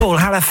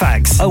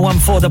Halifax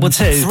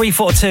 01422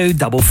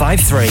 342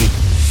 553.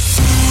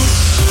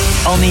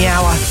 On the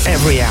hour,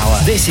 every hour.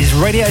 This is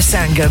Radio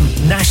Sangam,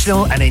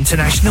 national and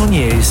international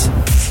news.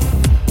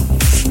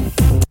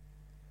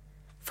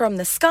 From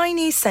the Sky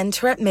News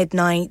Centre at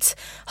midnight,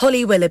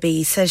 Holly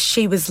Willoughby says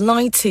she was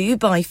lied to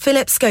by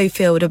Philip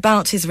Schofield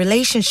about his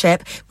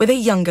relationship with a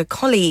younger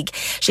colleague.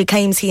 She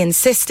claims he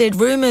insisted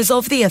rumours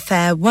of the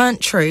affair weren't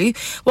true,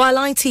 while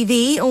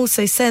ITV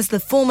also says the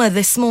former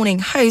This Morning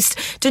host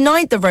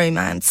denied the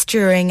romance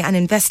during an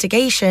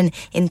investigation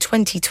in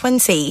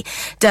 2020.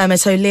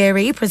 Dermot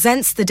O'Leary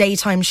presents the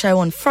daytime show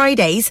on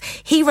Fridays.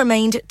 He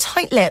remained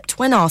tight-lipped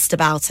when asked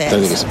about it. I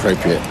don't think it's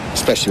appropriate,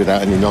 especially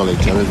without any knowledge.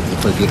 I don't think it's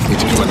appropriate for me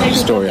to tell a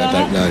story I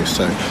don't know,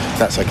 so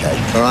that's okay.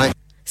 All right?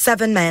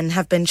 7 men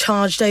have been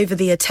charged over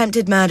the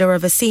attempted murder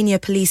of a senior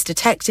police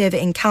detective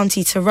in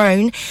County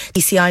Tyrone.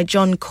 DCI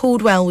John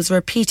Caldwell was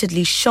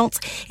repeatedly shot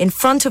in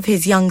front of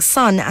his young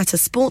son at a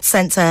sports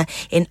centre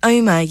in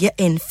Omagh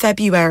in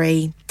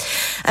February.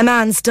 A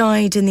man's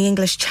died in the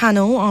English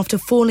Channel after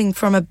falling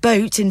from a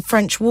boat in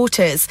French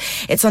waters.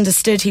 It's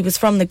understood he was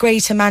from the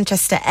Greater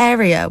Manchester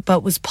area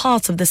but was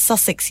part of the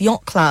Sussex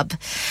Yacht Club.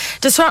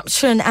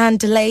 Disruption and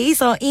delays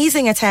are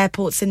easing at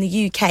airports in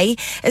the UK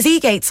as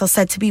e-gates are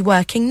said to be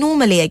working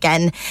normally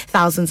again.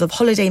 Thousands of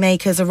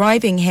holidaymakers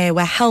arriving here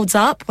were held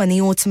up when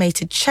the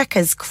automated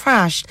checkers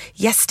crashed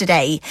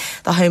yesterday.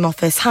 The Home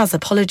Office has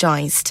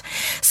apologised.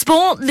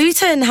 Sport,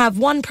 Luton have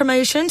won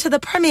promotion to the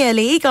Premier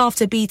League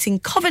after beating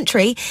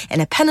Coventry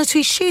in a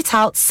penalty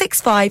shootout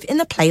 6-5 in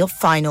the playoff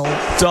final.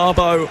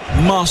 Darboe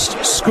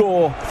must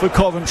score for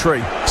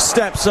Coventry.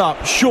 Steps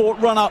up, short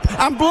run up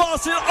and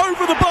blasts it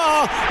over the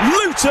bar.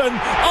 Luton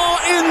are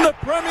in the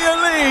Premier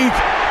League.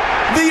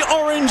 The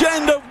orange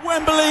end of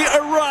Wembley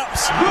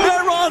erupts.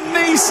 There are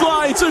knee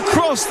slides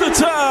across the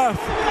turf.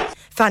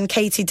 Fan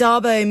Katie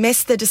Darboe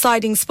missed the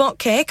deciding spot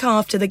kick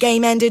after the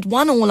game ended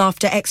 1-1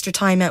 after extra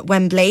time at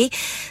Wembley.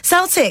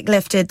 Celtic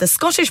lifted the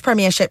Scottish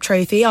Premiership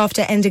trophy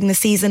after ending the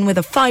season with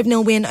a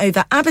 5-0 win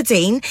over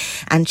Aberdeen,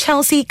 and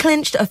Chelsea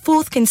clinched a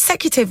 4th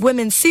consecutive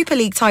Women's Super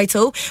League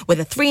title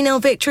with a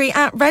 3-0 victory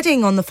at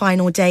Reading on the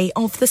final day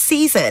of the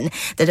season.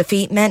 The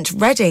defeat meant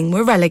Reading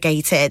were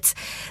relegated.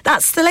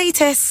 That's the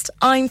latest.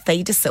 I'm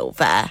Faye De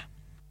Silva.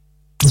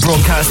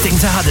 Broadcasting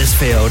to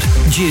Huddersfield,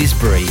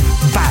 Dewsbury,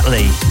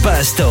 Batley,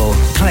 Birstall,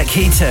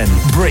 Cleckheaton,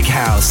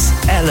 Brickhouse,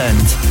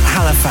 Elland,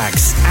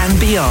 Halifax and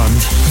beyond.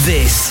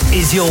 This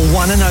is your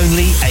one and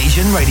only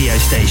Asian radio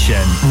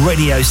station.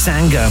 Radio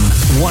Sangam,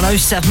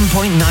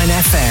 107.9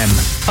 FM.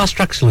 Fast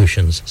Track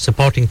Solutions,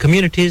 supporting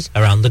communities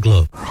around the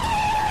globe.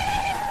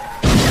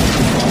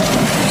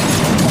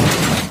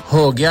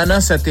 हो गया ना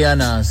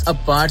सत्यानाश अब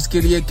parts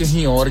के लिए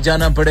कहीं और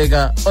जाना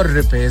पड़ेगा और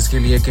रिपेयर्स के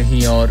लिए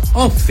कहीं और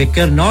ओ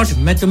फिकर नॉट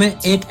मैं तुम्हें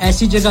एक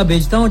ऐसी जगह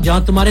भेजता हूं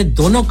जहां तुम्हारे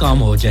दोनों काम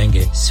हो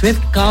जाएंगे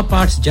स्विफ्ट कार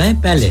पार्ट्स जाएं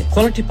पहले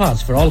quality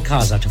parts for all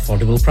cars at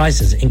affordable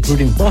prices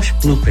including Bosch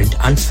Blueprint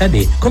and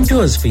Febby come to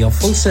us for your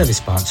full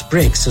service parts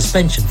brakes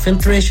suspension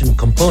filtration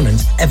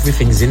components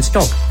everything's in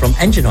stock from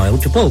engine oil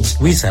to bulbs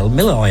we sell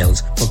Miller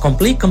oils for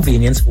complete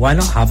convenience why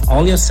not have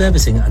all your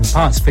servicing and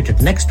parts fitted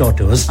next door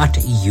to us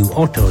at EU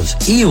Autos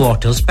EU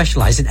Autos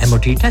specialize in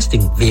MOT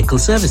testing, vehicle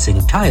servicing,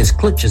 tyres,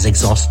 clutches,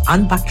 exhausts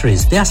and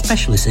batteries. They are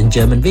specialists in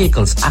German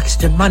vehicles,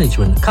 accident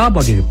management, car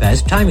body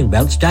repairs, timing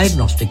belts,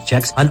 diagnostic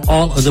checks and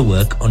all other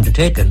work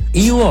undertaken.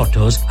 EU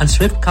Autos and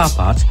Swift Car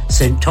Parts,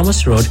 St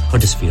Thomas Road,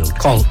 Huddersfield.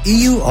 Call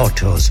EU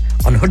Autos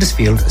on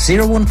Huddersfield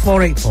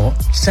 01484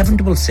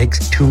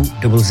 766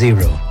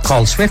 200.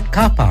 Call Swift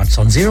Car Parts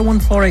on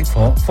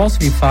 01484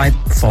 435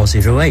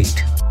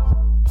 408.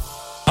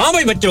 हाँ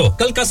भाई बच्चों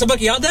कल का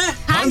सबक याद है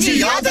हाँ जी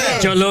याद है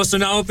चलो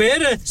सुनाओ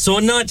फिर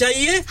सोना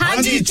चाहिए हाँ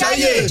जी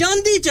चाहिए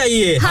चांदी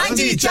चाहिए हाँ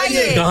जी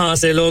चाहिए कहाँ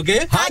से लोगे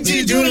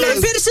हाजी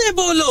जूलर्स फिर से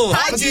बोलो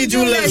हाजी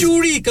जूलर्स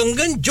चूड़ी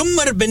कंगन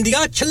झुमर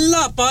बिंदिया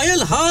छल्ला पायल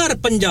हार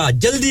पंजा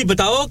जल्दी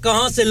बताओ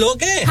कहाँ से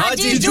लोगे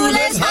हाजी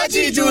जूलर्स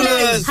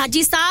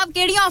हाजी साहब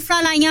केड़ी ऑफर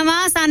लाईया वा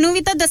सानू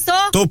भी तो दसो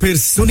तो फिर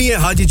सुनिए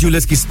हाजी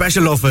जूलर्स की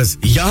स्पेशल ऑफर्स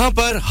यहाँ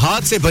पर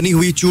हाथ से बनी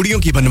हुई चूड़ियों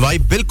की बनवाई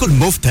बिल्कुल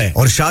मुफ्त है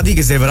और शादी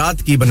के जेवरात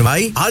की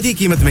बनवाई आधी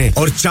कीमत में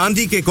और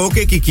चांदी के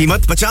कोके की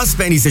कीमत 50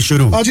 पैसे से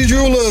शुरू Haji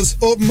Jewelers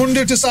open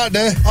Monday to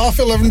Saturday half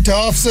 11 to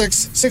half 6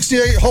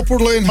 68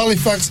 Hopwood Lane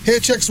Halifax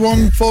HX1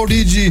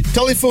 4DG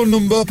telephone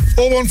number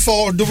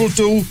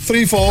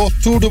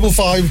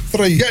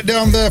 01422342553 get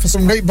down there for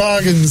some great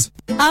bargains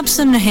आप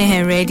सुन रहे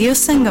हैं रेडियो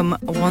संगम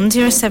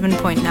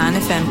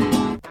 107.9 FM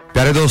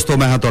प्यारे दोस्तों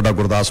मैं हां तोड़ा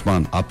गुरदास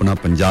मान अपना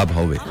पंजाब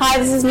होवे hi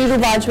this is Neeru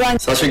Bajwa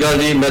Sat Shri अकाल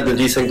जी मैं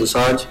दलजीत सिंह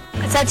दुसांझ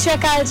सत श्री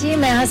अकाल जी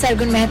मैं हां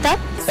सरगुन मेहता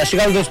सत श्री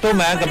अकाल दोस्तों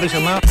मैं कपिल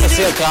शर्मा सत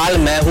श्री अकाल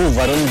मैं हूं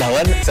वरुण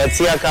धवन सत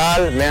श्री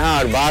अकाल मैं हां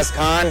अरबाज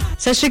खान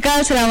सत श्री अकाल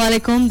अस्सलाम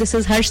वालेकुम this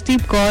is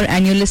Harshdeep Kaur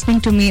and you are listening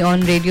to me on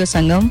radio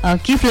Sangam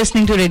keep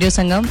listening to radio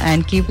Sangam and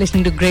keep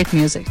listening to great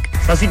music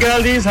Sat Shri अकाल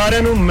जी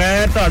साਰਿਆਂ ਨੂੰ ਮੈਂ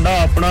ਤੁਹਾਡਾ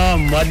ਆਪਣਾ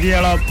ਮਾਝੇ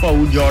ਵਾਲਾ ਭਾਊ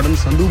ਜਾਰਡਨ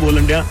ਸੰਧੂ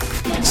ਬੋਲਣ ਡਿਆ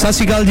सत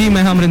श्री अकाल जी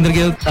मैं हां अमरिंदर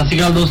गिल सत श्री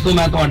अकाल दोस्तों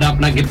मैं ਤੁਹਾਡਾ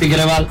ਆਪਣਾ ਗਿੱਪੀ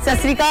ਗਰੇਵਾਲ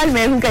सत श्री अकाल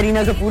मैं हूं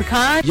Kareena Kapoor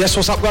Khan Yes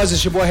what's up guys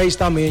it's your boy Hayes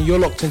Dami and you're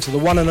locked into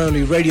the one and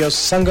only Radio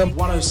Sangam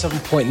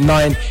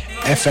 107.9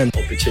 FM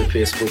पीछे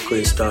Facebook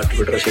Insta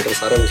Twitter शेयर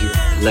सारा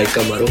कुछ लाइक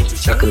का मारो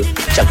चक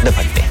दे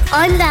फटते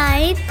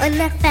online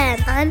on the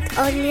FM and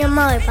on your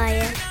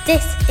mobile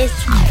this is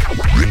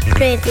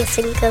Radio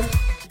Sangam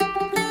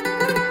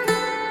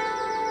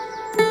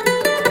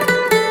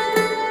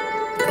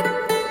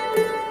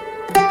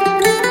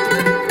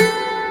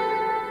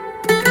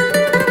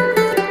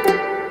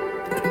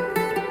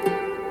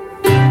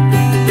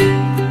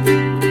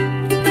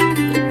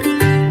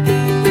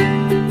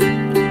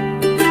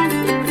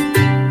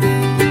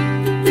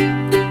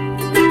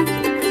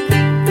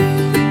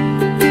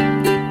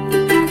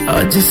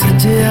आज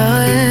सजया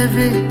है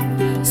वे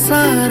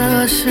सारा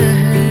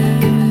शहर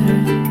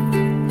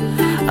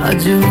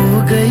आज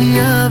हो गई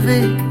आवे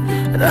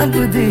रब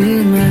दी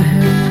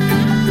महर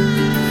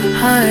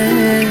हाय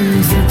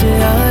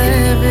सजया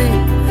है वे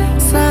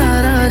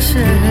सारा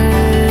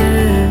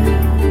शहर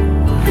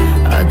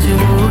आज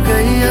हो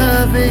गई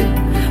आवे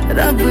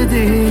रब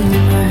दी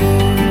महर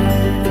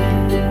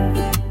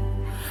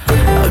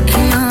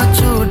अखियां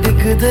चो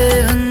डिगदे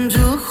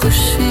हंजू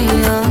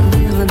खुशियां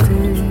दे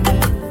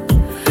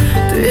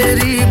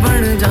तेरी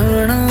बन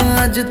जाना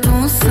आज तू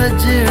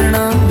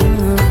सजना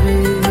वे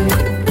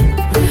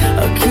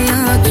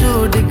अखियां चो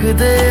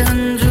डिगदे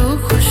हंजू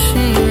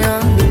खुशियां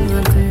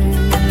दे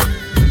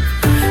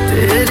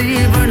तेरी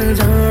बन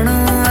जाना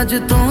आज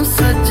तू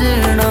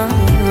सजना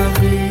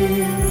वे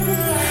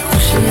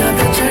खुशियां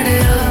दे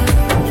चढ़िया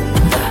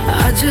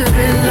आज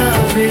वेला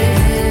वे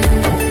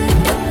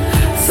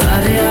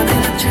सारे आने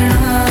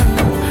नचना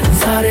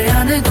सारे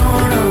आने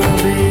गाना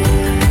वे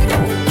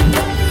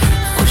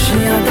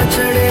खुशियां दा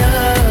चढ़िया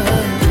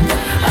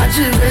आज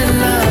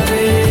वेला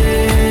वे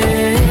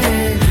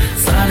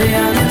सारे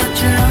आने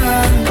नचना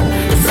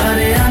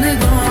सारे आने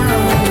गाना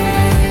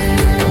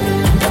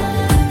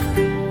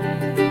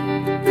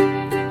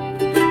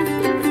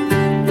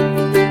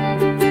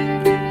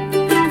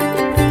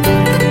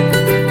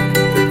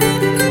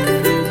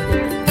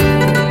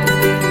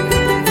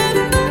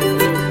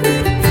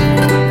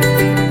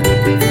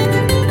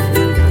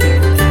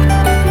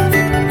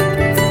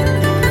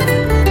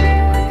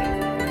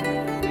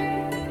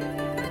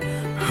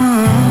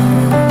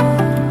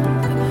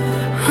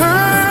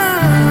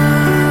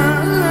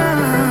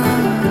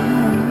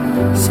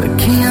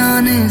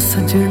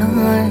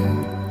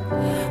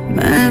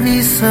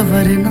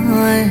सवरना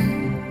है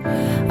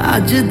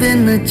आज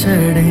दिन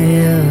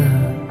चढ़िया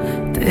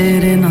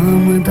तेरे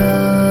नाम दा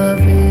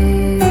वे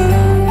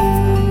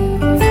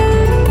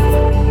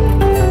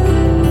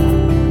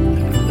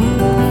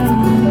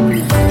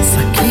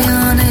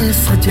सखियां ने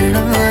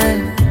सजना है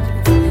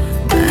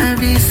मैं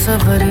भी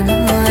सवरना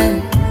है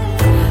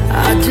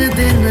आज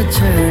दिन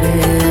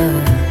चढ़िया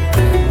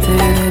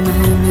तेरे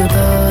नाम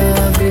दा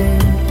वे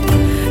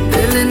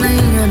दिल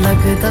नहीं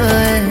लगता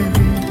है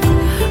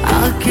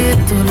आके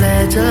तू ले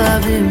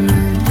जावे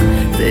मैं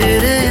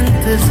तेरे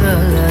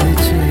इंतजार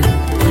च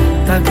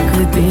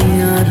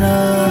तकदियां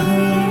राह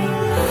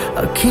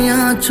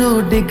अखियां चो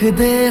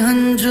डिगदे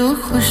हंजू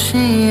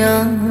खुशियां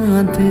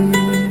दे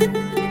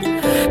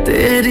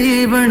तेरी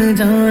बन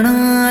जाना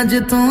आज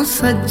तू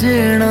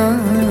सजना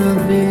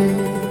वे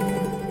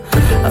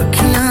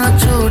अखियां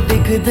चो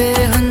डिगदे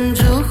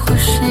हंजू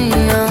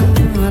खुशियां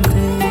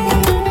दे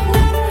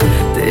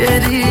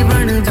तेरी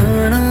बन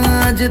जाना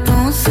आज तू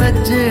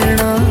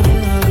सजना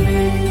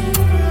वे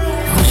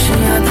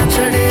खुशियां दा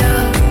चढ़िया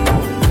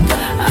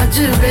आज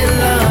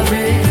वेला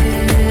वे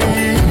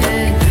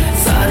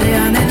सारे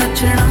आने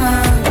नचना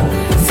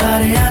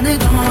सारे आने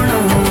गाना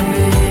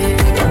वे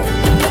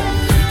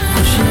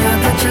खुशियां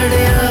दा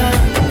चढ़िया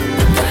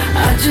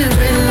आज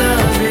वेला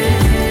वे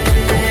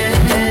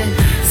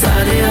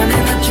सारे आने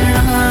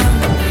नचना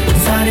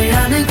सारे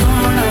आने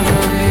गाना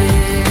वे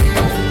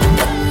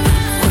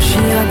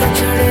खुशियां दा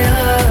चढ़िया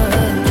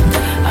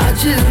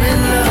आज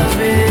वेला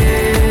वे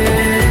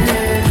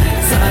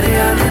सारे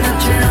आने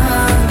नचना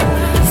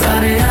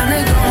सारे आने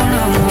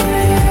गाना वे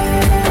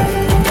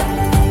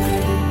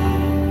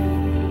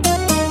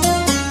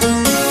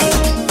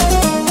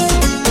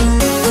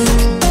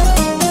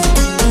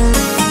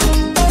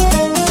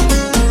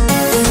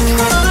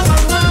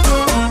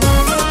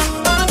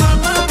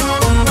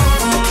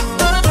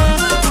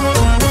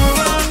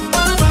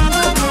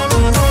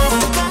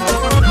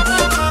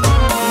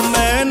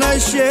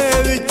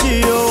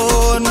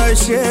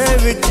नशे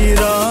विच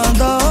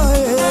रांदा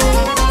ए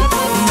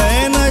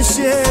मैं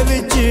नशे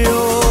विच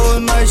ओ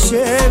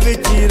नशे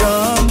विच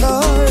रांदा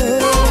ए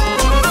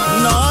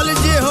नाल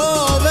जे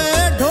होवे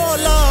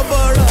ढोला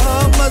बड़ा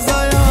मजा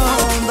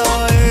आंदा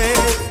ए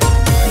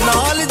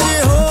नाल जे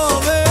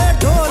होवे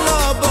ढोला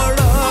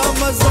बड़ा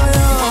मजा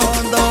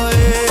आंदा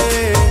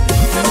ए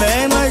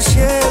मैं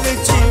नशे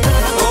विच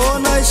ओ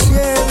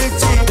नशे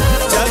विच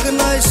जग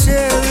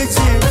नशे विच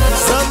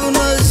सब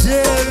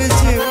नशे विच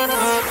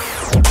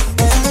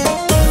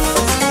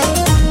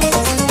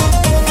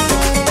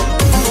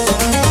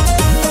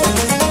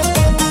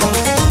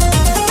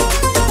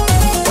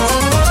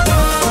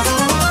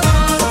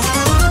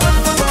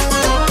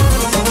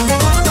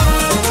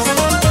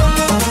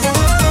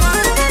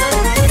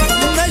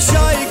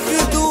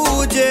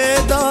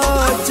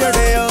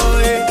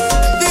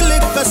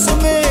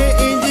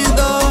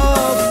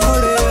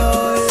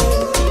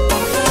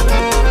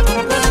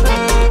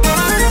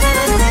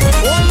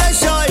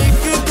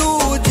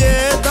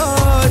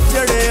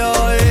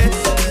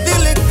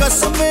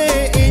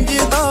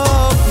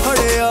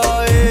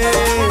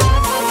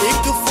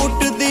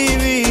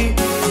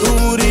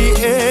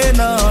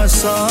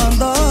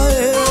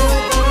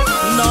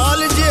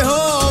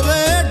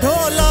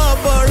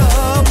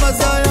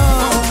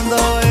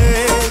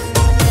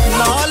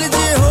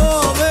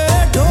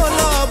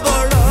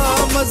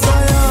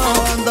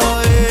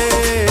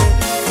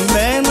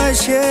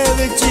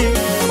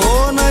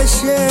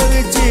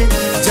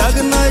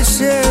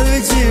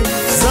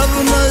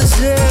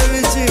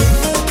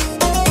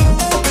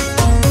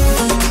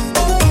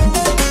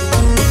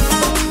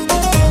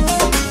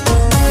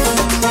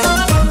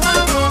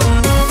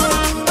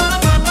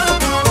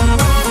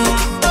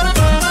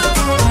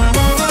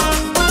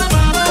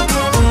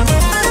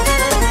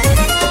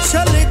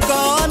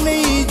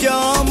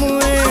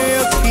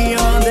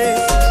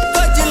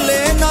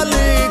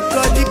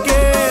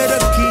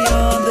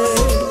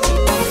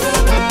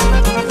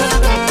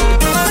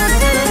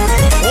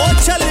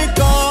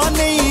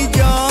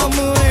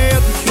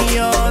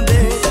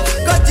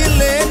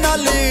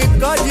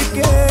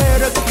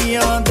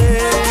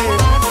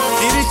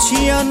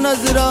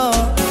ਨਜ਼ਰਾਂ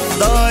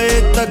ਦਾ ਏ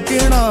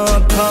ਤੱਕਣਾ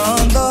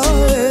ਖਾਂਦਾ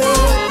ਏ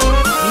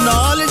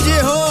ਨਾਲ ਜੇ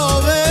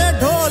ਹੋਵੇ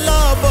ਢੋਲਾ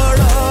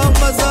ਬੜਾ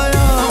ਮਜ਼ਾ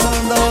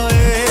ਆਂਦਾ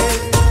ਏ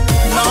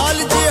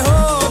ਨਾਲ ਜੇ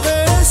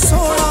ਹੋਵੇ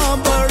ਸੋਹਣਾ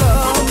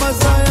ਬੜਾ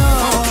ਮਜ਼ਾ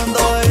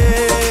ਆਂਦਾ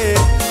ਏ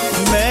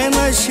ਮੈਂ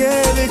ਨਸ਼ੇ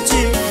ਵਿੱਚ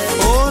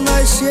ਉਹ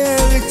ਨਸ਼ੇ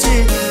ਵਿੱਚ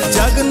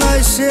ਜਗ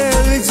ਨਸ਼ੇ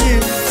ਵਿੱਚ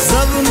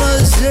ਸਭ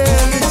ਨਸ਼ੇ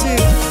ਵਿੱਚ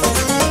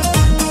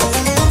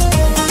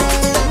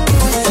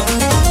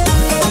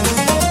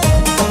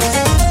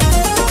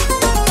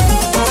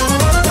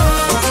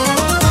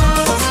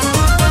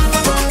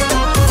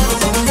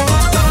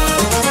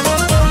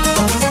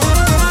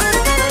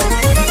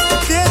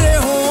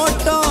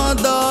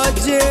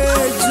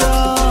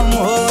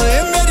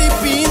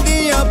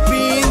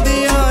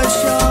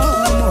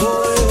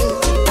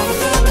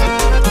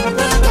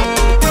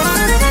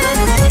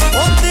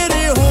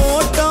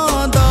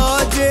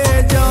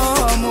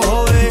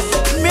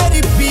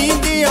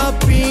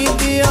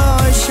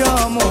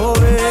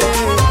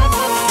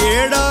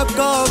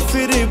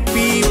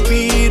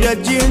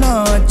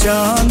ਰਜਣਾ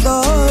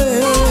ਚਾਹੁੰਦਾ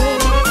ਏ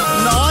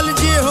ਨਾਲ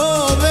ਜੇ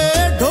ਹੋਵੇ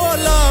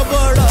ਢੋਲਾ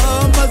ਬੜਾ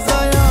ਮਜ਼ਾ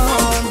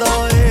ਆਂਦਾ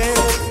ਏ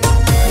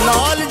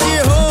ਨਾਲ ਜੇ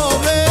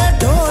ਹੋਵੇ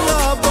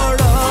ਢੋਲਾ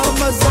ਬੜਾ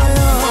ਮਜ਼ਾ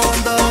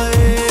ਆਂਦਾ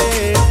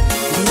ਏ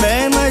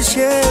ਮੈਂ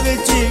ਨਸ਼ੇ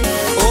ਵਿੱਚ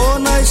ਉਹ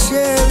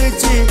ਨਸ਼ੇ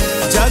ਵਿੱਚ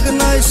ਜਗ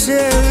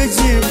ਨਸ਼ੇ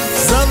ਵਿੱਚ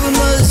ਸਭ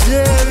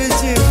ਨਸ਼ੇ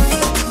ਵਿੱਚ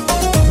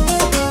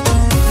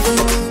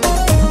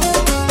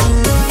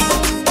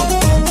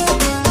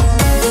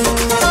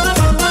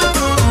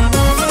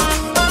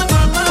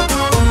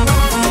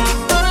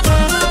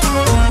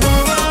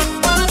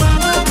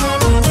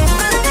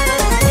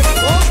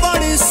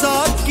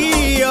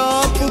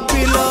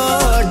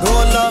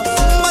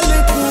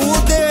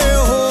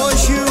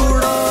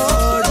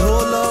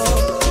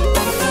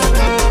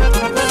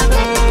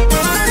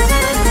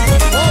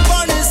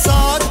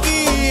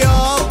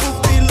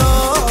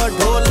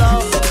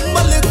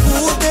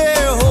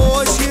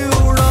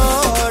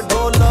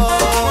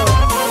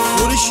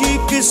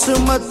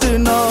ਕਿਸਮਤ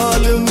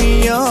ਨਾਲ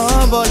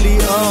ਮੀਆਂ ਵਾਲੀ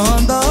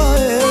ਆਂਦਾ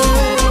ਏ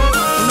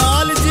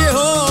ਨਾਲ ਜੇ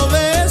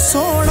ਹੋਵੇ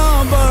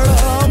ਸੋਹਣਾ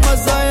ਬੜਾ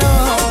ਮਜ਼ਾ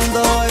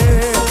ਆਂਦਾ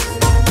ਏ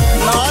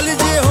ਨਾਲ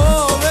ਜੇ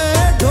ਹੋਵੇ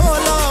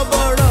ਢੋਲਾ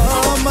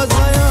ਬੜਾ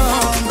ਮਜ਼ਾ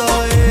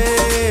ਆਂਦਾ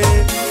ਏ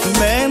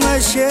ਮੈਂ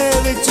ਨਸ਼ੇ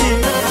ਵਿੱਚ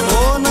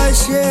ਉਹ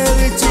ਨਸ਼ੇ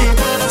ਵਿੱਚ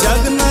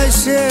ਜਗ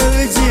ਨਸ਼ੇ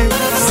ਵਿੱਚ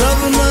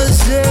ਸਭ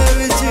ਨਸ਼ੇ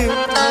ਵਿੱਚ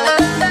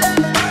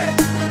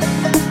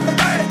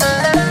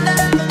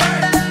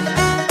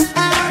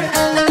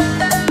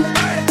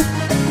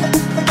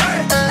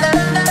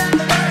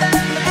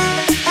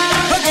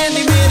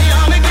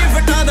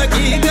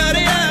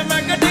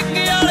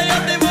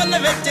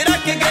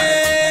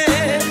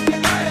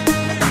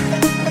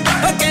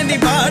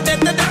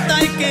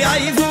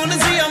ਆਈਫੋਨ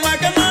ਸੀ ਮੈਂ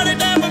ਕਮਾੜੇ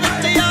ਟਾਈਮ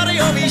ਵਿੱਚ ਯਾਰ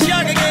ਉਹ ਵੀ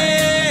ਛੱਗ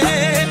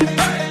ਗਏ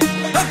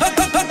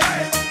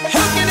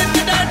ਹੋ ਕੇ ਨੇ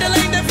ਡਾਟ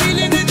ਲੈਂਦੇ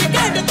ਫੀਲਿੰਗ ਦੀ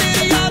ਘਟ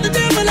ਤੇਰੀ ਯਾਦ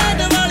ਤੇ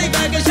ਬਲੈਡ ਵਾਲੀ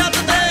ਬੈਗ ਛੱਤ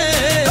ਤੇ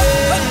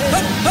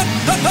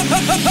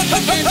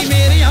ਕਹਿੰਦੀ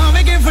ਮੇਰੀ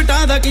ਆਵੇਂ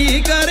ਗਿਫਟਾਂ ਦਾ ਕੀ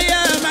ਕਰਿਆ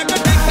ਮੈਂ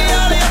ਟਿੱਕੇ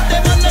ਵਾਲੇ ਉੱਤੇ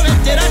ਮੱਲ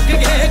ਵਿੱਚ ਰੱਖ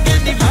ਗਏ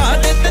ਕਹਿੰਦੀ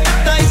ਬਾਤ ਤੇ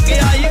ਦਿੱਤਾ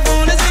ਇੱਕ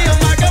ਆਈਫੋਨ ਸੀ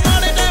ਮੈਂ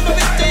ਕਮਾੜੇ ਟਾਈਮ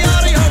ਵਿੱਚ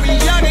ਯਾਰ ਉਹ ਵੀ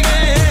ਛੱਗ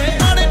ਗਏ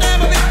ਮਾੜੇ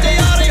ਟਾਈਮ ਵਿੱਚ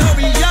ਯਾਰ ਉਹ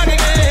ਵੀ ਛੱਗ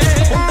ਗਏ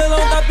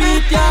ਦਿਲੋਂ ਦਾ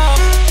ਪੀਤਿਆ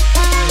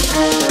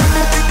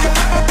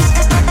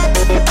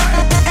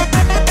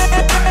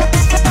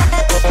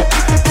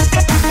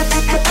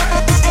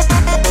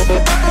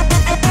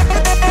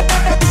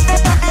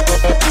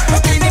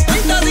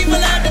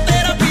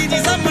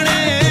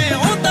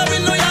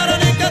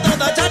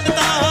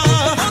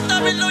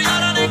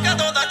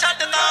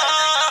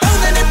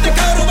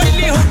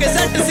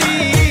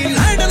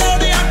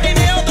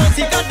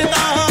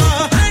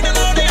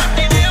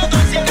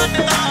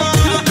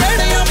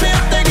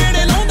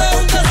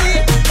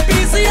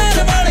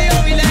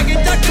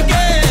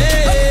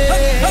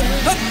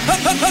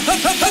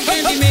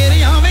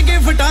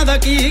ਦਾ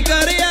ਕੀ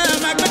ਕਰਿਆ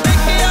ਮੈਂ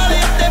ਟਿੱਕੇ ਵਾਲੇ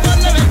ਉੱਤੇ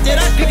ਮੱਲ ਵਿੱਚ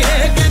ਰੱਖ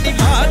ਗਏ ਕਹਿੰਦੀ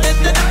ਬਾਤ ਤੇ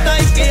ਦਿੱਤਾ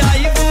ਇੱਕ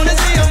ਆਈਫੋਨ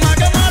ਸੀ ਮੈਂ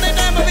ਕਮਾੜੇ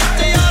ਟਾਈਮ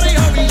ਵਿੱਚ ਯਾਰ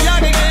ਉਹ ਵੀ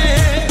ਛੱਗ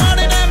ਗਏ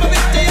ਮਾੜੇ ਟਾਈਮ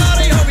ਵਿੱਚ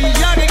ਯਾਰ ਉਹ ਵੀ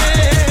ਛੱਗ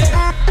ਗਏ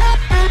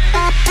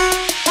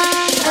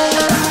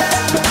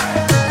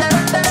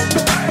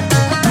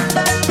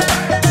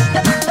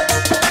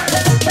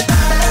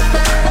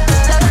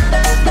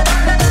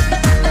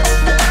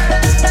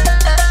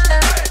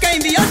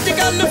ਕਹਿੰਦੀ ਅੱਜ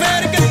ਕੱਲ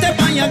ਫੇਰ ਕਿੱਥੇ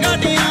ਪਾਈਆਂ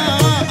ਗਾਡੀਆਂ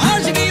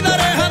ਆਸ਼ਕੀ ਦਾ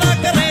ਰਹਿਣਾ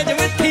ਕਰੇਜ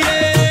ਮਿੱਠੀਏ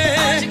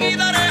ਆਸ਼ਕੀ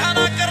ਦਾ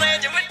ਰਹਿਣਾ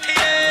ਕਰੇਜ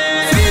ਮਿੱਠੀਏ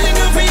ਫੀਲਿੰਗ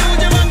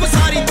ਫਿਊਜ਼ ਵਾਂਗੂ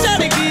ਸਾਰੀ ਚੜ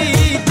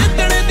ਗਈ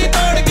ਜਿੱਦਣ ਦੀ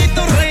ਤੋੜ ਗਈ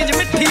ਤੂੰ ਰੇਂਜ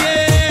ਮਿੱਠੀਏ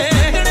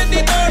ਜਿੱਦਣ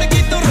ਦੀ ਤੋੜ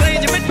ਗਈ ਤੂੰ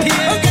ਰੇਂਜ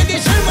ਮਿੱਠੀਏ ਉਹ ਕਹਿੰਦੀ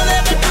ਸ਼ਰਮਲੇ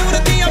ਦੇ ਟੂਰ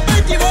ਦੀਆਂ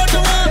ਭੇਜੀ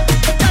ਫੋਟੋਆਂ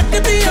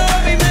ਚੱਕਦੀ ਹੋ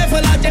ਵੀ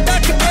ਮਹਿਫਲਾਂ ਚ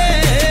ਡੱਕ ਕੇ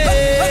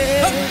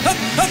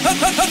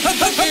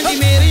ਕਹਿੰਦੀ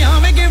ਮੇਰੀ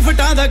ਆਵੇਂ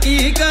ਗਿਫਟਾਂ ਦਾ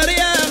ਕੀ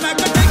ਕਰਿਆ ਮੈਂ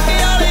ਟਿੱਕੇ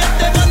ਵਾਲੇ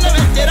ਉੱਤੇ ਮੱਲ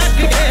ਵਿੱਚ ਰੱਖ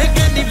ਗਏ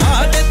ਕਹਿੰਦੀ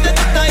ਬਾਤ ਤੇ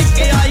ਦਿੱਤਾ ਇੱਕ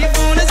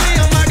ਆਈਫੋਨ ਸੀ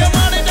ਮੈਂ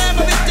ਕਮਾੜੇ ਟਾਈਮ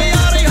ਵਿੱਚ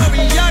ਯਾਰ ਉਹ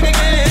ਵੀ ਛੱਗ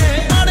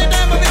ਗਏ ਮਾੜੇ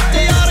ਟਾਈਮ ਵਿੱਚ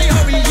ਯਾਰ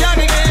ਉਹ ਵੀ ਛੱਗ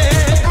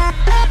ਗਏ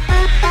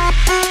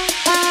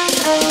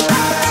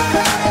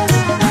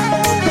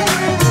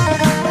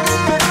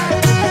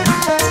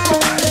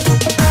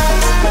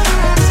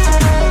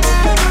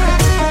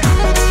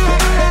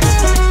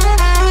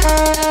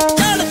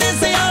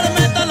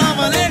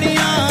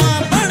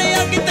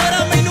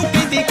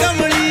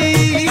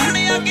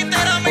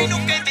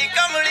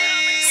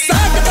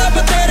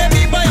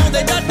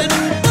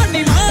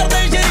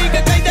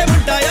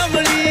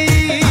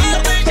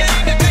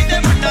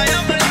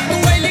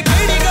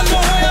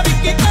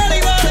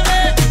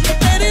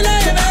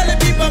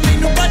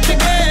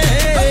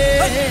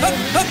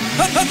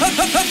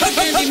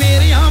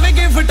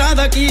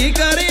ਕੀ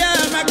ਕਰਿਆ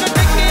ਮੈਂ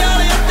ਟਿੱਕੇ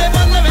ਵਾਲੇ ਉੱਤੇ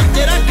ਬੰਨ ਵਿੱਚ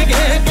ਰੱਖ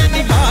ਕੇ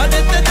ਕਹਿੰਦੀ ਬਾੜ ਤੇ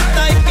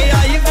ਦਿੱਤਾ ਇੱਕ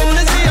ਆਈਫੋਨ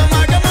ਸੀ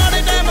ਮੈਂ ਕਿ ਮਾੜੇ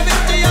ਟਾਈਮ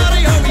ਵਿੱਚ ਯਾਰ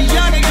ਹੋ ਵੀ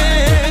ਜਾਗ ਗਏ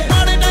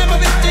ਮਾੜੇ ਟਾਈਮ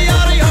ਵਿੱਚ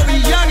ਯਾਰ ਹੋ ਵੀ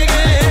ਜਾਗ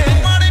ਗਏ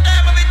ਮਾੜੇ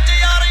ਟਾਈਮ ਵਿੱਚ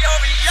ਯਾਰ ਹੋ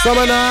ਵੀ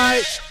Summer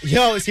night,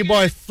 yo, it's your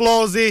boy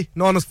Flawzy,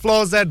 known as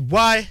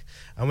FlawZY,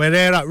 and we're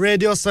there at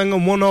Radio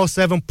Sangam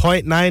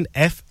 107.9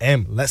 FM.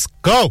 Let's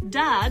go!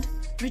 Dad,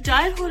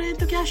 retire हो रहे हैं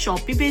तो क्या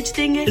शॉप भी बेच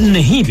देंगे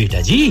नहीं बेटा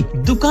जी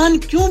दुकान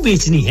क्यों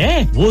बेचनी है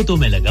वो तो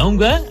मैं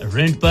लगाऊंगा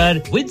रेंट पर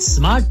with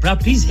smart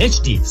properties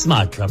HD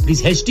smart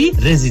properties HD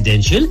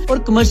residential और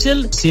कमर्शियल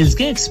सेल्स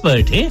के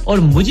एक्सपर्ट हैं और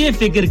मुझे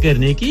फिक्र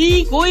करने की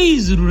कोई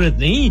जरूरत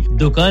नहीं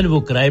दुकान वो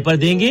किराए पर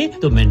देंगे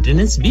तो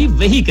मेंटेनेंस भी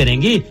वही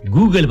करेंगे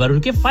गूगल पर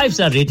उनके 5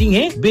 स्टार रेटिंग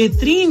है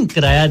बेहतरीन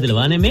किराया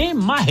दिलवाने में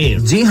माहिर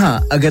जी हां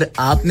अगर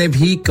आपने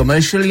भी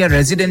कमर्शियल या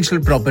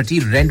रेजिडेंशियल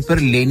प्रॉपर्टी रेंट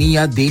पर लेनी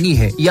या देनी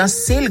है या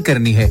सेल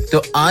करनी है तो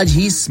आज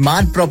ही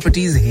स्मार्ट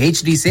प्रॉपर्टीज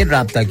एचडी से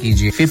राब्ता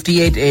कीजिए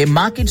 58A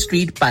market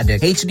street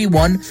Paddock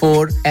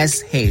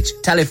HD14SH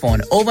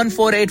telephone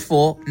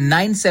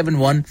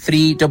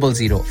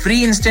 01484971300 free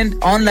instant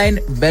online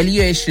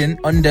valuation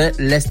under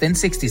less than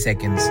 60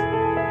 seconds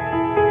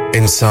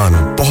इंसान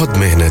बहुत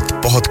मेहनत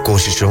बहुत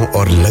कोशिशों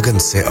और लगन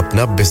से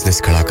अपना बिजनेस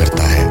खड़ा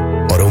करता है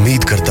और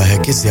उम्मीद करता है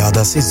कि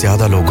ज्यादा से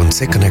ज्यादा लोग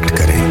उनसे कनेक्ट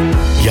करें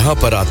यहाँ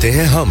पर आते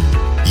हैं हम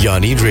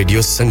यानी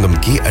रेडियो संगम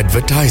की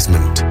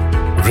एडवर्टाइजमेंट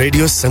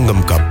रेडियो संगम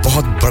का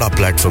बहुत बड़ा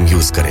प्लेटफॉर्म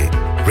यूज करें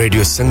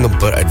रेडियो संगम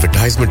पर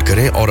एडवर्टाइजमेंट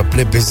करें और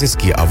अपने बिजनेस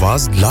की आवाज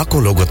लाखों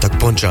लोगों तक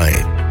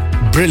पहुंचाएं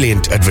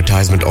Brilliant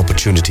advertisement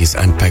opportunities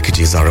and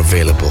packages are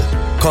available.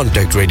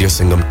 Contact Radio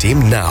Sangam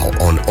team now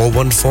on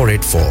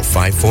 01484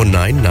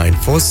 549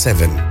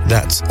 947.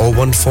 That's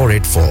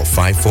 01484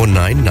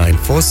 549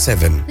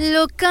 947.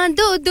 लोकां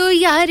दो दो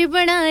यार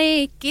बनाए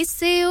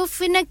किसे उफ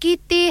न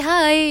कीते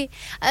हाय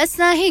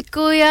असां ही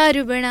को यार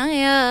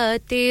बनाया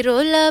ते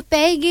रोला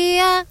पै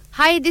गया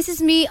Hi, this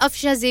is me,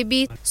 Afsha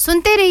Zebi.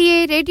 सुनते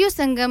रहिए radio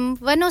Sangam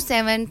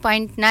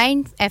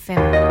 107.9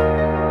 FM.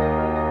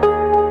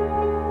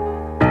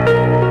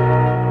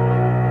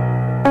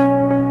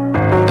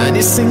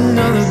 Any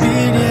single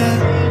beat, yeah.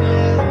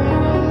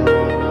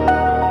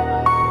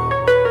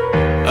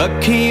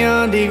 ਅੱਖੀਆਂ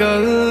ਦੀ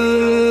ਗੱਲ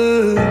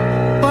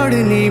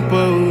ਪੜਨੀ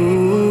ਪਊ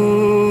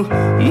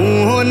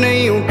ਮੂੰਹੋਂ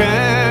ਨਹੀਂ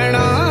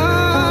ਕਹਿਣਾ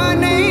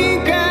ਨਹੀਂ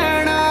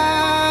ਕਹਿਣਾ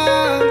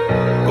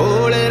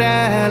ਕੋਲ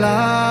ਰਹਿ ਲਾ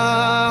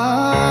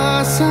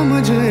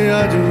ਸਮਝ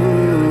ਆਜੂ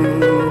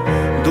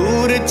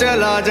ਦੂਰ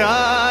ਚਲਾ ਜਾ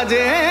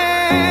ਜੇ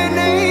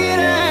ਨਹੀਂ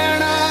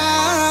ਰਹਿਣਾ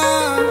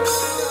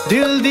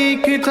ਦਿਲ ਦੀ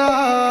ਕਿਤਾਬ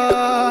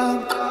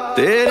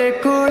तेरे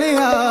कोले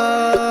आ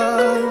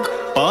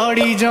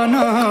पाड़ी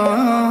जाना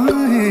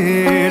है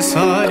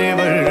सारे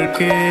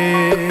वर्के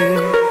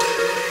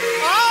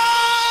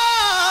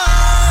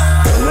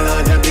कमला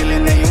जा दिल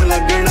नहीं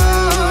लगना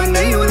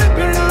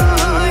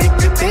एक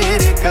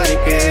तेरे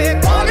करके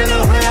पागल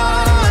होया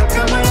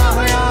कमला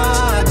होया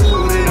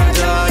दूर न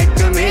जा एक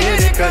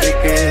मेरे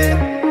करके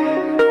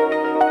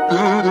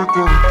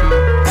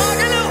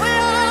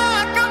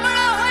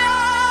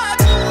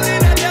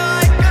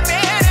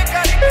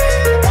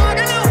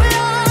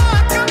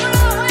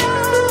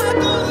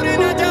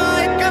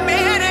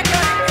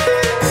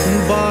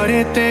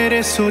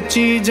तेरे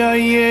सोची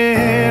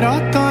जाइए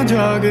रातां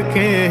जाग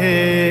के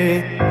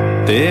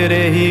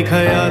तेरे ही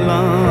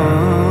ख्यालां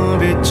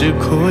विच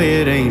खोए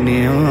रहने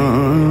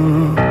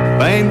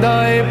पैंदा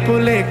ए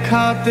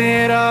भुलेखा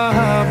तेरा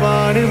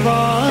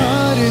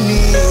बार-बार नी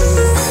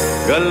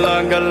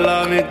गल्लां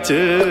गल्लां विच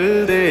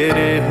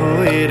तेरे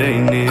होए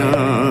रहने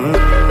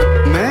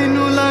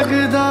मैनू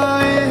लगदा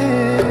ए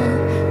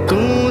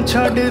तू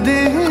छड्ड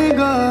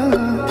देगा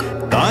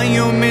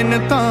ताइयों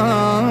मिन्नतां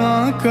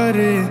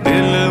करे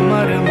दिल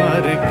मर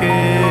मर के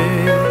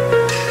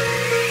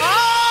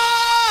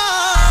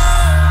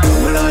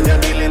कमला जा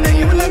दिल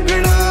नहीं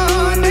लगना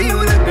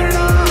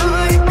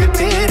एक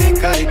तेरे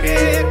करके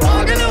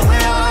पागल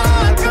होया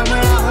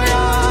कमला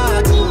होया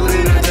दूर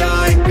न जा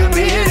एक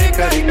मेरे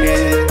करके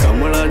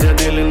कमला जा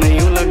दिल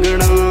नहीं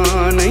लगना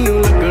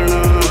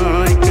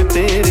एक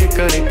तेरे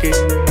करके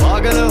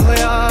पागल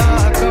होया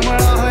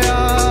कमला होया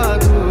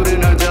दूर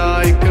न जा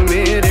एक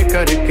मेरे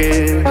करके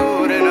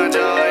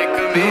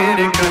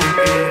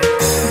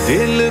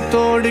दिल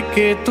तोड़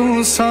के तू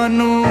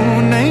सानू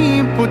नहीं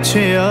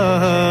पुछया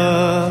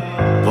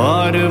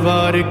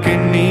वार-वार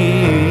किन्नी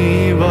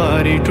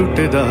वारी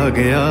टुटदा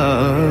गया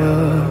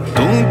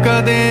तू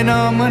कदे ना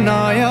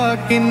मनाया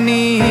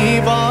किन्नी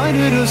वार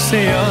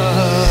रुसिया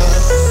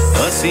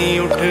असी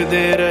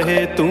उठदे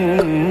रहे तू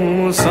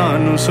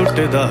सानू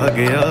सुटदा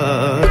गया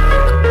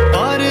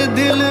पर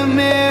दिल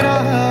मेरा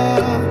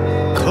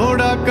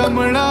थोड़ा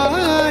कमड़ा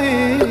है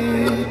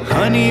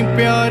हनी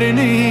प्यार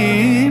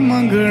नहीं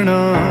मंगना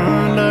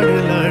लड़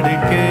लड़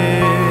के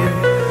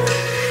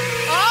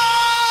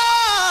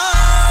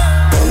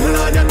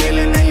कमला जा दिल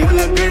नहीं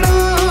लगना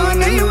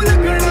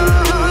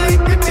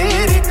एक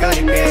तेरे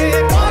करके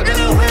पागल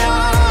होया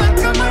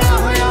कमला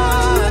होया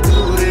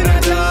दूर न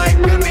जा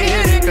एक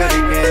मेरे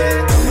करके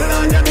कमला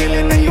जा दिल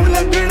नहीं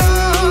लगना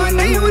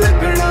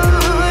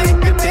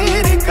एक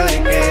तेरे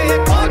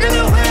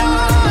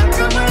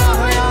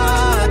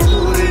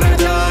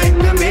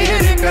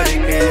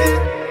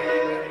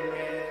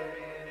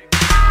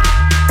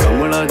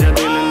काला जा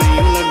दिल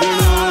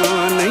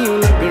नहीं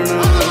लगना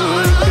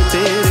एक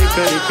तेरे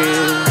करके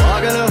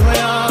पागल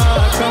होया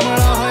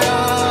कमला होया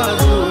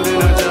दूर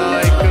न जा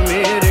एक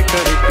मेरे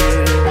करके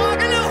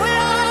पागल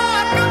होया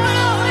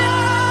कमला होया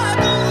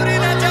दूर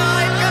न जा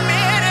एक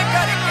मेरे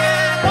करके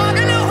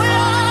पागल होया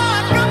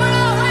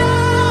कमला होया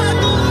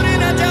दूर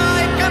न जा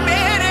एक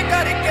मेरे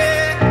करके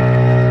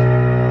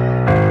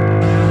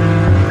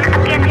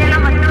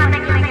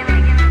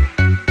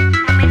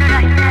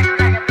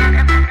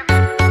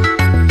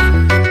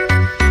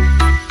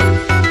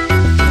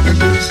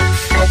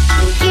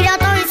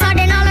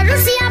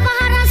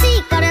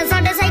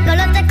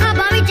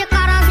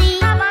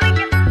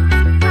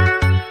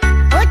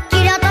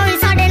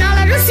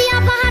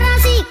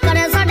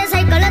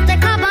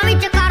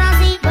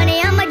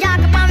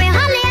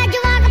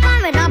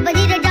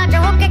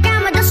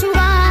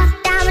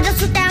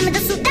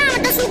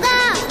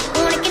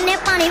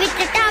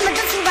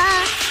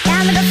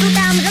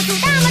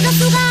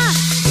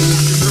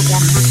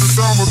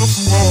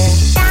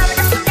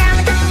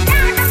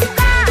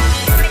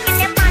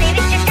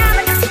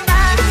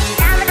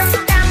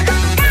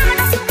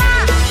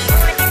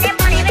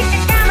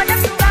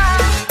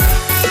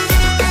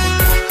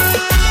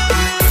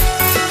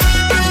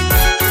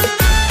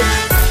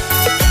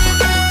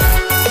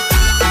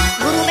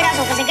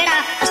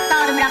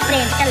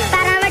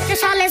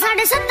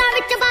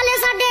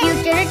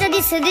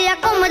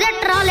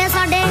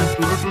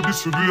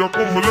ਦਿਸਦੀਆਂ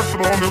ਘੁੰਮਦੇ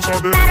ਟਰਾਲੇ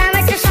ਸਾਡੇ ਪੈਰਾਂ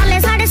ਵਿੱਚ ਛਾਲੇ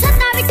ਸਾਡੇ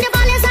ਸੱਤਾਂ ਵਿੱਚ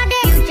ਬਾਲੇ ਸਾਡੇ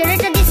ਫਿਊਚਰ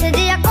ਚ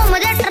ਦਿਸਦੀਆਂ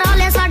ਘੁੰਮਦੇ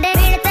ਟਰਾਲੇ ਸਾਡੇ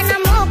ਵੀਰ ਤੇ ਨਾ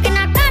ਮੋਹ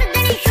ਨਾ ਕਰ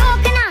ਦੇਣੀ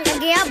ਸ਼ੌਕ ਨਾ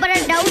ਲੱਗਿਆ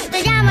ਬਰਡਾ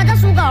ਉੱਤੇ ਜਾਮ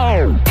ਦੱਸੂਗਾ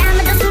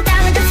ਟਾਈਮ ਦੱਸੂਗਾ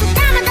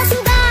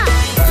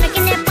ਹੁਣ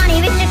ਕਿੰਨੇ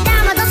ਪਾਣੀ ਵਿੱਚ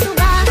ਟਾਈਮ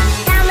ਦੱਸੂਗਾ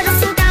ਟਾਈਮ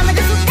ਦੱਸੂਗਾ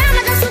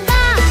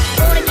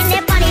ਹੁਣ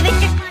ਕਿੰਨੇ ਪਾਣੀ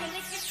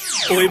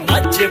ਵਿੱਚ ਓਏ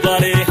ਮਾਝੇ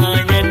ਵਾਲੇ ਹਾਂ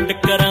ਐਂਡ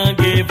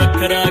ਕਰਾਂਗੇ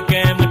ਵੱਖਰਾ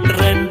ਕੈਮ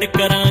ਟ੍ਰੈਂਡ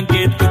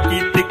ਕਰਾਂਗੇ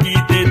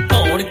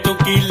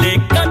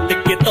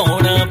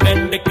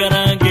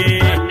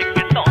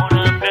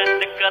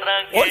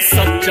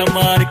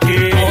ਮਾਰ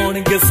ਕੇ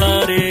ਆਉਣਗੇ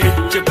ਸਾਰੇ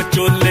ਵਿੱਚ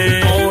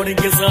ਵਿਚੋਲੇ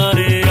ਆਉਣਗੇ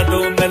ਸਾਰੇ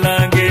ਕਦੋਂ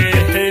ਮਿਲਾਂਗੇ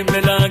ਕਿੱਥੇ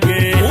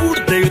ਮਿਲਾਂਗੇ ਮੂਡ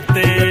ਦੇ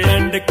ਉੱਤੇ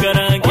ਡਿਪੈਂਡ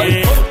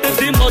ਕਰਾਂਗੇ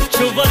ਦੀ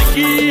ਮੁੱਛ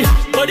ਵਰਗੀ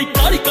ਬੜੀ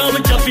ਕਾਲੀ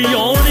ਕਾਮਯਾਬੀ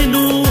ਆਉਣ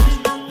ਨੂੰ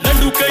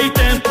ਲੰਡੂ ਕਈ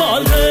ਟਾਈਮ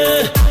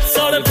ਭਾਲਦੇ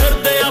ਸਾਲ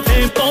ਫਿਰਦੇ ਆ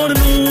ਫੇਮ ਪਾਉਣ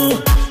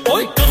ਨੂੰ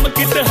ਓਏ ਕੰਮ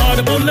ਕਿਤੇ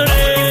ਹਾਰ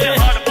ਬੋਲਣੇ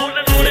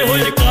ਤੋੜੇ ਹੋਏ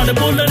ਰਿਕਾਰਡ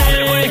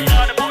ਬੋਲਣੇ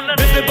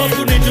ਮੇਰੇ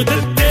ਬਾਪੂ ਨੇ ਜੋ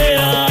ਦਿੱਤੇ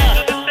ਆ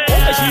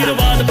ਉਹ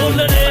ਆਸ਼ੀਰਵਾਦ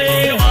ਬੋਲਣੇ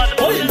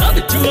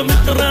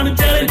ਮਿੱਤਰਾਂ ਨੂੰ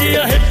ਚੈਲੰਜ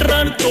ਆ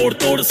ਹਿੱਟਰਾਂ ਨੂੰ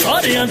ਤੋੜ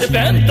ਸਾਰਿਆਂ ਦੇ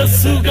ਬੈਨ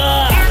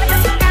ਦੱਸੂਗਾ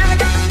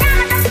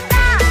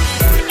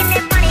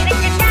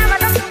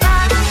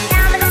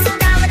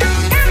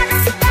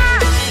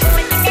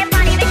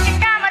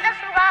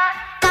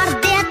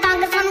ਕਰਦੇ ਆ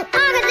ਤੰਗ ਸਾਨੂੰ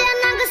ਆਗਦੇ ਆ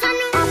ਨੰਗ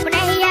ਸਾਨੂੰ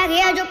ਆਪਣੇ ਹੀ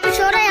ਹੈਗੇ ਆ ਜੋ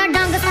ਪਿਛੋਰੇ ਆ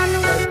ਡੰਗ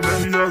ਸਾਨੂੰ ਉਹ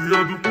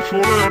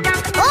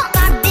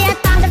ਕਰਦੇ ਆ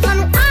ਤੰਗ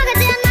ਸਾਨੂੰ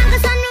ਆਗਦੇ ਆ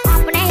ਨੰਗ ਸਾਨੂੰ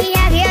ਆਪਣੇ ਹੀ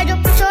ਹੈਗੇ ਆ ਜੋ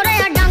ਪਿਛੋਰੇ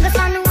ਆ ਡੰਗ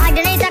ਸਾਨੂੰ ਅੱਜ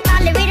ਨਹੀਂ ਤਾਂ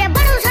ਕੱਲ ਵੀਰੇ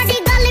ਬਣੂ ਸਾਡੀ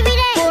ਗੱਲ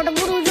ਵੀਰੇ ਕੋਟ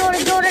ਗੁਰੂ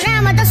ਜੋੜ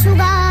ਰਹਿਮ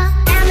ਦੱਸੂਗਾ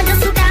ਟਾਈਮ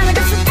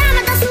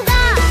ਦੱਸੂਗਾ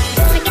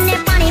ਹੁਣ ਕਿੰਨੇ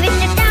ਪਾਣੀ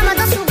ਵਿੱਚ ਟਾਈਮ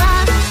ਦੱਸੂਗਾ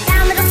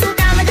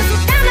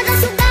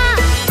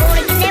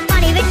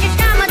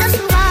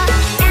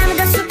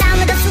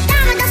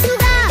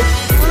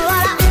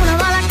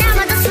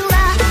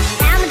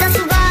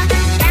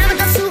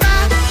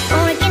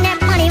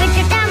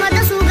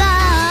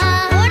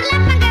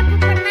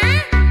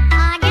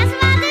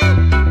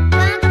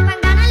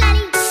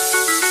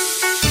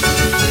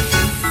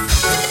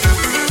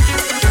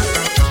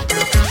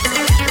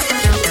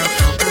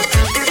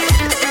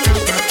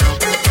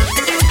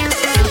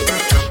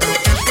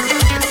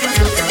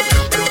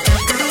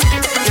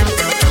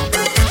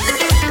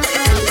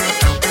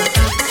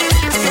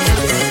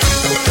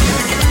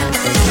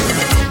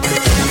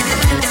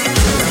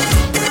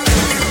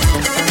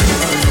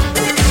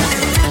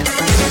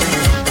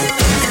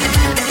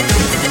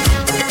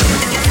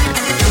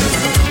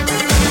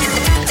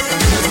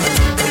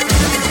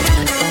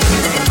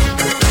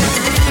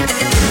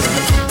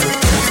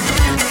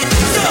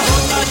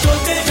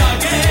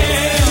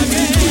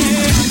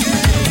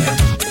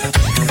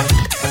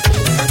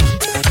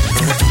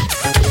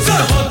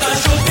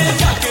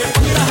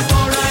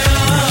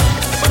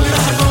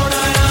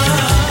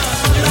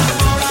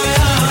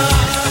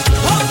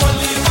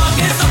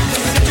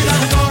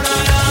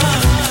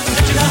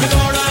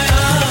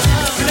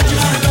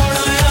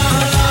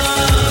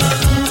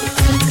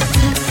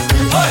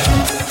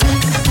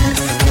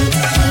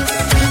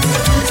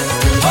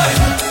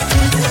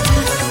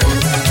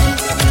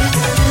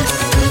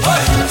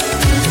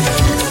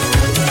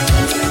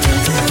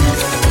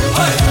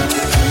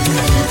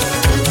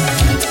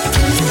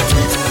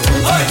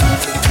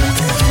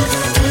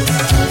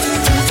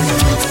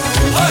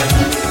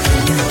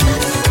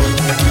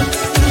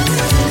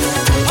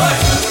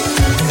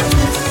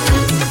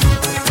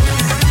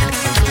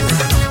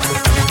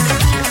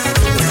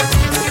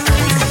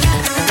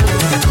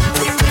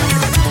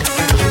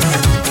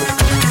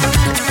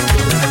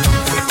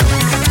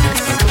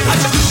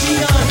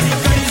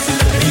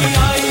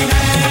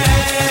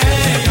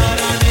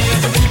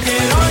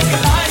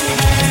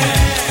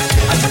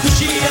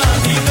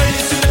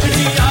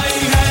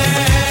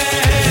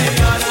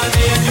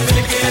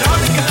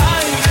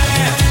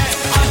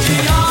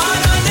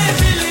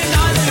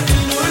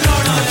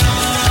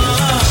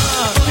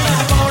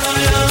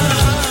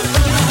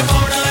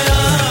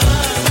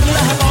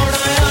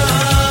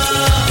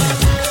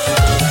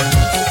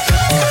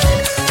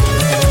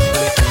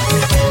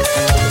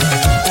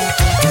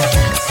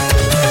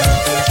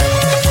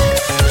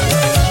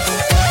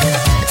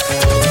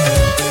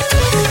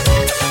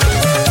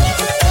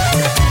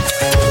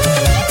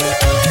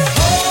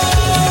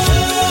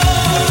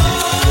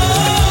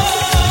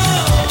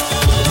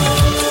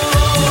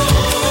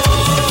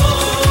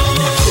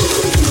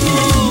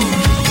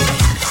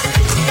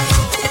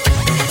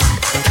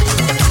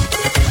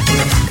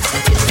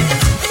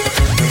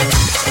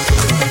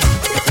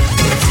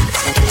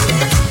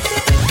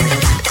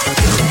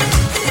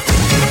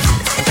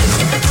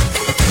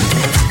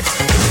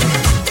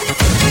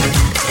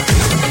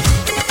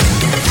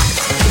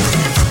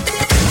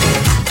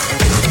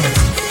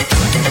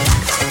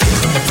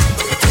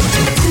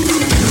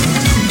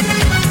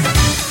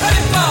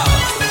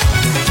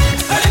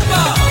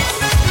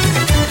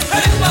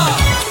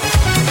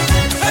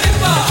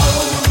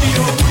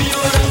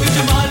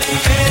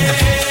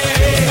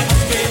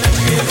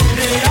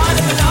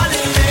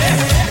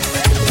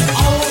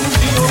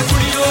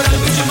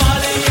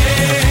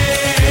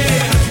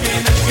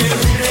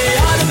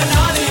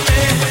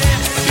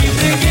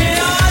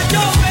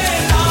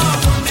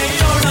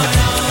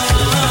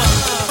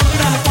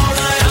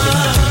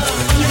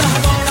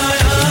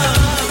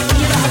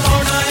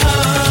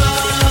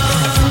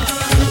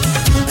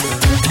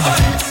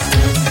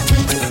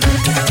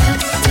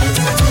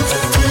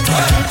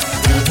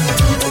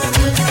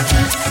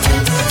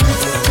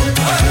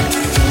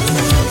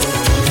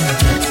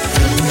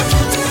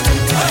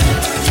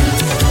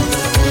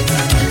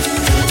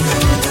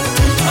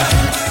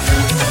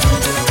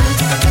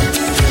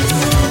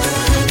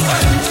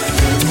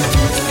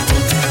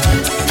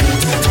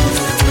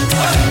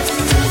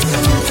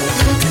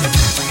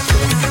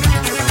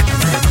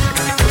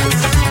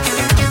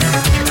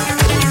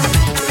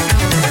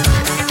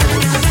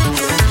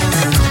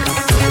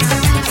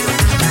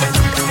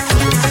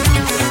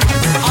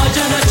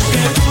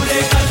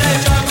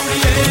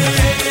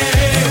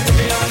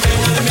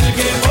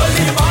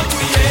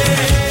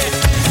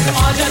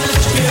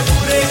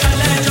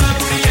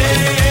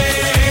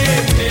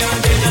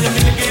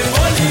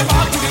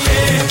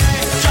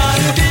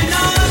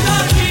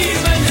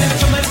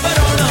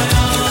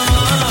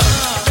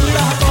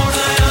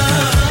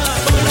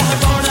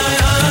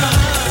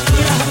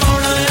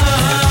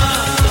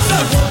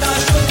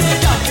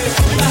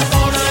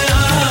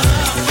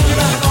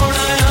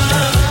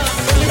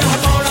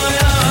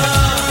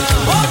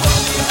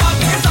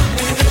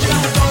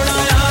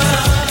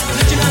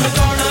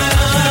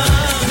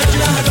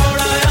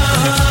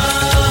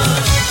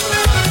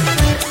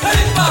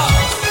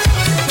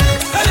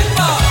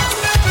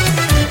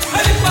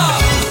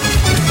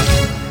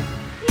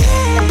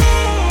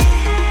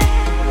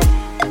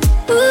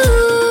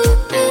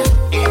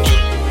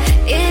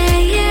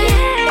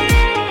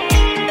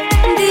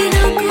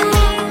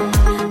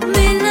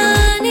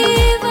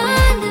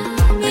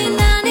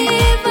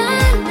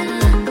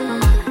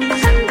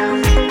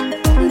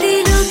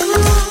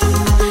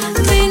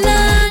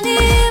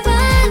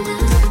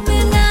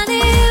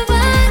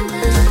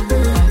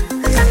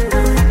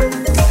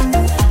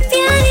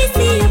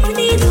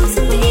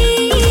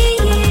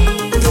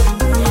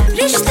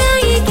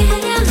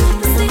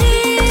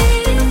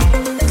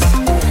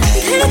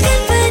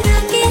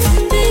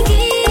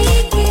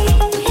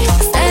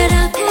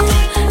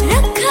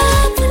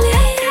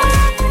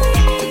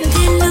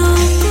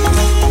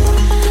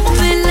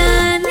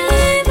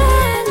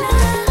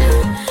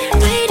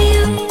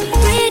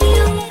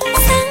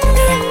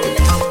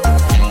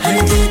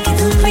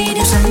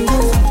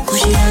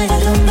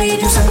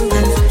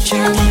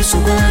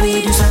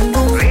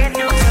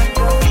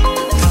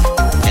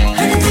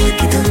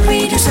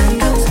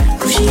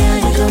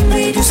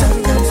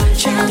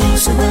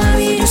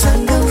Radio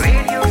Sangam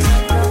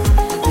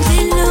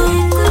दिलों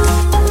को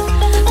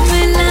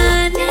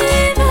मिलाने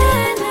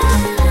वाला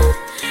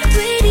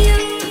Radio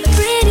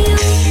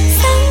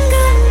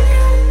Sangam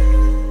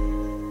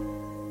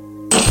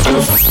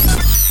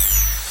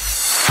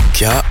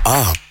क्या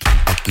आप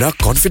अपना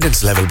कॉन्फिडेंस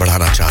लेवल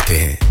बढ़ाना चाहते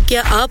हैं?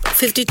 क्या आप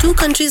 52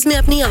 कंट्रीज में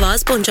अपनी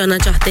आवाज पहुंचाना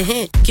चाहते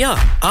हैं? क्या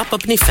आप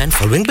अपनी फैन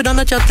फॉलोइंग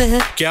बनाना चाहते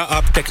हैं? क्या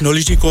आप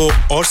टेक्नोलॉजी को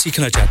और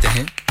सीखना चाहते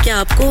हैं? क्या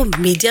आपको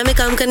मीडिया में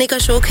काम करने का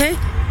शौक है?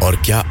 और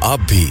क्या आप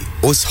भी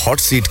उस हॉट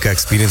सीट का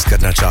एक्सपीरियंस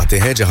करना चाहते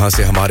हैं जहां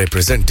से हमारे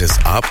प्रेजेंटर्स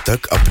आप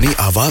तक अपनी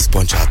आवाज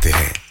पहुंचाते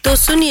हैं? तो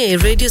सुनिए,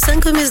 Radio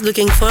Sangam is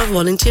looking for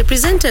volunteer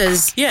presenters.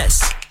 Yes,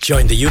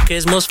 join the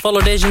UK's most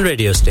followed Asian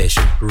radio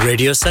station,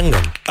 Radio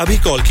Sangam. अभी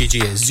कॉल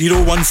कीजिए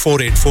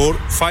 01484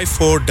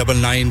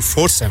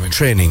 549947.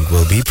 Training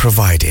will be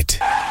provided.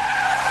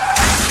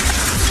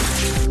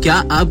 क्या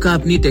आपका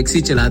अपनी टैक्सी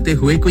चलाते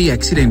हुए कोई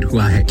एक्सीडेंट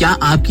हुआ है? क्या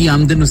आपकी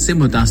आमदन उससे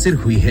मुतासिर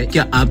हुई है?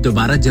 क्या आप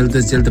दोबारा जल्द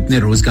से जल्द अपने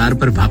रोजगार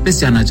पर वापस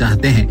जाना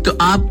चाहते हैं? तो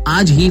आप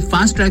आज ही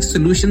फास्ट ट्रैक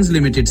सॉल्यूशंस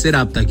लिमिटेड से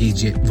राब्ता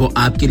कीजिए। वो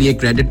आपके लिए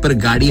क्रेडिट पर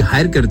गाड़ी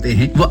हायर करते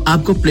हैं। वो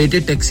आपको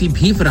प्लेटेड टैक्सी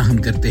भी फराहम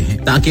करते हैं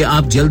ताकि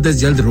आप जल्द से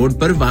जल्द रोड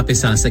पर वापस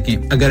आ सकें।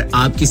 अगर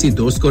आप किसी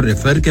दोस्त को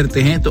रेफर करते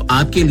हैं तो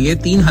आपके लिए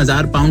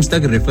 3000 पाउंड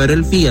तक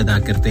रेफरल फी अदा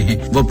करते हैं।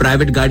 वो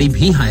प्राइवेट गाड़ी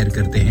भी हायर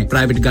करते हैं।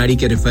 प्राइवेट गाड़ी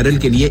के रेफरल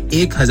के लिए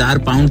 1000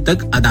 पाउंड तक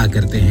अदा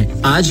करते हैं।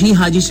 आज ही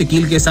हाजी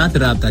शकील के साथ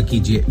राब्ता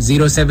कीजिए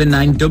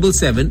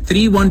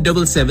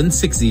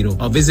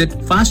 07977317760 और visit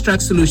fast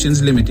track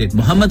solutions limited,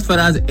 Mohammed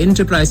Faraz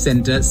enterprise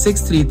centre,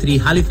 633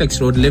 Halifax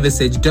road,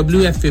 Liversedge,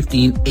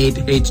 WF15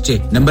 8HJ।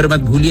 Number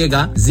मत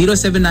भूलिएगा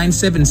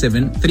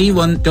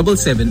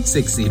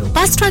 07977317760।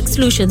 Fast Track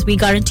Solutions, we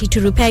guarantee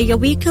to repair your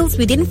vehicles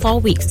within 4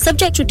 weeks,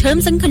 subject to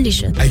terms and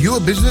conditions. Are you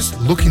a business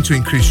looking to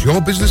increase your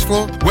business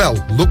flow? Well,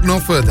 look no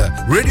further.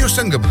 Radio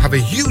Sangam have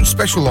a huge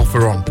special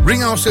offer on.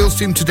 Ring our sales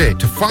team today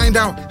to find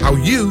out how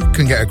you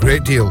can get a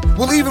great deal.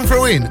 We'll even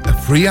throw in a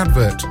free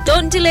advert.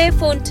 Don't delay,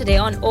 phone today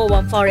on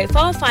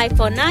 01484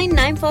 549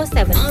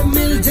 947.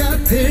 मिल जा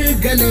फिर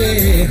गले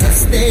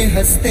हंसते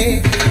हंसते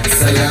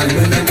सलाम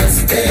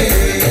नमस्ते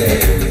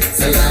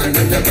सलाम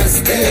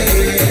नमस्ते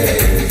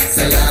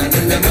सलाम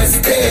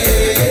नमस्ते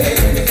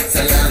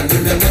सलाम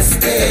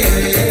नमस्ते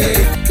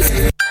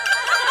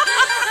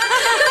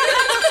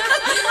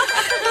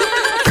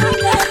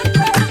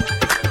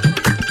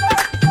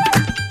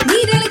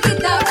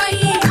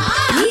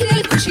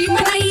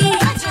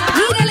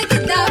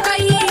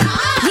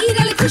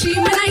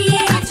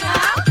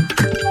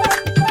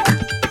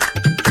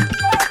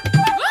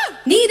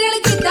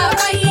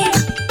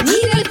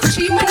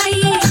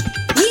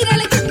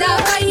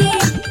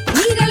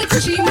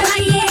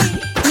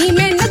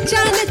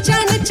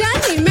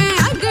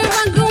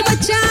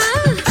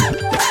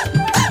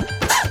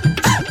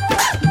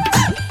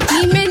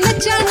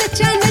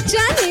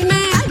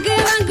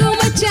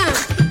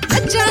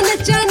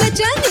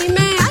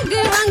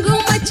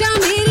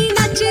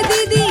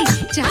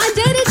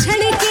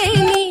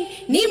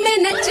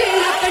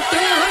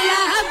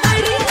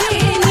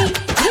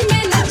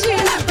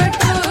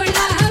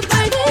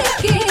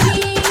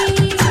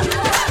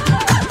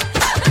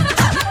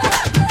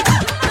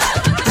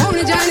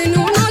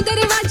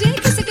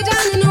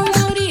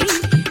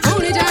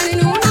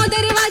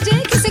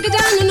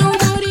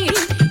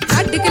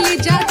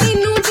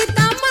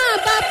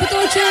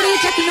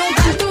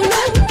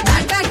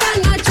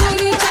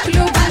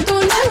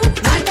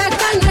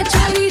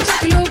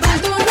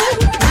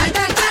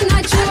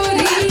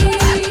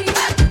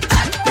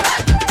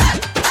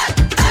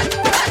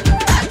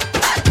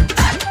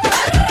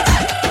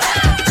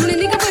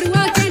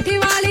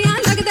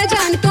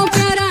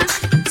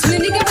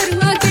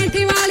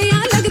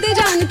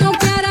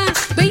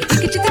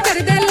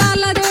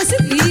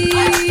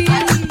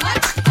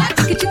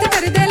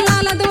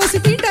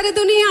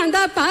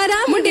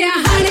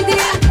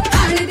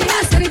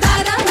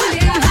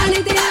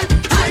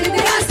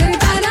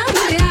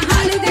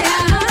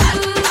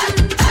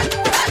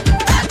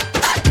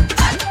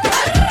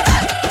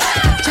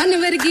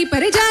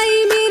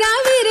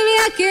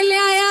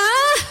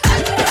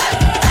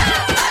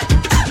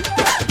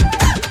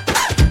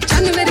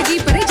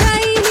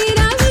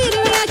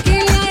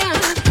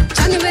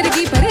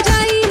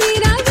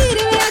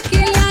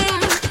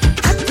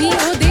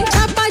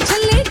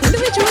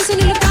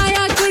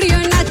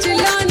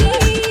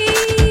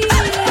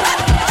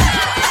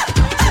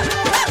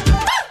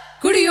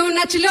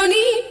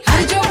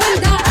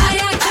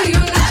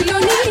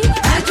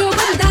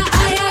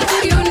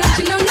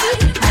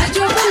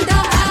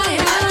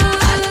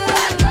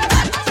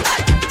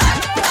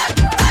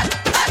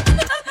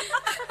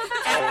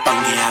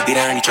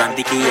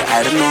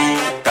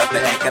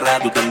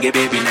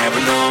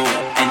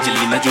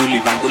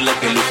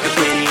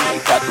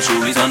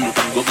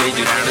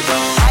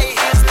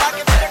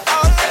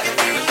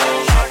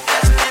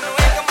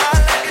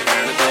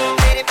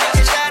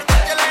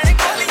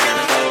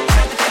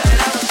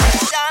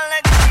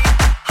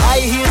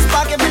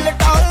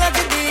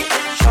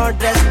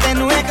ड्रेस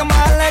तेनू एक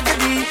कमाल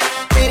लगदी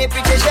तेरे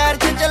पीछे शहर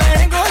च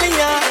चलन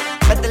गोलियां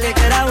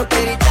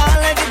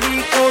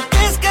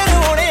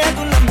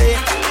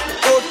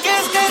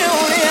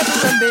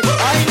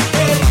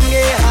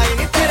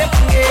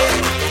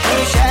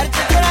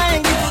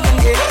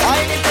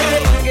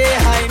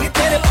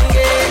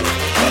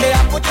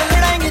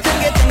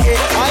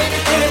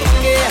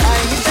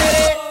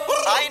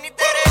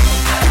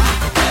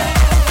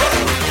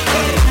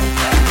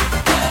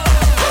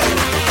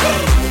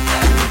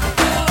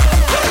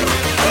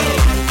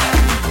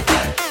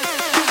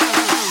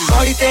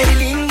गोरी तेरी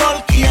लीन बोल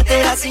किया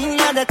तेरा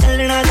सीना दा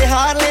चलना जे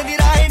हारले दी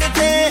राइड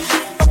ते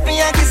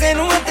पप्पियां किसे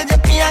नु ते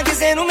जप्पियां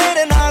किसे नु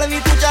मेरे नाल भी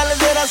तू चल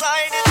जरा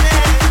साइड ते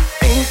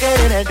पिंक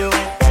करे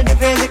रेड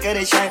फेस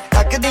करे शाइन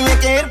तक दी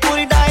केयर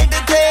पूरी डाइट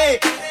ते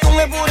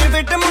तुम्हें पूरी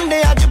फिट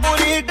मुंडे आज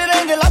पूरी हिट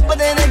रेंज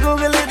लभदे ने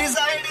गूगल दी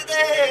साइड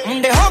ते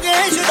मुंडे हो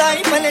गए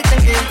जुदाई भले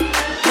चंगे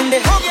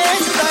मुंडे हो गए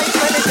जुदाई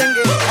भले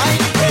चंगे आई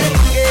नी तेरे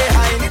पंगे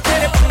आई नी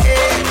तेरे पंगे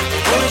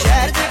और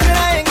शहर च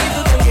कराएंगी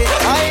तू दंगे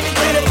आई नी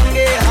तेरे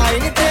पंगे आई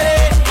नी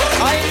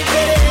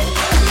तेरे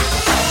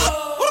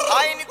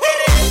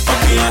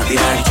पंगियां दी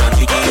रानी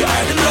चांदी की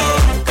आई डोंट नो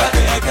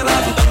काते है करा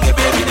तू दंगे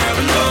baby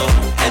never no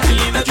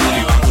Angelina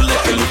Jolie वांगू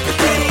लगे लुक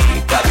तेरी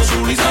काते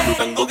सोनी सानू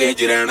टंगोगे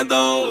ज रहने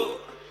दो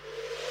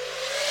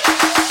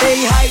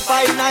तेरी हाई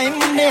 59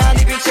 मुंडियां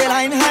दी पीछे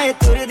लाइन है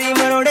तुरदी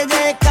मरोड़े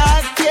जे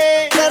काके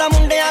तेरा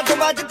मुंडियां तो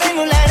बच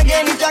तैनू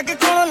लैणगे नी चक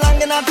कोलों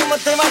लंघना तू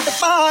मत्थे वट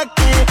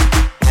पाके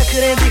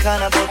नखरे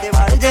दिखाना बोते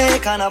वड़ जाए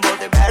खाना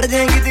बोते बैठ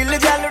जाएगी दिल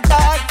जा लुटा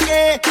के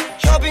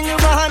शॉपिंग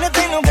बहाने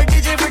तैनू गड्डी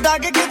च बिठा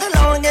के किते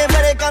लाउंगे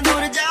मेरे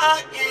कंदूर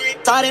जाके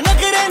सारे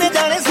नखरे ने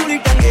जाने सूली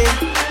टंगे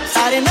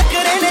सारे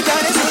नखरे ने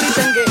जाने सूली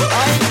टंगे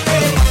आई नी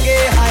तेरे पंगे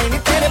आई नी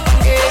तेरे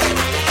पंगे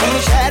हम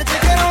शहर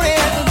च करोने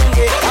तू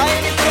दंगे आई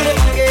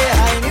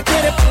नी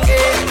तेरे पंगे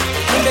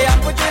मुंडे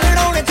आपको च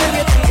लड़ाउने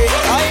चंगे चंगे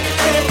आई नी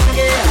तेरे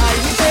पंगे आई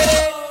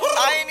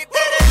नी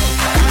तेरे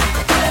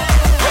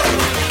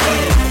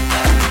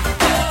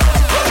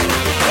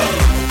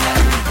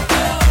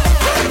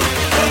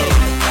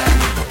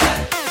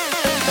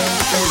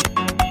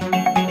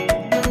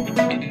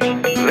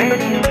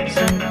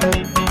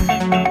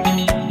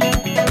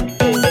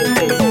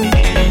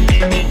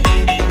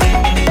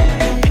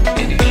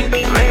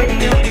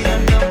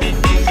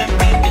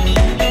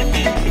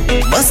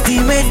मस्ती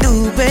में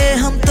डूबे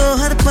हम तो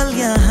हर पल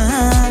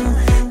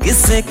यहाँ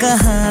किससे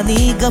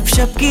कहानी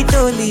गपशप की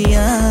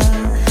टोलियाँ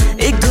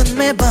एक धुन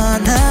में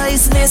बांधा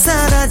इसने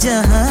सारा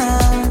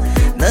जहां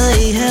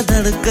नई है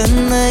धड़कन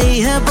नई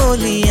है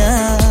बोलियाँ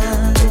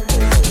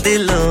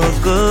दिलों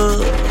को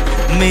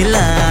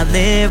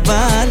मिलाने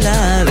वाला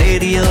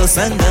रेडियो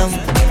संगम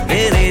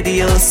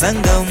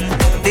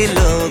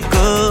दिलों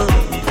को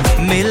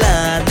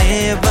मिलाने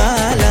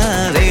वाला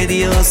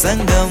रेडियो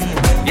संगम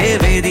ये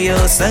रेडियो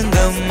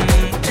संगम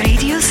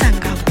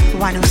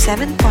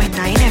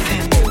 107.9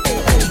 FM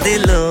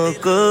दिलों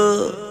को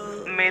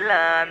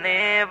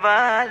मिलाने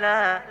वाला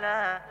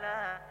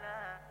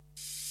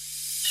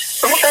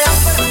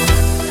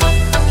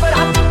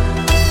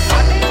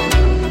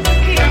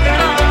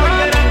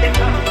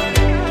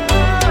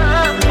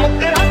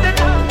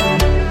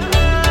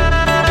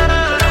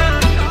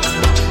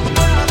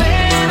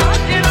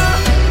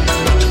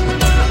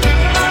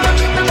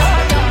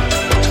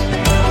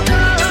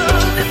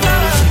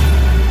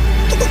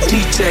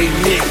DJ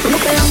Nick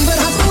अंबर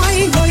हाथों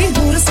आई कोई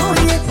दूर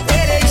सोनिए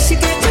तेरे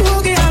इश्क च हो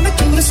गया मैं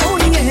दूर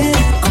सोनिए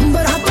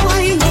अंबर हाथों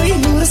आई कोई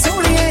दूर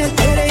सोनिए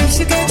तेरे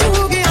इश्क च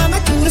हो गया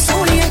मैं दूर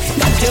सोनिए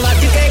गज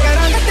वज के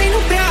करांगा तैनू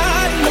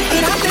प्यार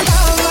मुकरा ते था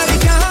मर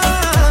जा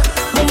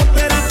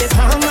मुकरा ते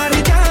था मर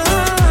जा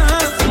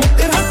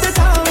मुकरा ते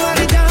था मर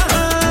जा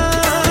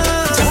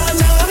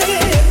जावे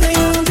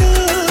तैनू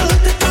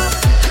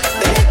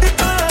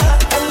देखता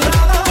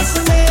अल्लाह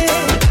वास्ते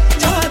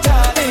जा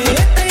जावे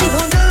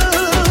तैनू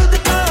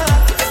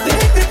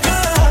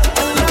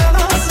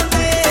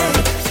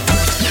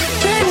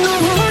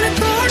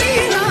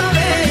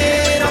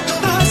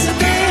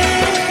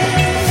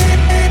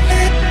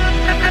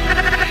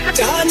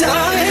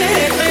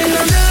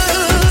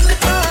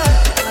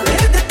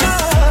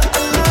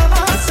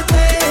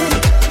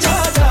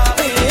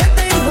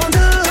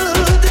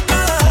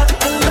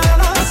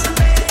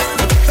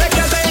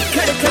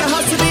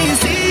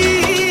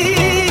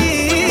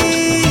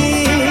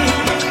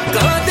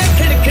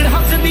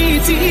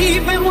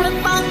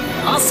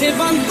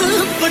ਬੰਦ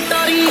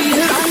ਪਟਾਰੀ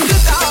ਰੰਗ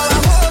ਕਾਲਾ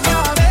ਹੋ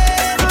ਗਿਆ ਵੇ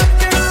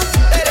ਰਾਂਝਣਾ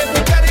ਤੇਰੇ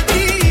ਫਿਕਰ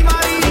ਦੀ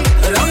ਮਾਰੀ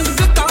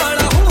ਰੰਗ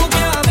ਕਾਲਾ ਹੋ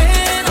ਗਿਆ ਵੇ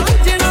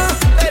ਰਾਂਝਣਾ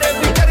ਤੇਰੇ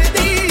ਫਿਕਰ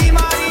ਦੀ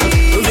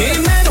ਮਾਰੀ ਵੇ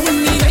ਮੈਂ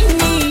ਰੋਣੀ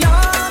ਰਹਿਨੀ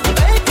ਯਾਦ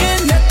ਬੈ ਕੇ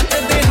ਨਿੱਤ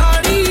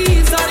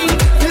ਦਿਹਾੜੀ ਸਾਰੀ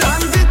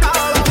ਰੰਗ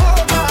ਕਾਲਾ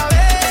ਹੋ ਗਿਆ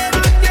ਵੇ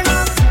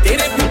ਰਾਂਝਣਾ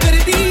ਤੇਰੇ ਫਿਕਰ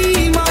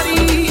ਦੀ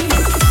ਮਾਰੀ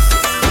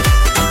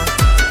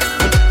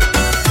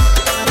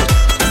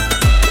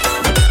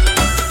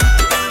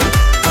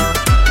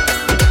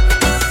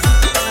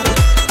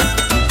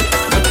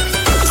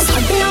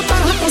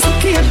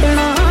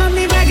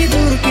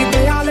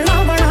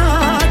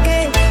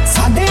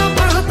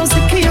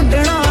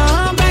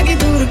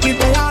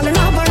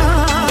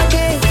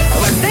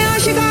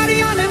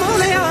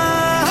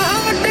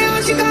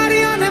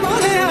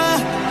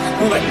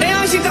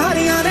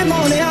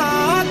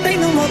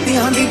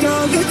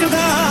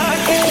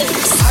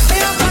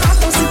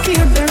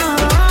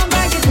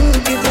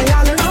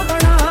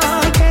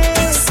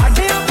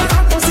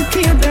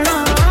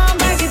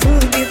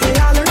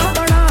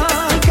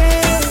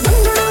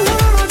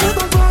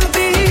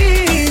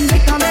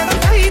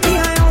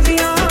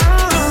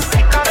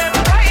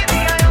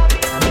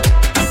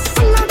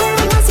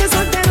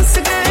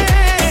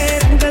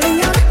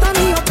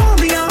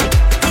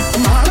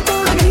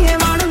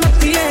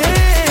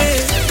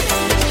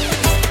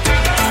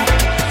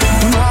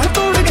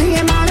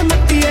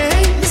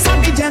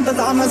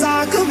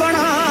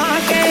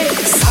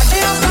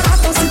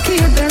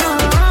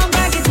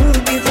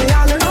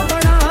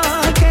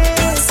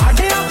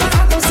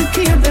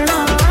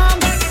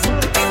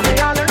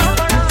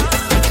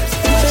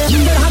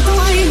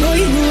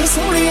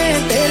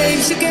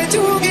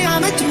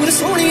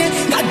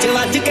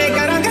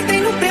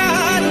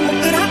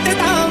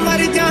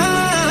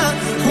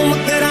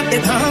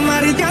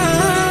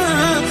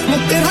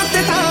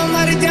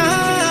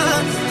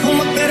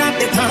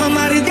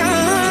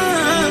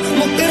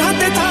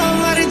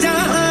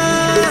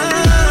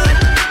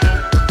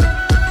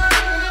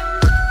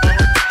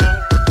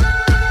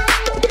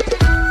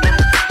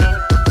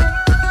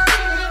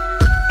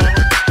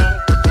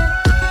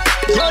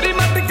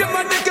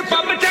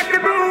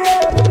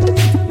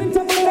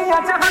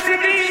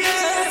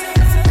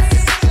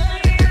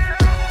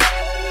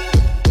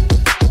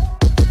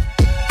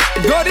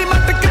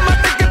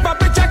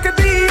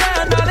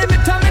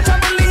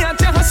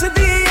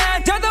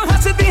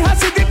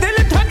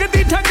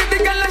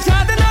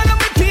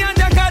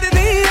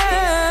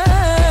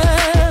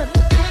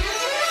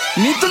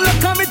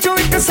ਲੱਖਾਂ ਵਿੱਚੋਂ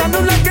ਇੱਕ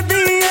ਸਾਨੂੰ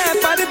ਲੱਗਦੀ ਐ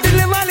ਪਰ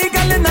ਦਿਲ ਵਾਲੀ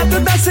ਗੱਲ ਨਾ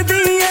ਤੂੰ ਦੱਸਦੀ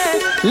ਐ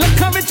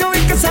ਲੱਖਾਂ ਵਿੱਚੋਂ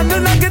ਇੱਕ ਸਾਨੂੰ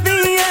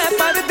ਲੱਗਦੀ ਐ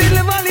ਪਰ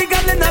ਦਿਲ ਵਾਲੀ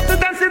ਗੱਲ ਨਾ ਤੂੰ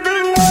ਦੱਸਦੀ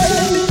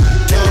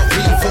ਐ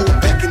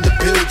back in the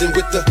building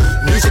with the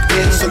music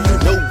in so you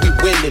know we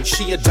winning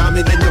she a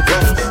diamond in the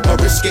rough her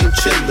wrist game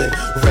chillin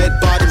red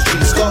bottoms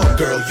G-star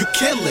girl you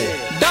killin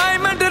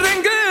diamond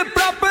ring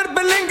proper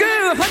bling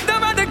ਹੱਦਾਂ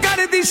ਵੱਧ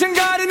ਕਰਦੀ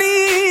ਸ਼ਿੰਗਾਰਨੀ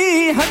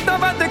ਹੱਦਾਂ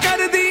ਵੱਧ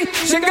ਕਰਦੀ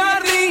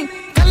ਸ਼ਿੰਗਾਰਨੀ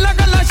ਕੱਲਾ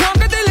ਕੱਲਾ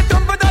ਸ਼ੌਕ ਦਿਲ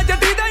ਟੁੰਬਦਾ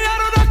ਜੱਟੀ ਦਾ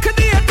ਯਾਰੋ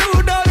ਰੱਖਦੀ ਐ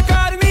ਤੂੰ ਡੋਲ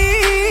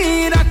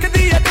ਕਰਨੀ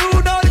ਰੱਖਦੀ ਐ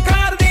ਤੂੰ ਡੋਲ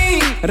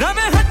ਕਰਨੀ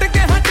ਰਵੇ ਹਟ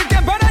ਕੇ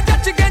ਬੜਾ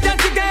ਜੱਜ ਕੇ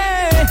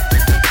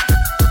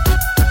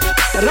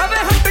ਰਵੇ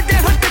ਹਟ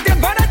ਕੇ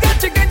ਬੜਾ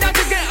ਜੱਜ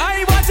ਕੇ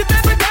ਆਈ ਵਾਚ ਤੇ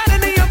ਬਗਾਰ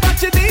ਨਹੀਂ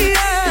ਬਚਦੀ ਐ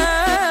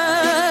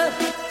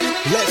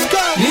ਲੈਟਸ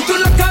ਗੋ ਨੀ ਤੂੰ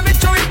ਲੱਖਾਂ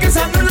ਵਿੱਚੋਂ ਇੱਕ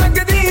ਸਾਨੂੰ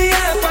ਲੱਗਦੀ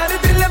ਐ ਪਰ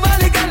ਦਿਲ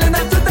ਵਾਲੀ ਗੱਲ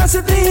ਨਾ ਤੂੰ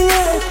ਦੱਸਦੀ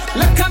ਐ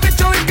ਲੱਖਾਂ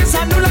ਵਿੱਚੋਂ ਇੱਕ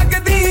ਸਾਨੂੰ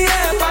ਲੱਗਦੀ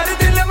ਐ ਪਰ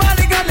ਦਿਲ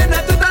ਵਾਲੀ ਗੱਲ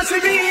ਨਾ ਤੂੰ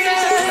ਦੱਸਦੀ ਐ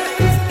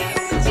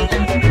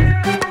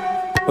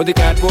ਉਹਦੀ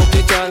ਕੈਟਵਾਕ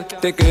ਦੀ ਚਾਲ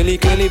ਤੇ ਕੇਲੀ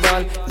ਕੇਲੀ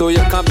ਵਾਲ ਦੋ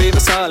ਅੱਖਾਂ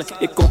ਬੇਮਿਸਾਲ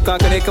ਇੱਕ ਕੋਕਾ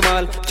ਕਰੇ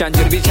ਕਮਾਲ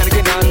ਚਾਂਜਰ ਵੀ ਛਣ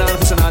ਕੇ ਨਾਲ ਨਾਲ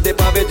ਹੁਸਨਾ ਦੇ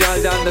ਪਾਵੇ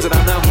ਜਾਲ ਜਾਲ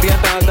ਨਜ਼ਰਾਨਾ ਹੁੰਦੀਆਂ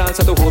ਤਾਲ ਤਾਲ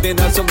ਸਤੋਂ ਹੋਵੇ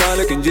ਨਾ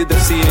ਸੰਭਾਲ ਕਿੰਜ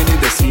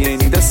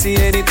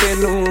ਦੱਸੀਏ ਨਹੀਂ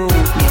ਤੈਨੂੰ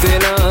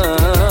ਦਿਲਾਂ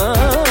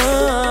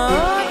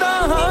ਦਾ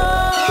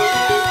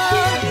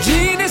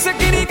ਜੀਨ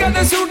ਸਕਰੀ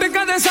ਕਦੇ ਸੂਟ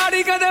ਕਦੇ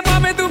ਸਾੜੀ ਕਦੇ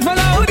ਪਾਵੇਂ ਤੂੰ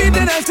ਫਲਾਉਰੀ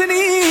ਤੇ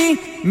ਰਸਨੀ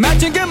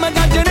ਮੈਚਿੰਗ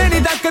ਮਗਾਜਣੇ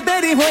ਨਹੀਂ ਤੱਕ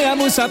ਤੇਰੀ ਹੋਇਆ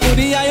ਮੂਸਾ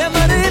ਪੂਰੀ ਆਇਆ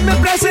ਮਰੇ ਮੈਂ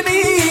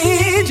ਪ੍ਰੈਸਨੀ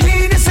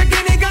ਜੀਨ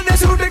ਸਕਰੀ ਕਦੇ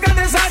ਸੂਟ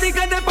ਕਦੇ ਸਾੜੀ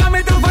ਕਦੇ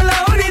ਪਾਵੇਂ ਤੂੰ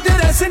ਫਲਾਉਰੀ ਤੇ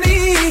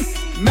ਰਸਨੀ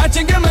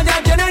ਮੈਚਿੰਗ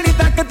ਮਗਾਜਣੇ ਨਹੀਂ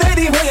ਤੱਕ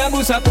ਤੇਰੀ ਹੋਇਆ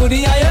ਮੂਸਾ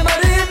ਪੂਰੀ ਆਇਆ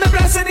ਮਰੇ ਮੈਂ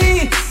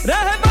ਪ੍ਰੈਸਨੀ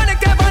ਰਹਿ ਬਣ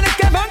ਕੇ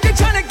ਵੰਗ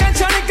ਛਣ ਕੇ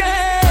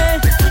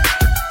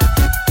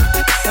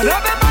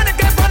ਰਵੇ ਬਣ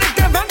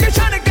ਕੇ ਵੰਗ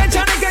ਛਣ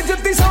ਕੇ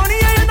ਜੁੱਤੀ ਸੋਹਣੀ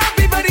ਐ ਨਾ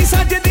ਵੀ ਬੜੀ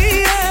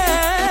ਸੱਜਦੀ ਐ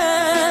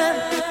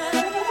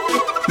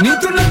ਨੀ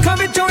ਤੂੰ ਲੱਖਾਂ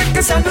ਵਿੱਚੋਂ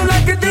ਇੱਕ ਸਾਨੂੰ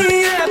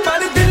ਲੱਗਦੀ ਐ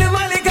ਪਰ ਦਿਲ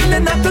ਵਾਲੀ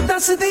ਗੱਲ ਨਾ ਤੂੰ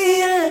ਦੱਸਦੀ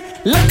ਐ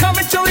ਲੱਖਾਂ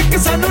ਵਿੱਚੋਂ ਇੱਕ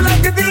ਸਾਨੂੰ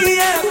ਲੱਗਦੀ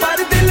ਐ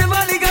ਪਰ ਦਿਲ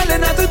ਵਾਲੀ ਗੱਲ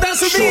ਨਾ ਤੂੰ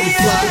ਦੱਸਦੀ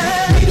ਐ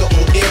meet up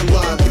on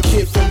airline the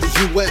kid from the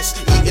US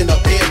eating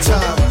up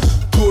airtime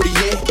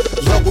Gordier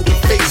love when we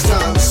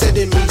FaceTime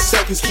sending me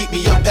selfies keep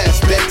me up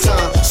past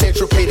bedtime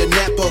Central Pay to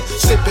Napa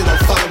sipping on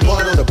fine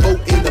wine on a boat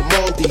in the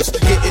Maldives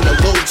getting a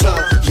low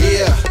time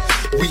yeah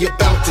we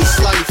about this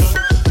life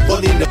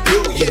 1 in a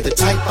billion the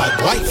type I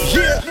wife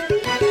yeah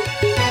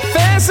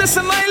face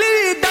smiley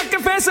duck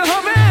face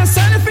ਹੋਵੇ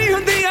selfie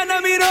ਹੁੰਦੀ ਆ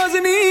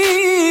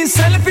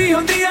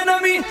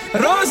ਨਵੀਂ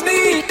ਰੋਜ਼ਨੀ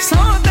ਸੋ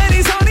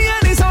ਤੇਰੀ ਸੋਹਣੀਆਂ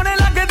ਨੀ ਸੋਹਣੇ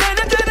ਲੱਗਦੇ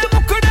ਨੇ ਤੇਰੇ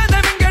ਮੁੱਕੜੇ ਦੇ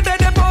ਵਿੰਗੇ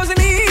ਦੇ ਪੋਜ਼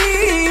ਨੀ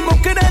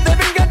ਮੁੱਕੜੇ ਦੇ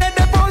ਵਿੰਗੇ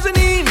ਦੇ ਪੋਜ਼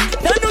ਨੀ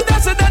ਤੈਨੂੰ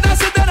ਦੱਸਦੇ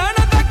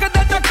ਰਾਣਾ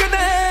ਤੱਕਦੇ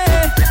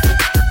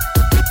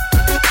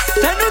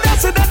ਤੈਨੂੰ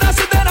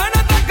ਦੱਸਦੇ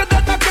ਰਾਣਾ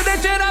ਤੱਕਦੇ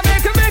ਚਿਹਰਾ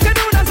ਵੇਖ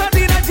ਨੂੰ ਨਾ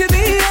ਸਾਡੀ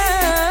ਰੱਜਦੀ ਐ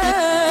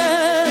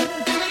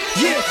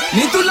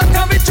ਨੀ ਤੂੰ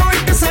ਲੱਖਾਂ ਵਿੱਚੋਂ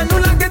ਇੱਕ ਸਾਨੂੰ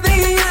ਲੱਗਦੀ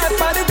ਐ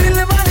ਪਰ ਦਿਲ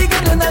ਵਾਲੀ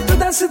ਗੱਲ ਨਾ ਤੂੰ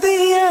ਦੱਸਦੀ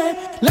ਐ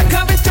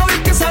ਲੱਖਾਂ ਵਿੱਚੋਂ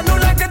ਇੱਕ ਸਾਨੂੰ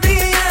ਲੱਗਦੀ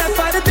ਐ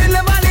ਪਰ ਦਿਲ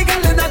ਵਾਲੀ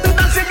ਗੱਲ ਨਾ ਤੂੰ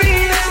ਦੱਸਦੀ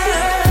ਐ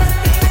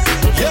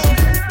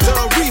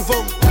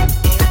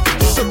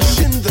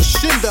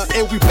Shinda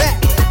and we back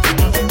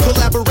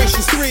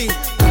collaborations 3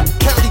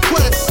 County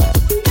Quest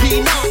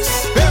P-Knox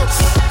Belts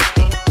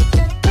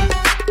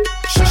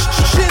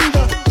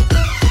Shinda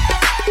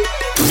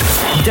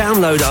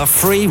Download our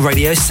free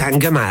Radio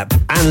Sangam app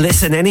and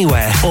listen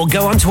anywhere or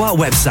go onto our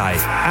website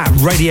at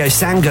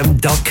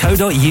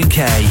radiosangam.co.uk.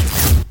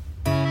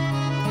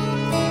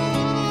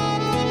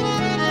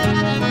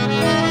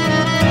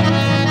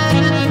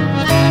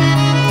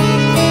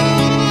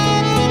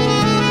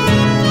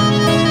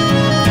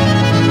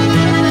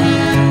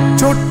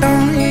 ਚੋਟਾਂ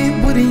ਏ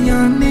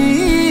ਬੁਰੀਆਂ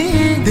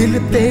ਨੇ ਦਿਲ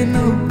ਤੇ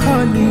ਨਾ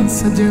ਖਾਲੀ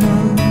ਸਜਣਾ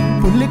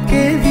ਭੁੱਲ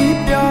ਕੇ ਵੀ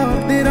ਪਿਆਰ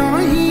ਦੇ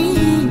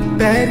ਰਾਹੀਂ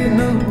ਪੈਰ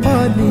ਨਾ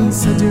ਪਾਲੀ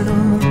ਸਜਣਾ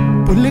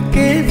ਭੁੱਲ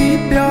ਕੇ ਵੀ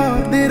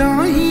ਪਿਆਰ ਦੇ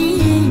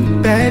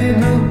ਰਾਹੀਂ ਪੈਰ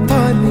ਨਾ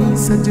ਪਾਲੀ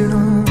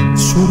ਸਜਣਾ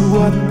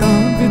ਸ਼ੁਰੂਆਤਾਂ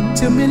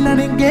ਵਿੱਚ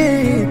ਮਿਲਣਗੇ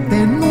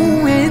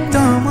ਤੈਨੂੰ ਇਹ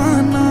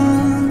ਤਾਵਾਨਾ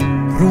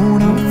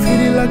ਰੋਣਾ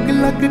ਫਿਰ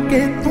ਲੱਗ ਕੇ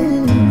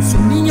ਤੂੰ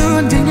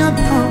ਸੁਨੀਆਂ ਜਿਹੀਆਂ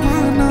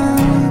ਥਾਵਾਂ ਨਾ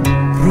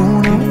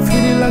ਰੋਣਾ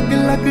ਫਿਰ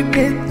ਲੱਗ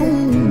ਕੇ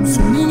ਤੂੰ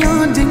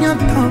ਸੁਨੀਆਂ ਜਿਹੀਆਂ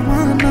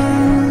ਥਾਵਾਂ ਨਾ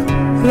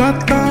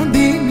ਰਾਤਾਂ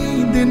ਦੀ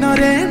ਨੀਂਦ ਨਾ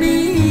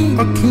ਰਹਿਣੀ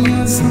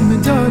ਅੱਖੀਆਂ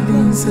ਸਮਝਾ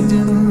ਲਈ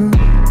ਸਜਣਾ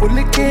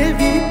ਭੁੱਲ ਕੇ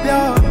ਵੀ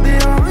ਪਿਆਰ ਦੇ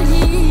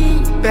ਰਾਹੀਂ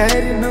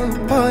ਪੈਰ ਨਾ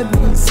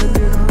ਪਾਲੀ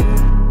ਸਜਣਾ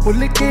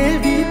ਭੁੱਲ ਕੇ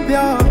ਵੀ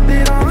ਪਿਆਰ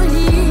ਦੇ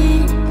ਰਾਹੀਂ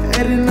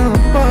ਪੈਰ ਨਾ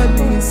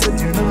ਪਾਲੀ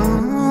ਸਜਣਾ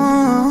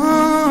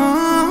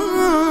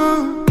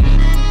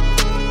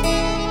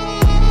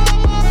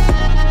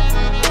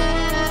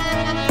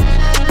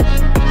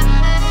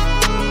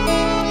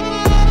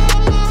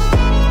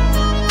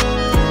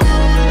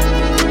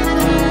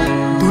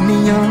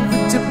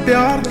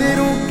ਪਿਆਰ ਦੇ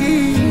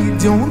ਰੋਗੀ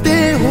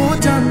ਜਿਉਂਦੇ ਹੋ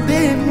ਜਾਂਦੇ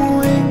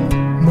ਮੋਏ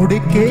ਮੁੜ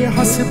ਕੇ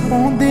ਹੱਸ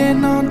ਪਾਉਂਦੇ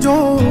ਨਾ ਜੋ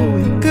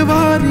ਇੱਕ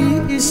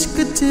ਵਾਰੀ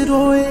ਇਸ਼ਕ ਚ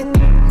ਰੋਏ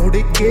ਮੁੜ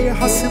ਕੇ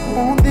ਹੱਸ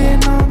ਪਾਉਂਦੇ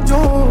ਨਾ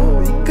ਜੋ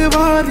ਇੱਕ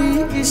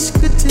ਵਾਰੀ ਇਸ਼ਕ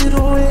ਚ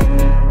ਰੋਏ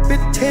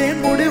ਪਿੱਛੇ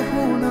ਮੁੜ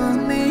ਹੋਣਾ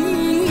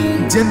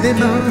ਨਹੀਂ ਜਿੰਦ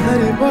ਨਾ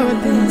ਹਰ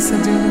ਵਾਲੀ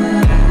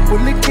ਸਜਣਾ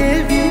ਭੁੱਲ ਕੇ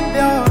ਵੀ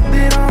ਪਿਆਰ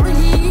ਦੇ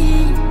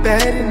ਰਾਹੀਂ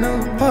ਪੈਰ ਨਾ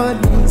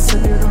ਪਾਲੀ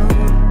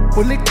ਸਜਣਾ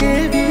ਭੁੱਲ ਕੇ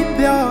ਵੀ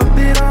ਪਿਆਰ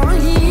ਤੇਰਾ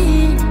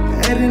ਹੀ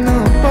ਪੈਰ ਨਾ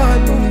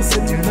ਪਾਲੀ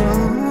ਸਜਣਾ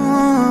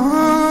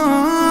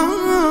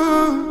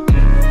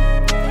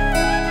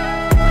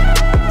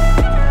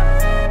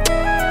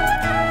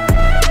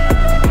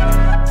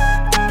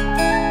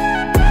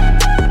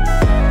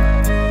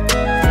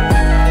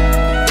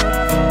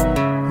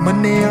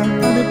ਮੰਨਿਆ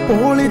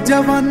ਅਨਪੋਲ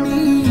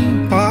ਜਵਾਨੀ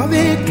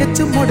ਪਾਵੇ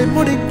ਖਿੱਚ ਮੁੜ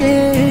ਮੁੜ ਕੇ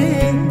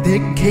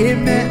ਦੇਖੇ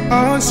ਮੈਂ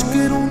ਆਸ਼ਕ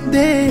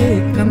ਰੋਂਦੇ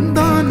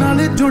ਕੰਧਾਂ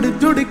ਨਾਲ ਜੁੜ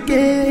ਜੁੜ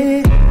ਕੇ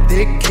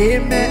ਦੇਖੇ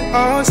ਮੈਂ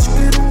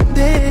ਆਸ਼ਕ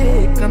ਰੋਂਦੇ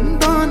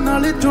ਕੰਧਾਂ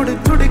ਨਾਲ ਜੁੜ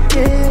ਜੁੜ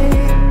ਕੇ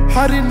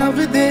ਹਰ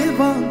ਨਵ ਦੇ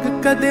ਵਾਂਗ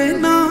ਕਦੇ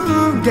ਨਾ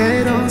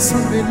ਗਹਿਰਾ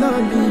ਸੰਗ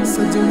ਲਾਲੀ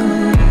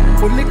ਸਜਣਾ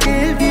ਭੁੱਲ ਕੇ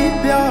ਵੀ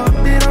ਪਿਆਰ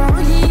ਤੇਰਾ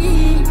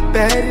ਹੀ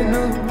ਪੈਰ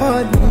ਨਾ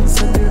ਪਾਲੀ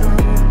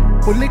ਸਜਣਾ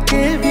ਭੁੱਲ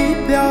ਕੇ ਵੀ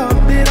ਪਿਆਰ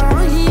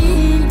ਤੇਰਾ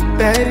ਹੀ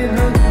ਪੈਰ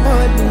ਨਾ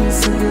ਪਾਲੀ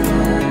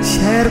ਸਜਣਾ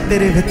ਸ਼ਹਿਰ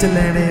ਤੇਰੇ ਵਿੱਚ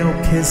ਲੈਣੇ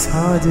ਔਖੇ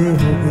ਸਾਜੇ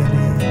ਹੋ ਗਏ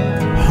ਨੇ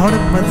ਹੁਣ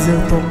ਮੰਜ਼ਿਲ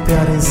ਤੋਂ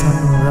ਪਿਆਰੇ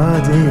ਸਾਨੂੰ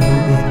ਰਾਜੇ ਹੋ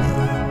ਗਏ ਨੇ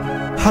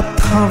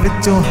ਹੱਥਾਂ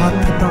ਵਿੱਚੋਂ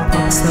ਹੱਥ ਤਾਂ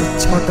ਅਕਸਰ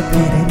ਛੁੱਟਦੇ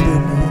ਰਹਿੰਦੇ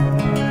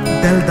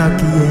ਨੇ ਦਿਲ ਦਾ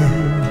ਕੀ ਹੈ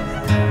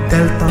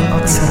ਦਿਲ ਤਾਂ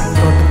ਅਕਸਰ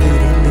ਟੁੱਟਦੇ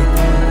ਰਹਿੰਦੇ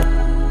ਨੇ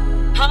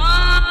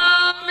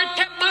ਹਾਂ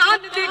ਮਿੱਠੇ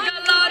ਪਾਨ ਦੀ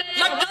ਗਲਾਰੇ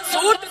ਲੱਗਾ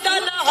ਸੂਟ ਦਾ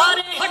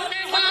ਲਹਾਰੇ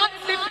ਹੱਟੇ ਮਾਰ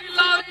ਦੀ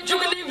ਫਿਲਾਰੇ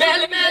ਜੁਗਨੀ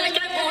ਮਹਿਲ ਮਹਿਲ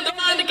ਕੇ ਬੂੰਦ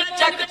ਬਾਂਦ ਕੇ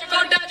ਚੱਕ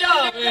ਚਕੋਟਾ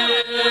ਜਾਵੇ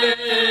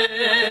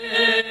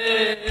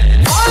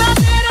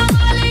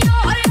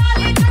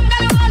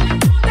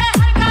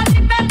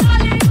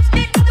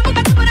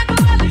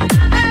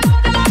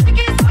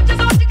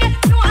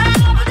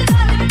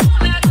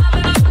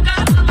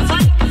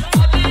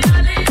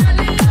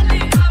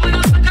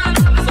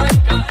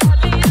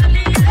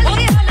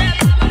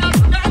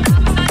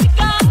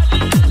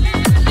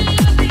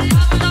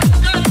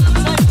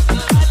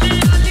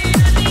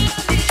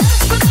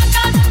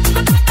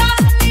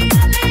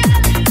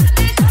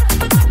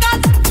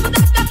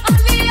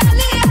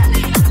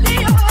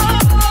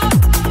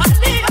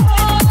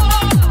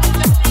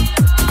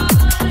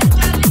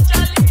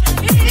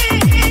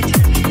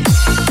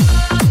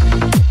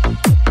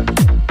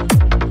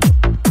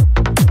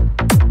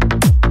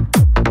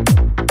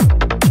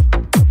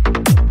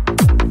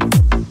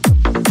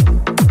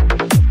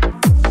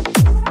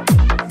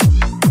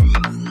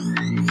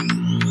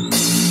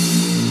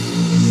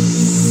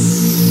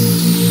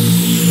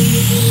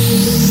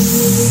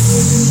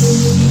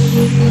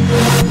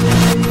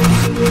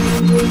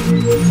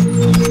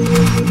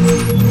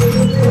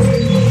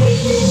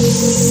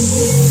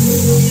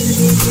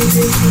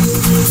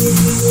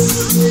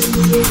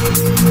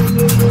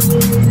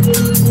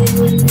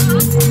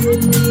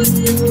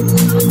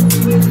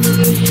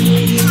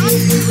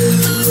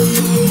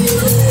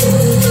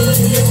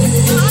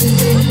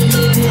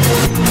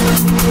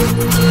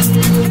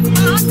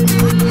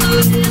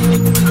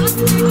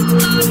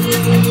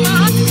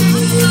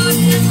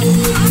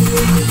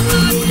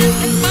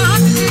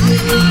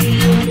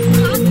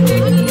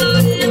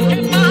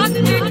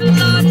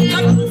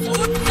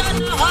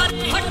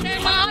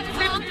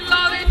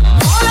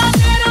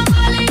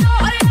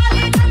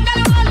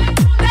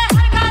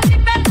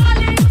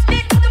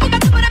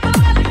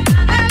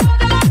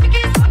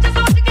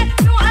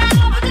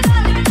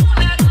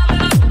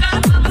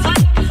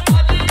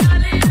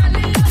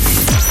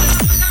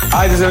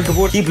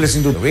Kapoor. Keep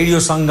listening to Radio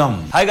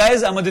Sangam. Hi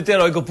guys, I'm Aditya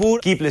Roy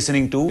Kapoor. Keep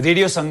listening to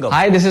Radio Sangam.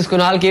 Hi, this is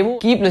Kunal Kevu.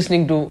 Keep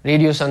listening to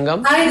Radio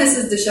Sangam. Hi, this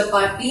is Disha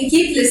Patni.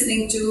 Keep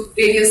listening to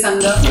Radio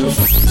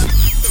Sangam.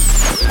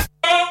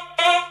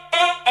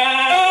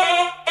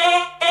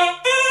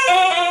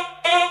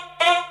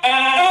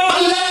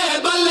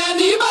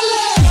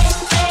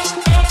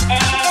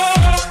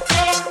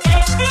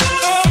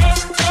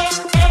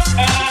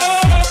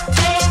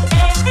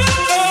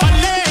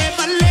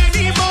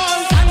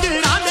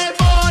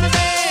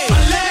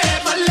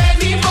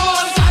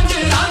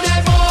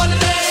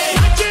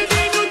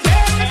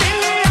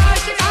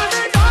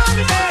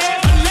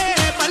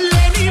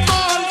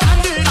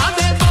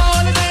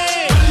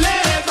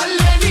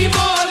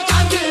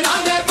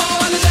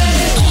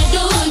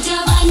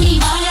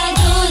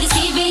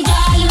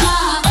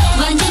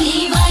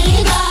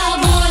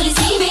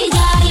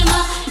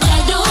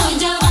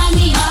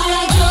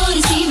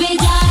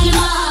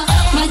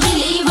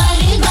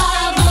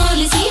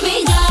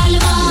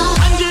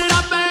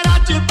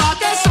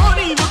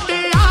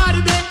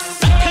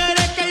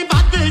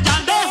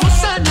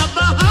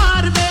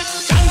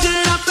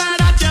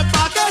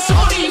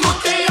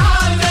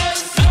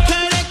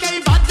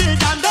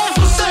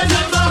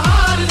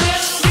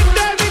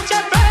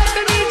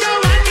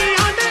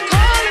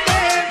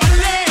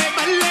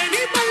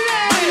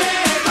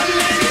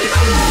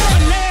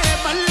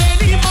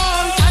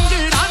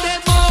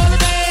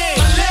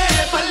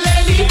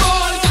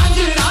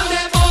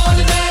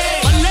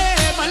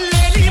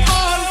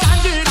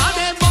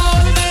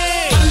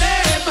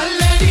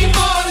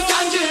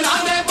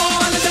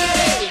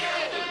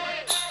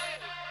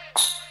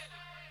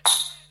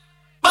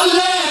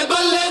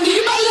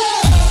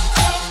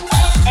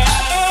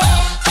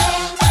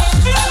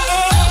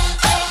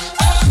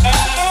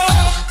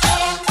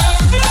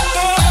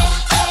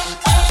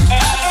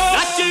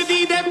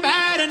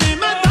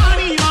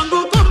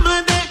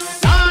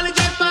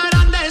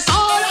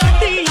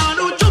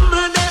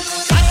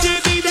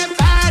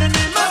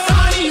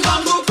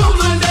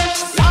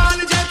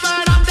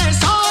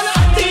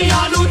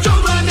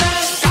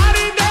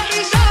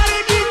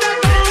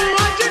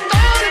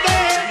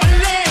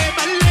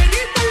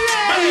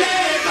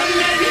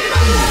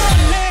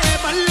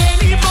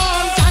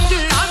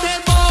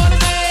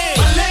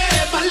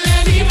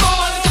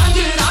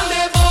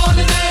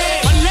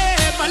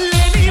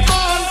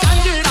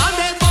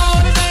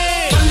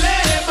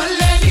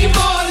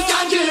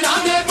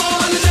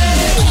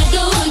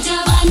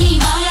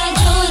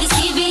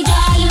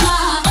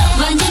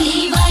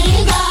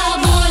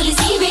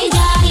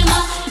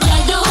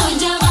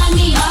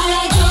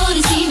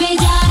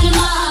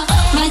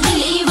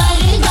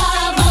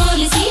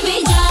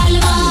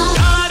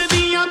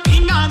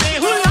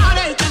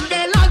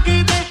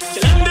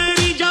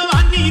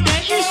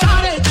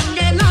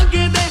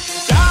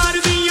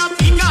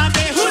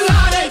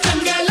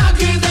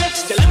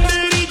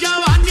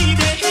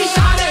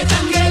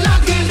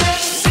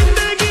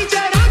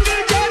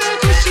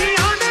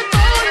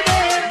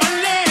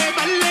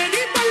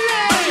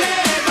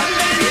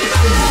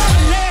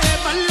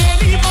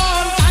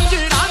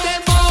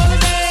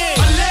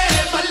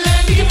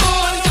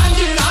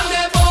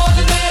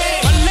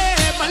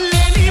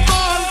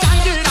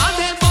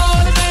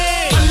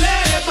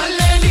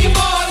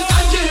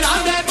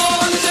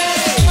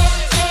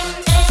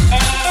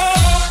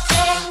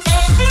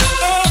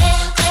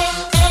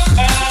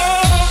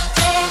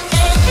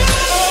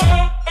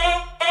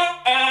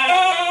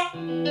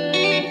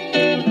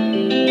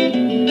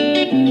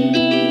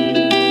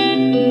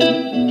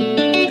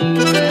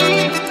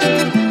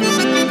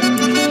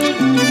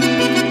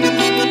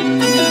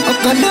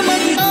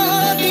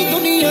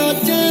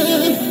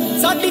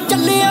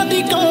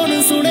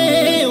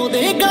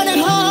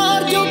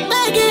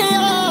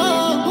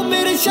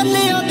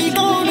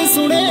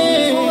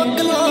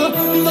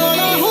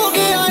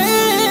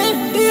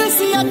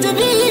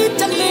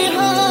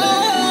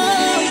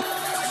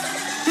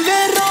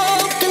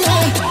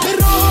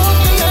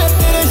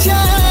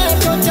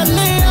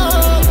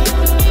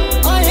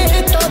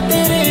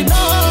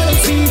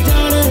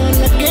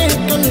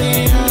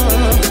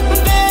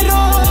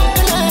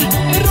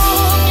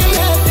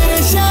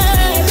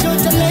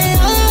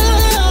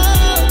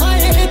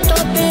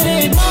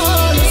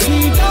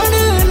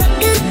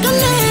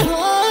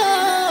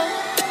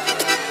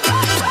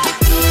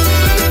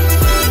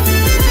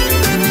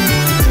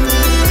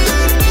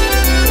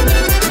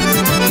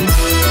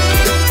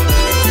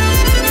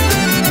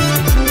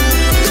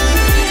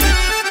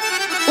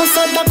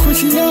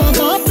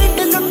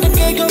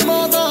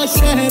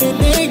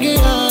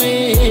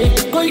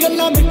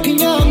 गल्लां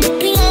मिठियां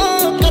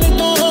मिठियां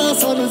करदा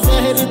सानू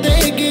जहर दे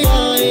गया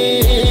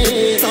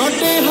ए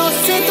साडे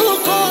हासे तू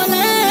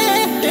खोले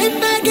ते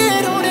मैं गे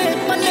रोने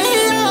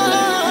पल्लिया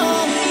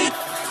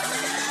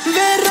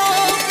वे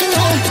रोक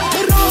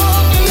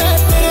ले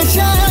तेरे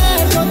शहर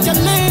जो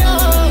चले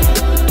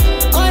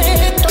आए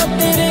तो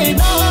तेरे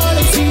नाल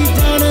सी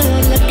जान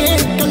लगे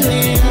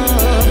कल्लिया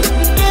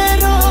के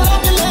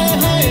रोक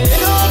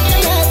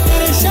ले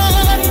तेरे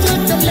शहर जो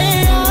चले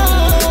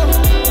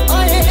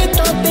आए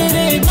तो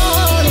तेरे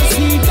नाल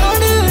सी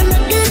जान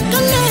लगे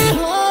कल्लिया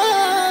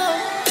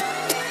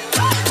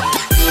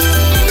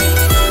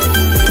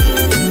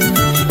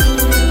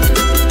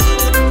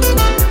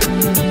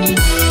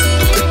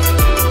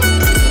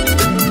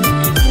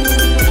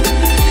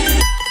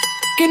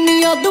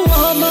किन्नियां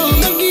दुआवां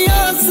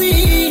मंगियां सी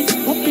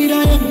ओ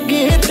पीरा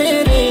अगे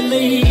तेरे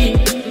लई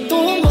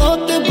तू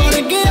मौत बन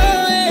गया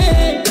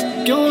ए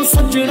क्यों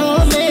सजना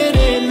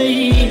मेरे लई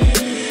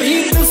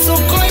प्रीत सो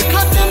कोई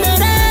खत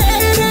मेरे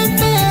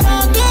तेरा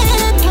दे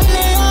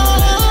थले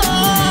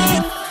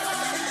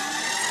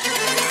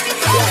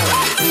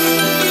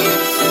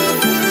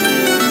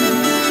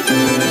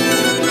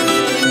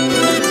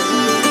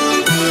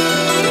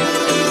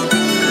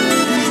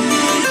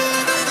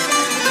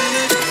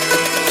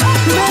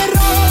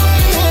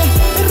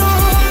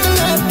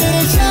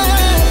तेरे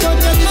शहर जो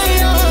चले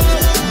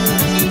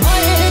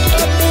आए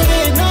तो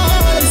तेरे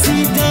नाल सी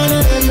जान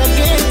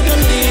लगे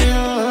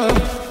कल्लिया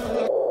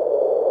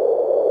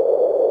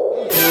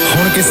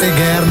ਹੁਣ ਕਿਸੇ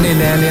ਗੈਰ ਨੇ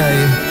ਲੈ ਲਿਆ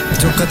ਏ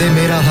ਜੋ ਕਦੇ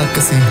ਮੇਰਾ ਹੱਕ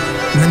ਸੀ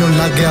ਮੈਨੂੰ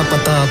ਲੱਗ ਗਿਆ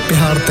ਪਤਾ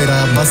ਪਿਆਰ ਤੇਰਾ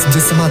ਬਸ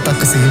ਜਿਸਮਾਂ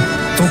ਤੱਕ ਸੀ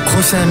ਤੂੰ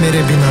ਖੁਸ਼ ਹੈ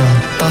ਮੇਰੇ ਬਿਨਾ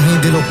ਤਾਂ ਹੀ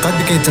ਦਿਲੋਂ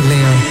ਕੱਢ ਕੇ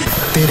ਚੱਲੇ ਆ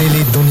ਤੇਰੇ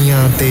ਲਈ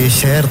ਦੁਨੀਆ ਤੇ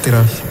ਸ਼ਹਿਰ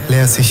ਤੇਰਾ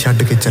ਲੈ ਅਸੀਂ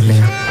ਛੱਡ ਕੇ ਚੱਲੇ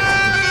ਆ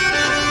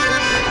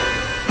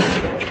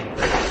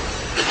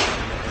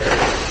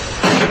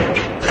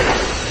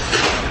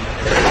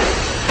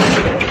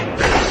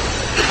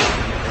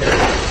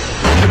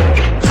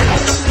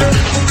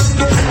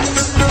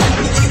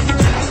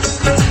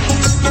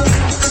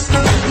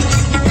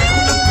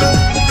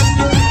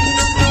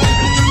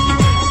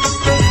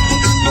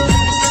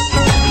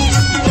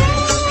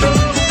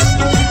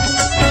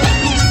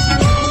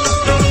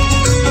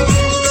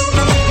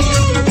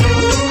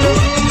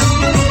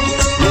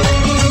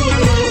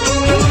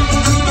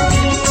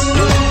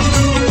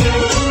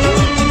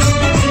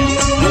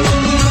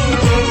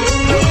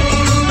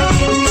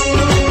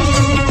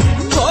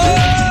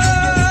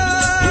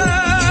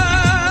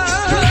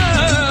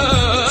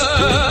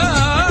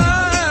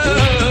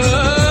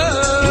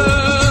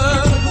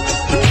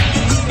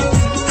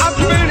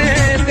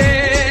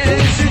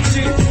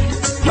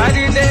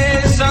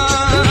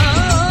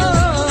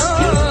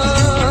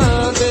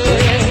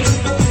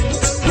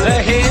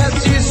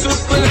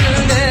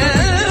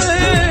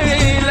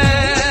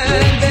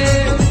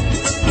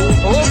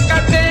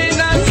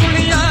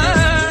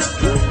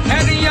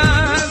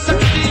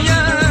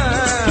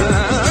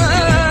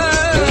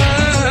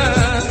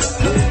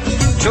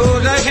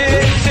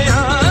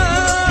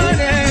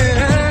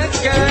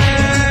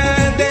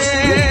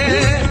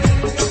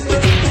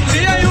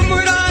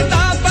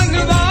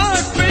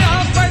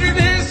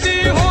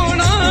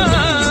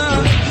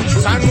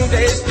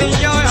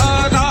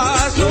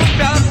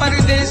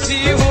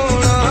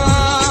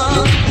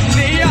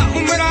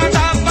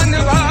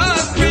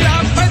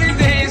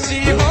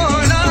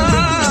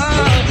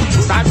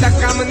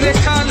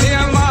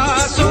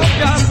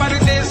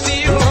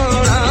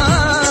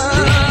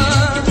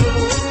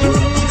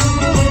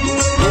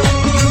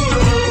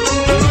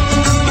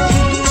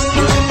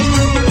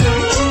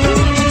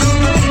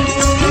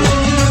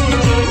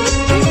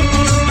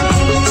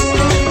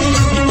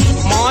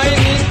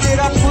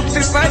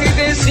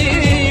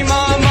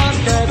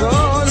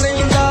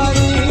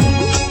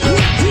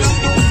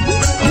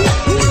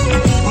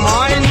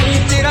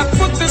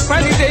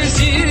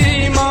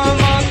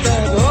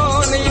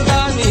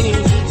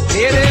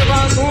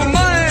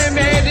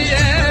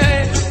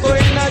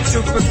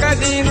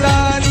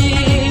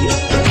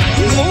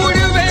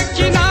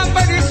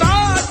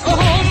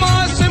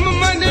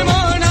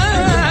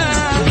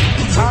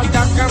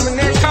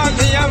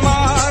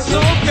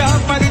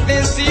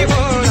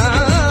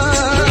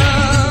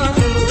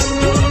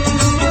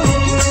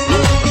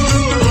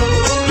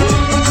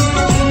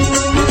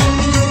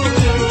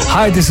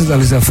Hi, this is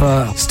Ali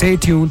Zafar. Stay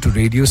tuned to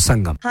Radio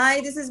Sangam.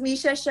 Hi, this is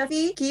Misha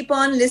Shafi. Keep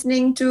on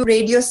listening to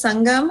Radio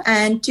Sangam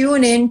and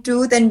tune in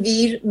to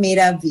Tanveer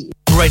Mera Veer.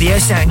 Radio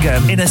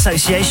Sangam in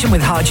association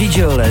with Haji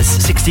Jewellers,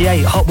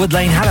 68 Hotwood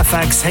Lane,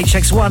 Halifax,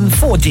 HX1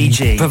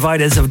 4DG.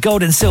 Providers of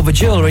gold and silver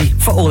jewellery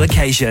for all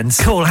occasions.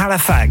 Call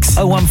Halifax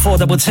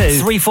 01422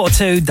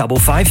 342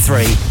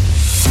 553.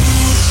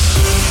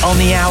 On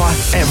the hour,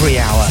 every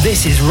hour.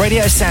 This is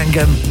Radio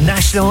Sangam,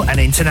 national and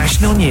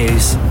international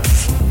news.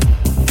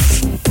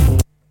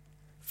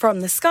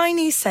 From the Sky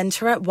News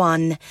Centre at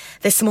 1.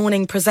 This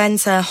morning,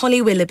 presenter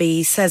Holly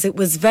Willoughby says it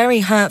was very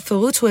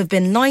hurtful to have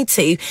been lied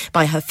to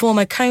by her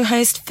former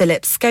co-host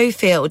Philip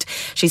Schofield.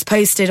 She's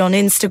posted on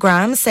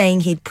Instagram saying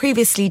he'd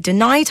previously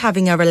denied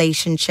having a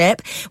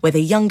relationship with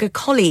a younger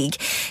colleague.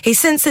 He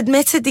since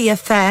admitted the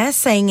affair,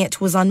 saying it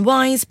was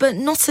unwise but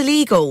not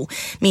illegal.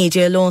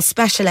 Media law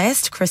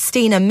specialist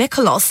Christina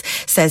Mikolos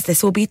says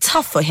this will be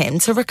tough for him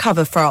to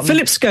recover from.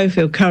 Philip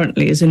Schofield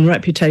currently is in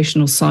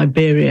reputational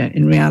Siberia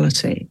in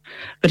reality.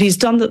 But he's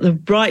done the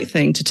right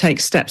thing to take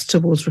steps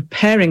towards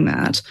repairing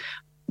that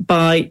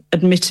by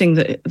admitting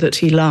that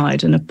he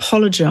lied and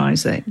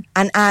apologising.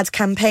 An ad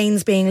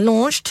campaign's being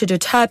launched to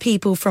deter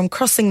people from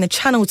crossing the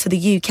Channel to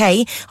the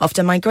UK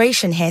after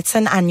migration hit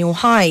an annual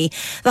high.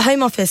 The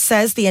Home Office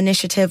says the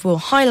initiative will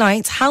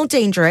highlight how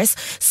dangerous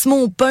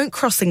small boat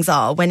crossings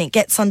are when it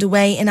gets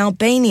underway in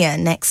Albania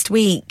next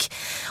week.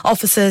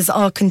 Officers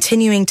are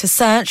continuing to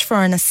search for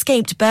an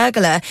escaped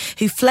burglar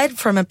who fled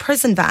from a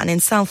prison van in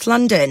South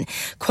London.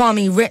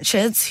 Kwame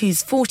Richards,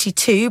 who's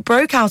 42,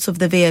 broke out of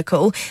the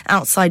vehicle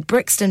outside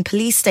Brixton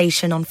Police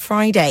Station on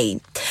Friday.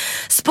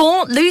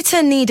 Sport,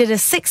 Luton needed a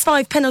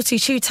 6-5 penalty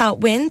shootout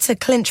win to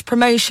clinch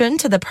promotion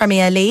to the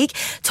Premier League.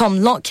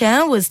 Tom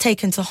Lockyer was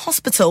taken to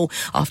hospital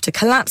after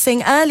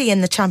collapsing early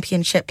in the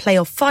Championship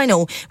playoff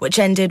final, which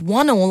ended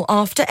 1-1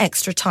 after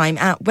extra time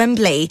at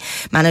Wembley.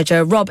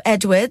 Manager Rob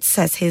Edwards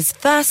says his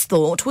first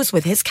thought was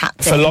with his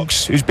captain. For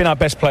Locks, who's been our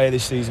best player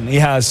this season, he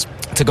has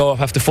to go off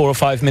after 4 or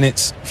 5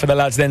 minutes, for the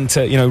lads then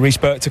to, Reece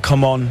Burke to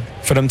come on,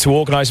 for them to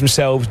organise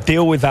themselves,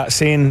 deal with that,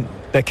 seeing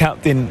their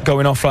captain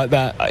going off like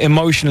that.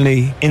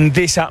 Emotionally, in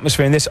this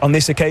atmosphere, on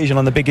this occasion,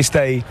 on the biggest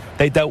day,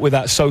 they dealt with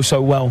that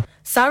so well.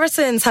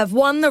 Saracens have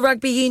won the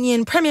Rugby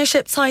Union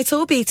Premiership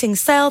title, beating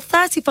Sale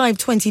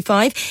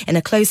 35-25 in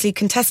a closely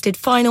contested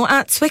final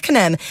at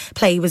Twickenham.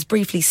 Play was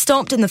briefly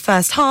stopped in the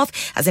first half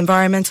as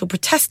environmental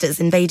protesters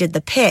invaded the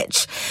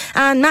pitch.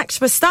 And Max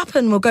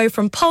Verstappen will go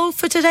from pole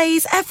for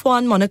today's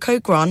F1 Monaco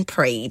Grand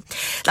Prix.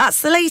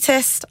 That's the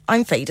latest.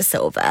 I'm Fader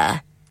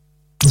Silver.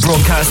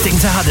 Broadcasting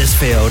to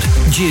Huddersfield,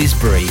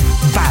 Dewsbury,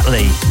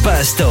 Batley,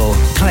 Birstall,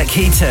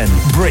 Cleckheaton,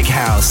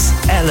 Brickhouse,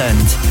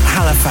 Elland,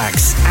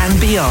 Halifax and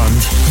beyond.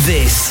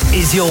 This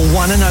is your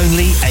one and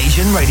only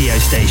Asian radio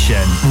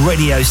station.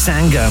 Radio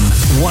Sangam,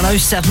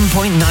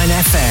 107.9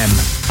 FM.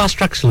 Fast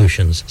Track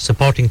Solutions,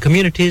 supporting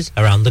communities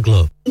around the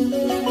globe.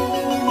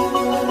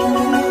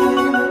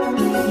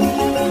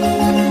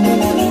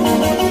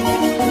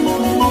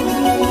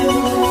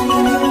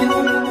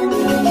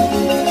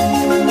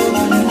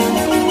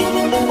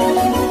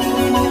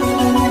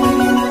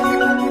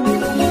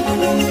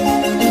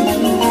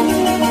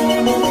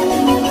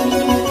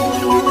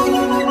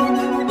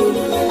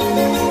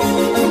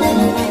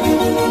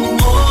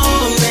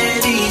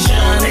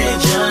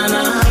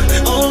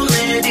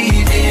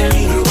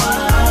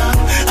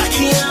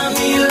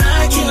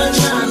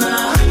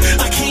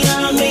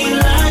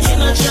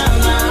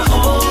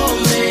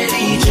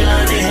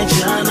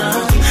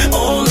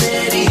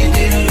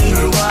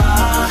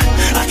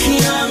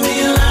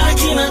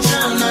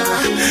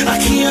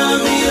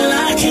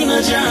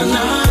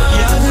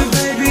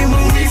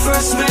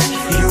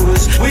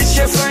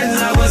 Your friend,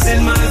 I was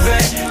in my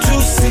vet,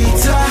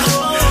 two-seater,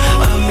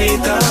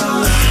 Amita.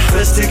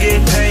 First to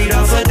get paid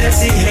off of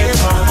Desi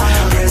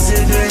hip-hop.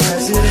 President,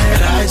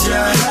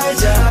 Raja,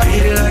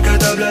 beat it like a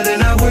doubler,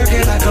 then I work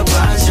it like a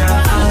baja.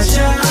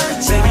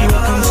 Baby,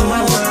 welcome to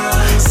my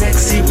world.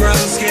 Sexy brown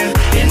skin,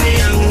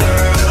 Indian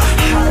girl.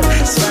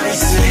 Hot,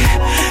 spicy,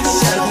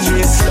 shut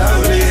me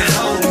slowly,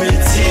 hold me,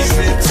 tease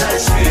me,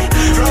 touch me.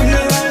 From the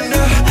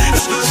under,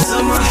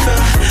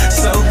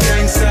 so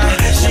gangsta,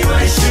 she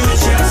might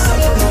shoot ya.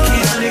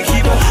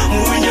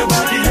 Moving your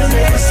body,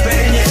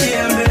 Spain,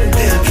 yeah,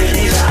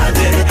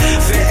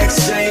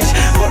 exchange.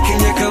 What can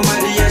you come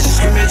out of your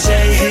scrimmage?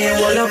 Here,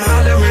 what I'm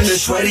hollering the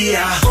sweaty,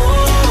 yeah.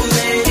 Oh,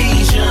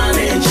 Mary,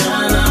 Johnny,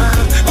 Jana.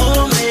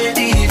 Oh,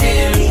 Mary,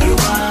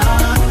 Deliwa.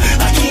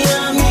 I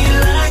can't me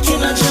like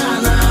in a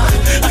Jana.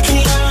 I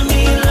can't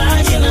me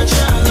like in a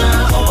Jana.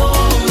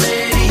 Oh,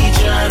 Mary,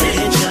 Johnny,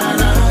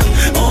 Jana.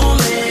 Oh,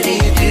 Mary,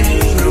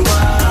 Deliwa.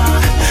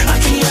 I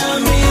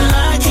can't me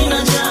like in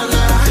a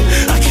Jana.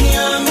 I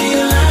can't me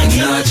like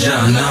in a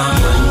Jana.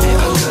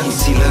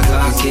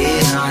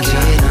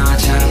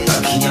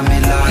 अखियां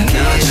मिला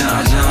के ना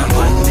जा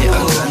मन में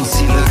अगन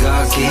सी लगा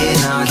के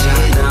ना जा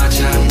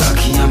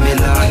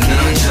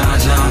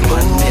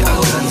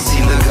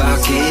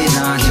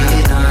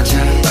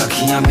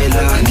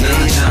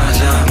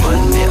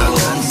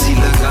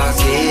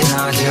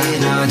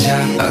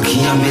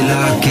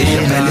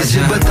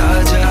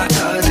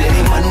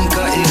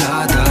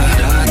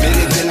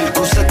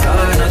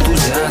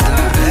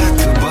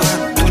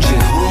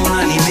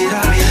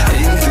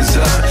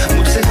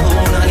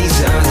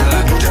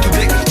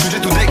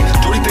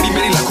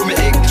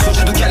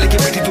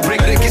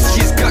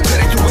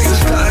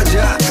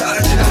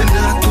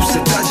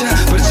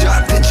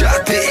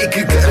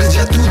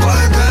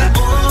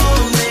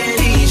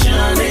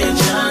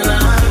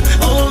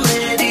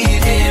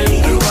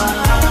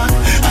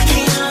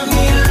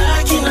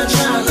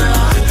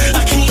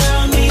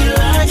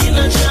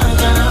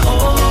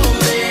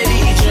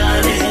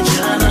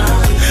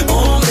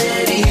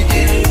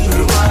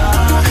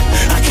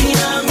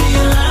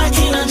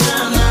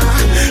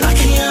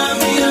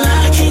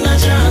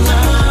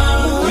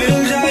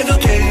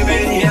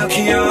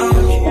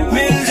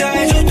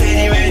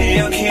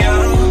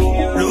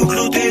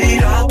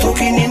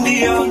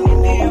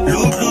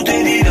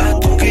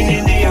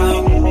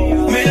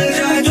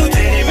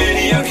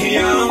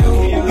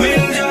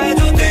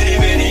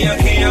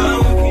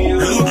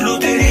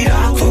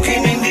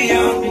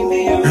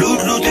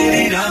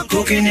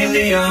looking in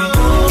the eye.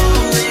 Oh,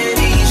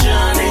 meri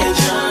jaane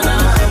jana,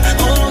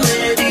 oh,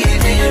 meri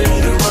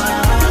dilruba.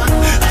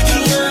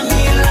 Akhiyan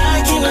mila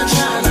ke na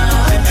jana,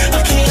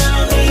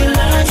 akhiyan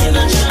mila ke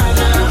na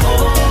jana. Oh,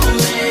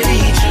 meri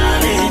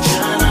jaane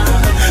jana,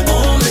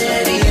 oh,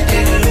 meri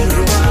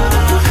dilruba.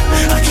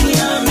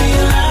 Akhiyan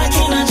mila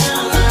ke na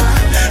jana,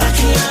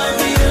 akhiyan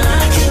mila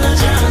ke na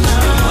jana.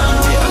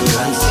 Mane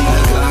agan si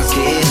laga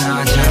ke na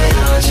jaye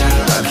na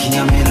jaye,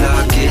 akhiyan mila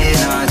ke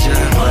na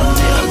jaye.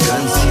 Mane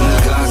agan si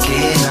laga ke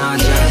na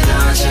jaye na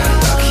jaye,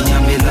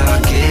 akhiyan mila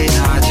ke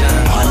na jaye.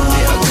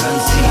 Mane agan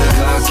si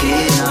laga ke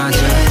na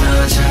jaye na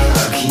jaye,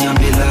 akhiyan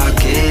mila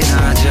ke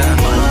na jaye.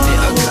 Mane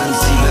agan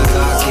si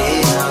laga ke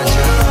na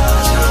jaye,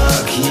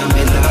 akhiyan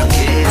mila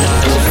ke na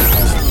jaye.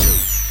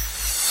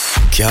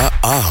 क्या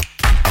आप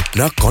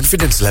अपना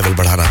confidence level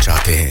बढ़ाना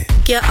चाहते हैं?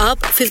 क्या आप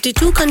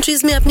 52 countries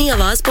में अपनी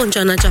आवाज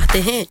पहुंचाना चाहते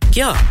हैं?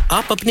 क्या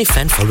आप अपनी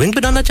फैन फॉलोइंग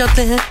बनाना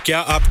चाहते हैं? क्या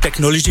आप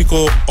टेक्नोलॉजी को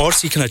और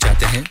सीखना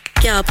चाहते हैं?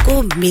 क्या आपको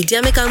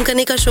मीडिया में काम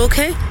करने का शौक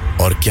है?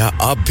 और क्या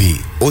आप भी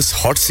उस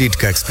हॉट सीट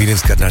का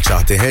एक्सपीरियंस करना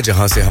चाहते हैं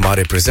जहां से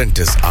हमारे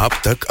प्रेजेंटर्स आप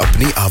तक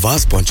अपनी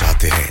आवाज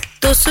पहुंचाते हैं?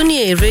 तो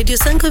सुनिए, radio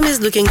Sangam is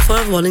looking for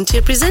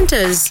volunteer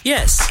presenters.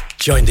 Yes,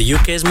 join the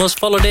UK's most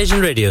followed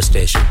Asian radio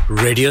station,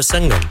 Radio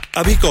Sangam.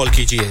 अभी कॉल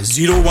कीजिए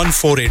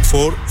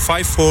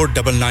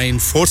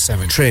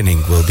 01484549947. Training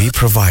will be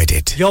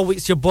provided. Yo,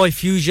 it's your boy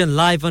Fusion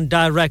live and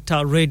direct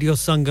at Radio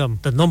Sangam,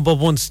 the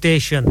 #1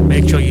 station.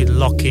 Make sure you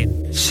lock in.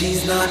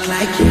 She's not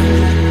like you.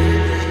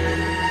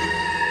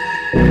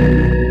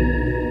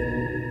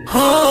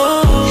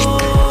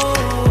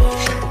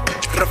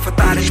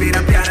 रफ्तार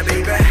मेरा प्यारा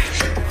baby,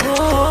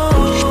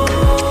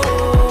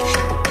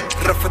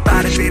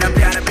 रफ्तार मेरा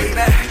प्यारा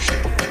baby.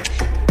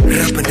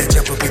 रब ने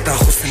जब पिता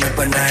हुस्न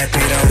बनाया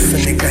तेरा,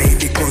 उसने कहीं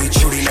भी कोई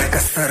छुड़ी ना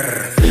कसर.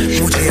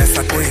 मुझे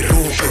ऐसा कोई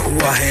रोग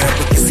हुआ है अब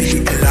किसी भी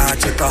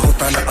इलाज का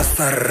होता ना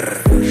असर.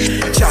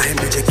 चाहे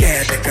मुझे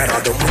कैद करा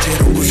दो, मुझे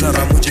रुक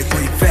जरा, मुझे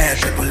कोई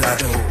वैद बुला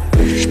दो.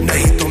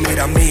 नहीं तो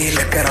मेरा मेल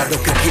करा दो,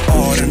 क्योंकि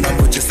और ना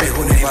मुझसे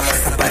होने वाला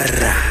सबर.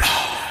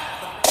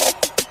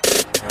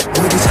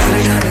 मुझे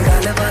जाने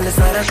गाने वाले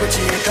सारा कुछ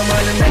ये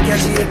कमाल, मैं क्या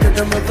जी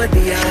एकदम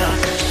बढ़िया.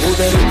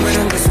 उधर ऊपर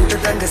रंग सूट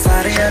दंग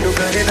सारे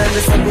अनुगरे रंग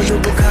सब नु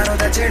बुखारों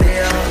दा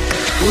चढ़िया.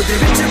 उधर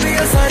विच भी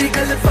सारी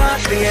गल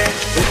बात भी है,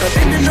 वो तो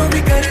दिन नो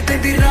भी करते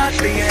दी रात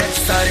भी है.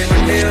 सारे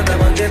मंडे ओदा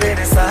मंगे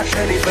मेरे साथ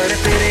नहीं, पर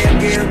तेरे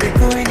आगे अभी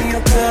कोई नहीं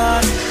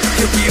औकात.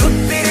 क्योंकि वो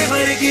तेरे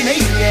वर्गी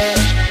नहीं है,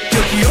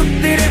 क्योंकि वो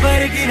तेरे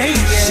वर्गी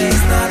नहीं है.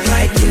 She's not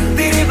like you.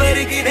 तेरे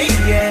वर्गी नहीं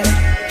है,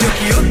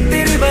 क्योंकि वो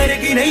तेरे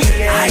वर्गी नहीं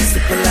है. I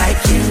super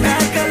like you.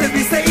 मैं कल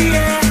भी सही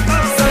है,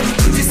 सब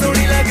कुछ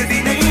सोनी लगती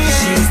नहीं है.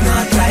 She's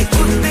not like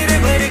you. तेरे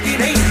वर्गी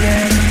नहीं है,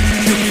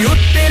 क्योंकि वो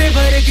तेरे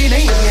वर्गी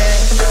नहीं है.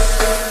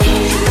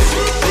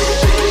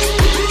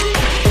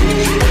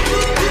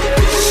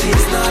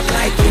 She's not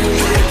like you.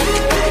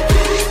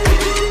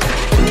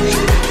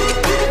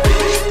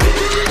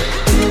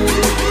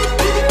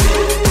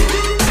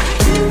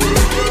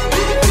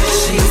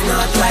 She's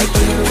not like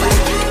you.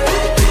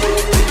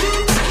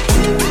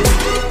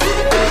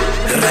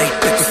 Right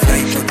पे तो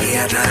स्वाइप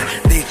किया था,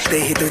 देखते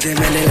ही तुझे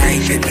मैंने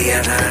लाइक किया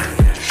था.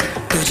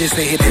 तुझे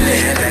से ही दिल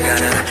है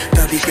लगाना,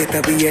 तभी के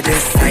तभी ये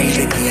डिसाइड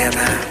किया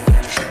था.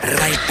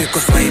 राइट पे को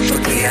स्वाइप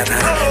किया था,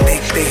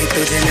 देखते ही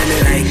तुझे मैंने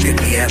लाइक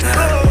किया था.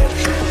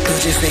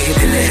 तुझे से ही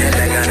दिल है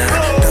लगाना,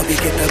 तभी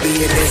के तभी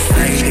ये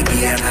डिसाइड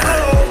किया था.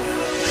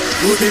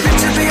 ਉਹਦੇ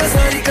ਵਿੱਚ ਵੀ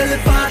ਸਾਰੀ ਗੱਲ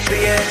ਬਾਤ ਵੀ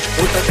ਹੈ,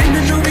 ਉਹ ਤਾਂ ਦਿਨ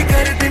ਨੂੰ ਵੀ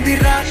ਕਰਦੇ ਦੀ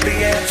ਰਾਤ ਵੀ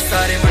ਹੈ.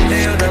 ਸਾਰੇ ਮੁੰਡੇ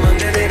ਉਹਦਾ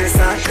ਮੰਗਦੇ ਤੇਰੇ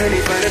ਸਾਥ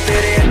ਨਹੀਂ, ਪਰ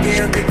ਤੇਰੇ ਅੱਗੇ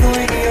ਉਹਦੀ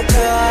ਕੋਈ ਨਹੀਂ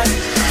ਔਕਾਤ.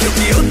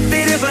 ਕਿਉਂਕਿ ਉਹ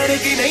ਤੇਰੇ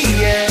ਵਰਗੀ ਨਹੀਂ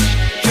ਹੈ,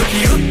 ਕਿਉਂਕਿ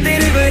ਉਹ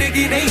ਤੇਰੇ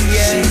ਵਰਗੀ ਨਹੀਂ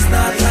ਹੈ. She's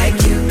not like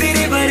you.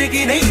 ਤੇਰੇ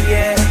ਵਰਗੀ ਨਹੀਂ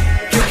ਹੈ,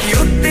 ਕਿਉਂਕਿ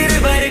ਉਹ ਤੇਰੇ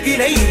ਵਰਗੀ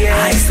ਨਹੀਂ ਹੈ.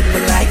 I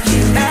super like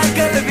you. ਇਹ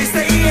ਗੱਲ ਵੀ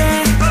ਸਹੀ ਹੈ,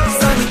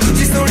 ਸਾਨੂੰ ਕੁਝ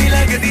ਸੋਹਣੀ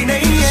ਲੱਗਦੀ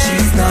ਨਹੀਂ ਹੈ.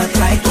 She's not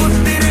like you. ਉਹ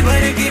ਤੇਰੇ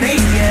ਵਰਗੀ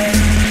ਨਹੀਂ ਹੈ,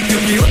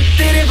 ਕਿਉਂਕਿ ਉਹ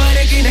ਤੇਰੇ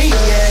ਵਰਗੀ ਨਹੀਂ ਹੈ.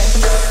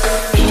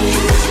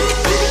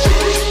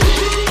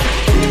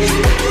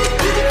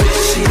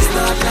 She's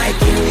not like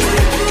you.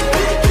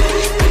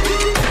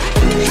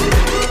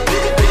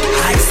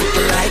 I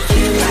super like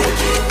you.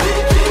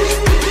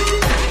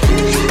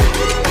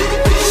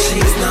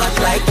 She's not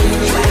like you.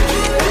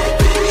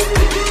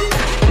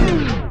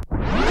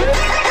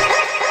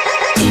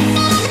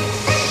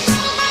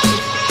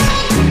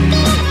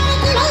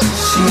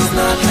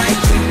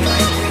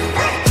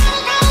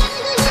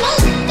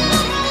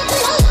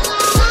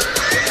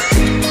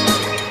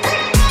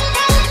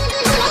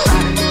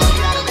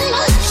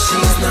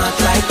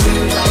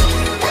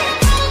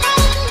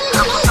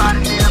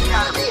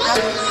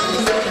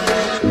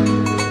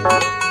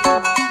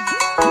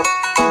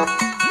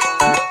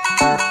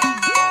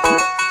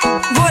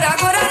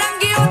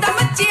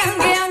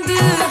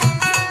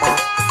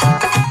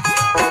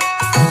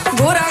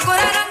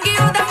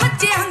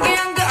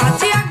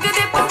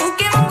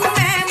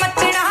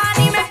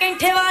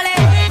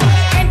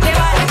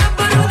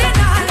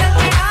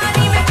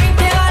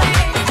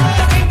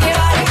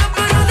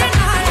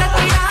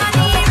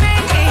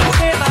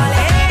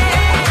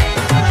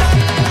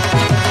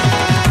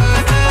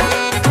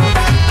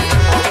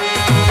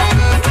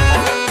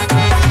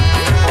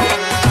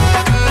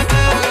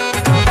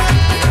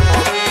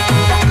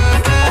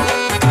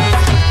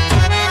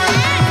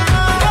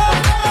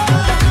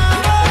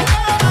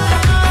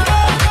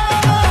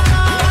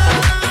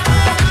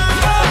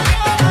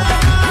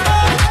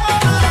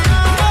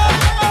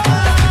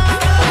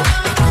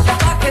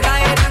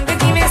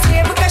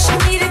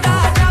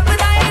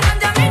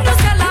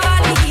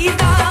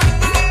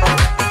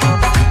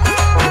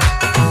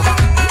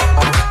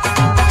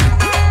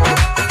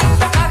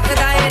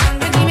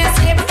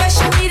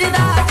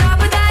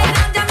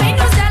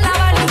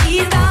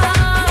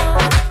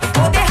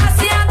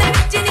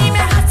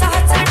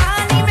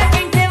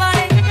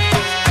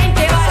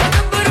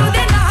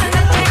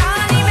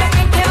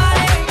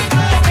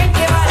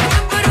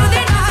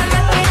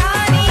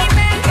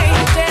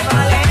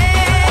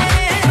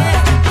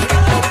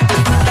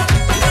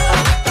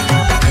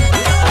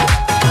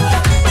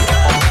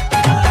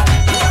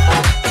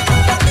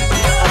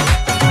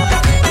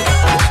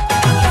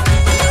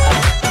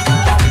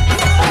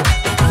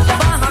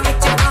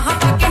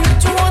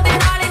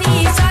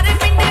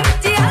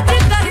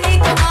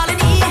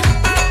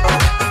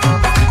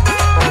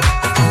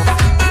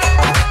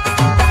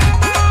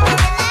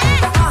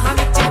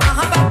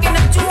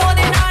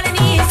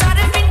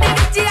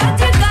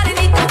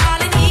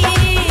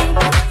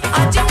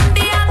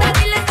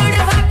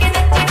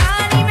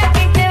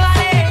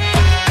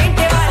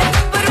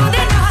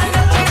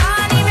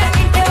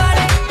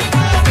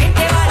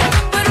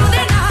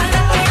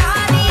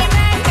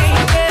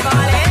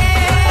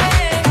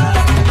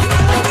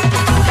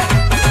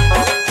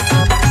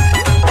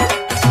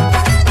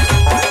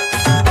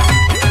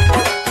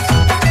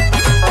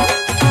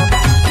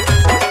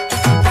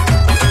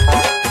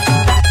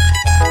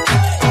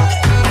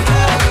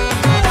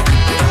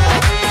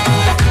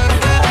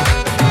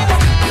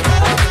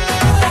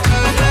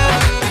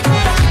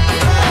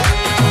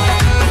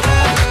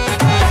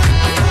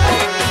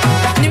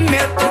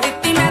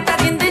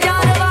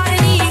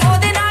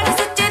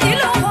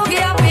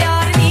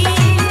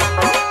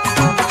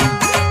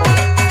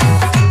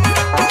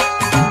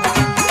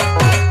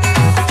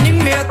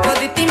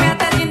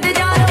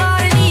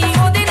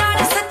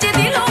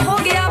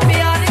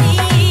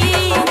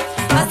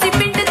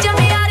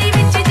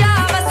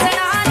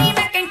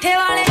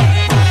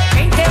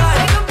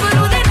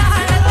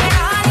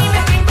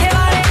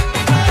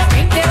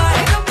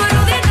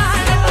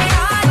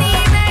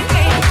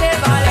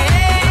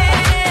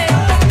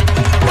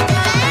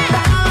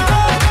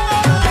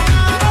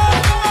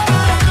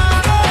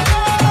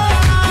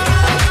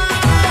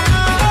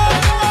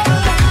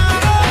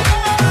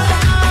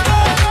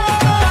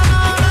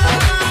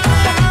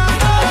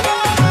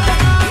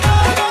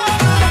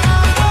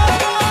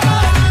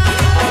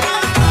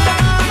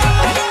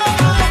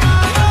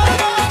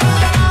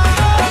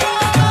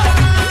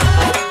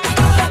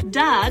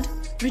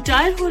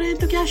 Expire हो रहे हैं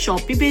तो क्या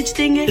शॉप भी बेच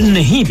देंगे?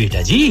 नहीं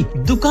बेटा जी,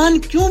 दुकान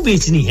क्यों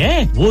बेचनी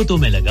है? वो तो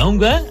मैं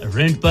लगाऊंगा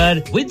रेंट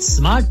पर with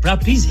smart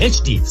properties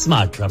HD.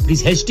 Smart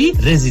properties HD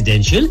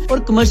residential और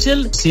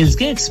कमर्शियल सेल्स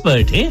के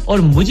एक्सपर्ट हैं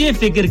और मुझे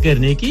फिक्र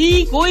करने की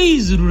कोई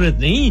जरूरत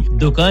नहीं।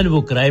 दुकान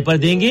वो किराए पर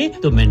देंगे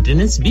तो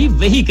मेंटेनेंस भी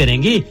वही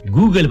करेंगे।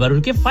 गूगल पर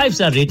उनके 5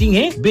 स्टार रेटिंग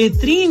है,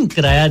 बेहतरीन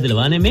किराया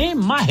दिलवाने में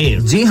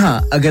माहिर। जी हां,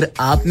 अगर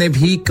आपने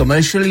भी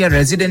कमर्शियल या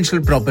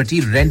रेजिडेंशियल प्रॉपर्टी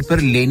रेंट पर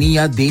लेनी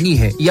या देनी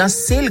है या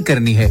सेल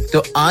करनी है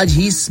तो आज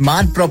ही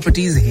स्मार्ट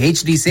प्रॉपर्टीज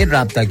एचडी से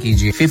राब्ता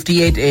कीजिए।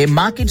 58A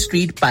market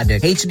street,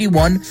 Paddock,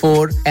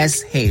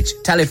 HD14SH।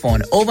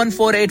 Telephone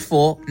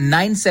 01484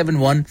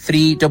 971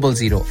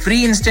 300।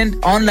 Free instant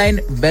online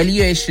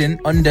valuation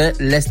under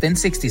less than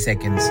 60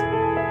 seconds.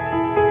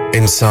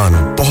 इंसान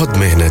बहुत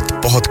मेहनत,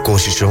 बहुत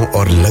कोशिशों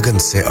और लगन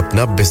से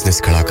अपना बिजनेस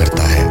खड़ा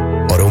करता है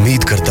और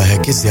उम्मीद करता है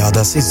कि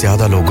ज्यादा से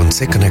ज्यादा लोग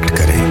उनसे कनेक्ट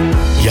करें।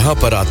 यहाँ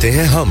पर आते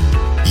हैं हम,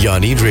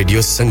 यानी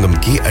रेडियो संगम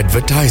की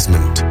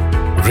एडवर्टाइजमेंट।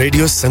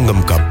 रेडियो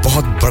संगम का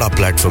बहुत बड़ा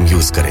प्लेटफॉर्म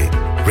यूज करें।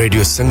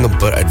 रेडियो संगम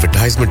पर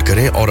एडवर्टाइजमेंट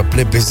करें और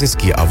अपने बिजनेस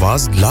की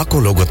आवाज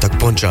लाखों लोगों तक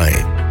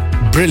पहुंचाएं।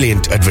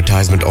 Brilliant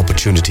advertisement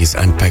opportunities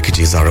and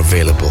packages are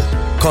available.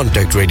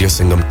 Contact Radio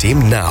Sangam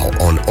team now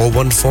on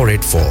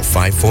 01484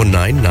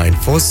 549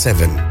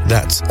 947.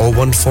 That's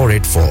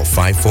 01484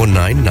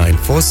 549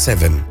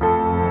 947.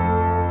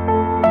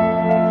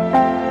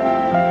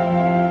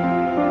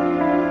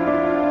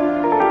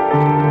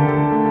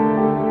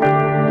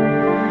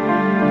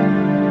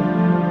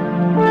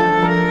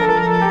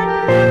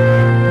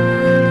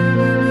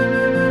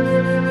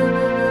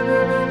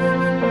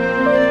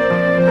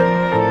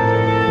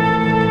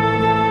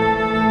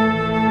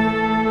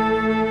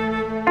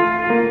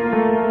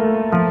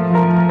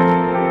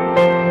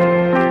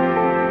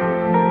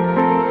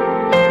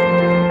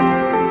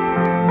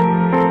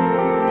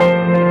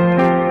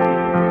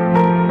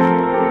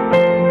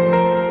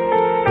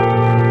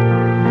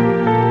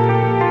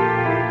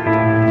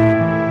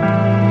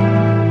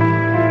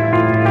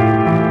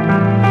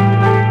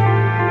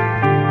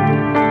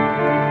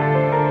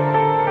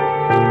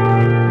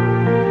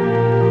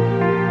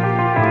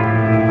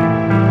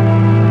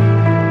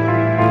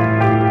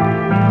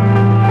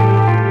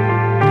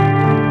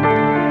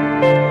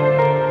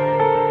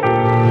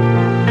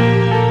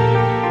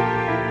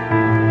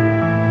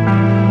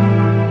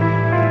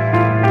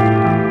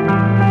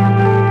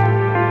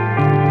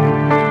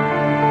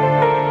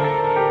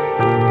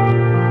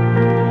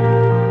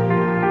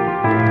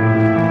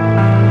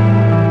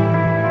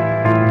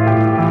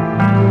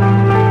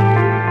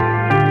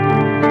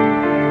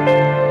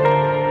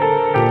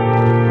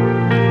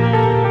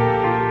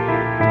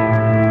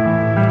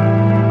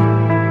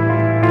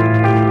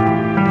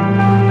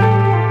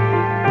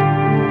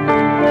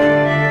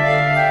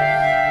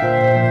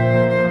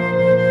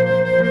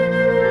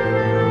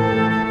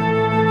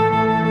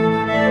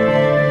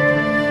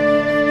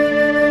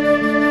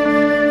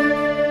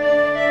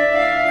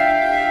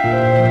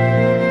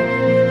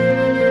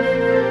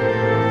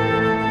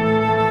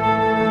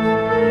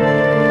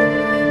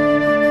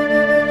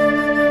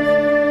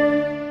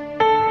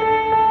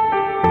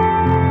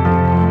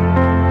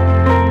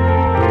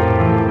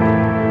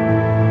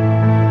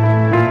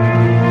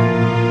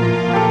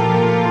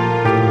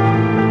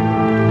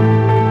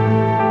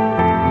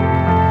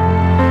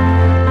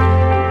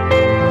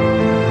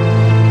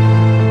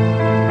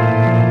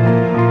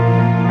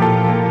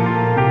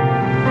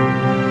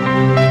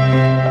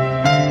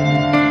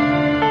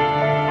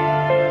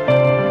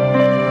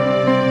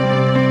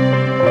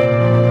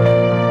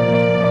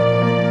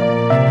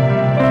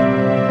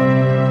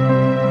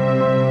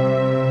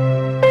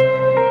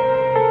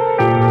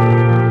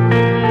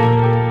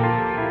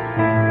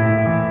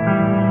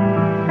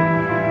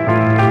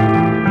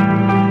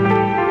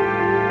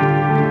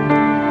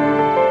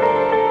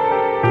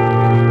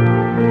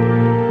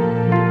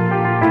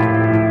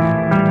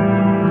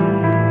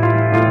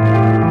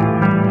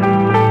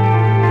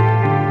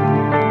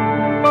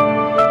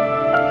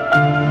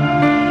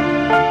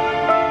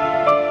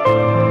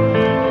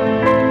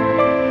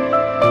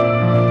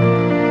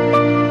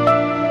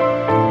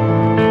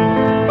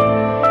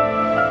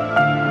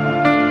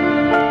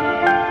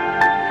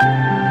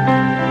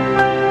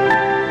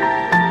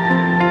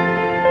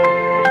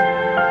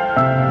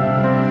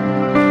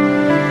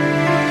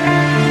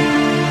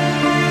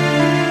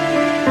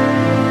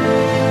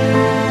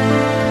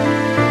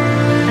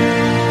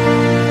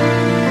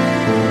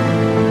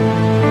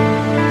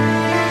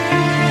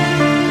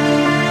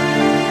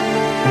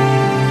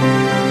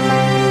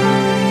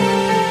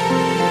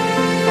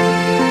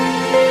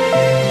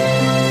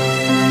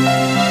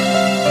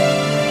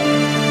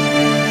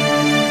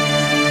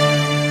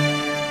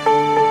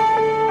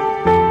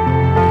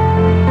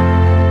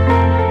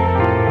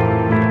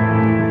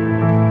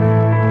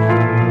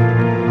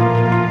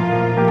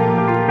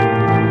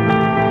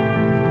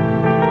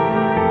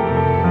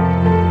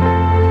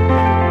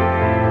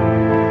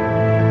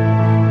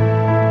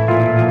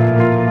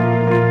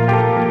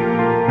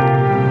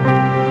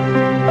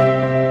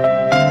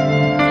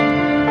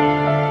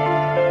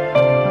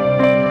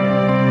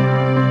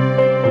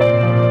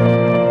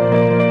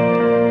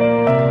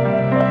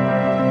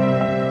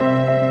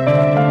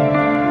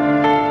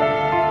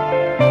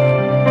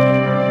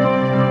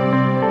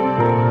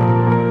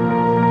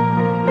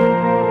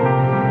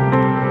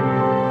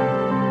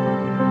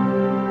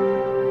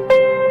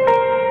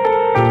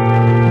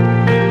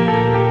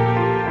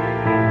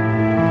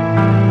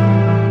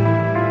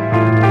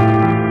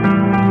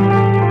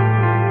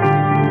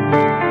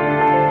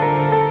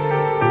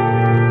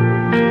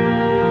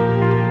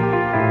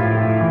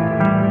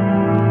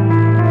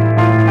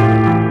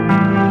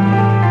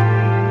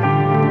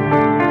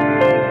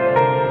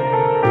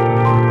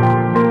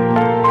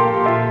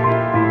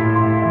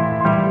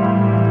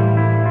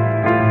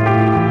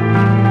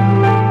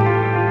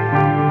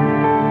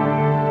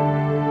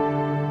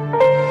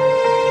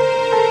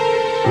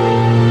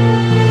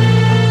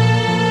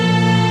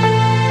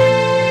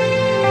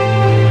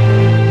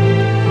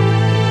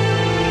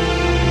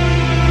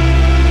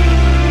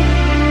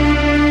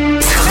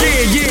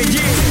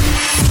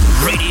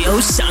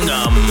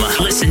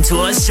 listen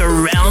to us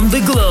around the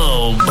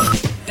globe.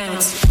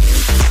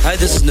 Hi,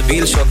 this is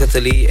Nabil Shaukat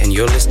Ali and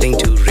you're listening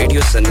to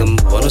Radio Sangam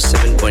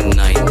 107.9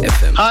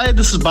 FM. Hi,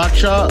 this is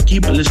Baksha.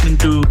 Keep listening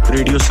to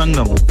Radio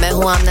Sangam. मैं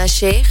हूँ आमना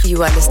Sheikh.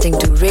 You are listening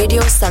to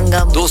Radio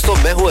Sangam. दोस्तों,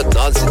 मैं हूँ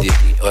अदनान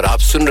सिद्दीकी और आप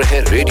सुन रहे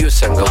हैं radio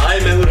संगम. Hi,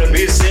 मैं हूँ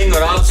रणवीर सिंह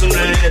और आप सुन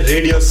रहे हैं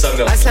रेडियो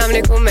संगम. अस्सलाम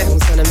वालेकुम, मैं हूँ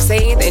सनम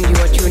Saeed and you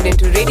are tuned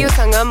into Radio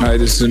Sangam. Hi,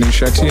 this is Zunin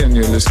Shetty and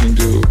you're listening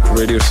to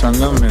Radio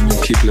Sangam and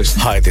keep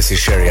listening. Hi, this is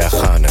Sharia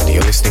Khan and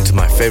you're listening to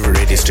my favorite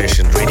radio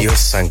station, Radio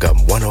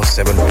Sangam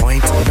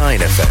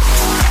 107.9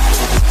 FM.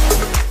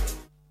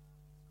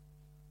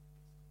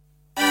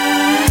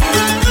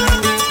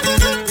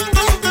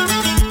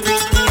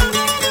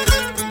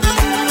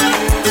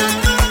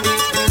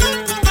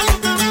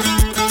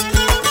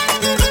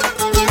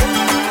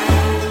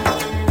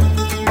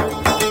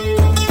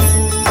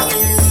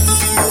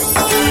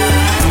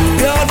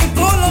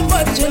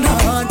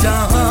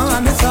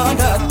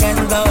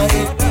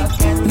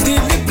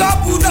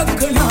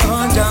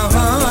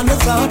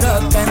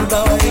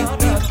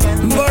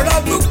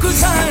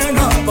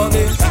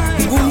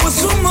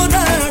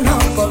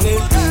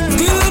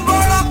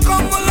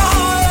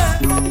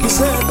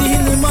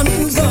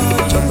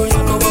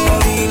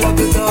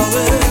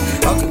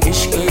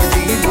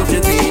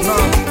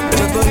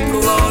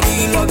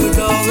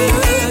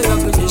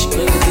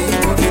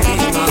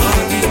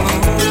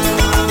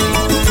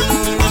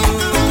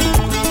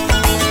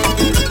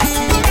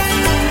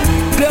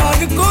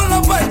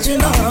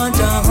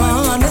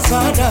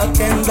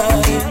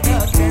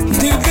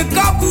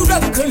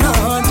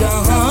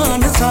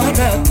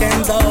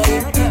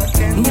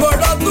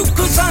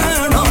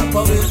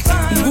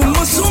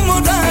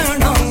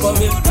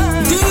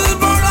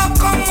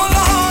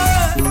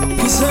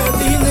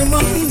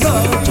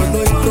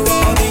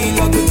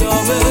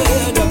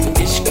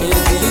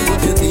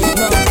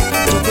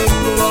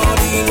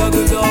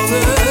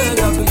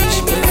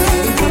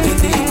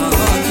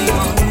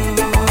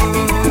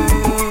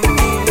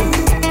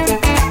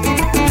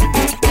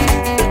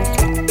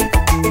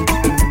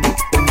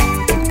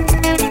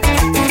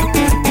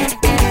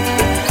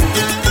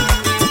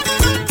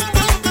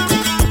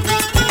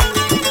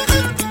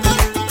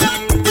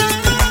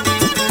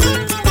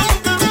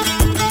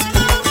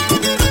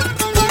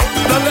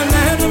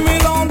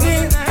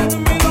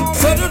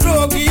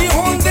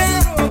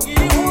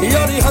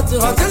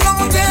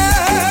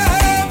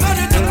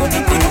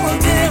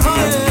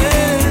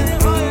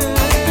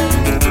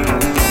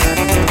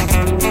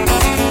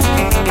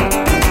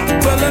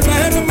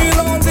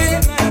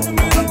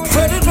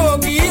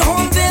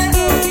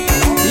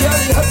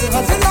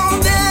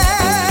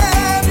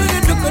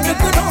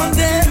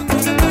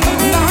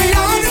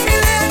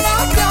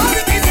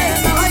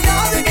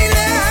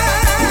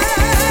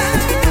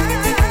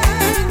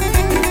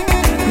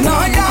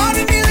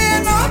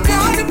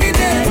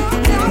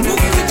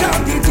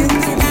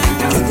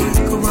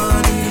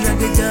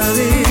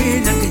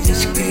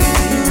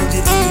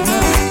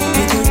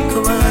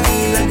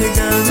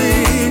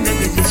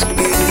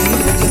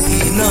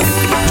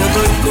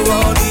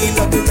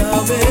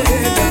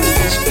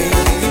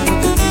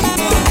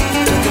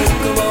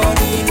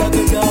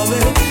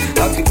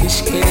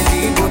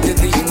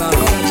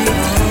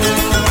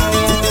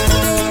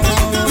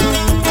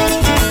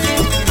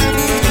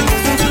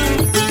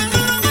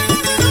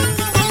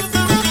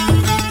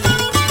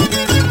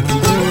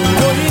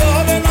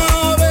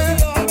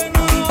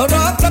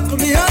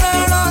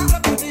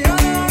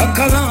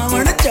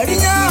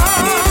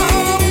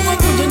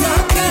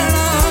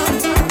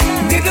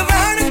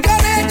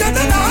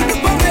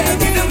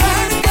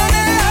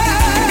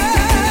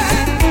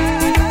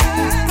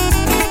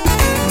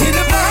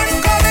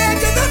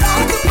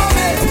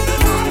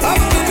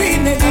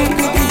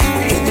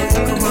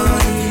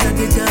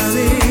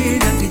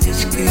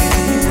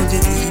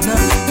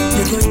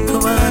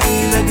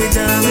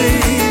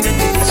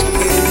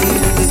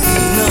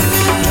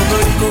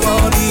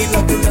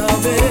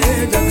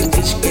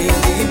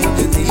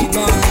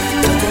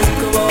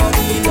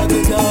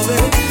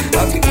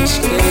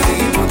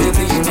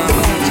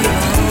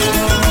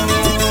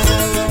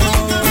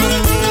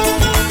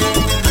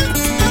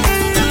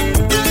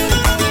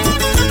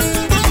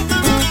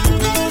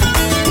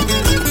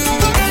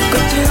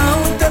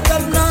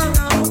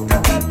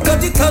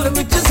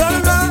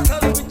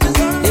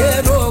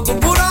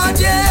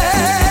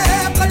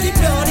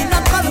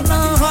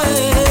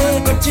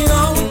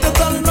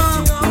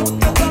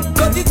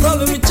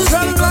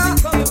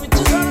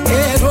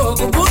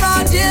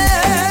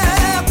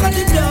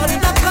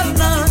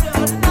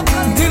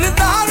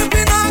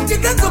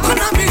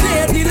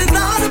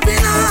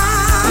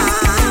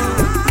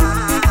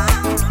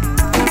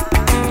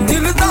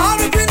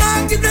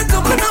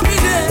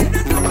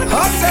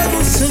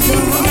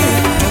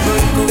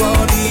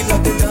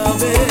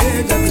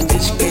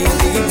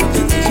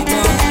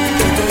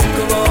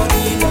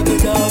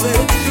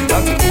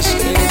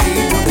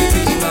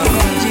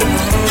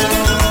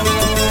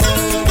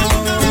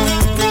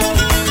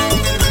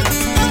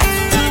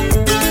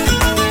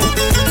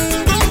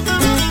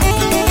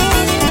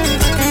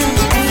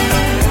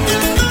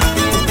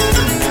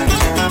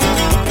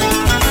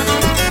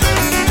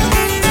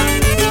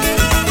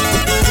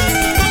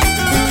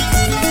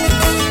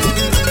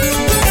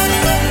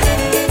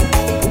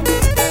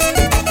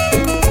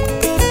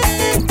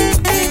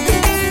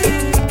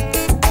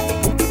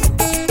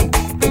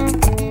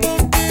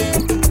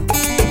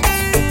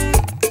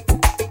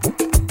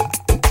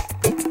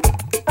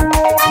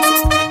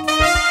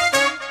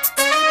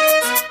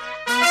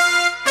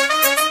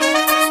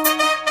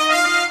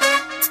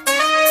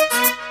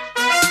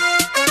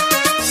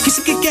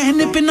 किसके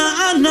कहने पे ना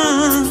आना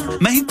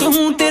मैं तो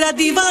हूँ तेरा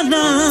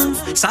दीवाना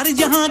सारे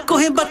जहां को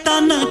है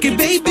बताना कि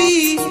बेबी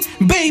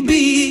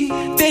बेबी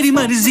तेरी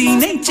मर्जी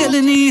नहीं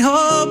चलनी हो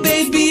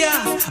बेबी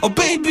ओ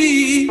बेबी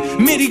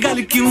मेरी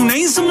गल क्यों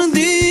नहीं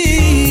सुनदी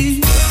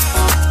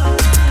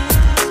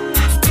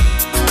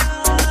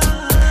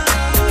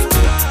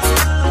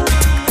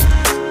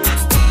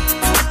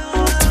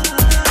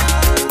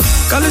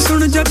कल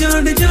सुन जा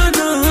जान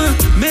जाना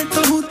मैं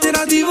तो हूँ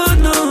तेरा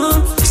दीवाना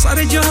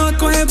सारे जहां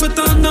को है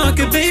बताना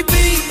कि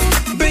बेबी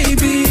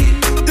बेबी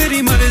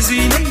तेरी मर्जी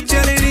नहीं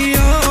चलनी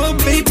ओ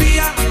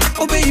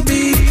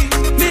बेबी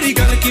मेरी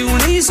गल क्यों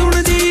नहीं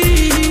सुनदी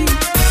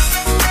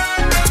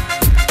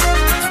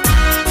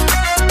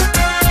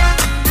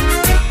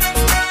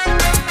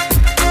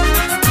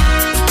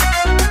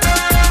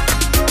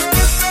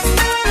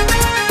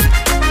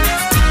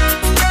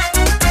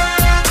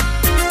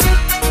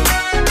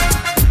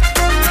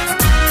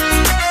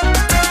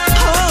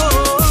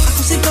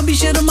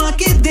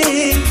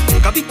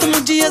कभी तो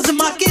मुझे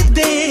आज़मा के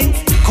दे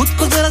खुद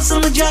को जरा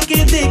समझा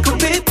के देखो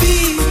बेबी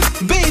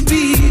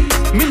बेबी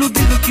मैनू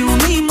दिल क्यों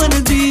नहीं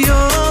मनदी ओ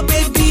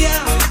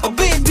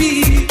बेबी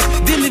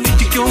दिल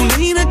विच क्यों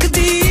नहीं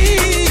रखदी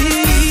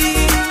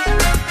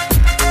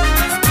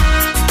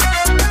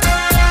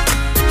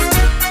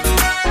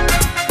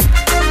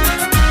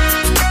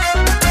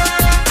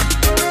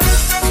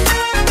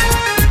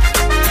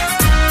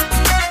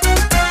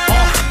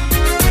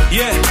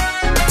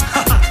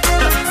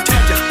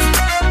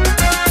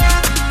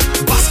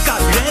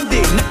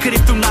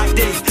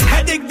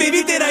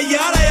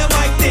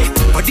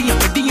ਵੱਡੀਆਂ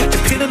ਗੱਡੀਆਂ ਤੇ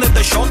ਫਿਰਨ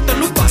ਦਾ ਸ਼ੌਕ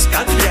ਤੈਨੂੰ ਬਸ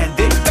ਕਰ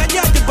ਲੈਂਦੇ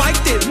ਬੈਜਾ ਤੇ ਬਾਈਕ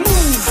ਤੇ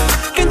ਮੂਵ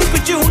ਕਹਿੰਦੀ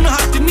ਪਿੱਛੇ ਹੁਣ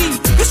ਹੱਥ ਨਹੀਂ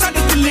ਕਿ ਸਾਡੇ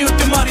ਦਿੱਲੇ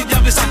ਉੱਤੇ ਮਾਰੀ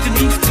ਜਾਵੇ ਸੱਟ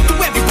ਨਹੀਂ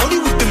ਤੂੰ ਐਵੇਂ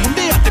ਬਾਲੀਵੁੱਡ ਦੇ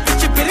ਮੁੰਡੇ ਆ ਤੇ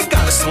ਪਿੱਛੇ ਮੇਰੇ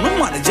ਗੱਲ ਸੁਣ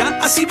ਮਰ ਜਾ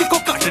ਅਸੀਂ ਵੀ ਕੋ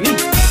ਘੱਟ ਨਹੀਂ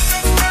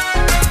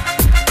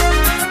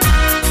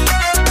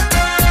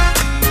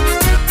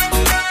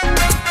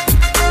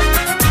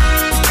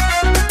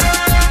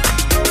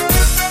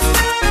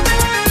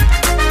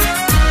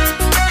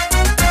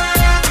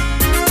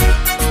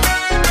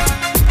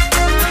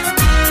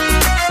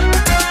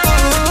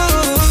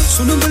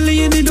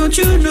Don't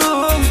you know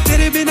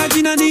tere bina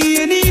jina nahi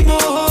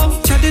anymore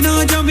chhad na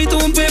javi tu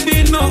baby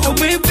no oh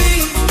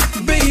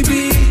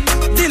baby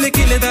dil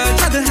kile da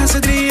chhad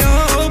hasdi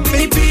oh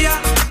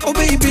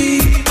baby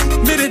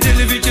mere dil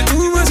vich tu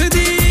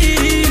hasdi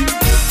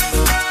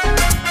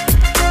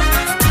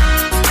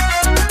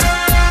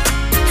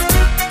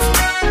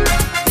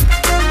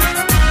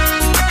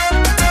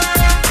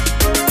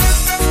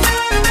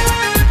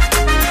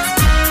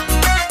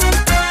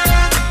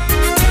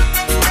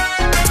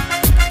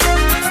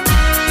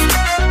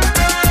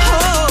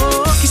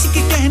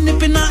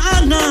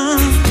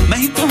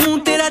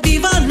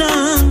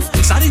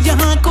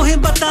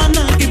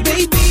बताना कि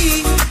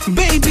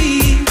बेबी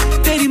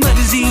तेरी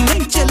मर्जी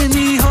नहीं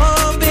चलनी हो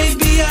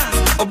बेबी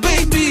ओ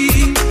बेबी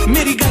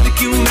मेरी गल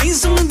क्यों नहीं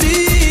सुनदी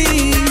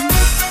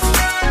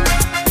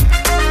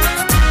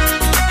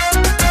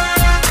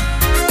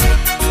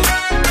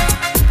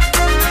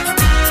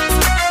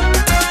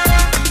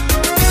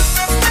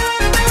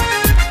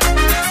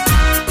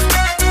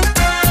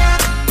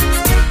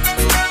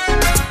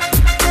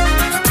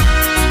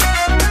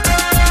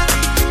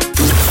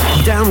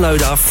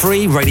Download our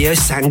free Radio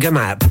Sangam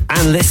app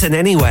and listen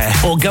anywhere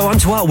or go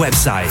onto our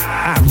website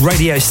at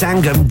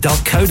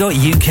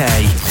radiosangam.co.uk.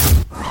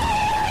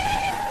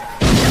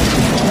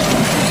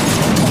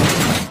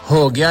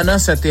 हो गया ना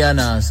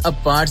सत्यानाश अब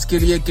पार्ट्स के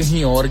लिए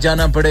कहीं और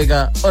जाना पड़ेगा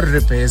और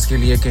रिपेयर्स के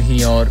लिए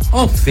कहीं और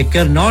ओ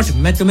फिकर नॉट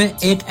मैं तुम्हें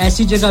एक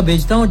ऐसी जगह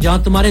भेजता हूं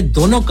जहां तुम्हारे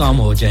दोनों काम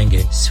हो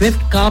जाएंगे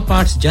स्विफ्ट कार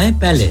पार्ट्स जाएं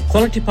पहले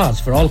quality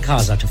parts for all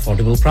cars at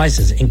affordable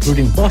prices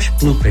including Bosch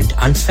Blueprint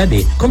and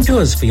Febby come to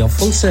us for your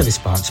full service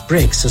parts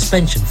brakes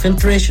suspension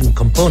filtration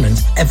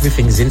components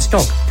everything is in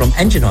stock from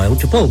engine oil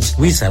to bulbs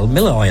we sell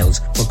Miller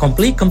oils for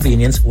complete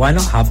convenience why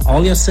not have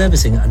all your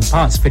servicing and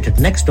parts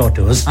fitted next door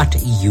to us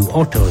at EU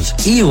Autos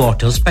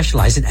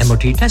specialise in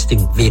MOT testing,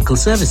 vehicle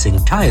servicing,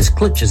 tyres,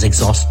 clutches,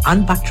 exhausts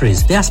and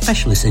batteries. They are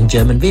specialists in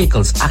German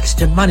vehicles,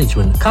 accident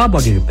management, car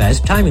body repairs,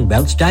 timing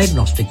belts,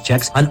 diagnostic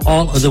checks and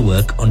all other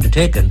work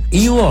undertaken.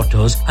 EU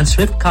Autos and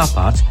Swift Car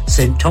Parts,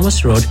 St Thomas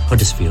Road,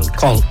 Huddersfield.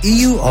 Call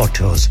EU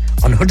Autos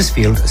on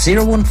Huddersfield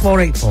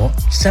 01484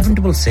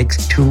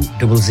 766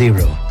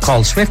 200.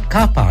 Call Swift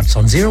Car Parts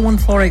on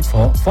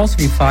 01484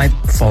 435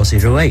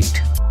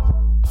 408.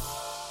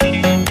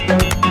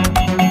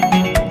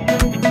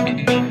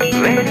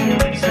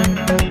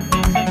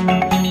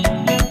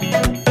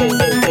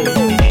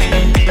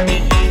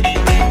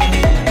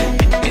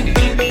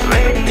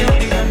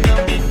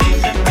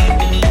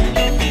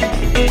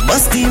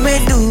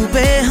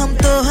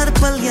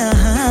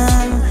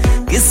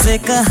 किससे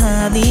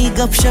कहानी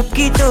गपशप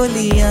की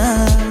टोलियां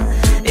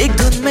एक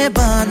धुन में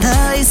बांधा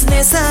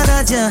इसने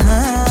सारा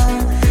जहां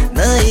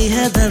नई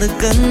है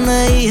धड़कन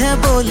नई है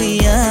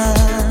बोलियां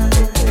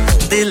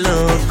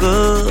दिलों को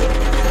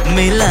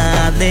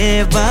मिलाने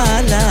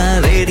वाला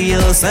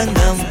रेडियो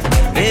संगम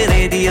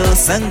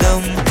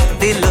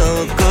दिलों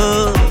को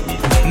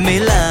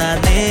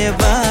मिलाने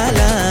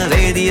वाला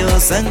रेडियो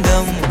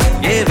संगम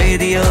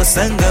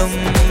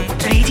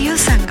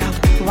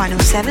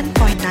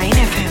 107.9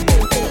 FM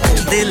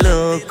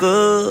दिलों को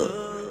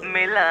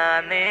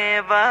मिलाने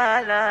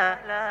वाला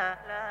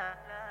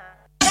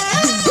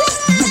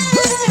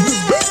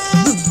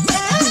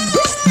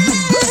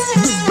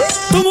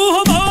तुम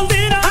हो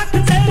बोलती ना हक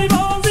तेरी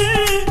बोलती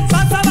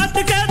बात बात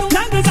के तू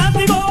ढंग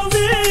जाती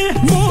बोलती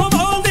मुंह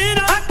बोलती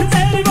ना हक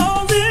तेरी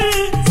बोलती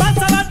बात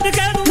बात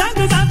के तू ढंग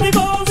जाती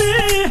बोलती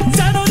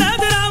जनो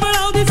नजरा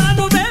बनाऊंगी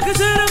सानू देख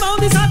सिर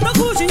माऊंगी सातो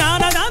खुशियां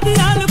ना गांधी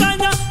ना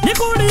लुगाइयां नी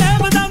कुड़िए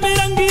बदामी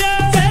रंगी है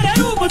तेरे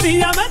रूप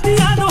दिया मैं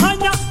दिया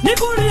दुहाइयां नी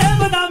कुड़िए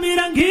बदामी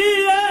रंगी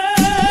है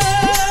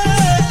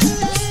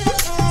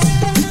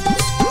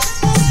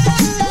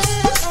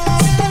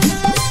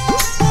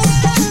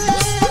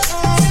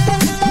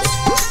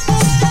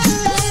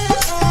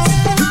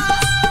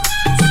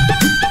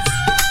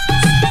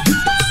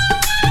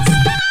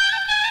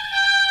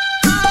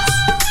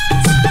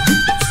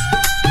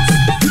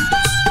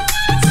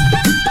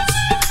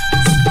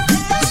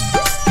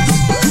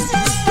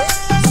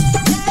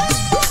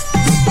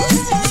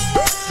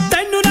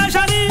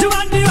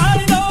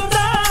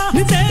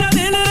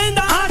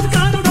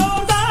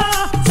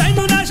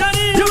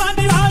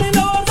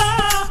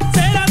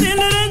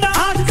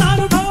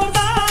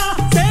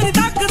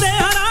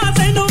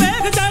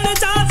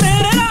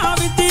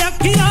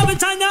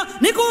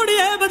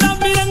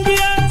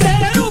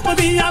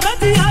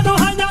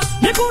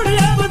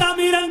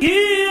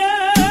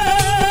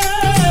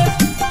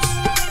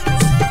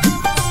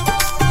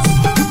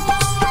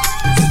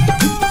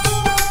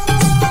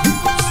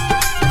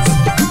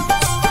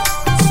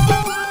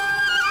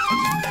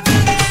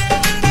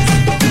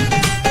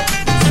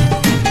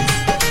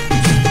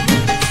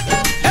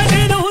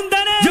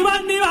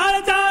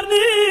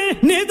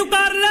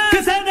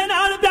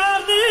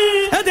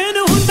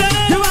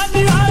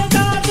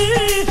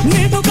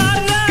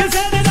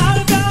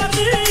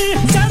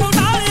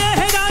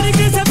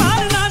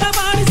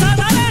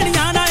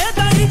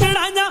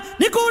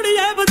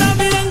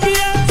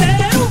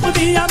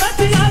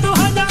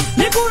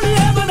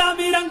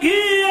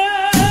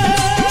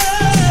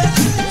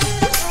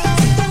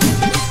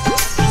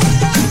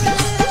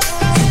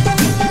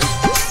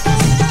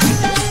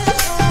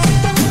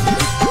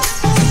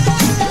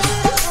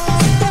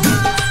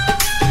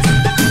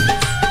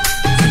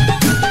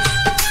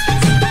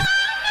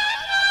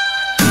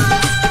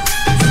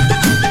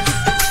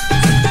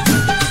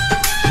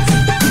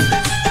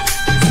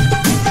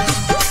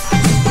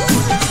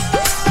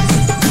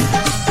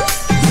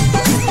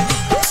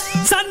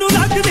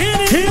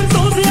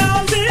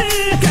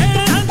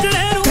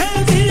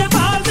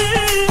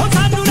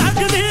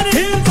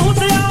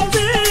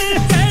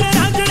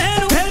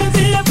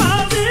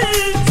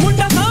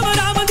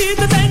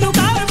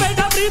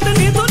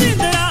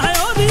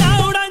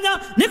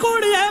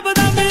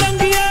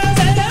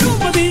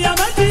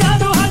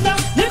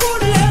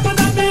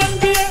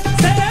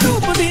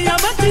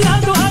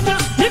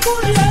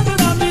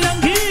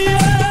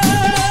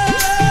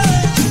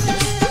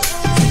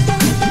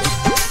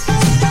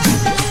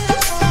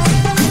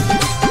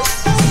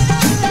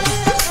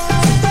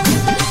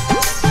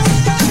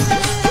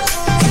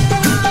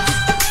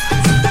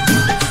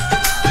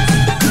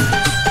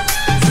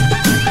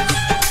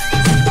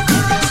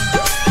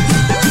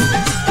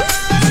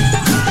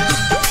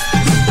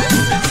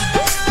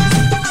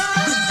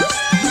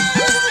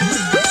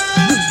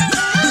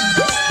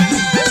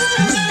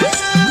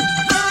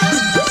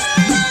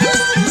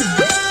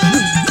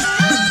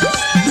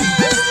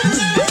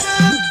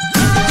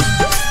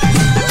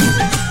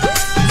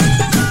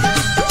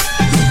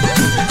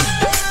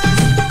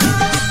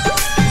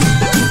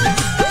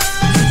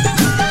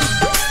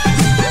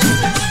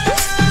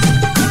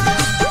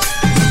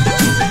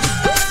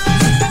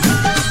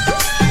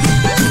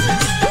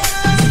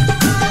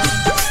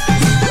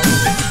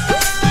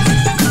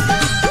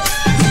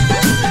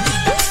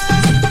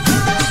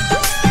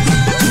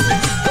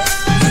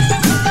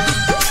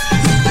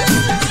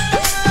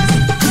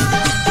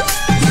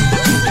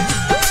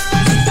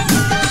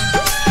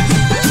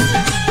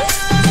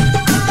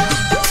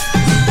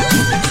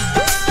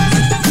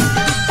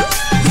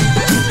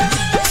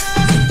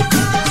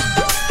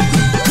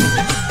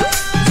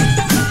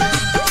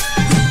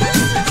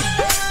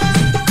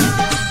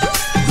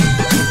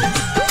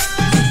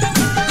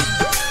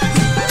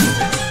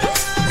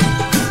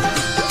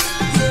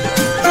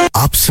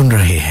सुन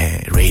रहे हैं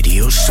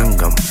रेडियो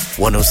संगम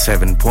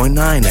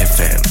 107.9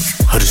 FM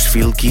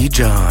हडर्सफील्ड की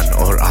जान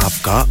और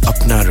आपका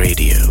अपना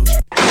radio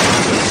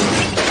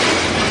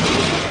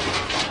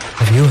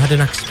Have you had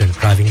an accident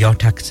driving your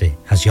taxi?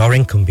 Has your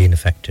income been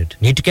affected?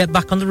 Need to get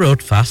back on the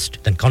road fast?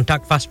 Then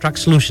contact Fast Track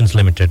Solutions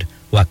Limited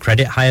who are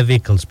credit hire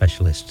vehicle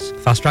specialists.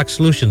 Fast Track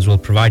Solutions will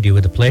provide you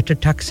with a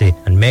plated taxi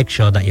and make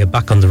sure that you're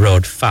back on the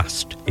road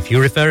fast. If you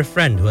refer a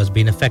friend who has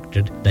been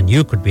affected, then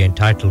you could be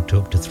entitled to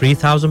up to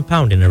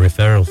 £3,000 in a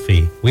referral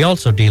fee. We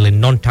also deal in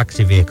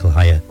non-taxi vehicle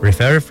hire.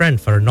 Refer a friend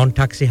for a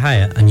non-taxi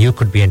hire and you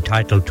could be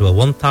entitled to a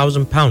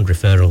 £1,000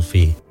 referral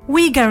fee.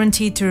 We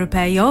guarantee to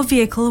repair your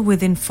vehicle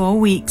within 4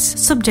 weeks,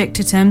 subject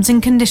to terms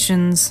and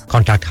conditions.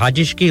 Contact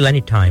Haji Shkil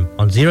anytime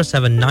on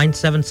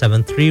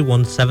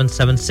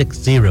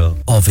 07977317760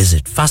 or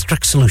visit Fast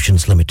Track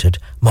Solutions Limited,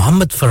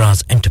 Mohammed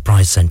Faraz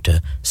Enterprise Centre,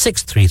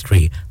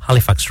 633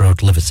 Halifax Road,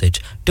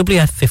 Liversedge,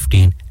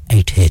 WF15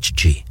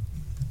 8HG.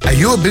 Are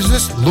you a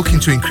business looking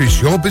to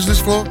increase your business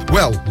flow?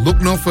 Well,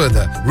 look no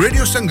further.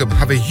 Radio Sangam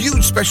have a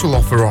huge special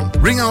offer on.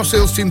 Ring our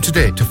sales team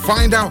today to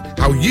find out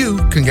how you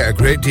can get a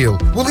great deal.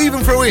 We'll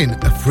even throw in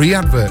a free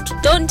advert.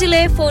 Don't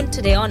delay, phone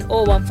today on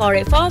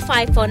 01484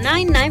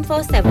 549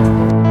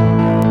 947.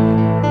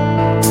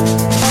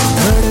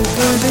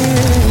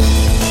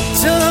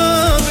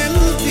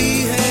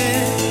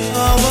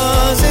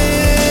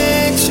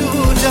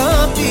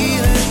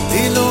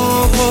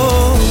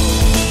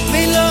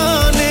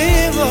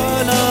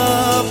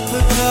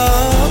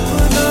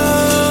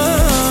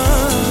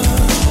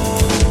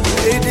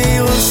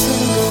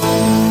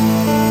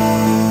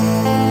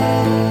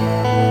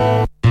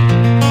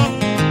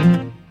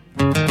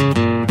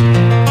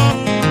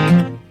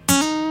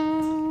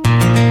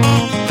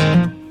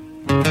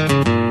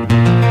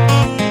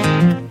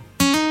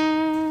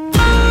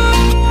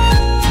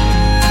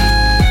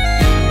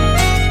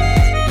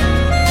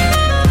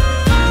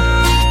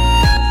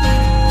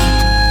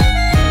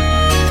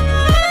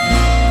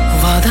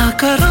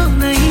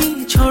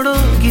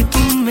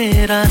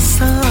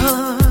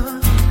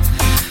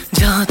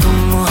 जहाँ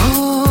तुम हो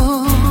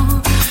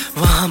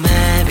वहाँ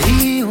मैं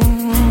भी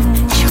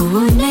हूँ छू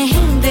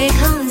नहीं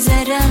देखा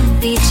जरा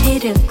पीछे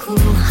रखो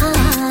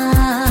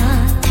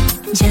हाथ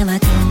जहाँ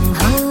तुम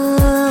हो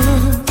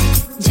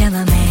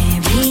जहाँ मैं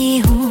भी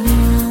हूँ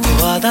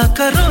वादा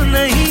करो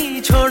नहीं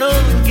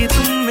छोड़ोगी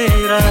तुम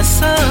मेरा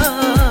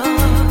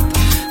साथ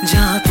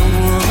जहाँ तुम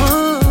हो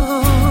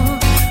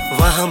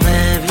वहाँ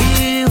मैं भी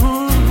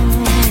हूँ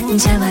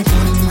जहाँ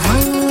तुम हो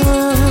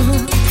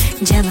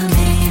जहाँ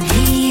मैं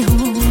भी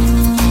हूँ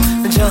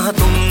जहाँ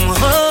तुम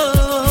हो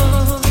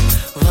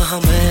वहाँ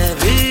मैं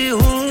भी हूँ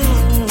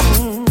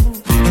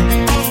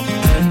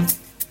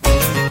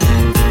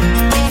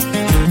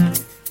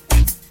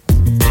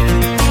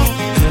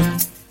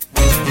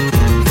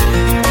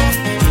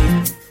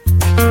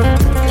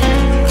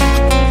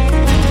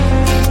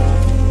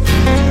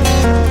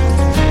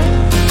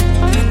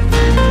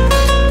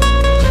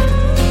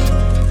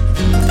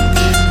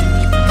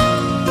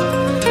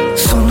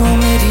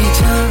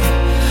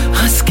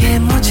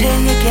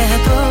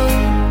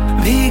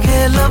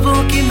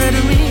लबों की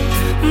नरमी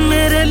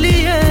मेरे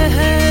लिए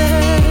है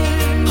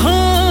हो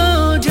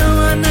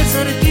जवां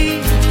नजर की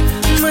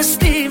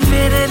मस्ती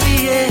मेरे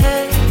लिए है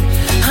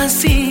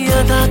हंसी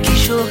अदा की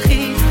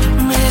शोखी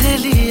मेरे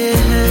लिए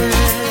है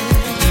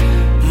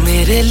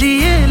मेरे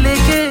लिए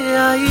लेके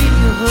आई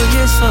हो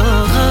ये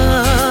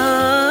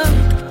सौगात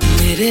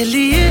मेरे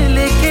लिए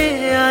लेके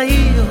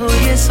आई हो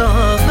ये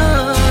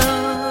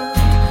सौगात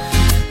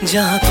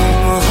जहाँ तुम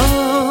हो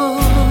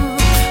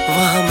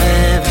वहाँ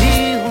मैं भी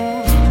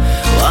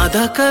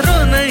वादा करो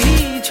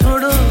नहीं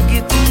छोड़ोगी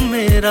तुम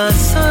मेरा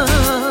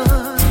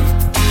साथ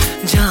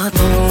जहाँ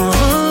तुम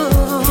हो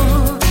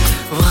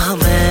वहाँ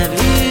मैं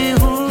भी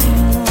हूँ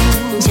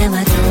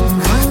जहाँ तुम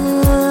हो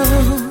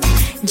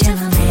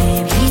जहाँ मैं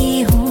भी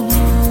हूँ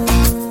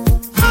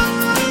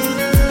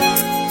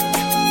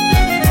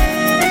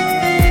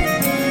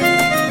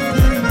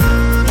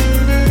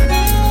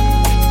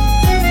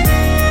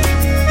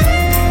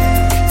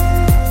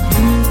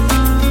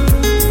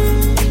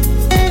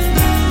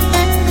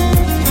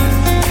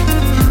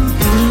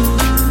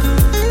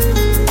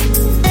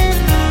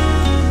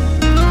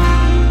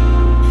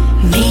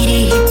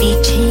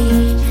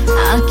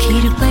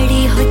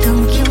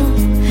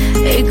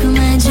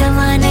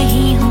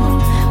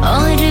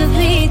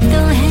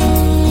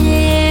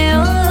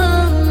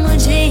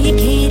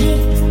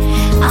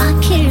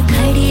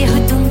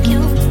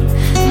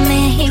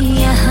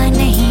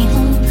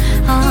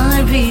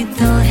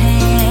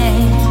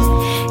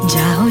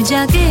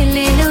जाके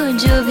ले लो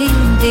जो भी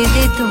दे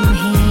दे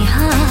तुम्हें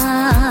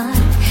हाथ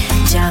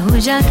जाओ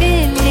जाके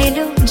ले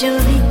लो जो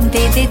भी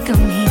दे दे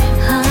तुम्हें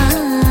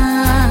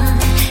हाथ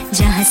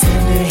जहाँ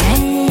सब है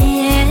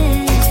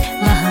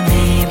वहाँ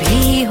मैं भी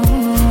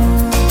हूँ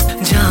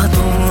जहाँ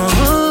तुम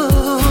हो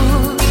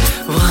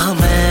वहाँ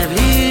मैं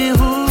भी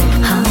हूँ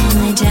हाँ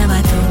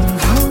जहाँ तुम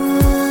हो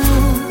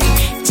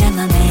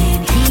जहाँ मैं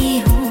भी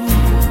हूँ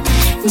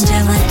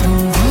जहाँ तुम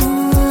हो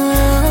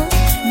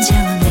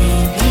जहाँ मैं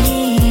भी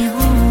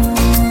हूँ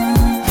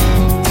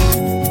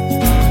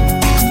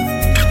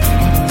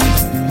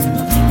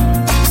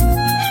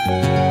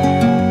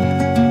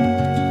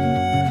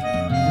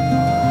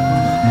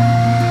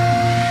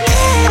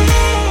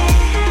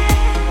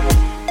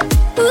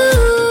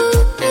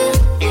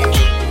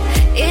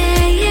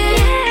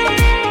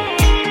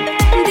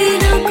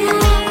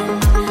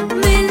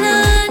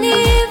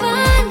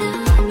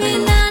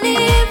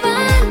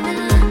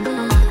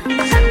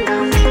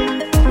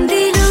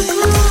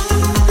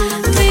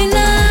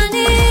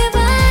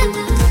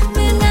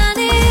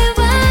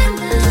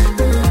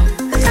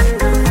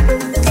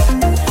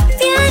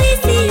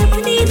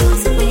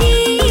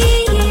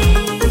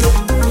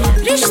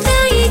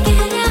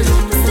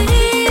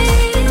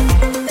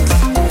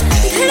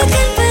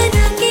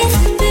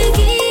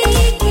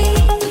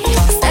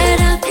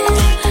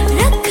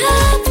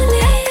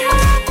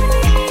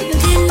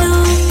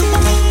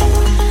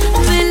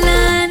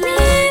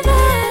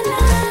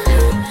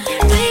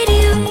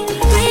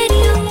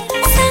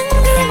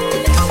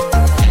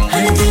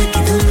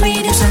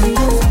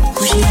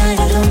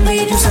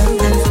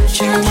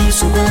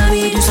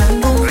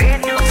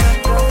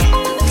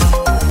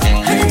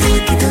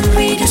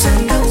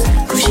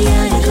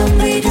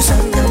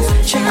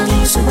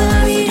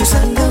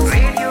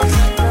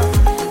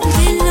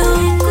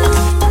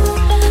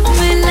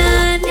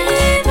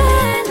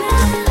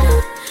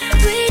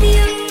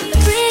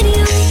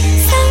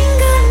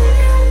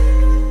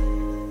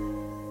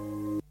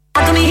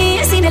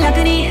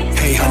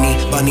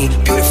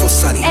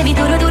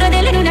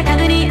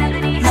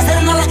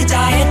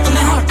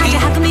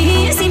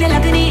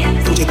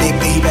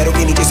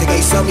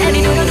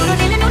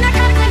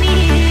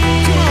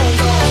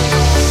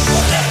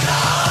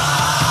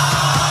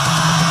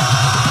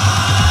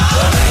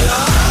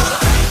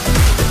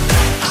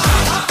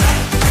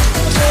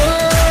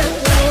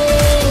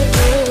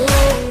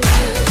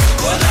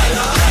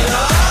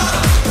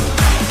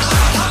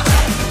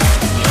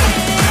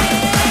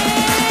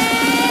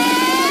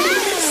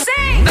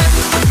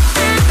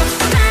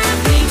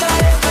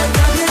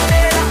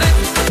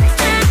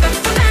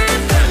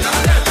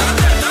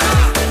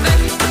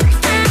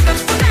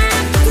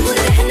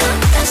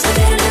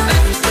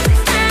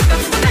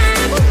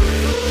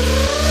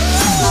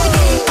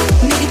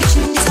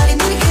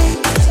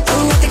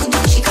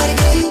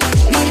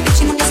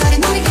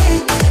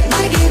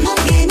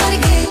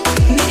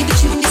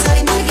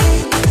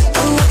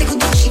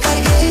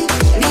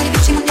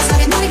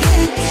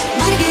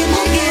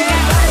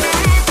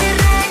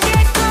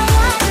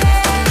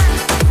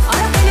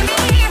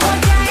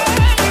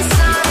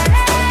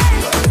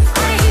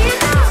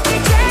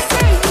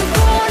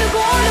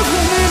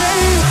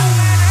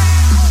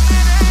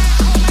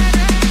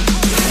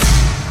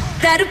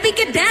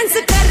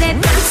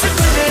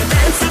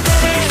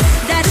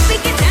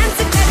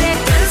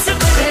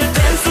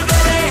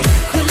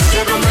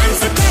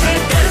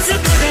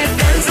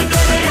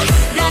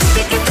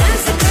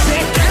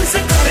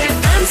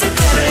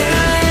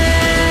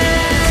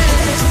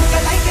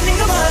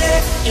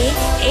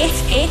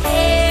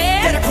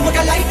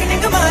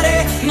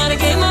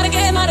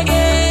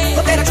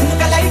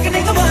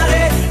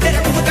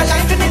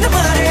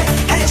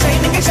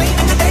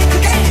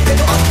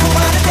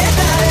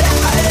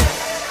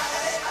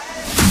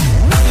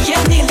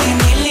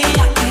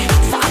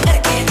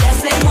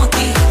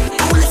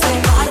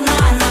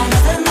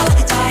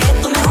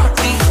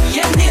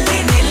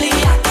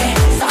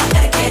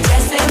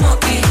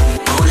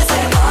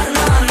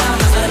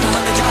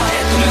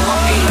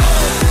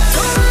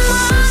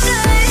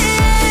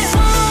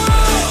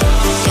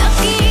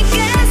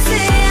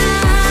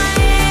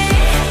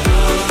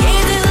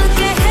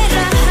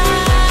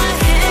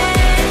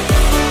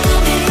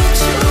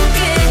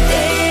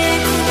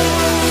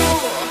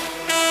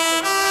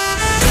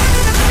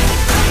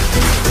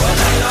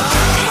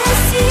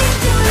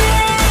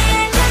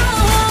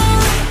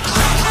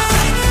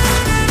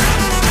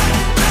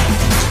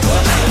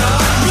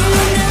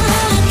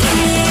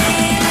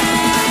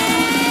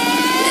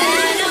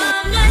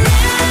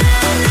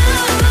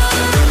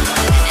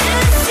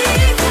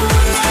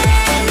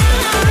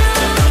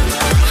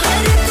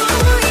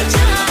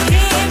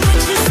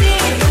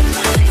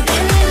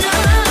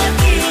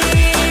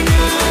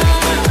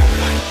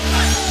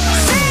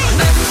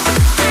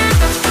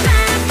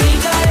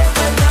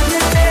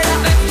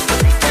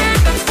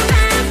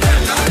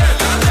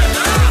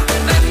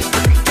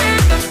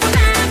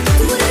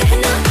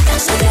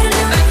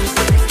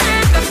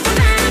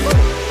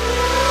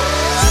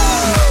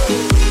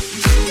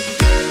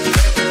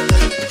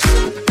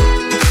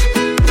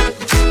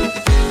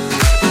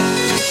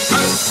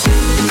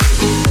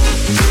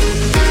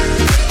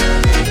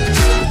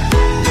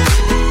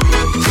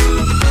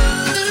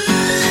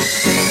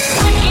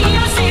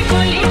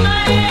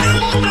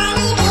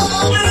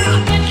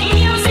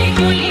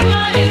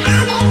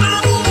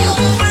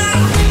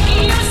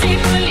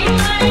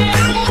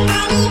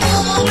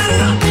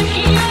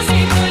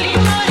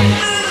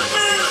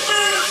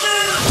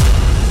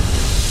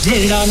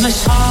ਜਿਹੜਾ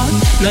ਨਸ਼ਾ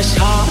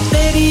ਨਸ਼ਾ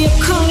ਤੇਰੀ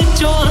ਅੱਖਾਂ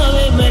ਵਿੱਚੋਂ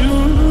ਆਵੇ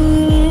ਮੈਨੂੰ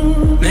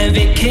ਮੈਂ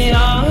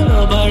ਵੇਖਿਆ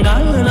ਬੜਾ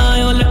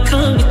ਨਾ ਉਹ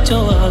ਲੱਖਾਂ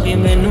ਵਿੱਚੋਂ ਆਵੇ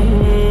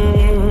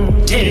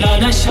ਮੈਨੂੰ ਜਿਹੜਾ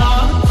ਨਸ਼ਾ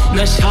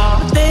ਨਸ਼ਾ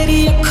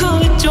ਤੇਰੀ ਅੱਖਾਂ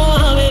ਵਿੱਚੋਂ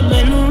ਆਵੇ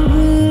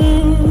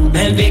ਮੈਨੂੰ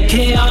ਮੈਂ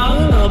ਵੇਖਿਆ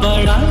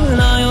ਬੜਾ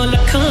ਨਾ ਉਹ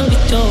ਲੱਖਾਂ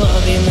ਵਿੱਚੋਂ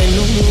ਆਵੇ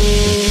ਮੈਨੂੰ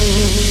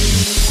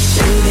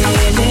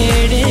ਤੇਰੇ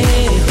ਨੇੜੇ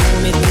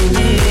ਹੋਵੇਂ ਤੂੰ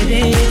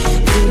ਮੇਰੇ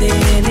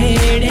ਤੇਰੇ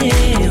ਨੇੜੇ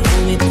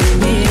ਹੋਵੇਂ ਤੂੰ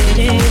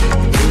ਮੇਰੇ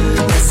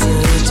ਬਸ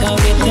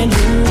ਚਾਵੇ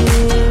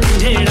ਤੈਨੂੰ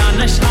ਜਿਹੜਾ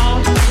ਨਸ਼ਾ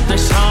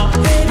ਨਸ਼ਾ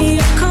ਤੇਰੀ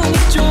ਅੱਖਾਂ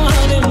ਵਿੱਚੋਂ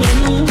ਆਵੇ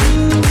ਮੈਨੂੰ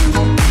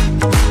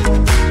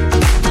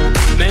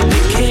ਮੈਂ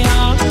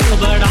ਵੇਖਿਆ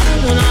ਬੜਾ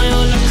ਨਾ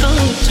ਉਹ ਲੱਖਾਂ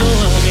ਵਿੱਚੋਂ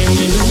ਆਵੇ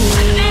ਮੈਨੂੰ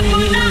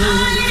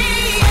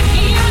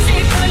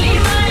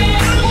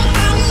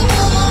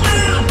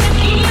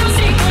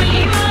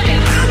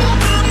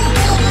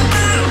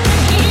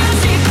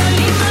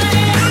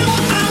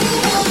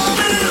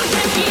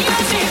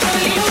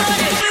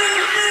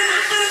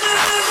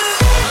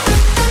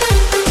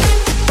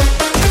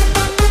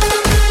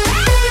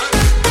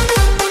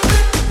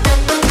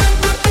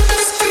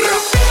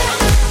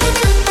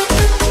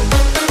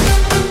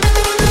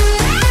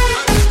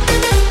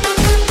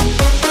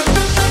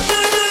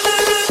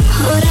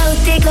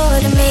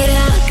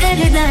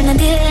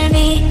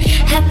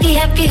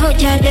happy ho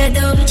jaga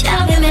do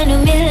chave menu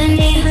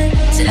milne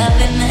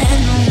chave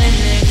menu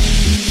milne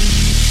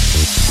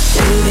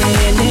tende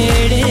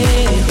nede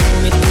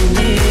home tu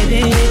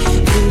mere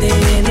tende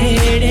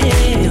nede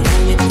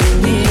home tu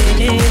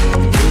mere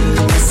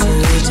bas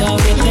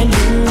chave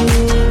tenu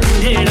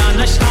jehda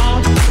nasha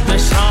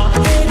nasha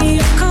teri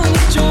akhan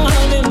vichon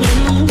aave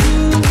menu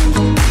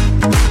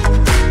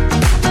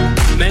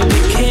main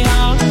likhiya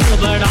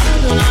bada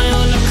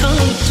gunayo lakhan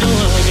vichon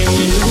aave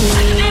menu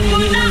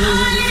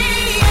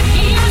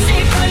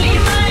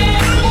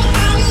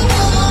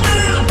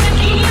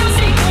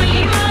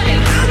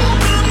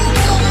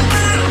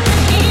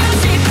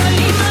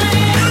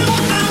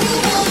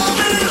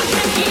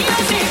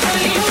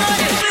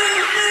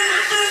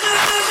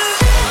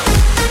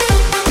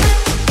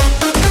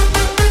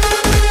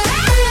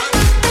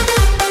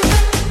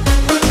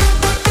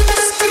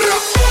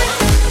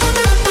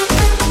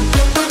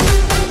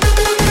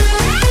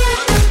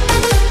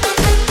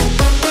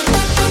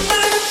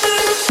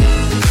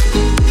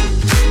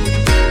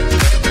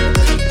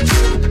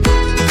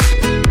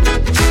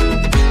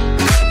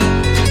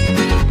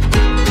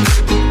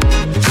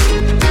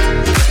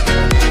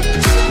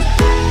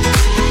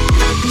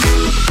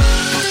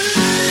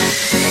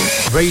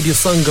Radio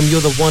Sangam,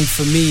 you're the one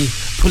for me.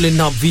 Pulling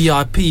up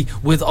VIP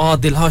with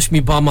Adil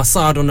Hashmi by my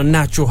side on a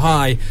natural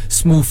high.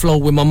 Smooth flow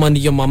with my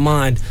money on my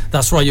mind.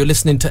 That's right, you're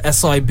listening to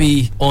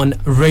SIB on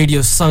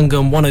Radio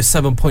Sangam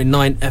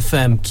 107.9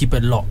 FM. Keep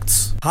it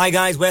locked. Hi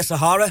guys, we're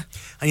Sahara.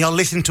 And you're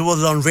listening to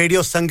us on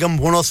Radio Sangam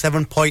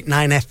 107.9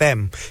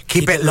 FM.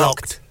 Keep it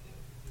locked.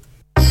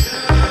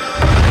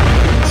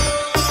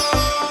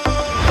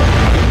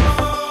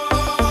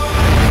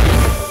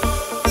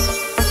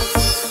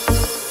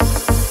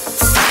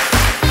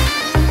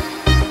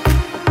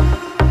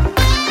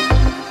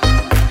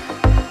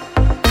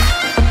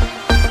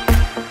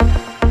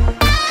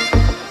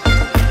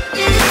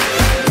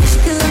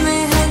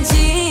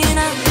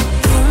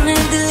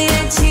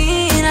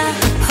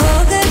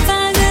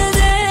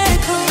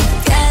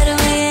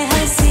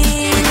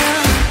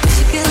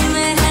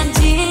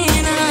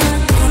 Husina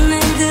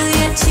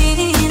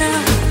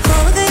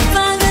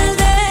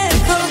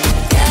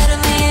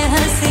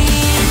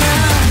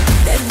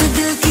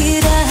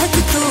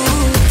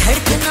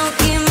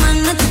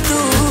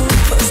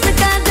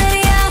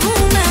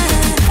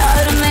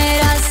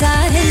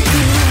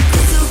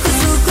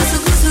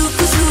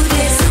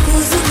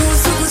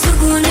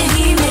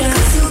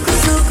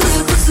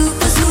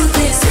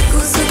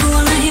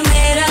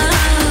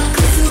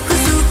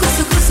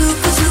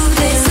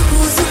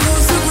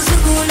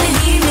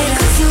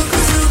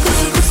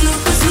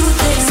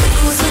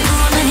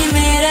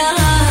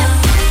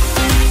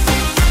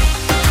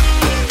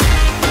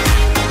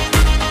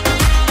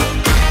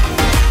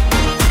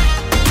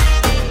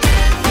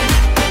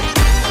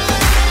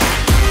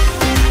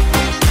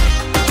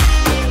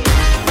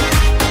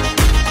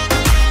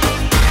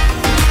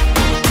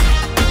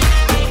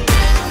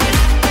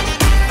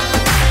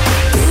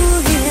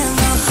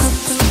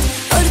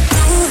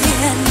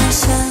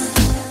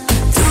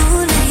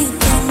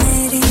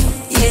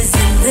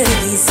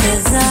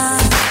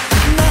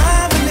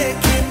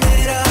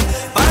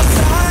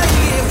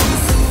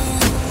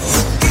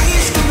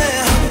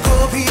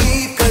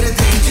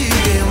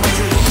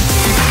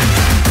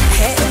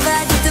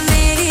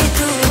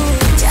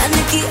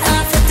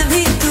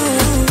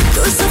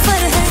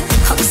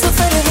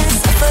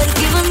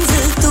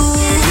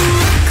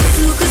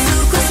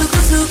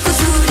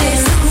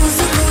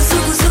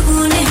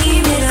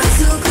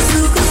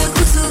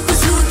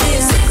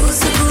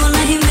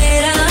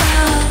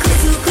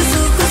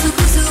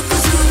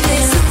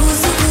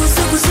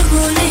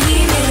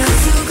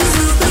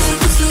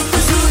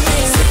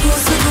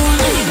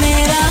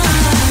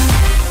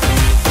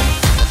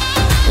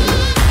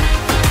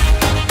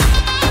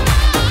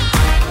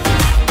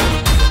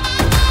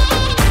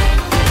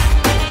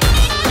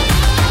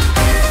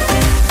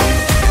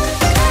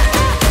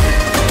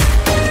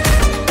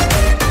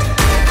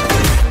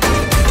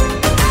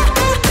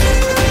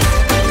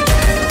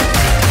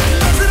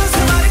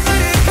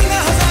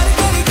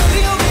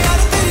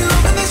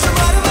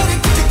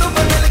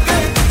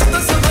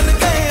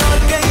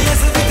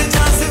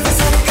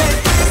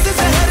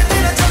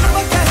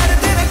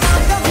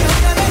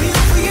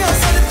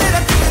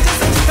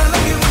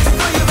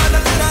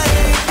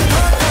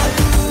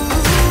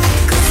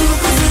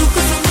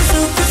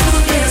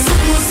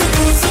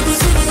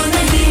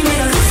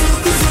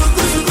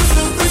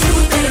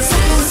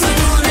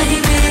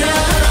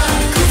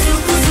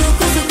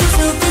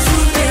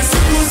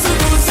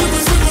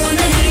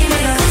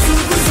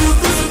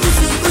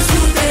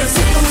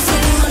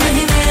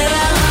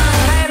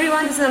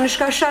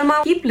Anushka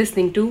Sharma. Keep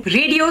listening to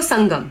Radio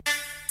Sangam.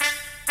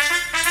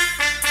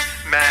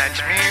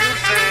 Match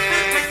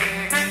music.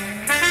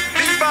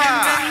 Viva,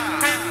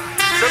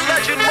 the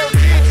legend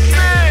Moki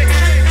Singh,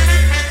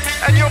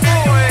 and your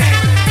boy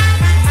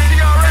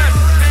TRS.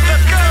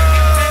 Let's go.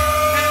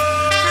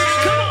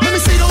 Let me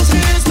see those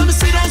hands. Let me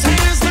see those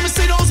hands. Let me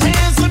see those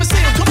hands. Let me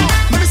see them. Come on.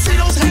 Let me see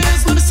those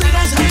hands. Let me see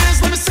those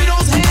hands. Let me see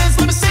those hands.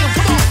 Let me see them.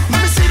 Come on.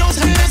 Let me see those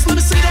hands. Let me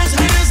see those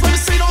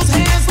hands. Let me see those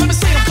hands. Let me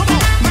see them. Come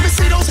on. Let me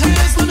see those hands.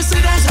 Let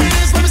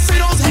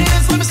me see those hands. Let me see those hands. Let me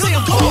see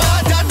them. Come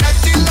on.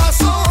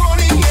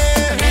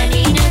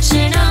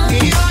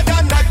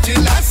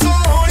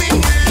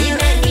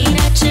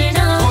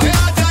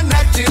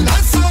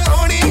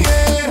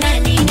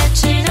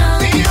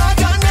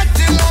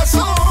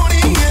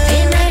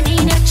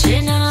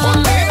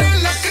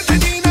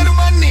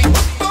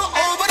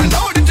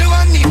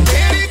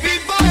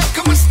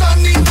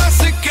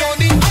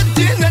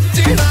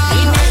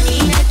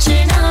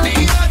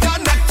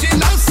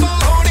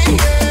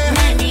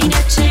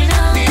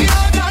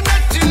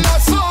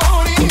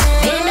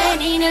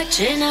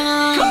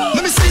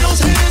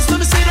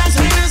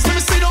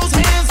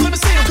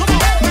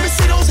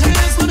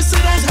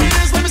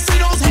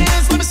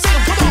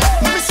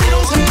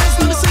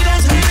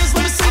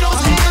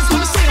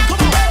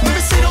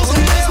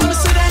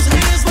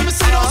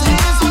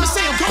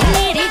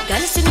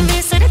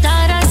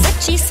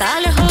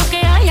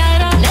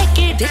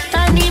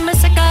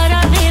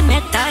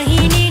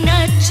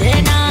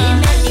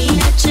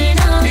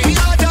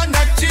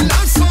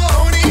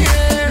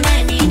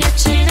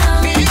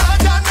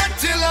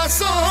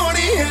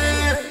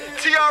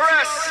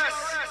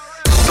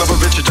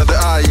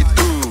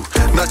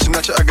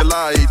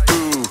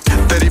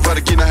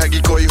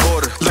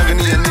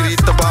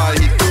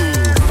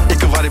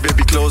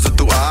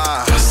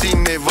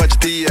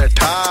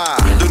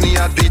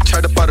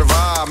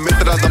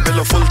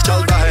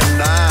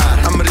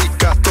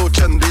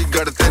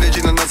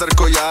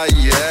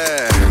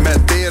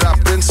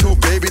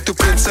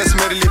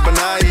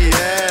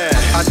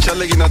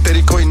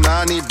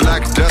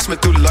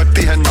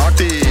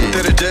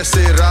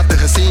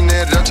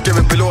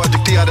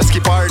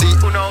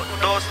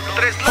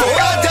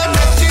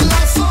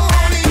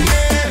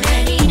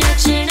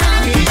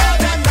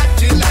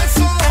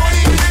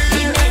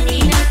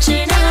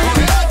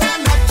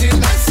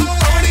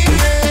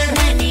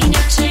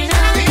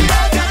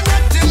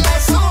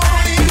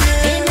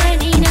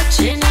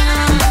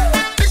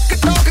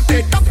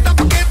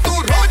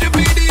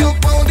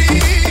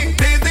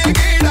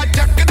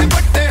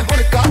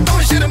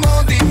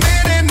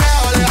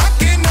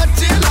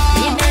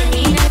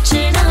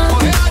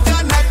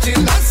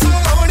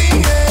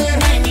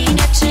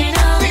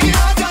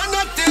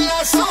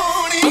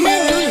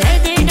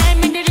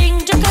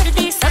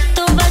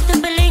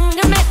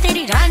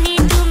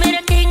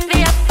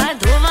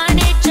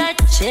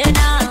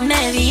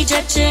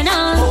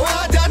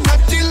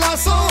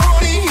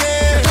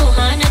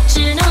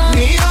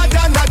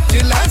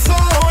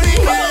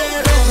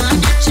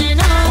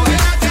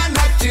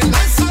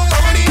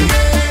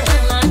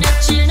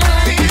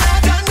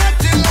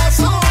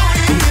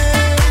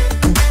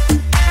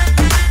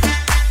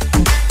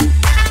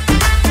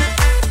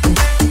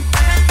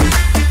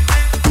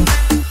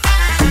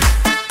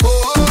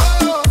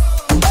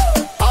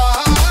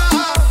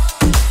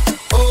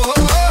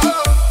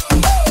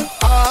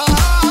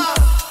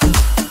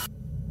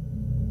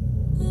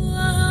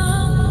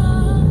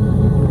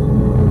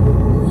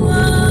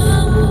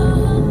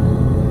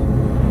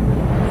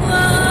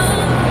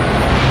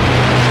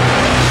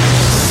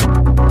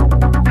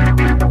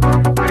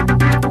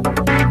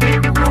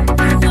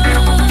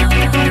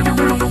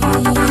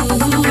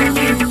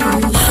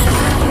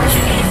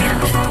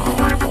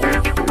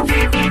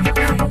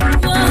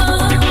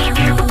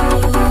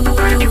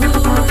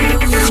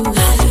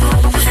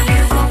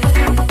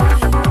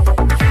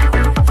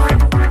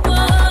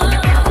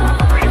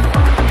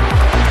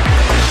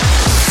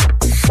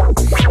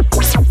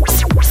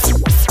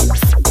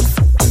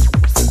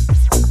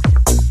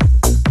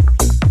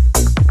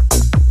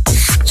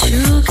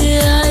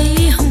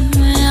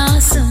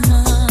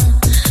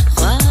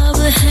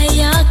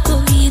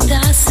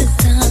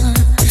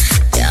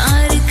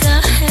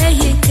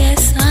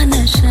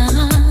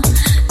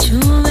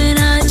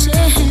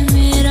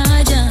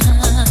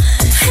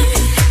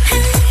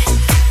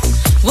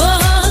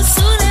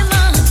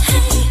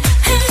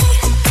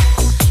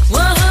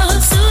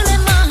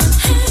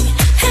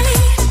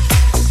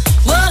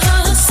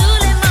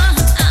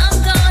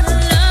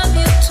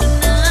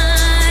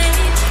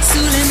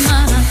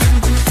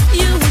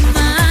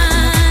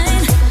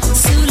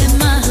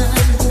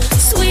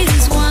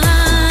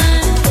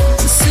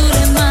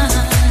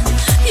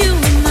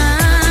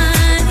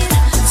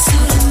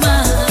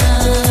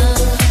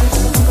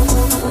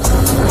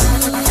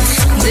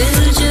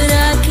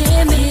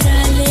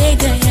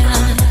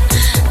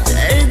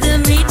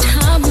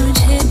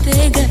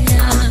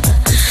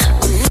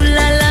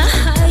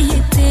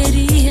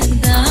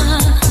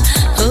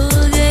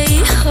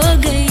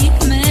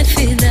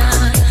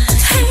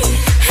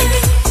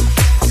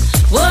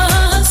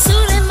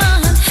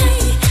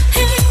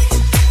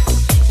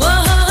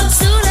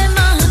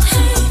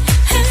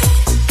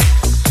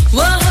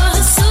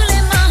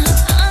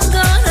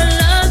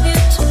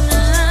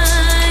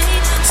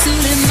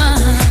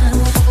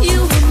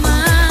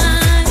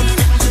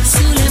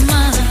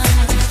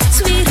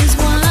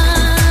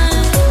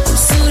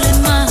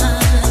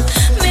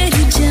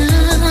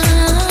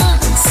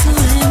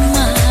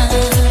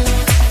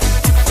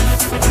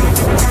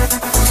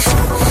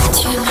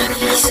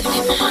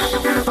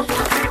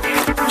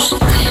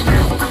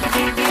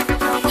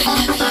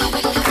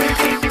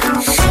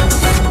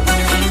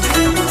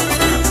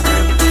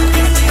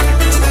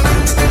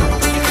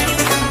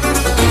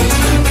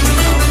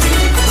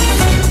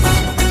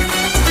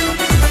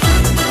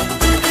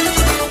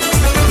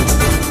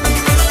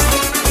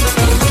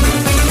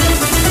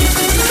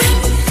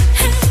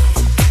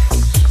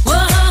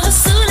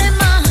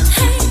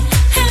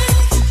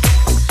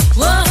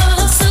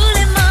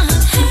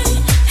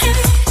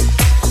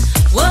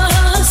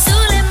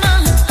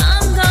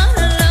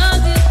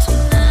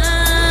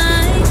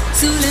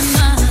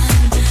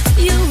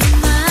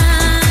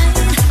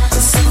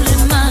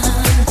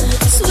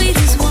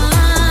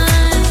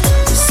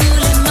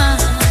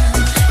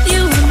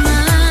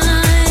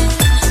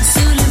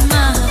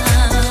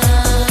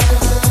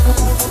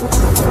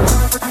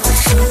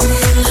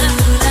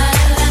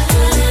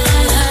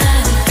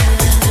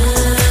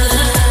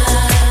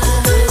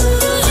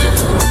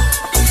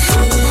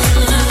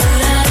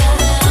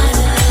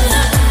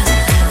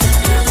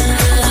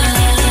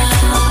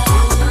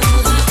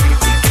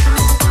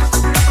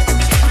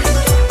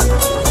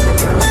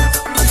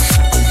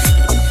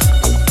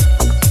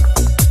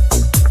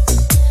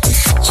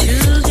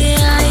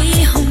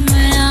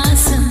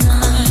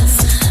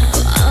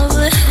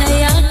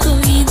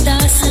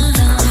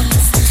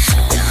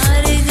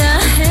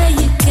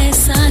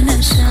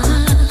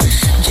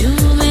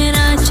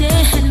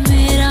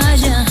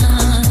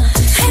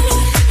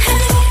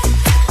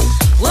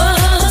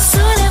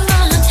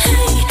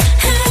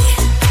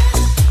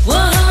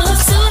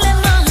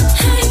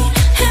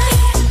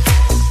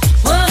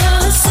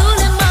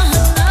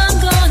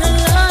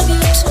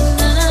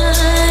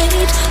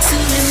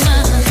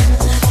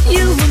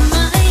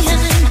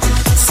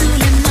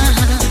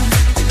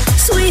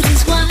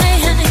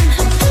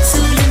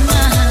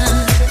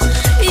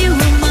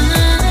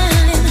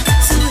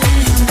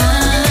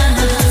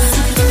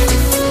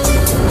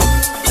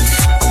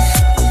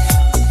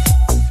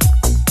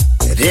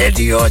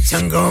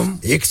 Sangam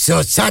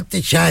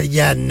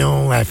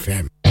 107.9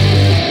 FM.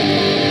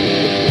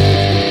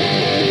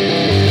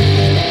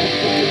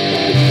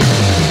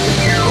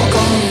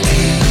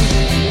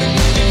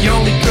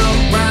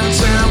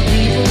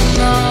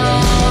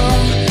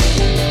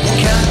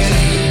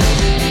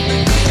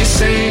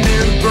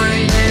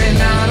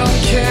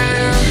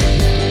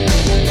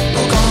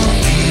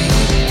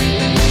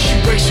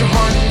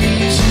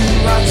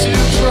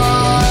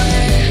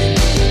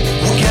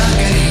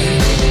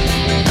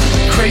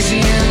 Crazy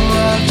in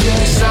love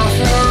just off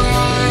her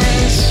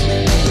eyes.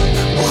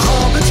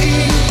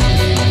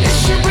 Is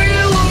she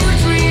real or a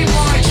dream? I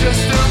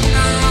just don't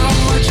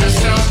know.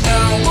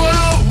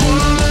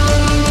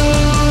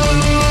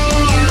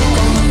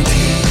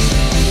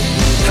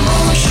 Come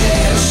on,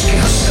 share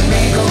skills to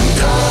make them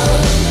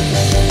talk.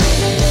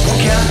 वो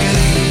क्या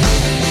करे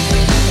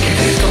कि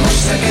दिल तो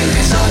मुस्तकिल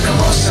खिजा का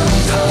मौसम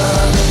था.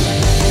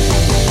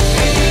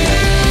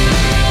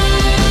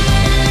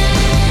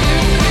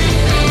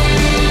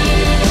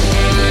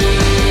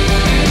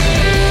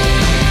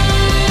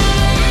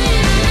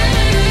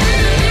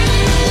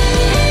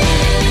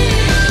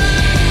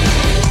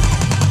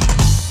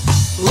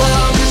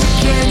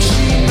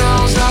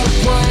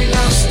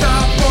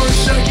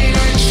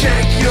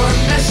 Check your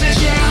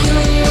message, yeah, who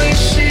is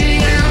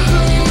she, yeah,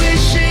 who is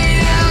she,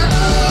 yeah,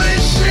 who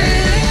is she?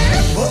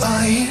 वो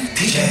आई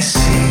थी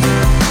जैसे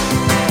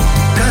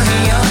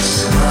कहीं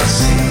आसमां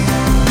से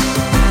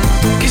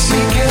किसी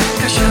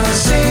कहकशां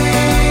से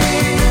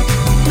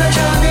न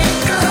जाने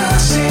कहां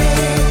से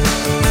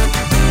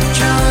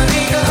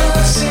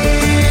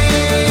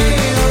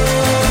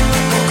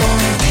वो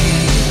कौन थी?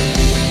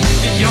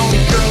 The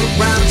only girl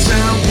around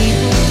town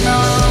people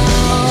know.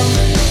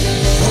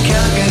 वो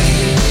क्या करे?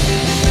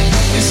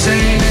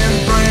 Insane and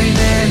brain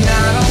and I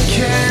don't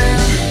care.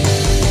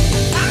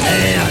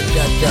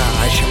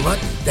 Ashmat,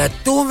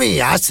 तू भी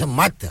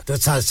आसमत तो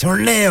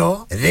सुन ले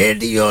हो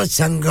रेडियो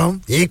संगम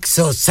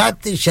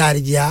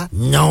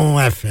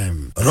 107.9 FM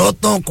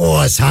रोतों को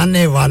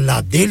हंसाने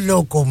वाला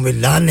दिलों को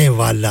मिलाने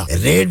वाला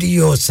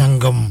radio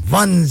Sangam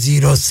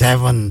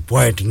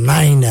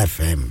 107.9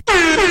 FM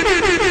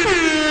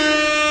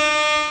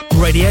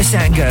Radio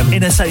Sangam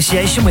in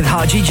association with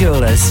Haji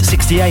Jewellers,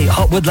 68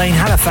 Hotwood Lane,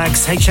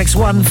 Halifax,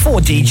 HX1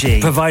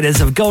 4DG. Providers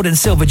of gold and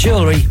silver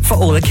jewellery for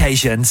all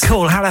occasions.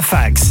 Call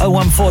Halifax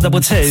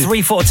 01422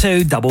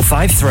 342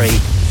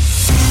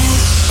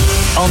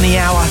 553. On the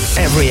hour,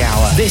 every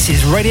hour. This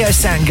is Radio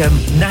Sangam,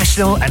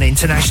 national and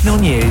international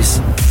news.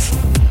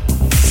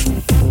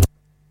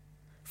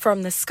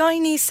 From the Sky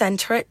News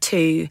Centre at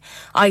 2,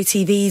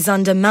 ITV's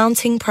under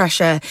mounting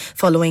pressure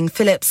following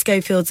Philip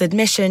Schofield's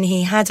admission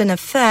he had an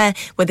affair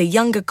with a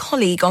younger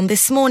colleague on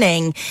This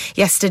Morning.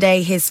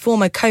 Yesterday, his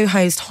former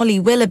co-host Holly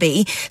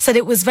Willoughby said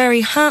it was very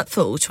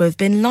hurtful to have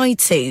been lied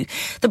to.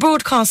 The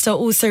broadcaster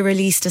also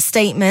released a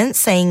statement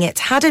saying it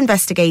had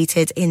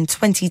investigated in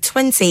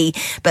 2020,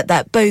 but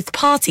that both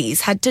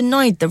parties had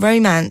denied the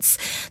romance.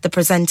 The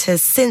presenters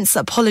since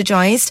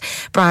apologised.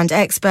 Brand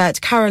expert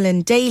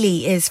Carolyn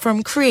Daly is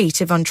from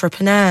Creative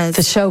Entrepreneurs.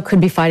 The show could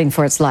be fighting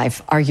for its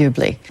life,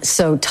 arguably.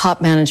 So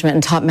top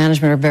management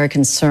are very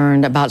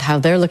concerned about how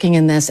they're looking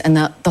in this and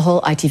the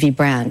whole ITV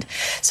brand.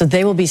 So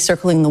they will be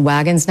circling the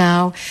wagons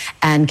now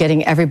and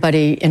getting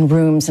everybody in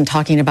rooms and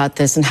talking about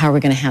this and how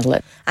we're going to handle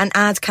it. An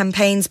ad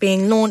campaign's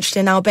being launched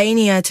in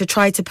Albania to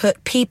try to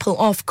put people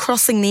off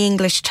crossing the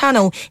English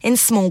Channel in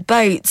small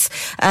boats.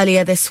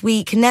 Earlier this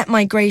week, net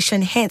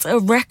migration hit a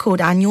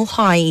record annual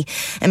high.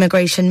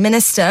 Immigration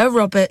Minister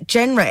Robert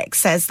Jenrick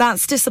says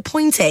that's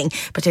disappointing,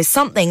 but is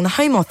something the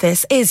Home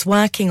Office is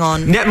working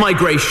on. Net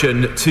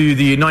migration to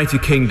the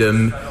United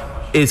Kingdom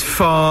is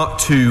far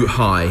too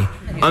high.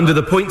 Under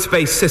the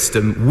points-based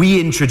system we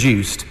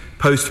introduced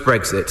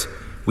post-Brexit,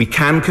 we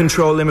can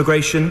control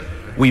immigration,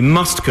 we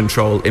must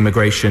control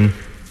immigration,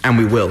 and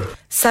we will.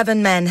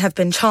 7 men have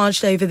been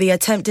charged over the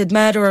attempted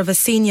murder of a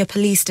senior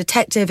police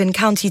detective in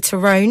County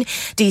Tyrone.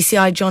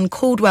 DCI John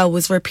Caldwell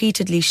was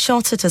repeatedly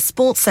shot at a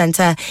sports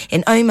centre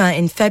in Omagh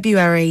in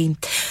February.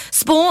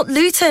 Sport,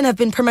 Luton have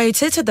been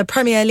promoted to the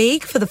Premier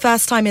League for the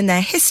first time in their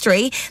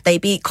history. They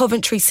beat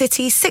Coventry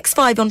City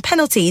 6-5 on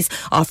penalties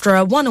after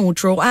a 1-1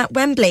 draw at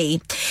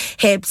Wembley.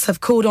 Hibs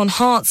have called on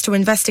Hearts to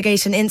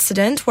investigate an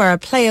incident where a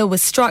player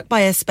was struck by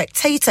a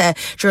spectator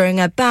during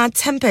a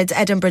bad-tempered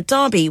Edinburgh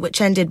derby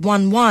which ended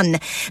 1-1.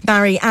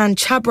 Anne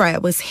Chabra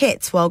was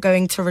hit while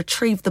going to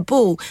retrieve the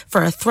ball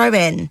for a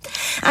throw-in.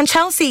 And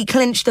Chelsea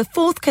clinched the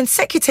 4th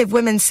consecutive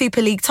Women's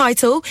Super League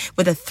title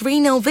with a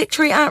 3-0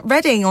 victory at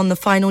Reading on the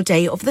final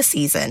day of the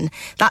season.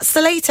 That's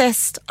the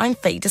latest. I'm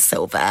Faye De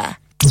Silva.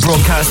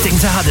 Broadcasting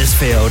to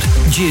Huddersfield,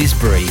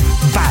 Dewsbury,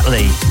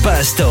 Batley,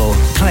 Birstall,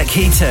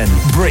 Cleckheaton,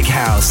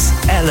 Brickhouse,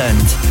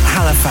 Elland,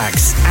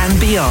 Halifax and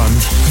beyond.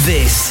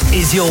 This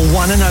is your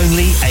one and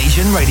only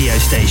Asian radio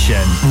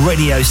station.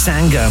 Radio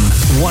Sangam,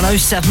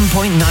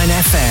 107.9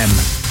 FM.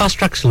 Fast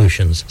Track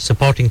Solutions,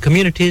 supporting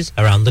communities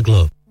around the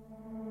globe.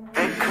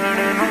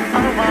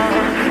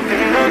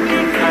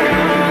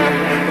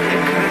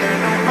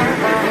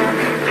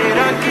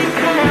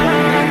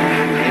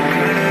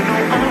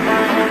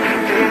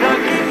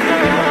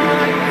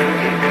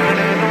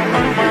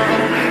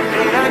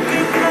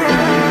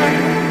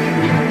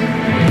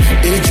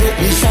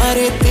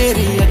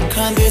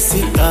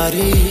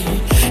 सितारे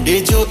ये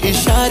जो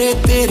इशारे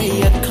तेरी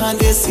अखां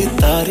दे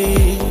सितारे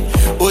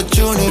ओ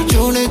चुन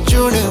चुन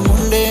चुन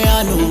मुंडियां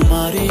नु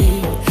मारे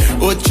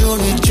ओ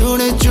चुन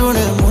चुन चुन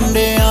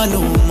मुंडियां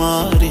नु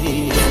मारे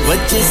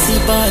वच्चे सी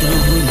बारों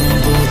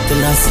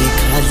बोतलां सी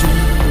खाली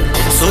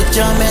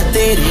सोचा मैं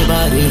तेरे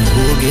बारे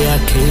हो गया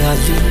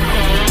ख्याली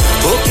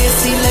ओ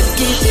कैसी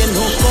लगी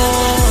तेनू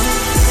कौन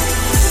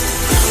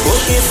ओ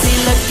कैसी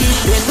लगी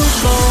तेनू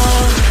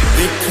कौन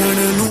देखण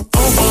नू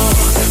आवा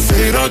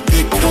तेरा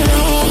की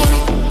ख्याल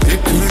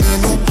देखण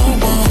नू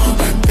आवा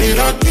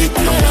तेरा की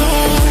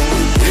ख्याल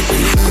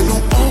देखण नू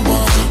आवा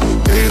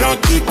तेरा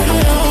की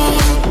ख्याल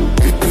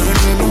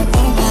देखण नू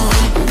आवा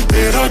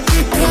तेरा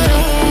की ख्याल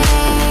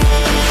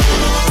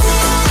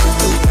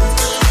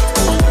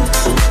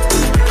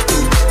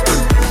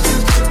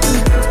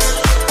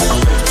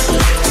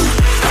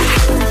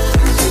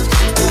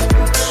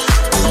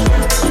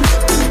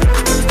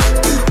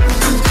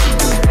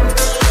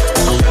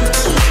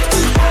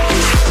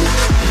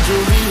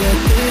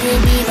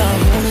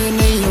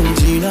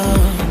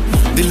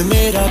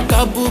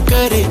काबू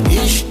करे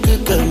इश्क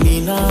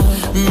कमीना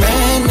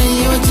मैं नहीं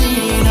हो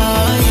जीना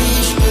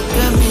इश्क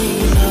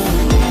कमीना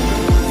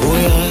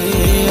होया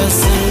ये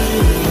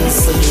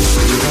असल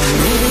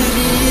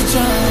मेरी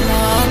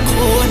जाना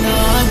खोना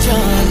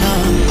जाना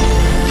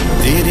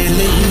तेरे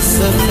लिए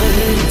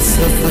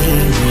सफर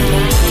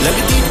मेरा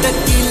लगती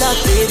टकीला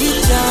तेरी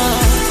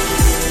जान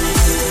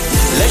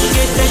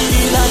लगे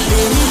टकीला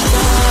तेरी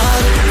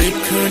जान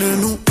देखण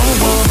नू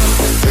आवा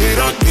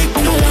तेरा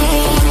कितना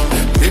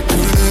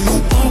देखण नू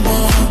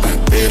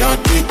तेरा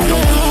कितना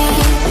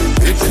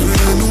देखण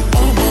नू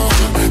आवा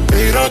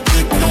तेरा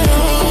कितना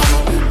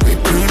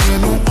देखण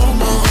नू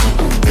आवा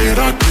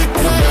तेरा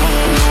कितना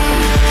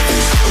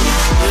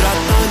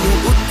रातां नू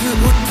उठ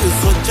उठ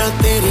सोचा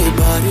तेरे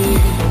बारे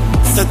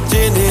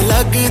सच्चे ने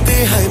लगदे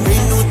है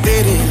मैनू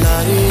तेरे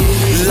लारे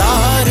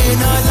लारे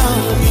ना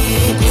लामी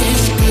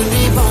इश्क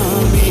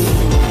निभामी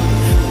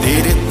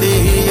तेरे ते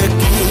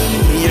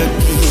यकीन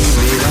यकीन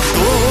मेरा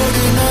तोड़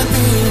ना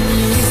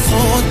देनी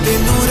सौ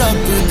तेनू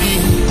रब दी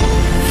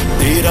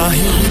तेरा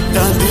ही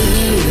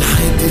दिल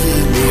है दिल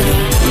मेरा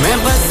मैं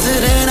बस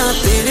रहना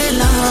तेरे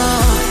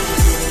नाल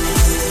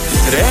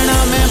रहना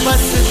मैं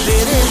बस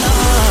तेरे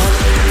नाल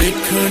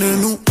देखण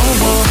नू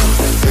आवा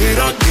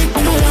तेरा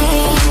कितना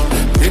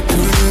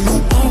देखण नू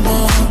आवा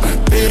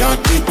तेरा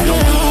कितना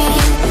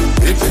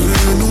देखण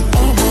नू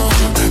आवा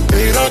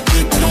तेरा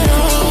कितना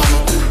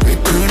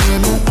देखण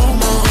नू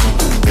आवा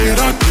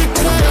तेरा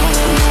कितना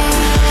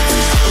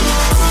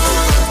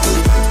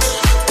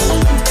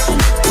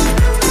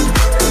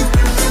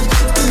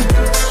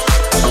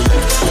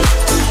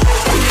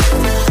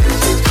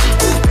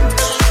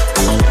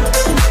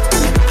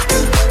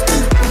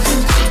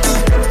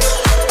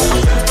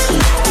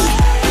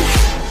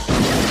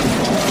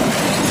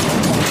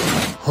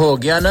हो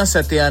गया ना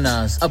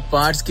सत्यानाश अब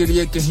पार्ट्स के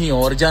लिए कहीं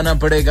और जाना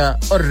पड़ेगा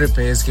और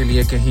रिपेयर्स के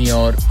लिए कहीं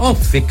और ओ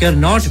फिकर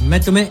नॉट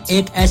मैं तुम्हें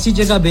एक ऐसी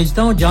जगह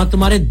भेजता हूं जहां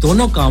तुम्हारे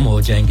दोनों काम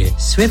हो जाएंगे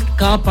स्विफ्ट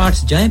कार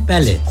पार्ट्स जाएं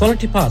पहले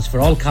quality parts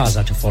for all cars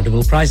at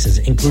affordable prices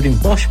including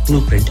Bosch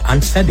Blueprint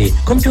and Febby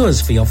come to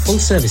us for your full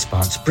service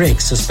parts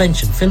brakes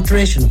suspension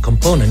filtration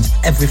components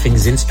everything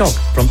is in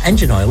stock from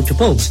engine oil to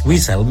bulbs we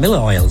sell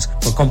Miller oils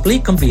for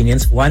complete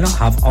convenience why not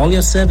have all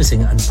your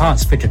servicing and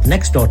parts fitted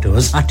next door to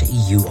us at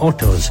EU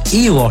Autos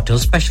EU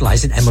Autos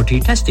specialize in MOT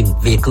testing,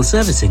 vehicle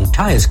servicing,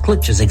 tyres,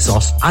 clutches,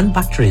 exhaust and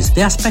batteries.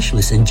 They are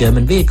specialists in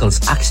German vehicles,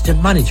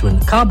 accident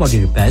management, car body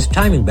repairs,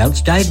 timing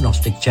belts,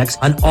 diagnostic checks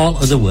and all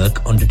other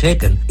work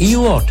undertaken.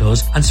 EU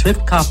Autos and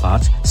Swift Car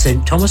Parts,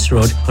 St Thomas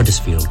Road,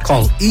 Huddersfield.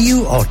 Call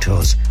EU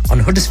Autos on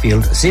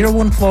Huddersfield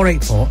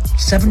 01484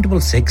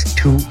 766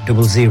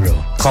 200.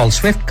 Call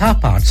Swift Car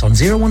Parts on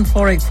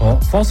 01484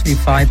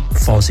 435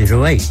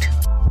 408.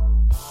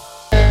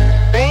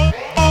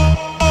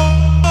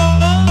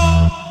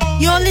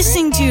 You're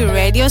listening to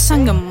Radio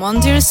Sangam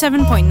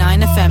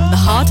 107.9 FM,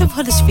 the heart of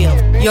Huddersfield.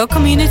 Your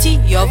community,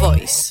 your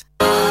voice.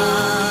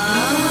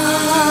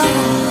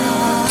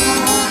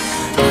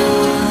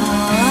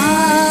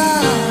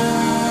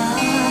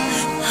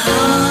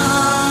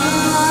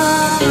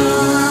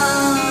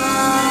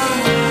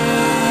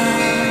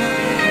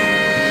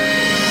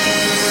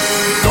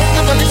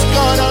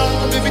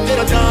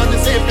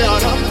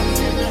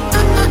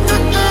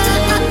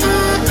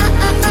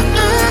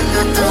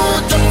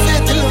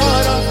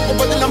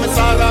 बदला मैं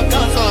सारा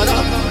का सारा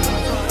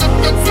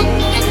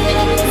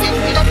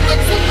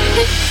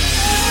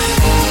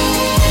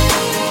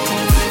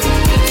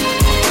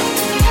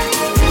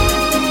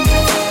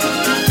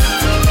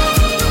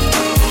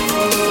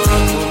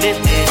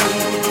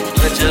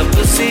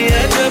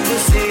अजब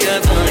सी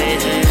अदाएं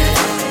हैं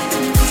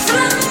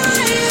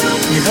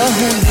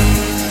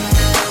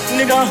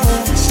निगाहों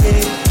से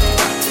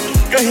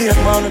कहीं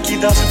अरमान की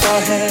दास्तां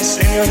है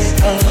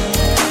सेनोरिटा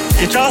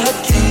ये चाहत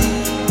की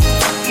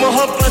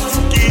मोहब्बत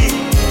की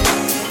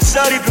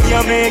सारी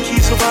दुनिया में एक ही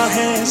जुबान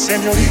है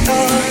सेनोरिटा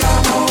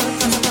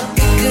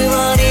एक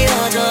बारी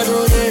आजा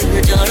दूर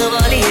जाने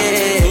वाली है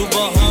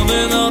बाहों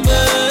में ना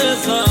दे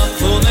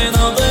साथों में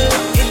ना दे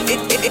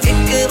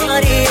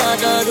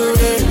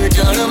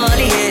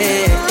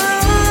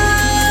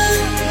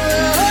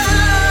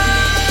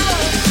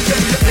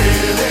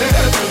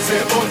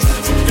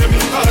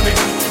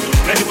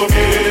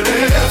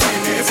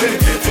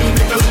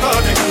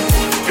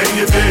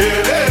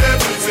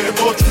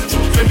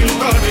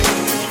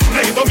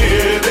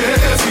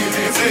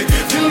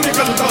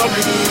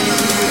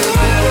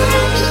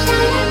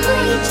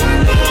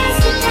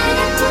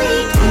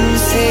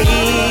तुमसे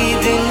ही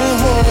दिन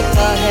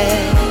होता है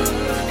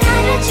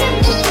तारा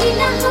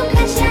चमकीला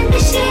होगा चांद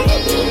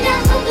शर्मीला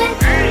होगा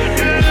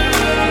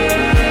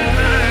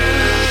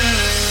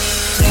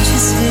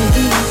तुझसे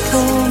ही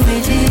तो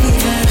मेरी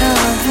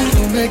राह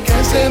तुम्हें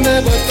कैसे मैं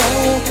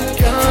बताऊं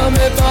क्या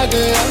मैं पा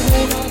गया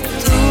हूँ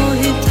तू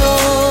ही तो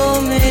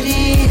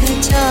मेरी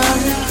है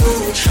चाहत तू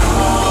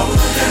छाँव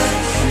है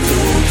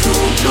तू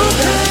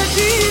है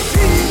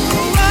जीती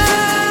हुआ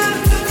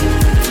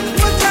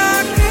वो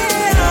जाके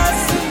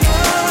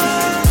आसमां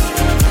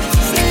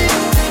से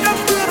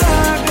टकरा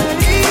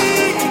गई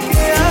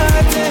के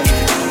आगे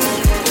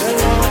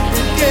लौट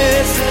के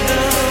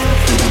सदा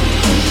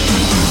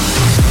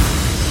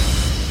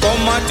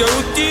कौमां च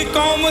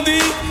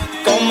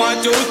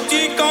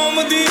ਉੱਚੀ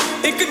ਕੌਮ ਦੀ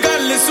ਇੱਕ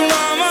ਗੱਲ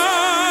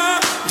ਸੁਣਾਵਾਂ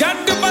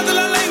ਜੱਟ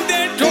ਬਦਲਾ ਲੈਂਦੇ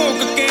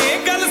ਠੋਕ ਕੇ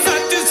ਗੱਲ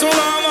ਸੱਚ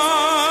ਸੁਣਾਵਾਂ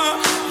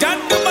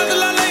ਜੱਟ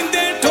ਬਦਲਾ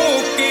ਲੈਂਦੇ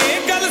ਠੋਕ ਕੇ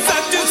ਗੱਲ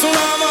ਸੱਚ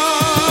ਸੁਣਾਵਾਂ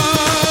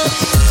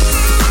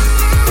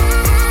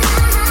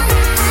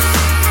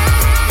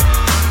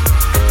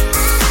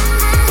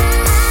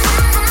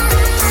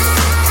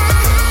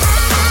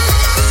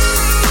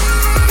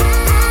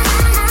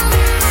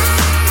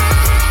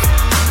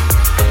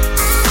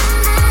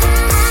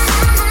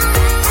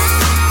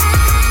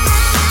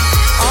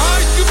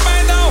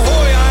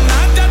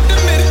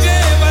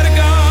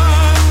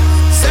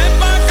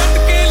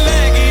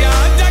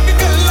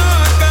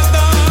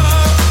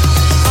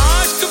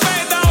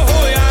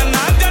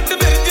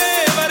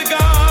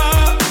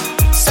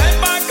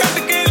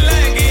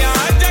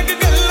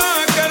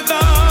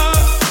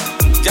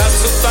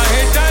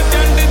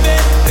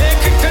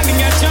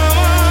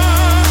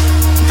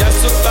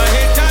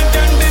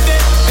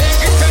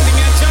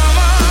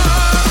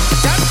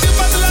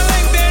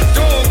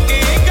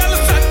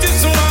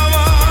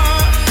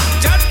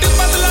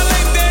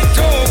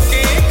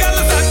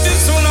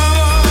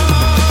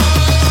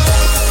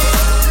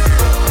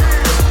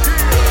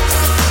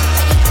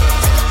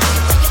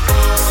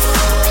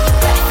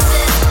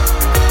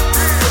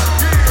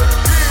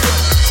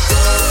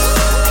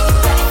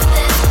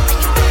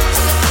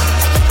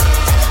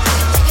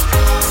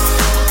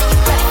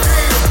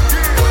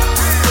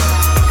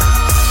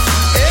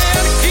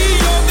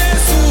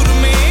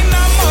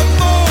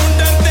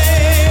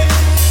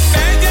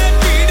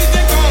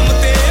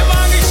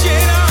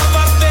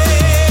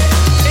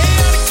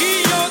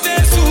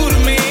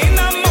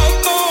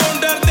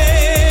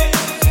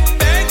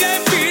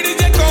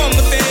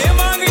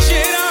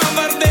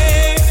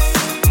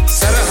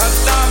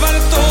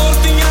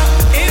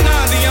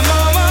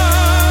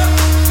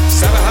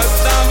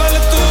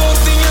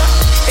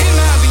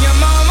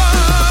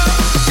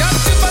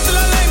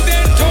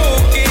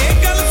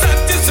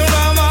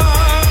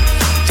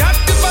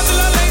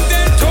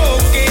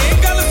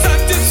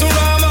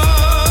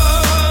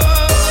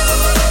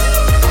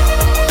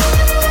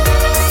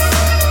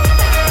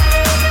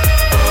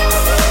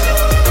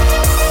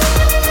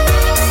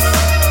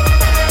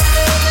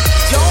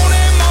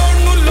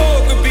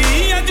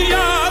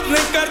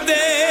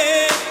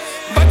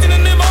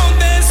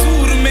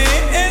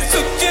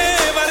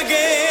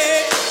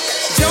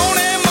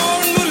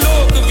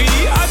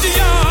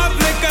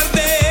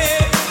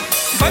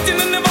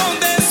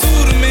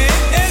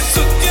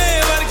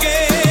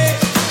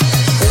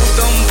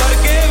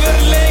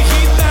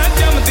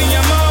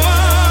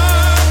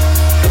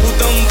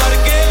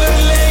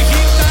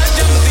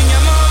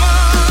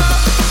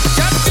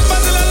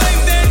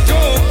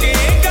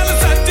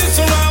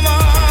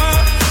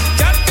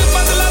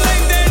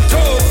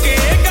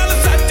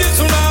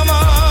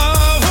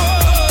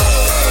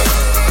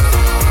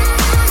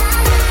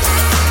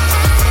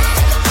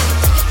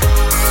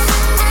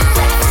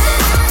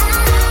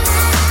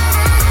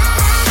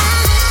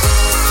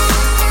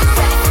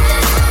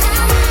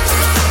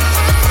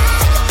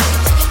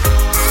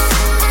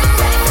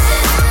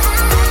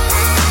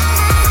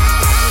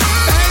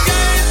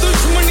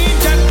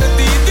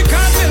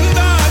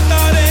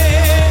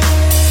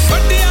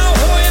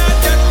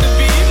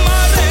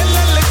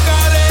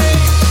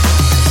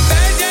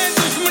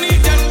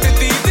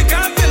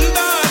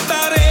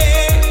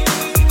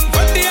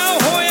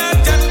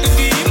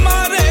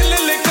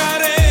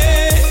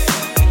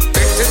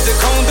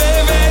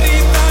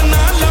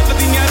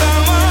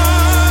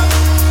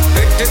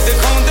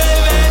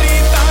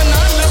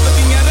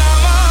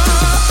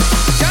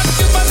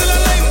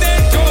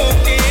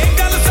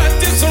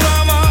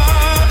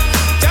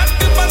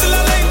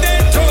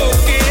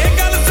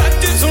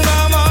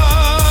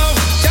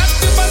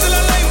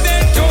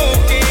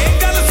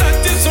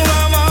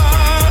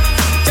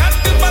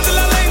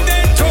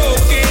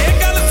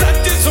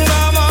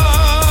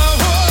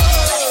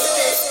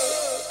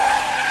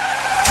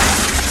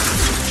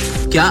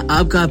क्या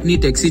आपका अपनी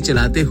टैक्सी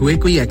चलाते हुए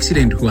कोई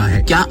एक्सीडेंट हुआ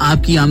है? क्या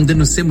आपकी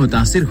आमदन उससे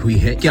मुतासिर हुई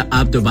है? क्या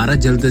आप दोबारा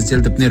जल्द से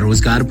जल्द अपने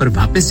रोजगार पर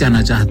वापस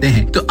जाना चाहते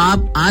हैं? तो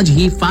आप आज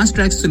ही फास्ट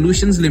ट्रैक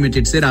सॉल्यूशंस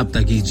लिमिटेड से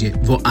राब्ता कीजिए।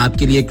 वो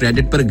आपके लिए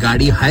क्रेडिट पर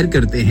गाड़ी हायर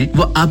करते हैं।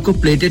 वो आपको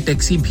प्लेटेड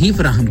टैक्सी भी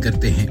फराहम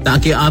करते हैं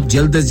ताकि आप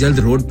जल्द से जल्द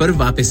रोड पर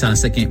वापस आ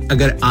सकें।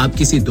 अगर आप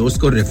किसी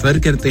दोस्त को रेफर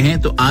करते हैं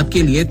तो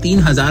आपके लिए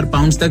 3000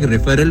 पाउंड तक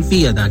रेफरल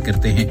फी अदा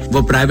करते हैं।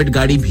 वो प्राइवेट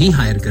गाड़ी भी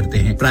हायर करते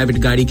हैं। प्राइवेट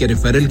गाड़ी के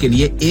रेफरल के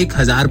लिए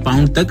 1000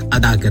 पाउंड तक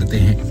अदा करते हैं।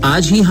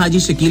 आज ही हाजी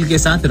शकील के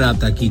साथ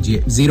राब्ता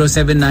कीजिए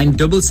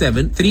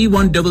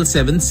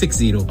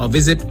 07977317760 और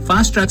visit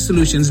fast track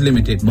solutions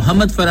limited,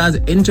 Mohammed Faraz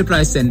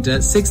enterprise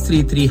centre,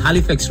 633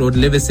 Halifax road,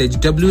 Liversedge,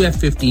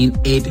 WF15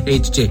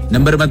 8HJ।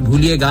 Number मत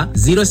भूलिएगा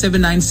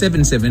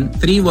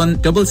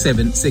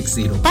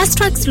 07977317760. Fast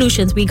Track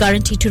Solutions, we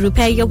guarantee to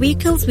repair your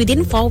vehicles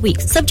within 4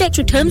 weeks, subject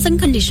to terms and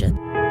conditions.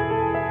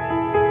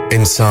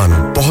 इंसान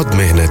बहुत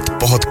मेहनत,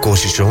 बहुत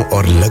कोशिशों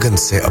और लगन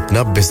से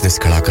अपना बिजनेस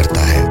खड़ा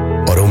करता है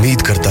और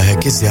उम्मीद करता है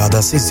कि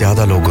ज्यादा से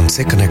ज्यादा लोग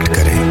उनसे कनेक्ट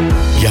करें।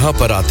 यहाँ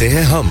पर आते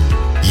हैं हम,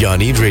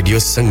 यानी रेडियो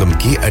संगम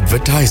की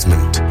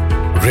एडवर्टाइजमेंट।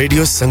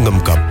 रेडियो संगम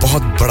का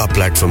बहुत बड़ा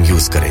प्लेटफॉर्म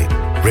यूज करें।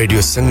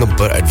 रेडियो संगम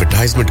पर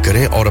एडवर्टाइजमेंट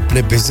करें और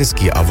अपने बिजनेस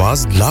की आवाज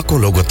लाखों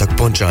लोगों तक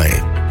पहुंचाएं।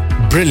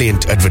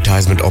 Brilliant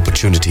advertisement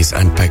opportunities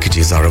and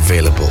packages are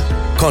available.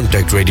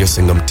 Contact Radio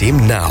Sangam team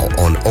now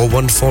on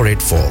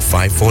 01484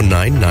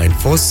 549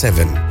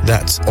 947.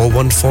 That's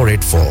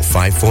 01484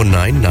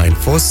 549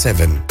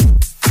 947.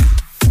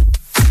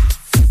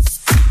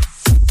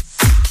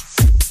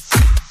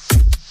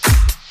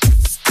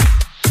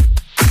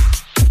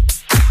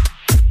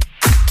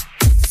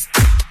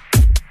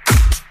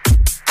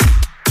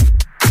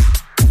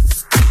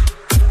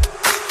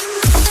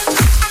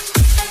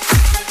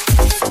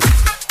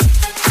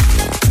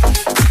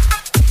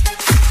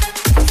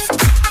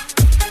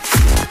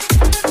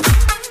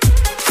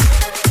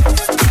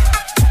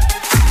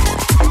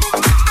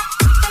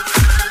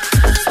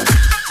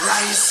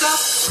 Rise up,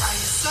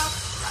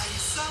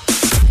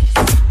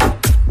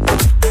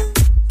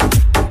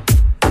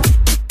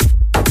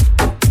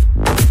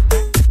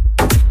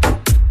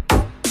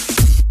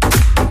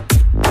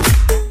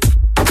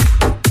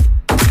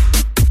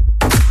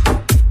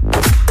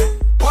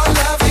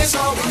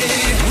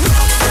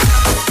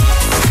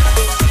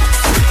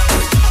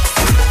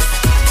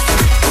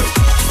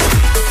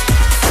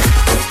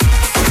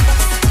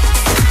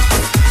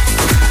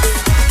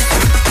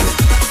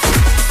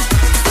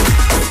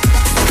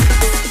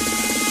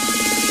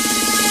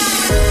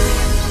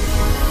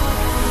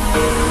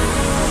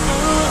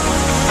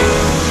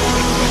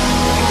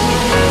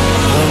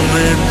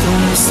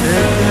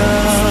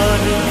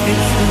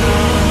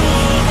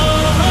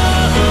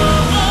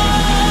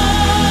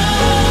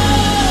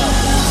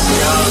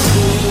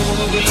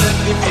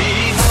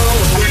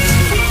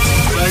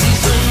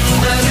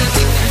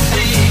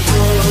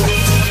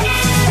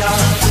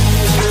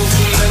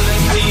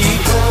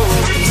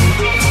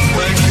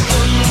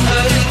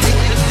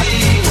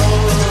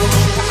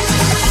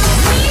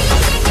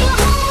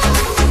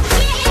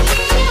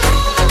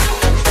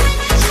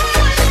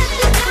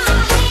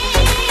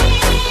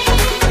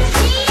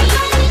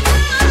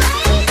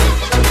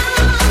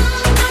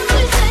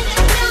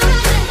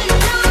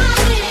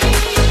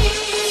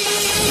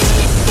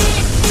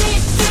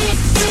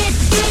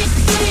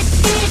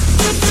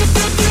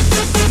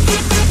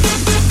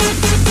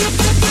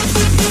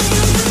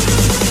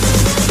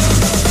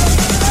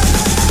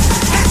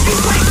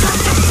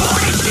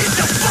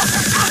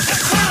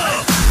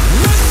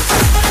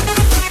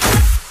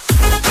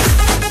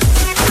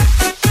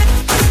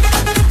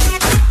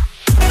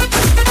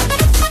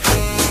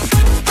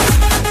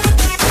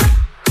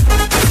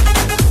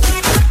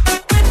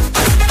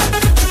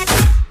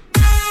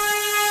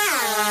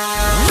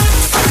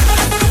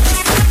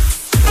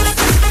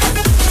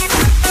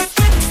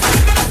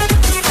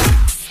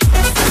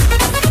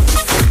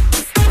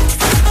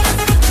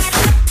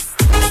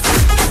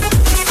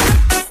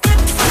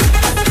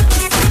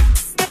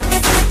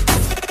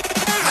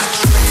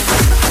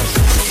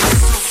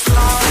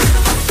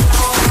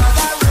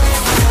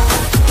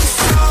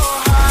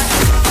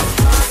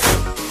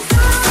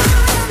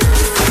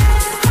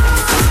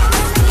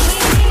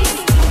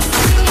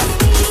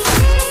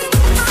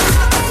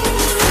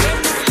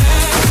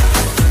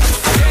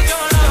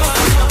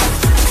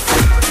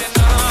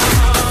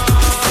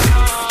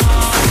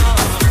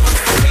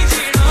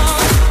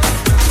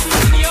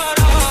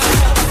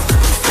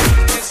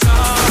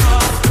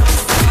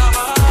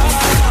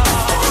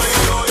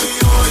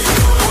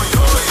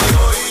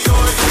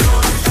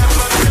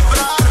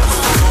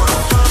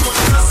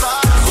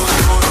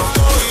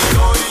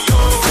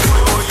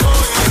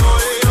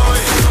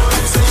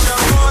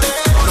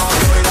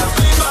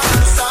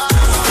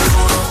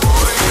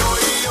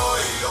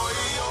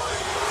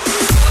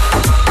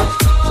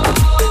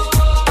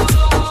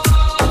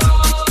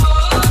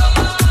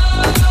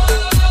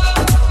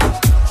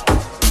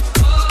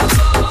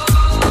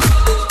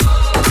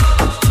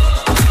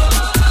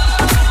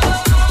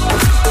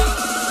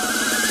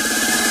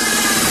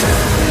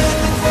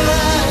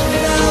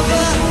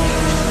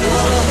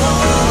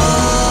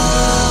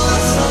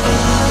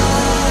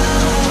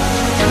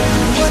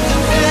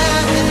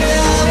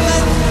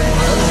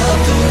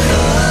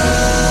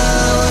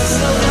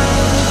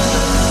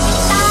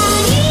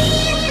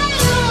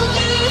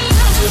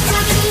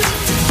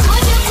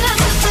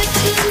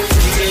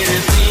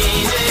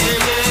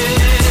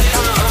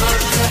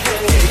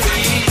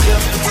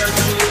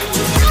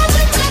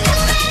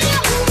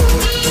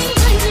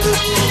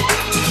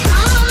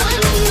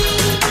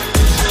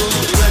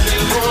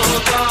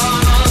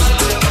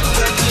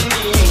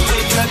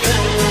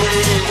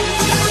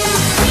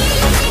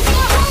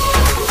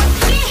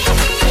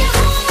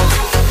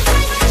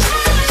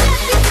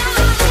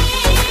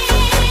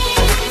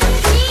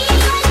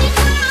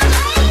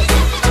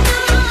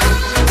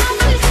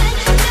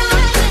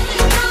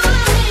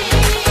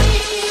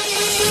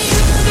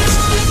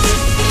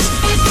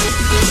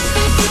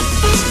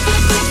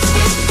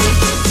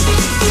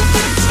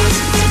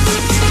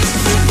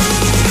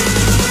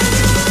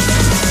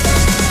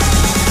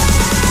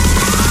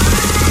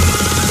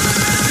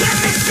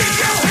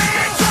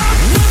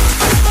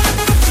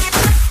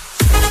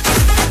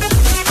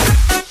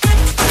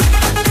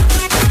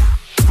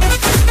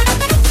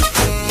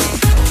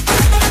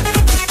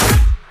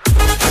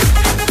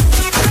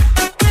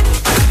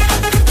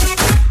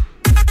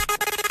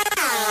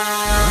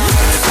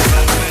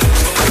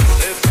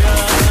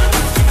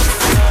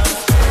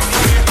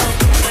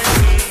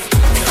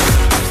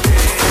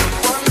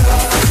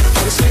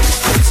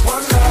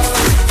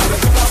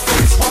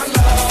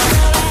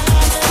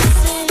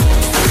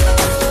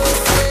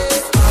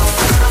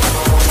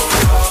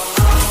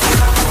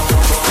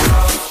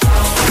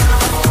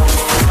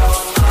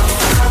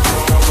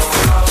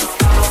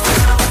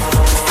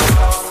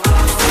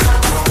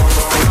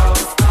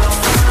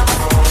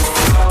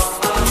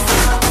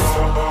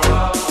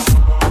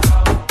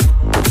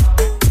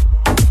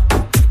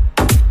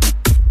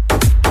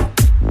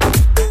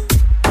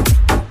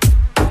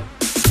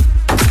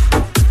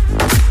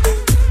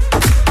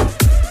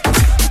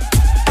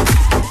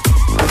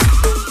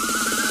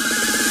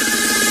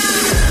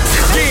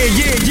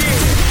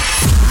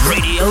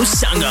 Radio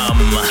Sangam.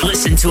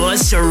 Listen to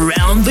us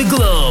around the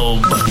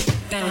globe.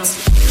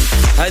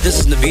 Hi, this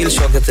is Nabeel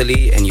Shaukat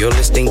Ali and you're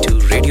listening to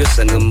Radio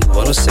Sangam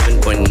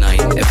 107.9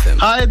 FM.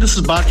 Hi, this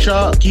is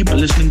Baksha. Keep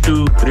listening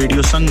to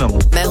Radio Sangam.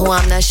 मैं हूँ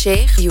आमना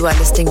Sheikh. You are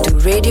listening to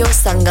Radio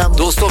Sangam.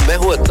 दोस्तों मैं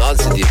हूँ अदनान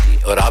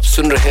सिद्दीकी और आप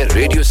सुन रहे हैं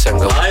radio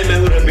संगम. Hi, मैं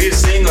हूँ रणबीर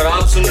सिंह और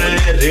आप सुन रहे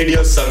हैं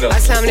रेडियो संगम.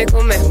 अस्सलाम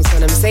वालेकुम, मैं हूँ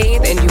सनम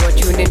Saeed and you are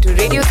tuned into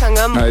Radio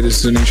Sangam. Hi, this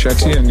is Sunil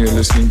Shetty and you're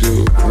listening to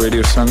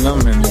Radio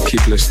Sangam and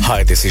keep listening.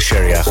 Hi, this is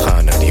Sharia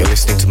Khan and you're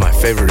listening to my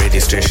favorite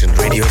radio station,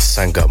 Radio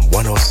Sangam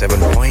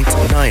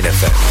 107.9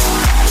 FM.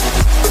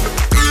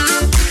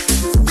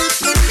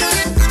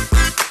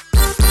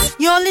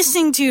 You're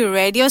listening to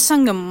Radio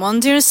Sangam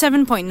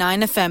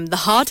 107.9 FM,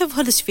 the heart of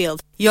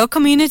Huddersfield. Your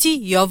community,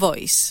 your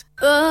voice.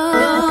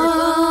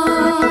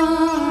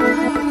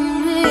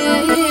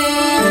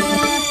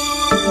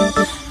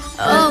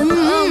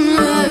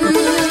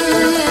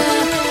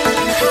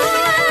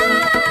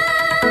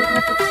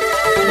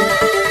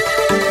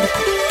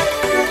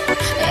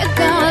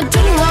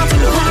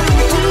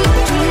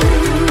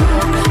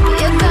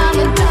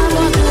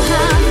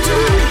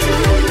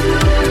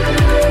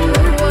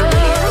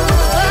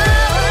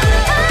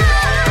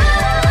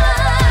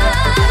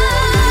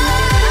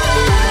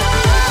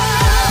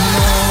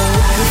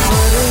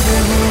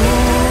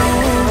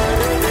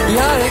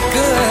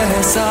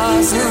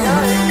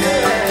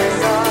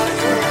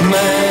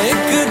 मैं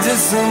एक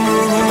जिस्म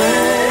हूँ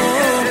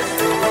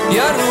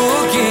या रूह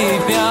की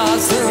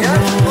प्यास हूँ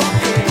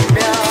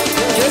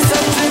ये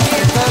सच की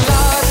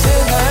तलाश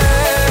है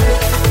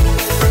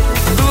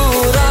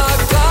दूर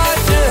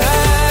आकाश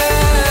है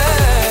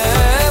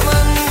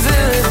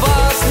मंजिल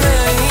पास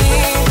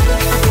नहीं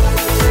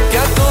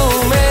क्या तू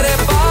मेरे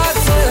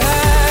पास है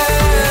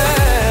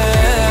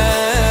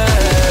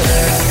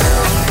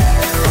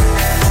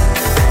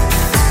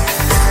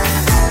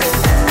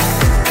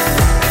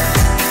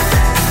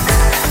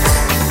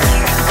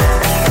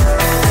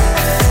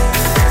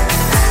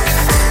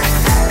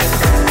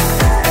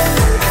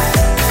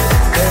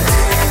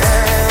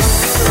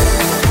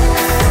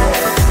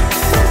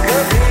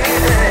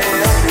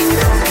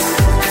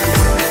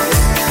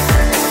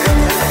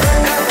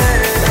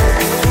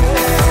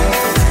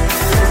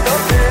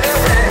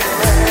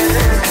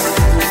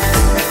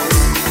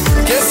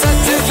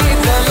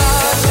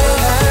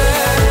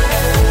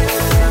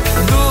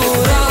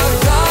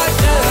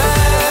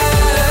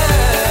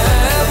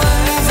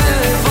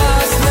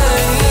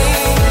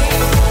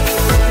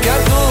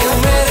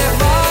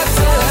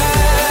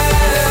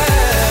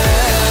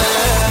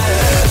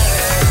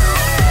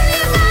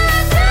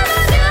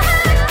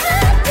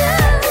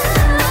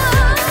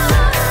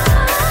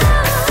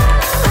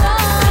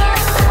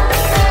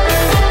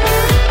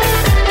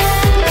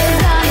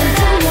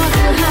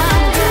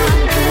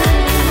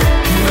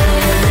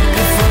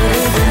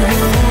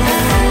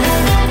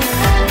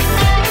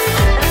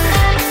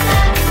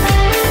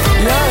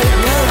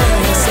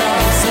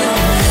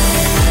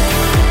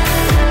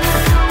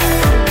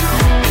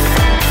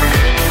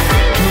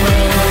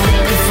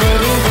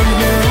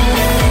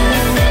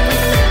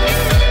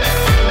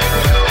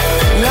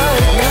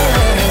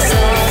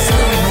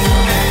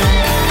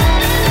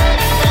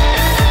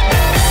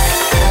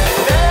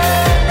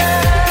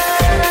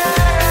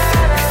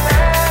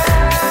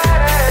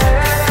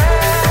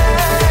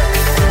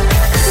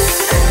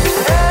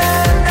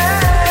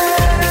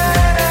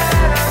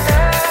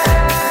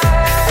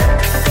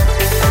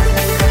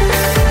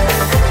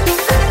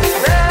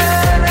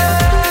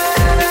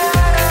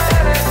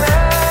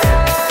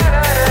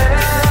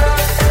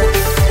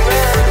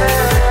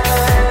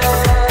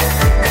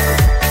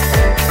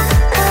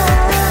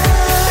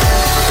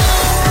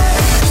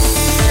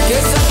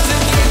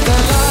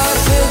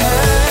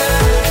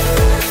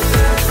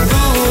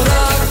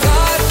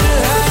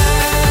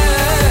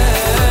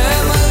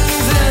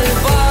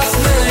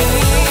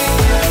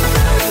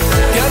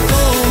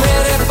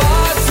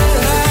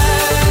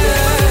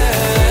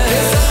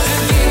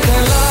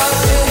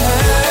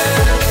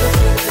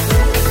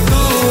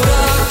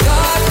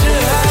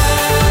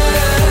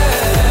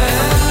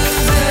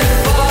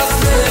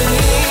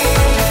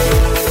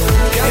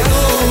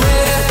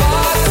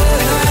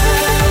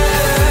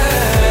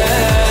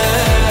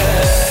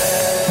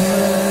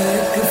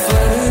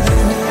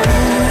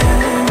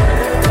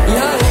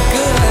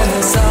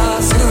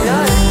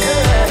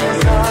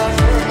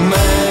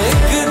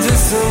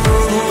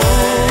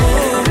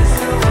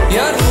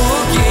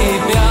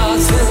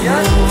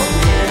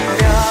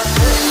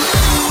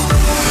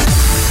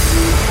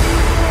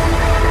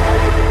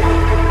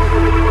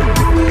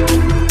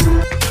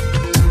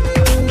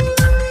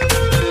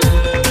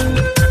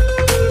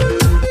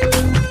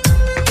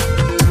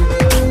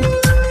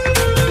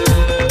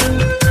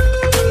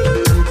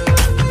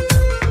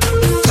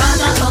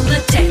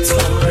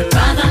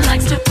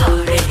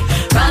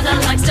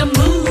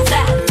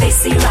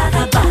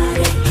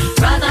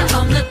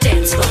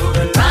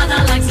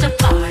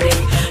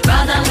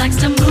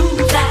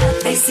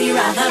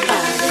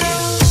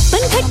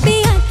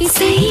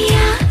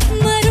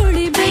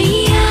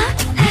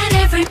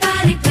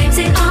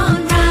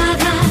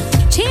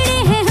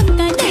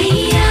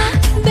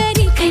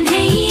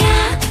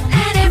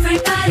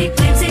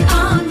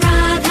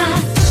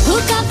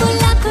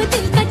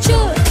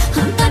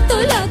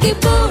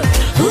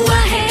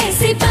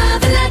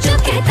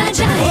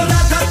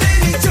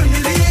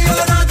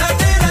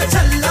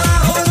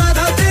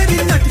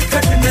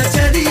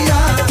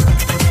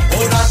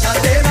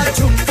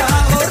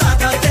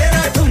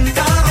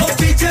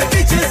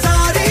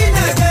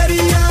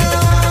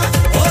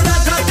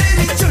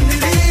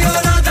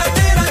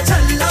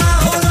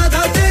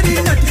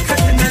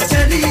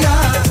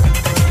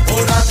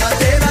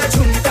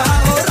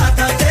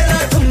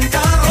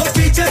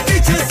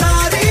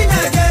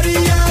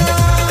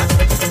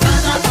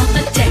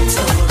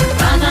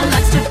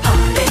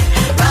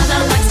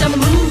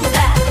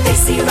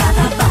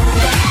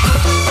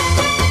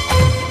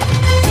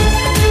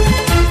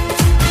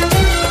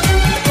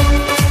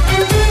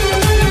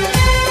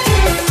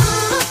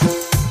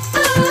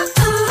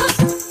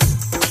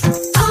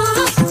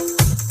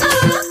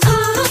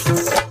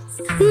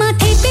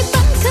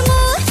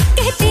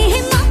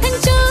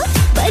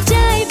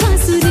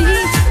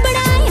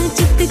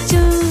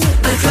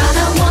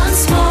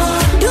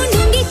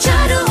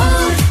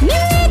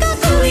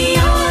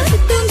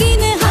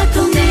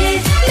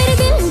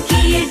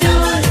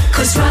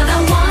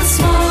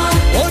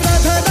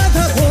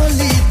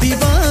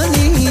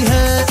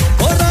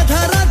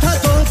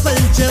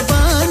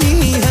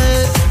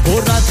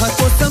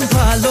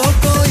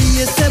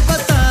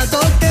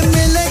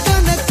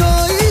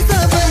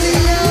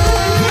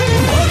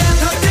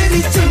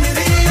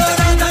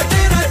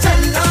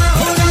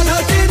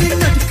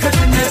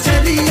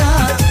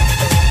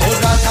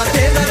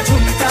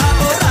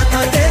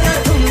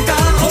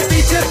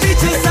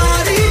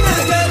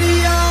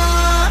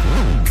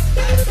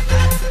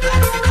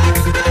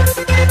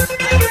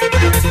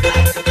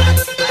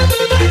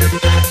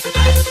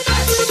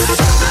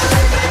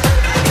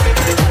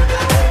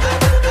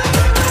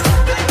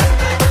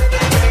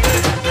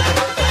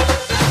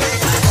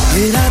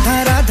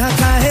राधा राधा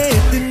का है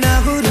इतना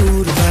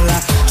गुरूर वाला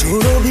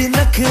छोड़ो भी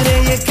नखरे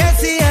ये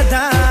कैसी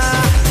अदा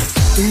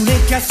तूने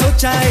क्या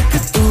सोचा एक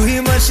तू ही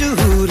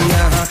मशहूर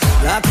यहाँ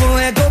लाखों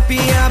है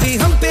गोपियाँ भी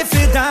हम पे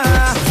फिदा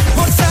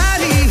वो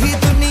सारी ही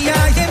दुनिया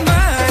ये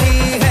मारी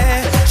है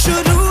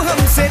शुरू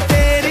हमसे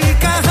तेरी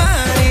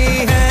कहानी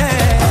है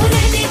ओ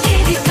रहने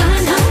तेरी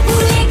कान्हा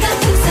भूलेगा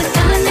तू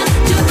सताना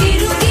जो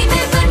गिरूंगी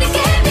मैं बन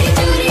के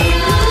बिजुरिया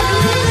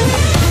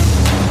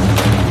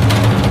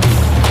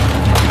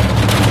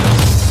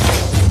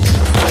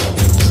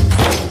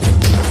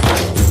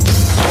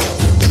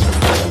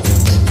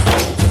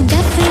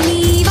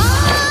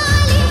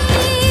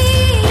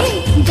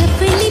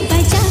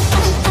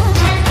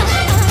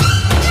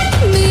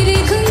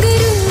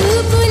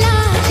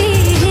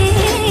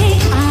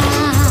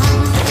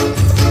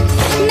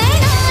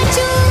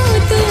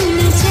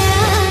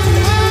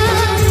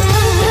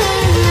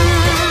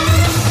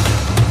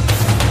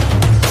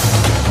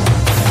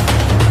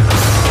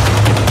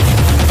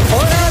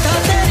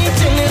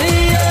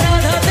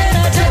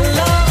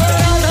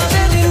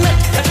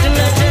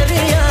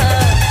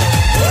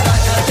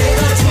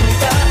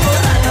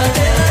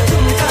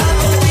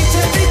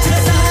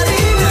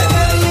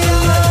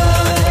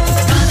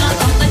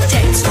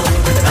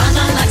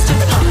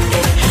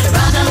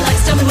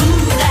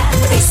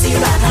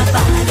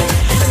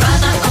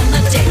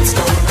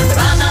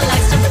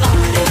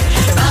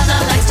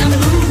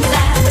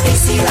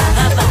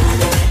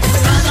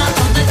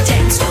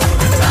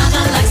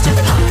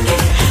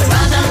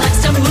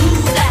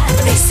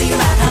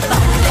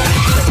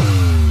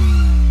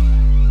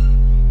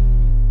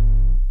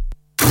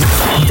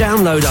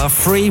Download our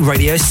free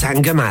Radio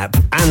Sangam app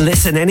and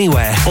listen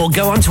anywhere or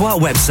go onto our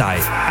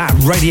website at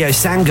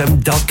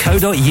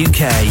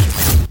radiosangam.co.uk.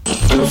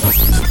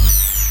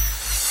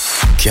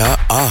 क्या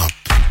आप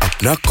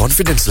अपना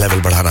कॉन्फिडेंस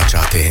लेवल बढ़ाना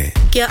चाहते हैं?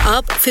 क्या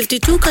आप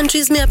 52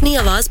 कंट्रीज में अपनी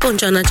आवाज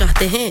पहुंचाना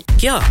चाहते हैं?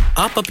 क्या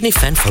आप अपनी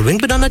फैन फॉलोइंग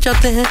बनाना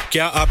चाहते हैं?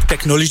 क्या आप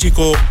टेक्नोलॉजी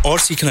को और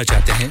सीखना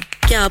चाहते हैं?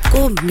 क्या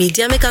आपको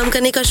मीडिया में काम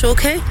करने का शौक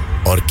है?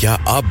 और क्या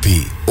आप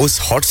भी उस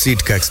हॉट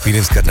सीट का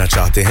एक्सपीरियंस करना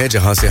चाहते हैं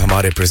जहां से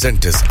हमारे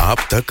प्रेजेंटर्स आप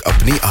तक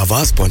अपनी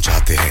आवाज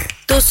पहुंचाते हैं?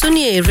 तो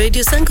सुनिए,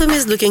 Radio Sangam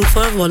is looking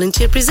for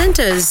volunteer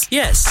presenters.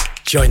 Yes,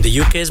 join the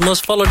UK's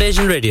most followed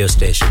Asian radio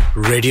station,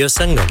 Radio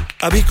Sangam.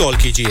 अभी कॉल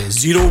कीजिए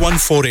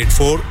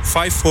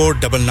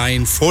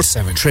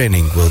 01484549947.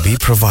 Training will be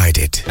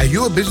provided. Are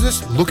you a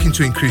business looking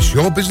to increase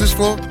your business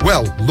flow?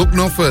 Well, look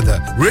no further.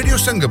 Radio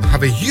Sangam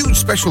have a huge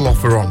special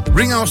offer on.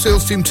 Ring our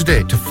sales team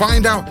today to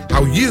find out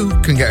how you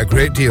can get a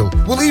great deal.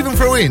 We'll even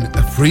throw in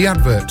a free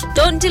advert.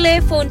 Don't delay,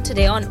 phone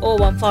today on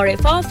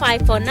 01484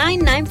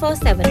 549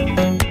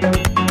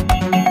 947.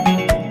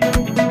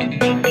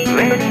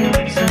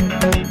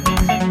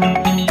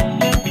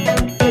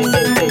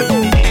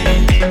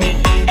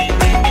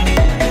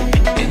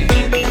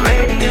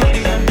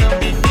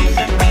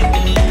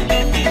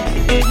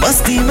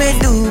 मस्ती में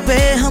डूबे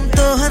हम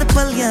तो हर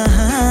पल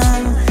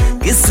यहाँ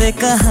किस्से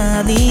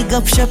कहानी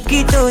गपशप की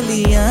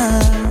टोलियाँ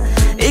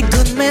एक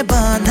धुन में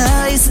बांधा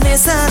इसने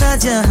सारा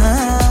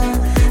जहां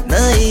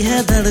नई है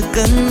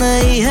धड़कन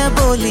नई है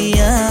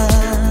बोलियां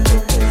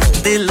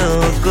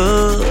दिलों को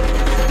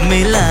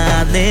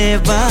मिलाने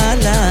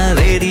वाला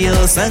रेडियो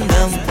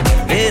संगम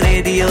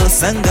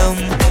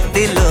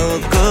दिलों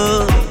को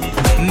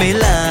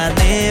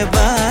मिलाने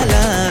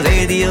वाला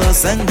रेडियो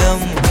संगम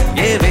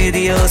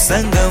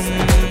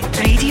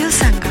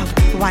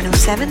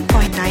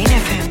 107.9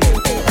 FM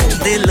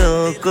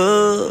दिलों को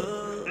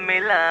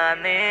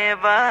मिलाने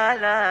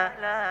वाला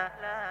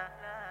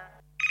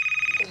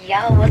Yo,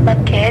 what's up,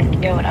 kid?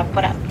 Yo, what up,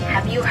 what up?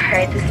 Have you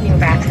heard this new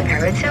Raps and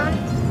Hera tune?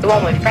 The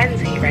one with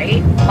Frenzy,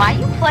 right? Why are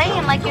you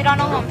playing like you don't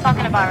know who I'm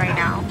talking about right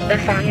now? The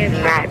song is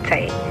mad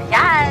tight.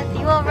 Yes,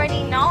 you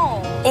already know.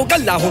 ਉਹ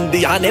ਗੱਲਾਂ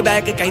ਹੁੰਦੀਆਂ ਨੇ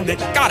back ਕਹਿੰਦੇ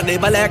ਘਰ ਦੇ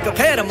black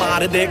ਫੇਰ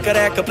ਮਾਰਦੇ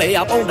crack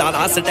ਪਲੇਆ ਪਾਉਂਦਾ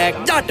ਦਾ ਸਟੈਕ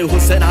ਜੱਟ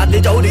ਹੁਸਨਾ ਦੇ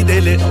ਜੌੜੀ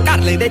ਦਿਲ ਕਰ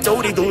ਲੈਂਦੇ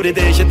ਚੌੜੀ ਦੂਰ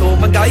ਦੇਸ਼ ਤੋਂ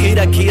ਮੰਗਾਈ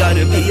ਰੱਖੀ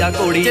ਅਰਬੀਆ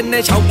ਕੋੜੀ ਜਿੰਨੇ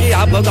ਸ਼ੌਕੀਆ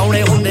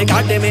ਬਗਾਉਣੇ ਹੁੰਦੇ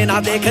ਘਾਟੇ ਮੇ ਨਾ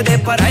ਦੇਖਦੇ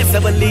ਪਰ ਐਸ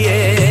ਬੱਲੀਏ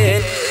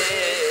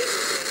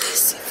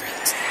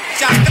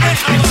ਚੱਕ ਦੇ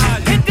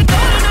ਆਵਾਜ਼ ਇੱਕ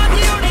ਦੋਰ ਨਾ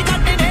ਜਿਉੜੀ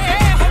ਜੱਟ ਨੇ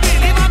ਹੋ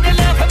ਬਿਲੀ ਵੰਡ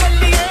ਲੈ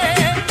ਬੱਲੀਏ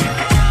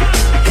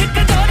ਇੱਕ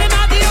ਦੋਰ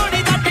ਨਾ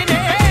ਜਿਉੜੀ ਜੱਟ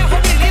ਨੇ ਹੋ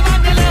ਬਿਲੀ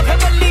ਵੰਡ ਲੈ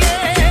ਬੱਲੀਏ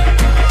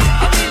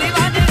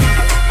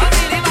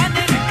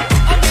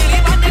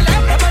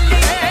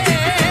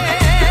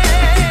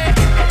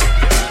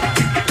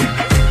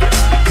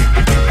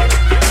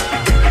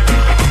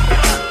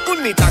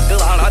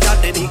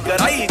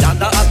ਕਰਾਈ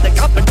ਜਾਂਦਾ ਅੱਧ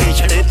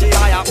ਕੰਪੀਟੀਸ਼ਨ ਚ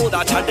ਆਇਆ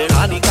ਉਹਦਾ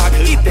ਛੱਡਣਾ ਨਹੀਂ ਕੱਖ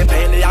ਕੀਤੇ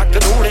ਪਹਿਲੇ ਅੱਖ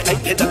ਨੂੜ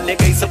ਇੱਥੇ ਥੱਲੇ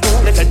ਗਈ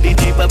ਸਪੂਨ ਗੱਡੀ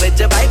ਜੀਪ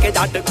ਵਿੱਚ ਬਹਿ ਕੇ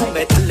ਜੱਟ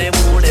ਘੁੰਮੇ ਥੱਲੇ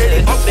ਮੂੜ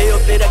ਉੱਤੇ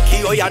ਉੱਤੇ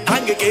ਰੱਖੀ ਹੋਇਆ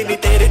ਢੰਗ ਕੇ ਨਹੀਂ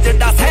ਤੇਰੇ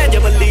ਜਿੱਡਾ ਸਹਿਜ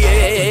ਬੱਲੀਏ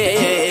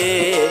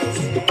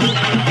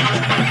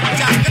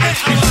ਚੱਕ ਦੇ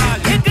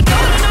ਆਵਾਜ਼ ਇੱਕ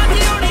ਦੋਰ ਨਾ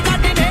ਜਿਉੜੀ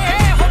ਜੱਟ ਨੇ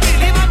ਹੋ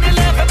ਬਿਲੀ ਵੰਡ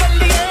ਲੈ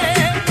ਬੱਲੀਏ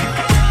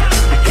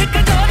ਇੱਕ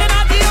ਦੋਰ ਨਾ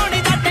ਜਿਉੜੀ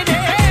ਜੱਟ ਨੇ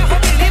ਹੋ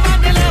ਬਿਲੀ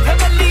ਵੰਡ ਲੈ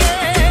ਬੱਲੀਏ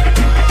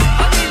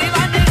ਹੋ ਬਿਲੀ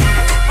ਵੰਡ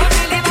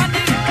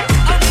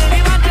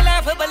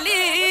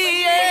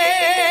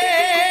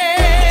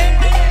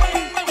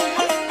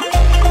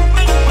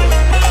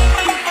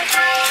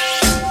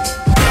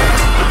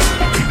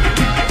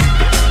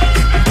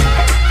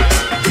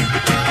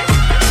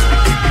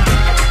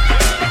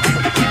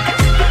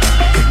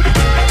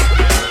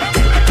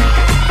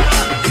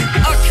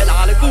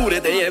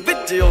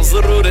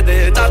ਸੰਗਰੂਰ ਦੇ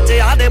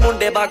ਚਾਚਿਆਂ ਦੇ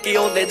ਮੁੰਡੇ ਬਾਕੀ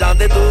ਆਉਂਦੇ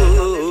ਜਾਂਦੇ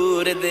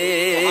ਦੂਰ ਦੇ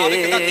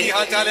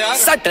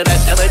ਸੱਟ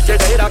ਰੱਟ ਵਿੱਚ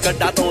ਡੇਰਾ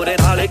ਗੱਡਾ ਤੋਰੇ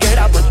ਨਾਲ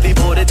ਘੇਰਾ ਬੰਦੀ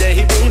ਬੋਰ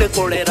ਜਿਹੀ ਪੀਣ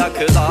ਕੋਲੇ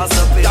ਰੱਖਦਾ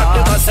ਸਪਿਆ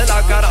ਜੱਟ ਮਸਲਾ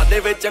ਘਰਾਂ ਦੇ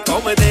ਵਿੱਚ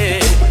ਘੁੰਮਦੇ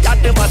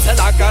ਜੱਟ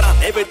ਮਸਲਾ ਘਰਾਂ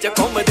ਦੇ ਵਿੱਚ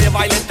ਘੁੰਮਦੇ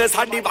ਵਾਇਲੈਂਟ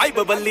ਸਾਡੀ ਵਾਈਬ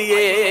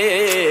ਬੱਲੀਏ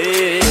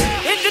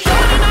ਇੱਕ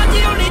ਜੋਰ ਨਾ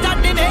ਜਿਉਣੀ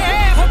ਜੱਟ ਨੇ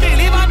ਹੋ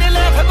ਢੀਲੀ ਵਾਨੇ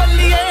ਲੈਫ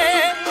ਬੱਲੀਏ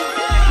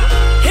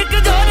ਇੱਕ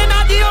ਜੋਰ ਨਾ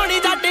ਜਿਉਣੀ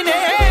ਜੱਟ ਨੇ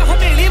ਹੋ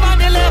ਢੀਲੀ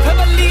ਵਾਨੇ ਲੈਫ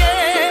ਬੱਲੀਏ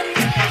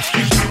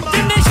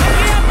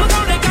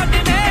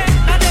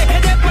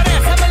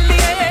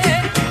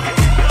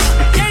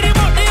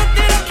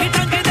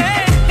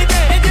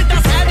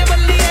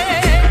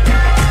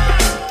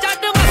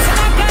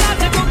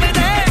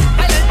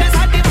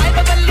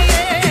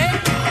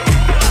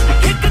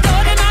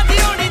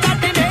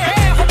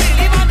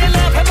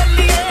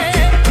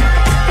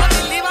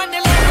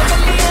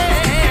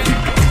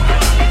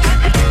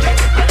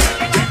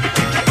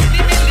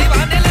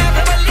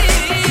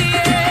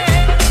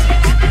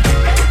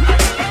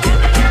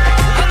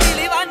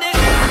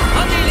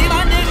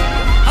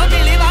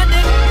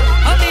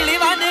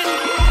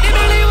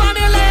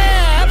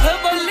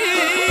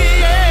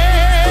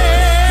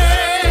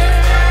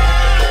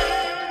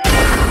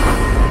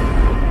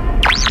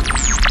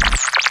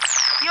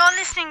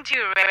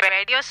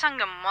Radio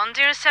Sangam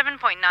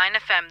 107.9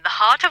 FM, the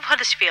heart of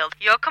Huddersfield.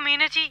 Your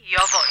community,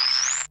 your voice.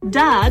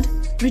 Dad,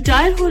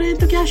 retire हो रहे हैं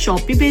तो क्या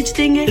शॉप भी बेच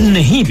देंगे?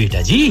 नहीं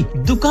बेटा जी,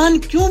 दुकान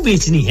क्यों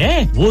बेचनी है?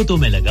 वो तो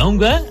मैं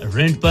लगाऊंगा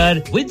रेंट पर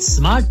with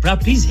smart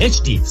properties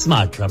HD.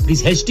 Smart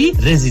properties HD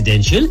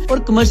residential और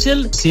कमर्शियल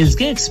सेल्स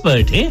के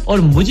एक्सपर्ट हैं और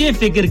मुझे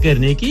फिक्र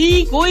करने की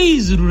कोई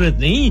जरूरत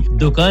नहीं।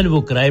 दुकान वो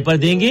किराए पर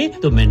देंगे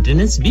तो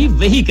मेंटेनेंस भी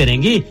वही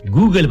करेंगे।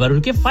 गूगल पर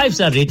उनके 5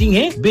 स्टार रेटिंग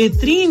है,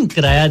 बेहतरीन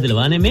किराया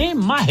दिलवाने में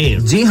माहिर।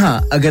 जी हां,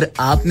 अगर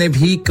आपने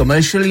भी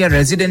कमर्शियल या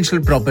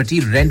रेजिडेंशियल प्रॉपर्टी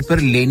रेंट पर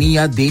लेनी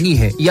या देनी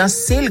है या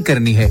सेल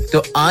करनी है तो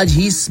आज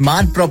ही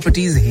स्मार्ट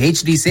प्रॉपर्टीज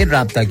एचडी से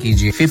राब्ता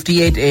कीजिए।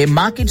 58A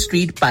market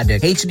street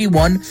Paddock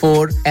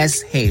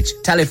HD14SH।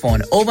 Telephone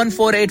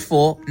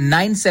 01484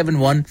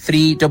 971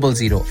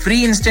 300। Free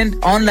instant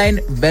online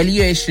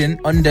valuation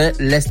under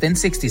less than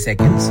 60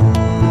 seconds।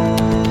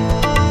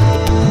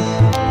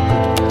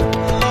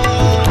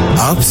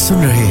 आप सुन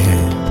रहे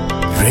हैं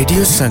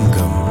रेडियो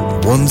संगम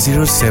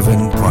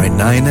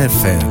 107.9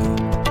 FM।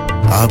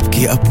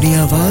 आपकी अपनी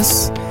आवाज,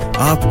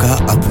 आपका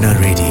अपना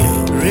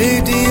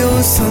radio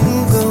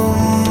Sangam.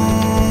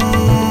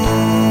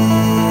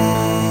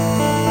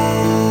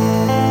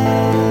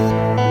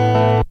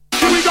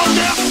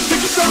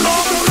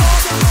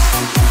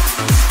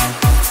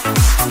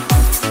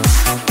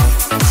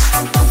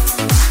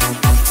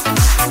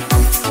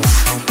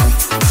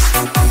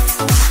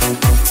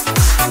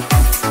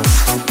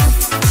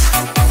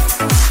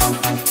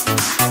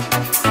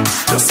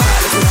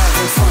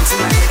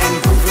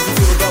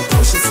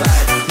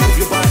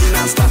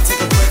 Stop,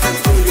 take a breath and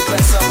fill your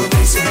glass up and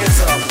raise your hands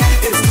up.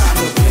 It's time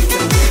to blink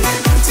and win.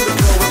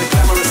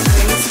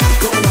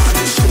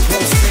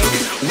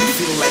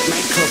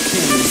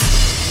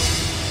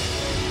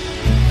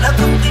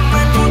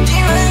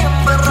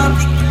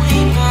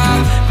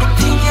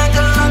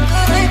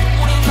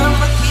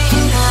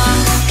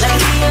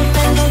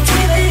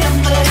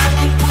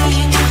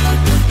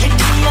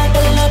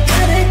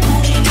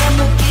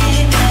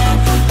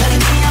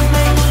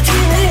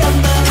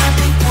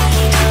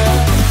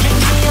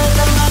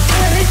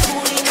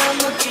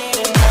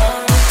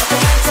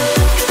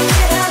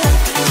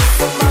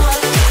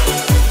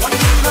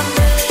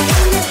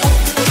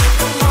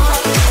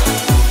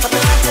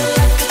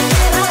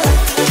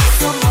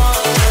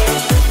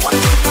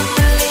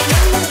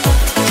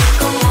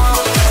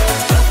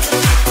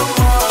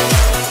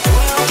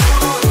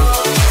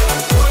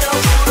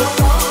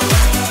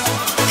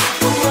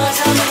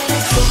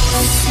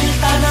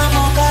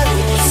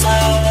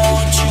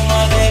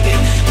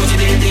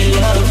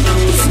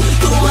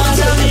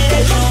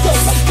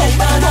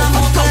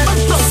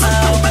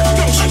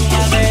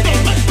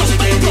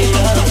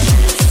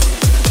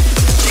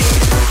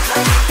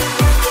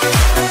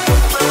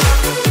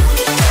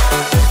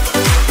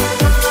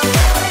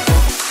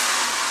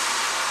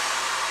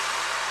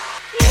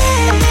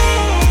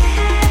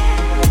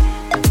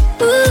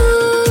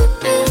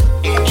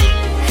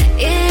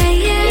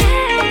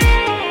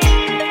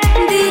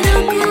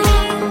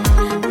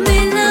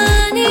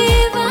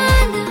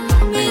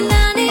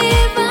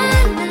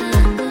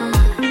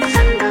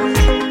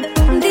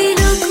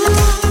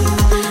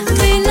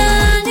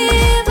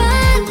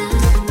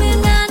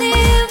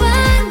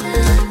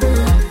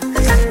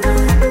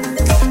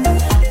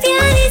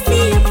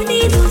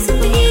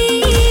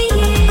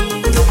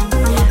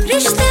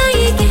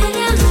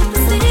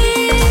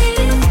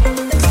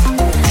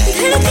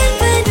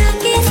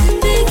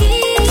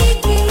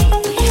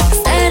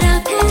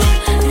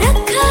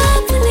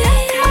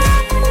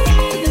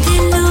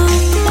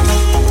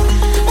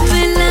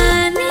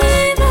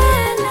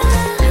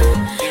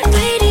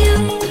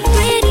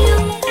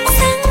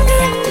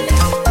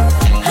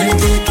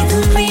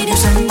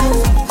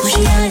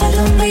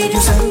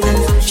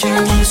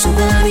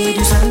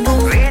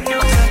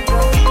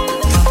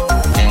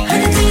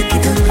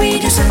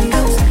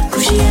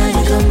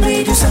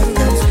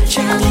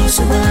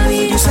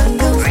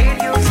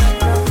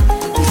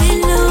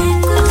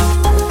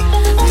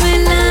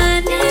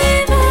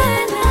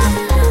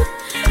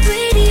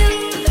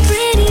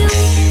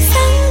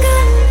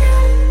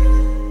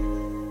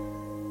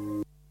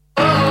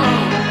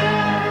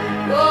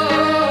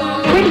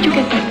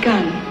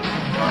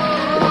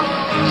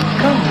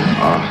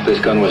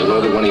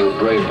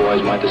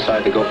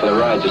 decide to go for the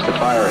ride just to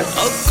fire it.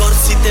 Oh,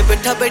 kursi te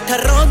baitha baitha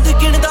round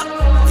ginda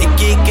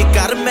ਇੱਕ ਇੱਕ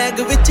ਕਰ mag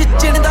ਵਿੱਚ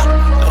ਚਿਣਦਾ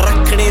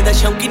ਰੱਖਣੇ ਦਾ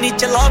ਸ਼ੌਂਕੀ ਨਹੀਂ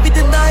ਚਲਾ ਵੀ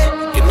ਦਿੰਦਾ ਏ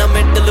ਕਿੰਨਾ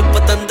mental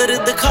ਪਤੰਦਰ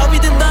ਦਿਖਾ ਵੀ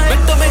ਦਿੰਦਾ ਏ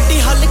ਮਿੰਟੋ ਮਿੰਟੀ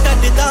ਹੱਲ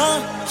ਕੱਢਦਾ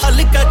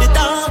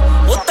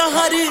ਉਹ ਤਾਂ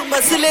ਹਰ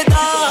ਮਸਲੇ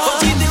ਦਾ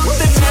ਜਿਹਦੇ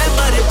ਉੱਤੇ ਮੈਂ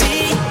ਮਰਦੀ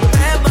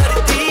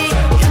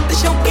ਜੱਟ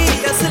ਸ਼ੌਂਕੀ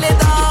ਅਸਲੇ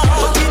ਦਾ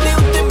ਜਿਹਦੇ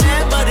ਉੱਤੇ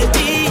ਮੈਂ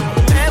ਮਰਦੀ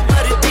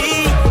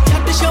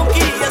ਜੱਟ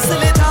ਸ਼ੌਂਕੀ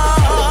ਅਸਲੇ ਦਾ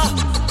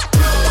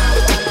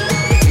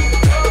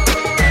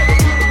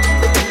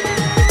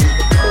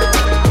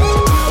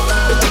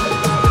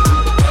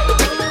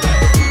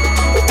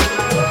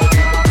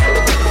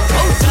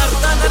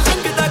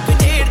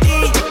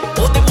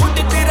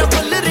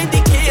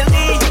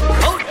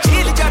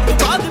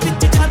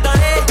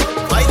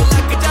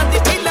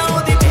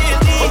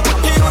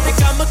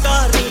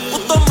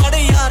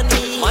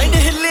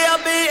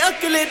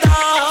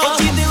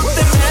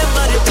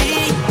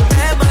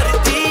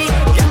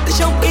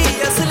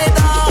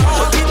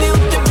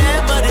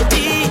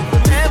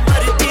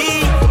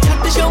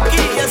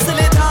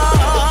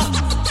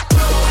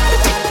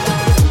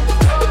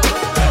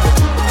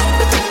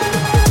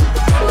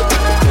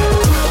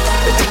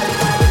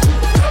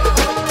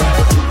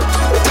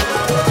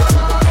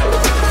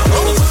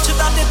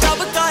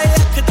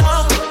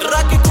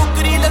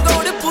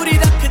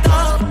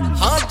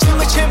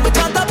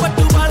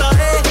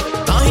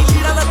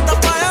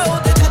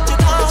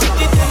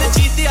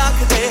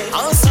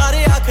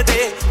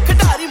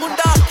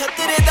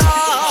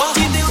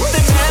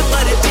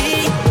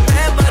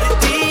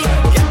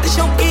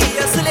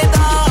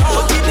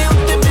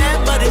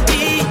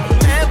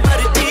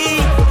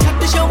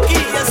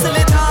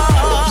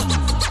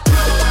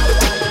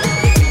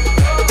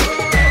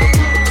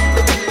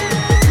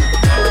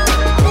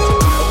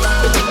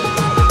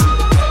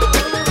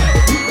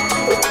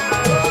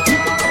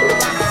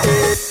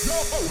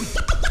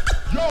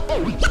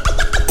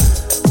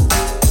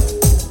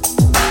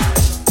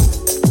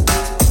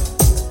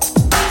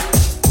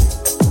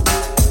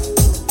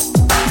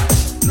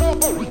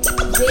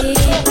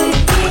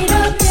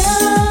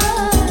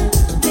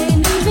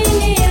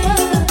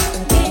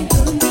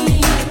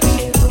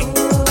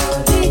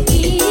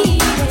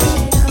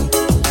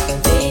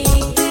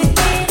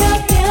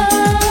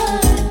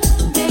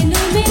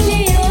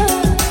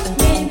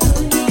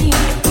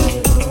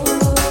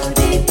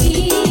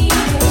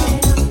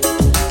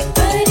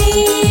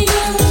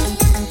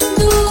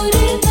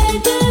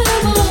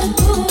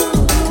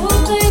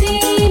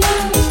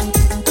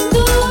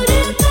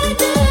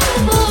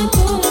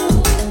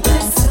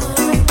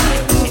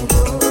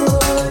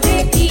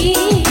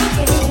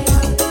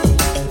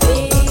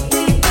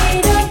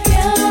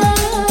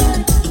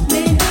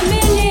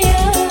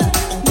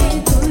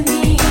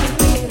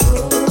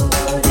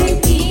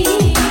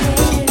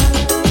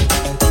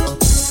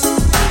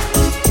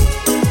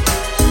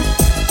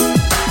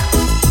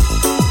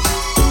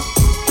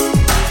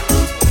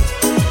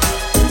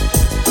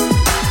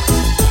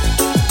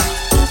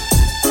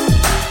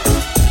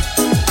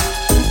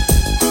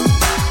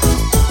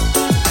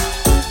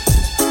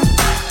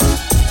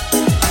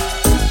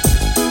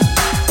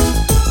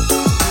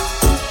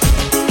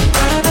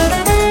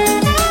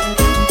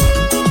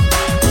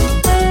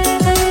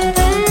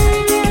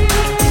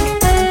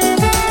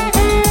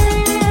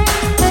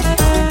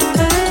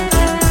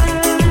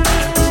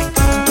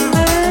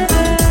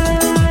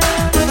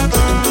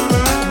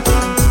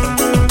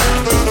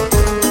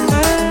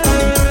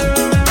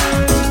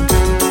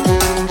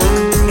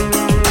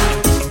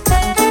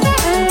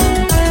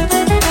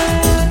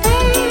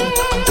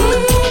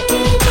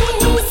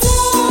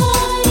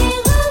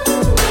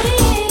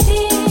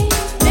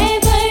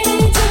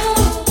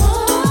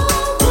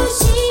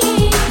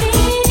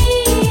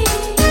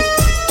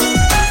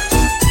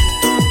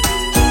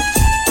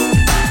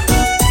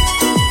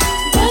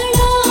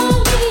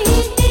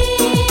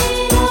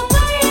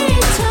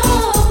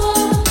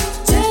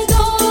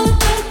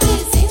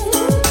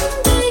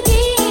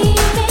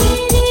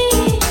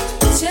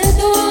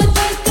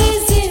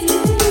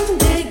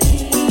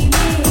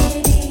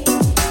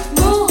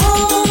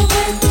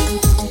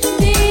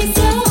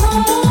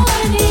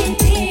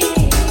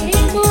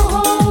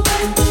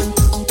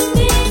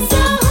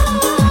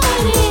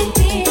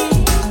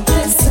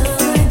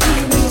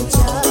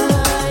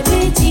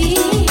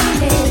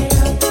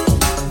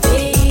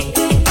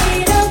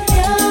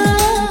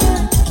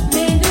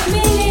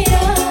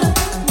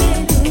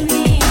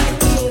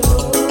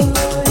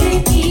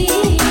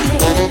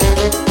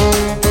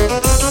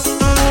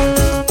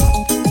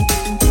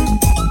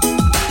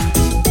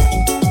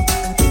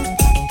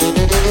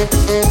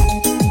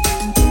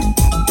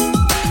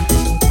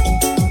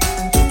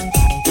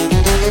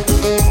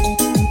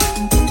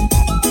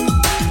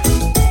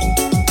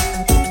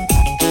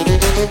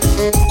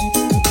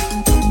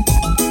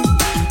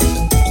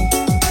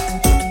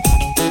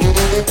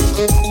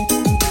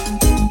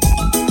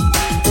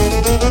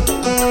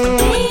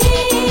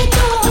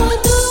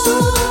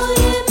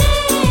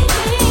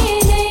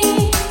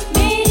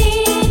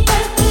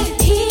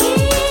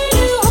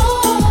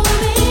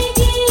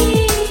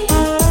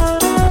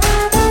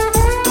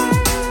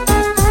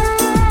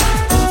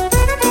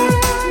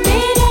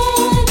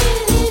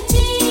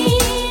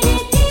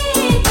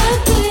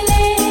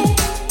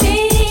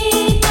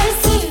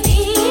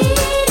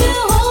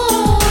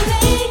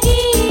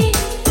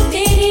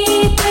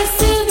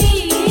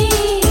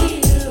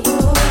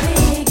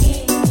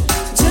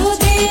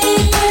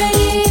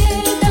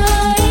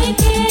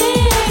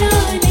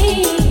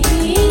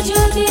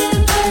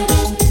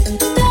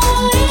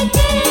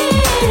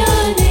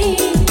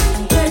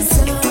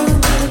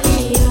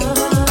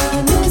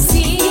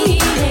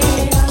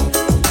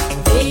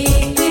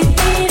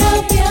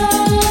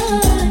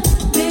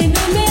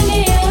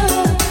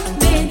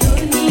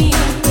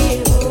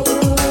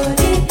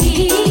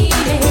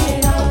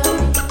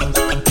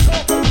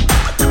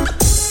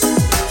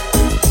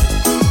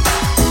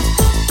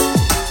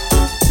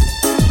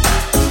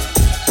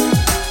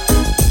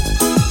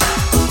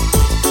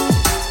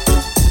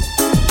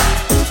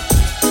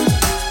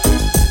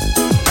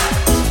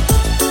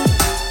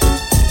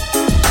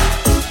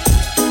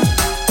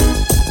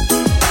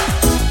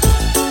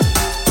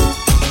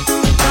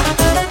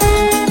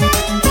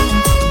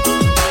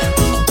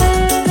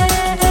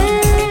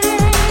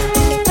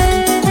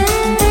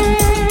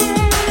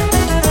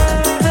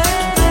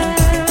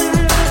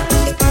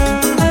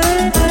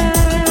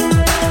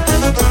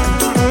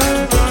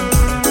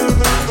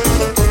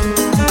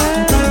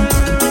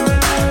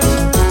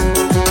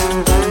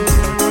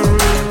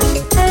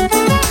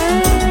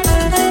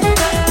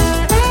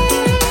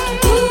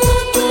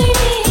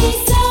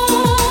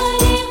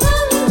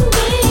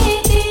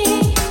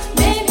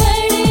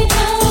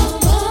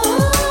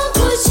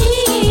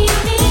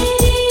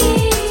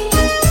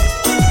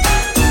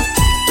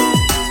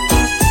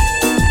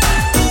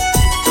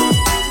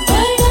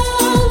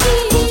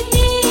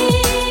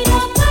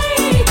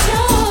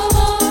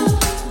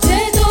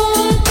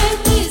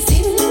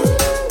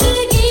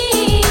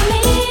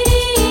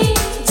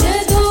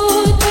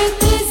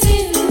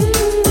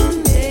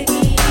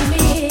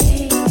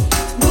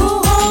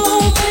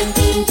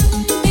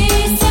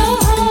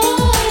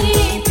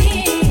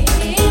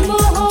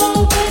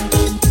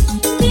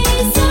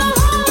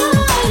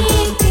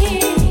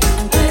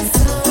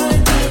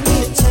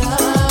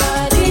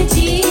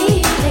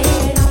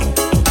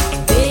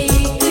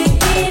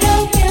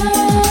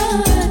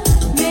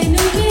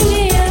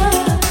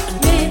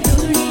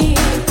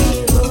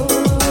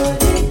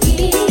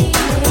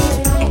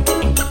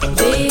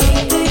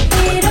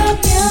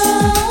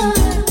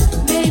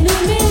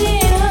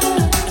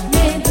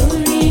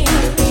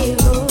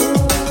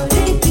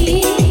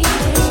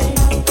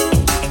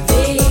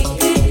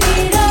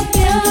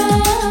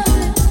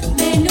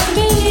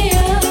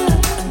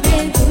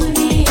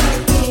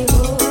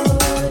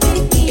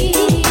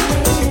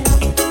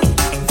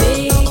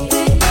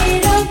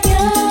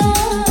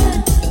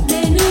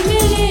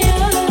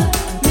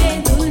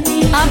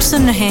आप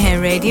सुन रहे हैं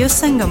radio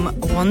Sangam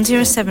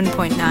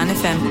 107.9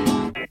 FM.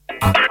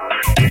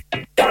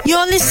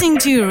 You're listening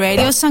to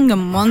Radio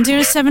Sangam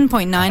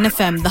 107.9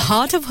 FM, the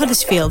heart of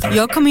Huddersfield.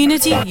 Your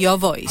community, your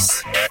voice.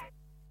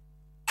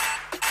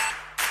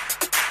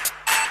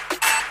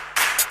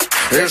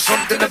 There's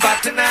something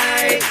about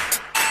tonight,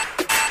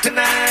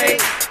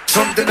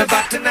 something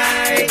about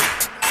tonight.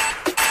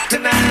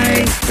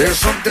 There's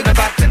something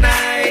about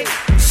tonight,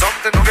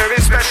 something very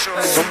special.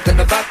 Something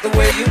about the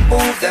way you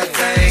move that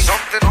thing,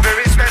 something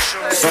very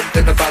special.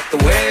 Something about the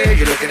way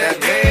you're looking at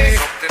me,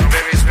 something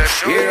very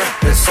special. Yeah,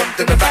 there's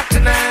something about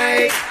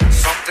tonight,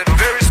 something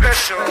very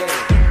special.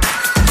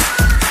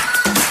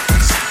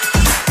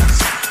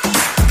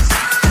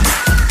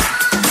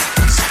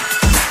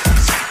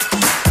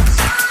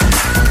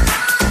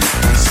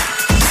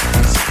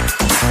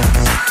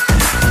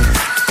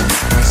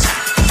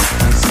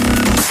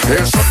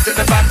 There's something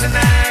about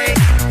tonight,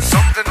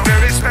 something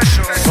very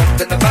special.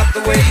 Something about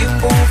the way you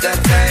move that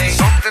thing,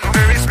 something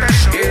very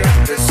special. Yeah,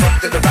 there's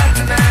something about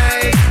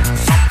tonight,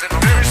 something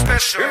very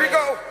special. Here we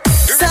go.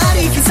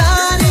 सारी की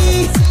सारी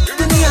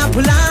दुनिया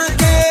भुला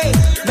के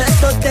मैं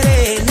तो तेरे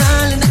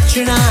नाल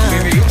नचना.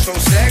 Baby, you're so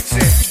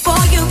sexy.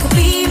 Boy, you could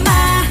be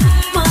my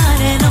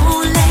one and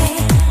only.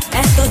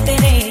 मैं तो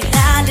तेरे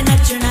नाल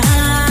नचना.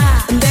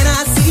 And then I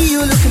see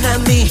you looking at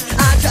me.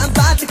 आजा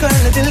बात कर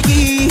ले दिल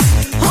की.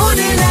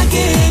 होने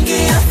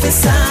लगेंगे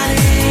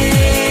अफसाने.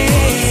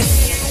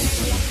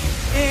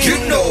 You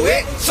know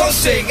it, so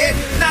sing it.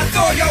 Now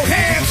throw your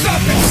hands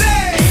up and say.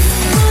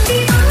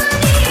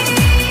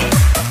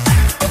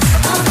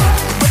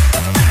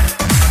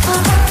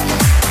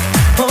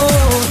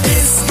 Oh,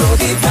 disco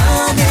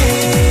divane.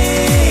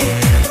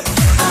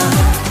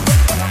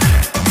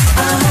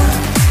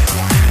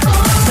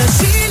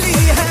 नशीली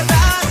है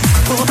रात,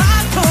 वो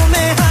हाथों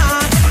में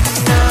हाथ,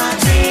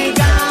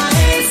 नाचेगा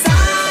ऐसा.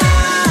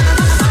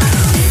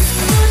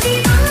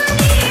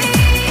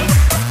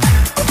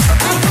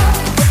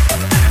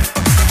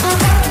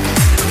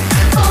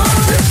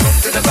 There's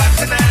something about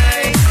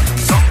tonight,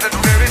 something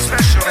very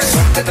special.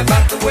 Something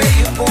about the way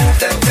you move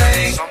that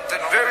thing,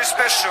 something very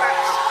special.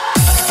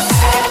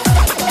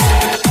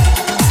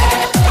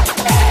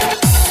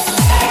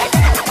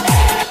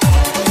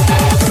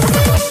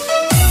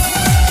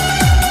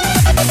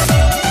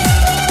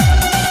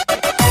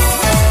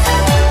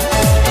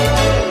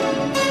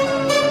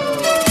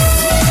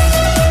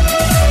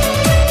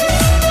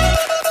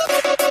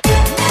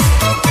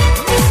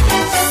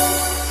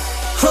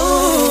 हो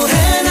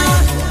है ना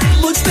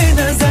मुझ पे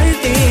नजर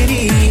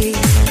तेरी.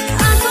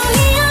 आंखों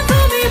ही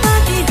आंखों में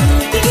बातें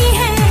होती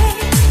है.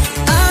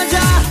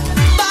 आजा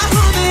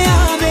बाहों में आ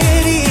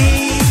मेरी.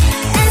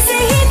 ऐसे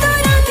ही तो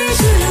रातें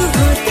शुरू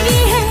होती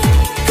है.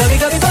 कभी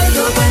कभी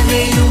पलकों पर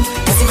मैं यूं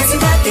ऐसी वैसी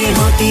बातें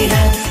होती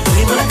है.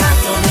 तुम्हीं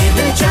मुलाकातों में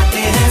मिल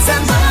जाते हैं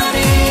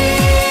ज़माने.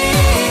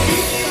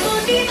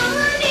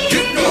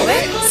 You know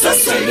it, so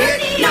sing it.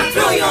 Now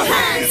throw your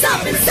hands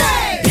up and say,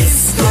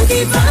 disco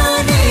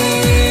divane.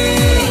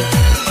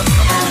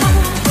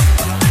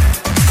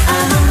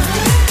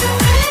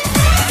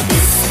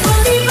 Disco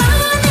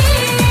divane.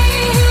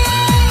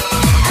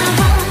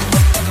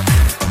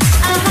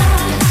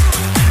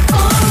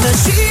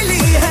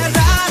 नशीली है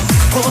रात,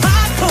 वो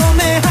हाथों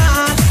में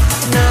हाथ,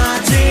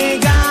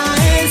 नाचेगा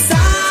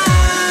ऐसा.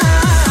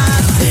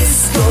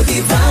 Disco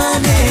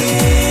divane.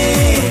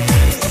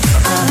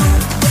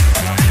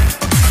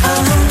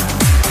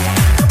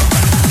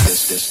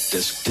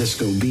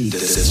 Disco beat,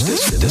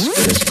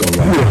 disco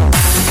rock.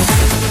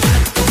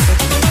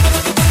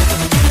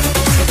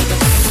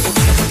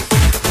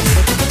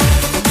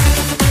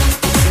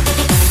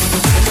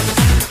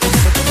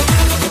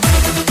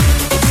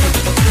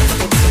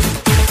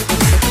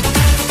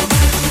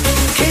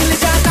 खेल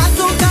जा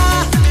रातों का,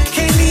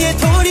 खेलिए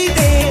थोड़ी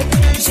देर.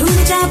 झूम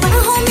जा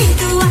बाहों में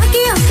तू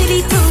आके अपनी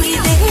थोड़ी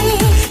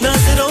देर.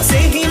 नजरों से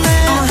ही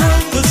मैं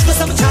तुझको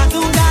समझा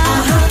दूंगा.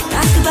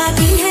 रात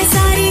बाकी है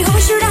सारी,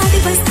 होश उड़ा दे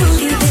बस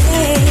थोड़ी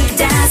देर.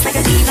 Dance like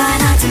a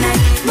divana tonight,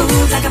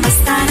 move like a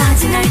mastana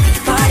tonight,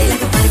 party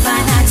like a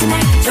parvana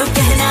tonight. जो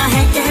कहना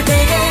है कह दे.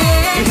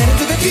 We're heading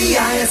to the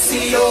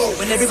DISCO,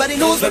 when everybody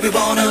knows where we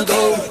wanna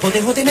go. होते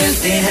होते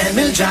मिलते हैं,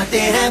 मिल जाते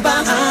हैं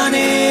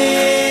बहाने.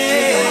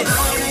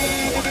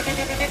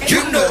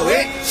 You know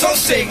it, so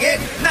sing it.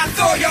 Now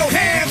throw your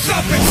hands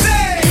up and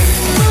say.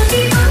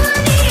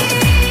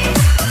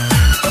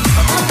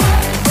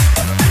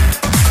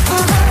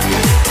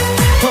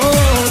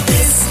 Oh,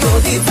 disco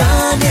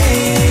divane.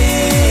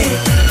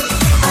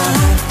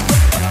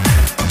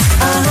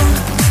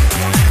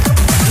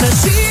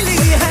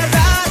 नशीली है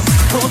रात,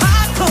 वो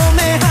हाथों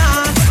में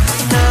हाथ,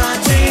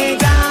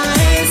 नाचेगा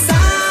ऐसा.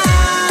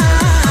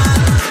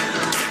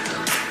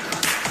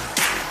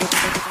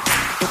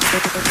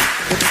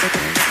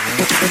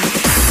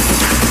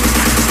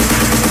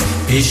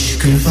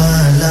 इश्क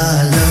वाला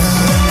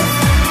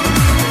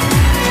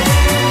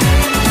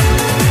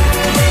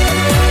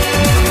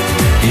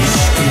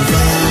इश्क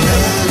वाला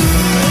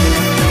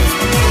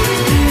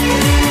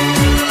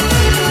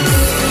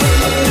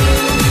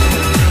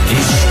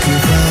इश्क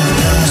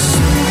वाला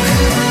सुख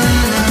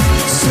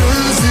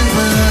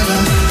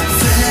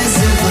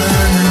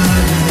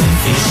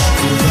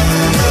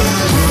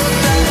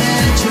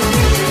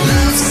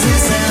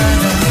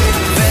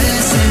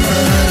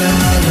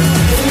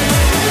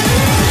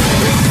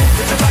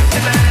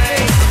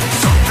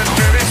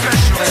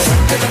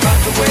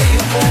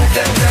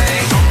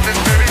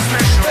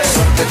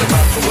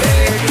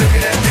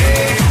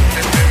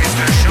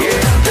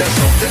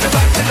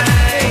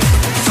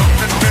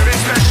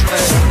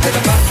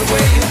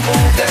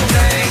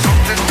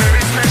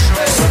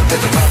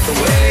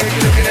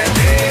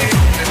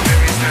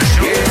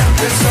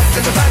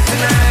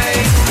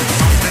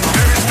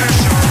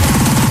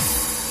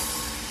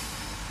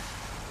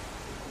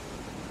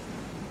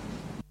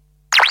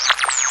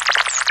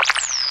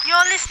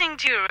You're listening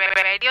to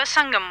Radio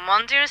Sangam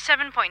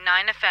 107.9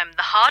 FM,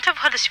 the heart of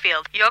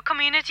Huddersfield. Your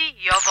community,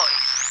 your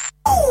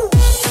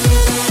voice.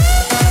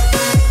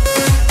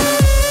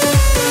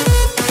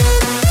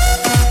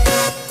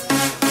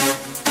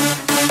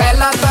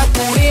 Pehla ta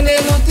kudi ne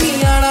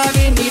Ludhiana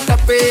vi ni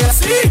tappe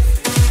asi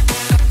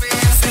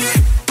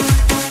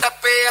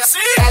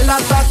Pehla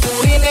ta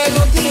kudi ne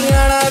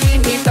Ludhiana vi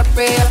ni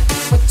tappe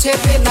muchhe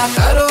pe na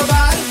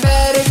karobar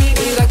pair vi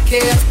ni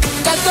rakhe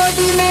ਜਦੋਂ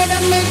ਦੀ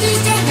madam ਦੀ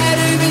ਸ਼ਹਿਰ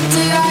ਵਿੱਚ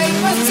ਆਈ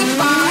ਬਸ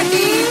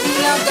party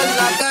ਦੀਆਂ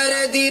ਗੱਲਾਂ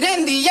ਕਰਦੀ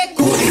ਰਹਿੰਦੀ ਏ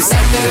ਕੁੜੀ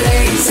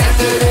Saturday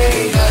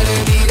Saturday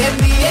ਕਰਦੀ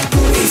ਰਹਿੰਦੀ ਏ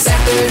ਕੁੜੀ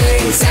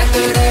ਸੈਟਰਡੇ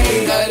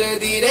ਸੈਟਰਡੇ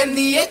ਕਰਦੀ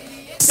ਰਹਿੰਦੀ ਏ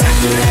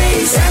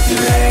ਸੈਟਰਡੇ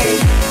ਸੈਟਰਡੇ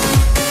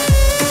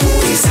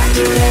ਕੁੜੀ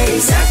ਸੈਟਰਡੇ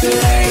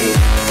ਸੈਟਰਡੇ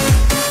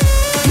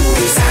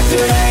ਕੁੜੀ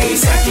ਸੈਟਰਡੇ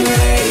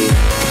ਸੈਟਰਡੇ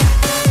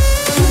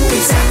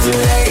ਕੁੜੀ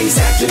ਸੈਟਰਡੇ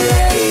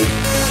ਸੈਟਰਡੇ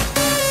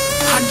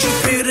आज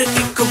फिर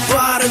एक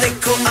बार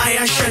देखो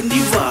आया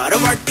शनिवार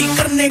पार्टी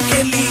करने के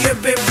लिए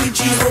बेबी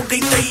जी हो गई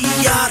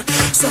तैयार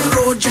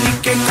सरोजनी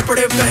के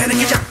कपड़े पहन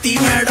के जाती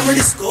मैडम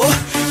डिस्को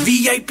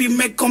वीआईपी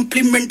में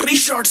कॉम्प्लीमेंट्री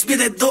शॉट्स भी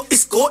दे दो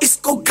इसको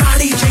इसको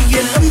गाड़ी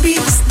चाहिए लंबी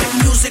इसमें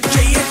म्यूजिक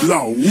चाहिए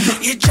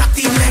लाउड ये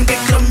जाती महंगे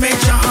क्लब में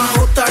जहां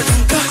होता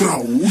ढंका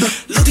क्राउड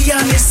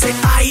लुधियाने से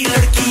आई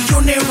लड़की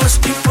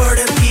यूनिवर्सिटी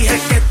पढ़ती है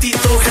कहती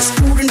तो है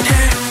स्टूडेंट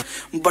है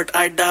but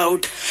I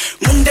doubt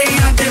मुंडे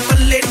आंदे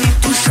बल्ले नी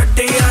तू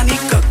छड्डे आनी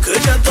कख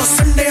जदों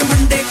संडे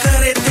मंडे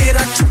करे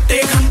तेरा छुट्टे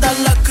खंदा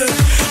लक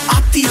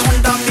आती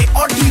होंडा में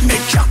ऑडी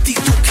में जाती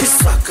तू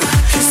खिसक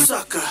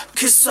खिसक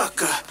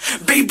खिसक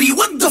baby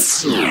what the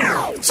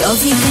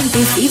 24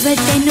 घंटे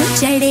फीवर तेनू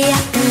चढ़िया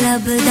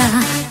लबदा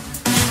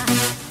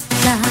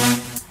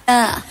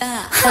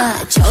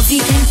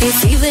 24 घंटे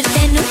फीवर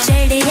तेनू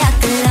चढ़िया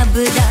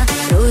लबदा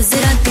रोज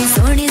राती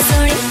सोहनी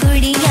सोहनी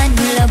कुड़ियां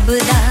नू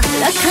लबदा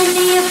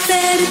लखनी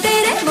अफेर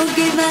तेरे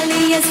मोगे वाली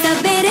ये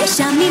सबेरे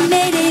शामी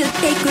मेरे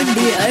उत्ते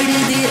कुंडी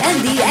अड़दी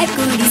रहंदी ऐ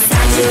कुड़ी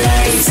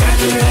सैटरडे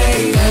सैटरडे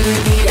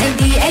अड़दी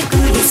रहंदी ऐ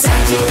कुड़ी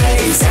सैटरडे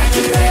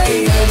सैटरडे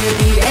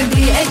अड़दी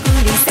रहंदी ऐ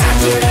कुड़ी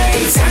सैटरडे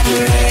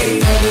सैटरडे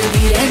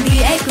अड़दी रहंदी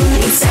ऐ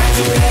कुड़ी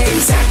सैटरडे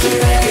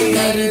सैटरडे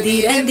अड़दी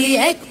रहंदी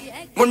ऐ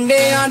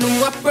ਮੁੰਡਿਆਂ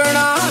ਨੂੰ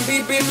ਆਪਣਾ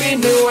ਬੀਬੀ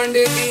ਮੈਨੂੰ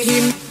ਵੰਡਦੀ ਹੀ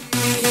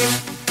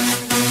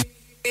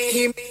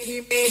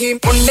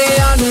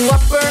ਮੁੰਡਿਆਂ ਨੂੰ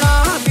ਆਪਣਾ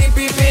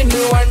ਬੀਬੀ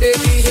ਮੈਨੂੰ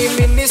ਵੰਡਦੀ ਹੀ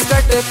ਮਿੰਨੀ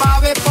ਸਕਟ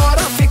ਪਾਵੇ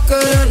ਪਰ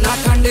ਫਿਕਰ ਨਾ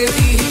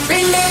ਖੰਡਦੀ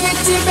ਪਿੰਡ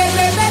ਵਿੱਚ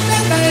ਬੇਬੇ ਬੇਬੇ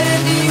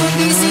ਕਰਦੀ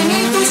ਹੁੰਦੀ ਸੀ ਨੀ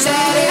ਤੂੰ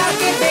ਸ਼ਹਿਰ ਆ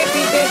ਕੇ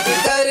ਬੇਬੀ ਬੇਬੀ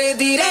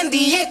ਕਰਦੀ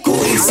ਰਹਿੰਦੀ ਏ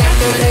ਕੁੜੀ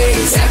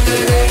ਸੈਟਰਡੇ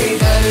ਸੈਟਰਡੇ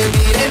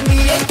ਕਰਦੀ ਰਹਿੰਦੀ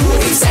ਏ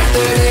ਕੁੜੀ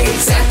ਸੈਟਰਡੇ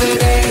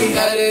ਸੈਟਰਡੇ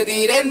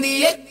ਕਰਦੀ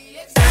ਰਹਿੰਦੀ ਏ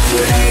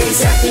Saturday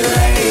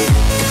Saturday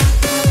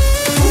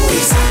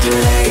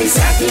Saturday,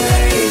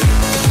 Saturday,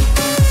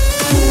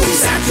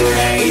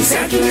 Saturday,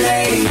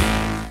 Saturday.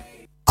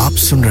 आप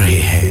सुन रहे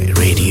हैं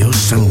रेडियो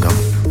संगम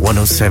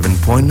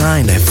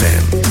 107.9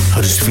 FM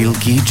हडर्सफील्ड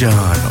की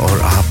जान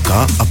और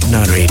आपका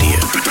अपना radio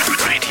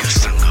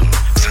Sangam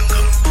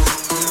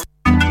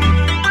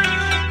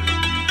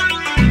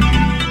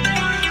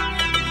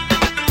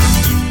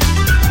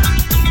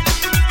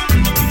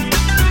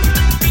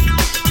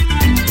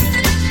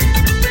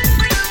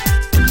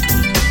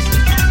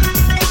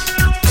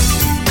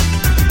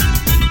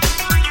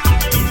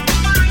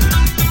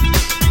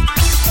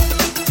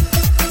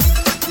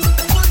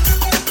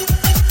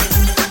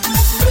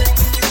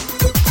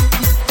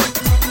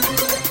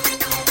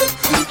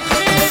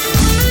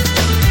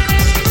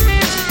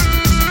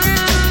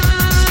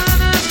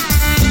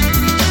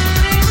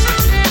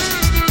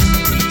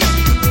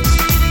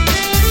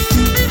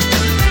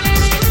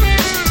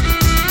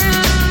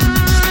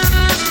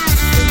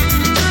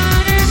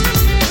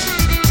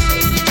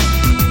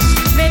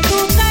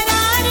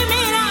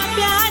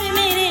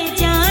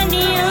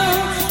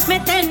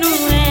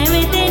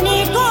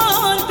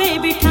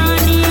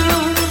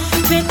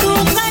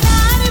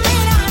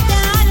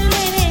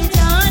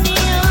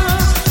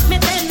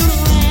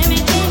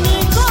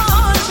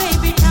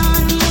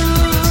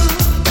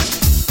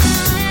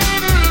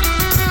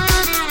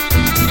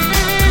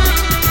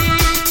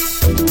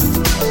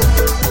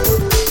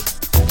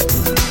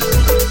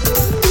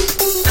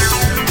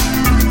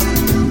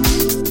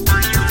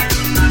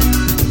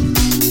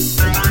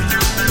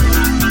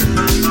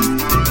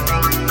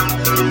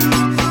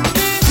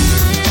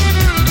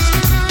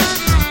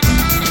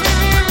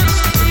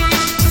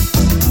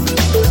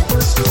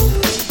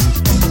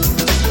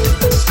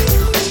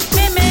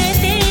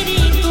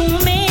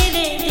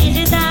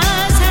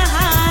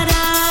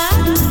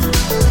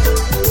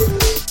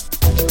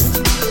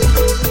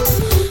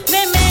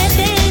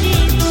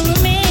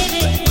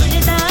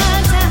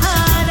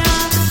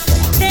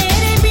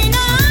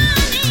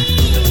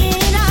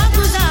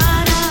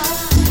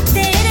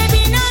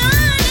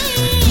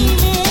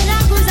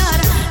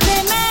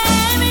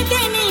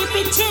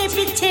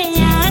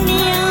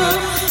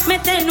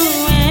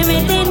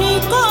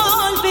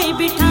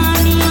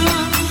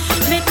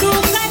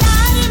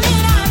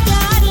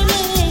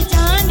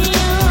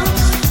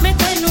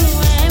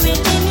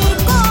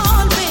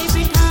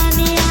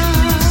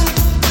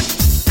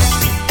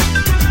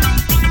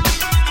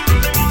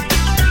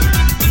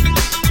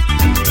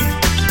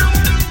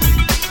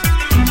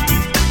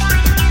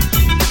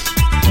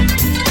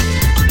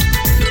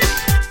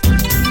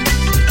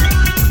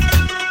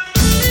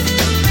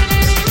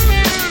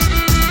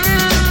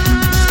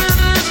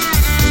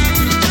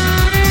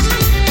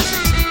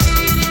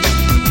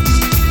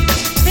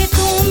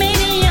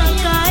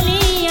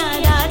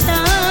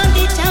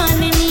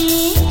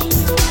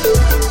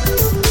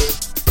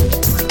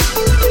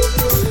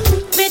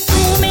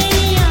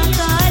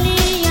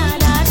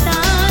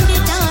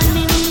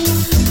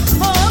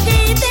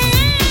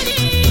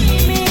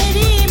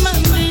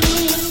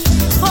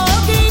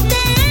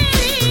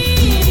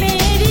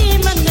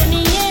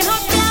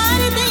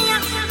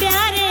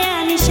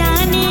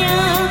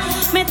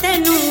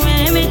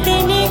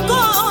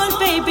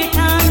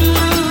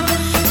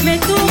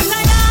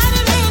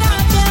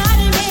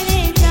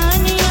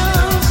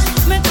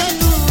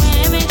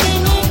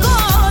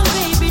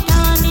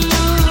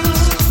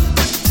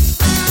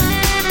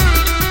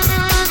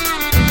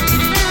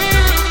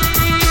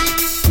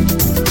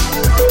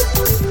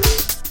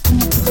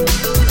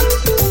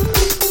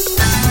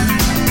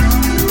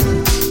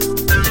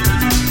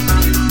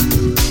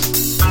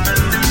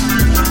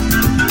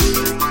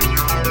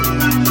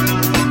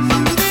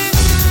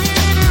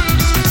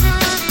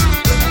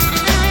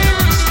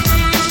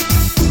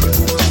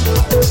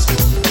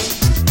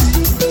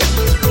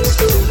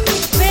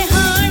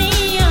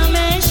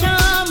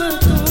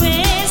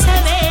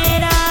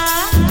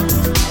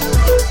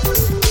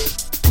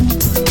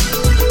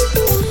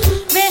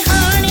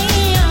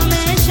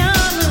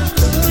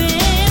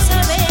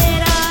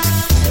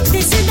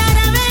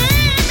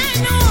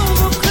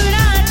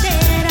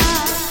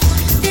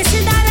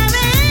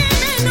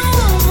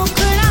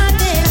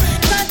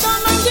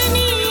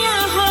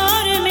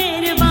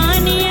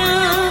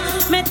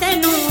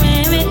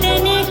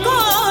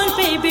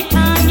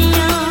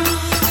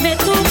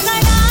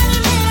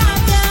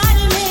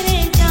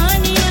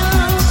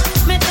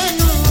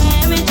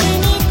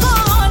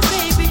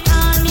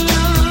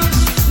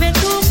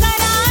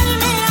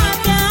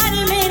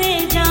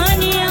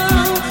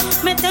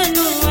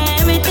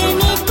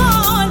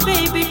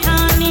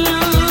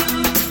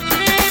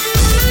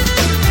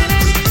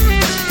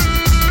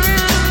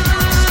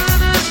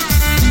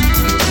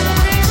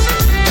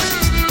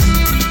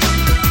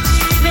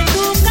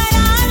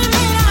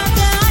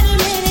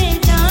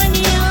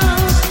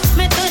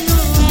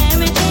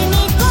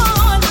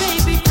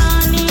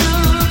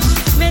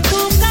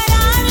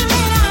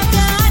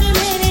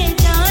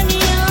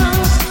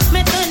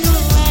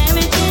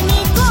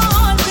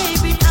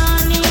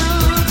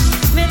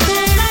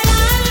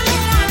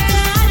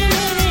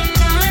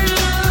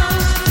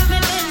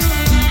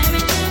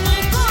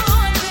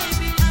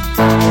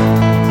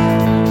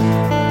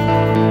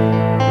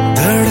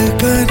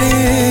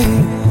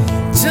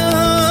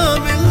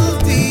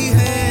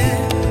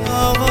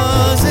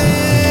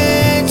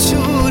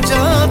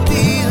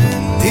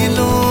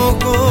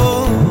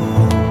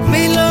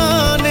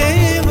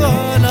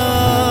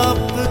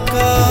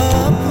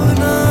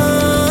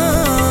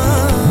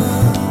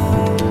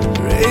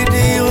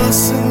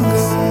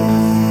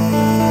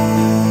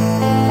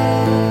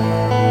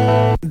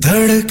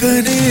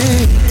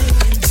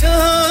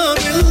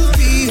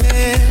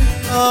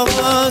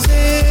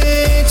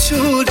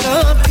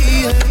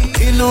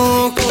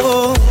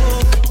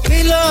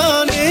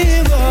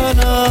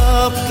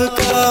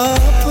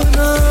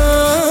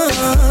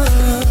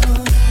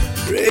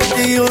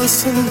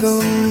Online,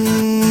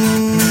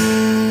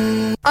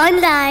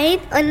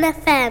 on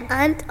FM,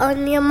 and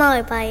on your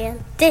mobile.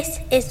 This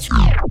is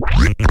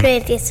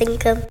Radio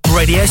Sangam.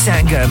 Radio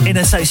Sangam, in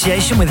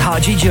association with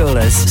Haji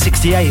Jewellers,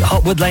 68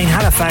 Hotwood Lane,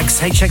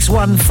 Halifax,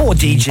 HX1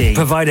 4DG.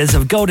 Providers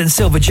of gold and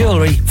silver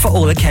jewellery for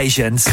all occasions.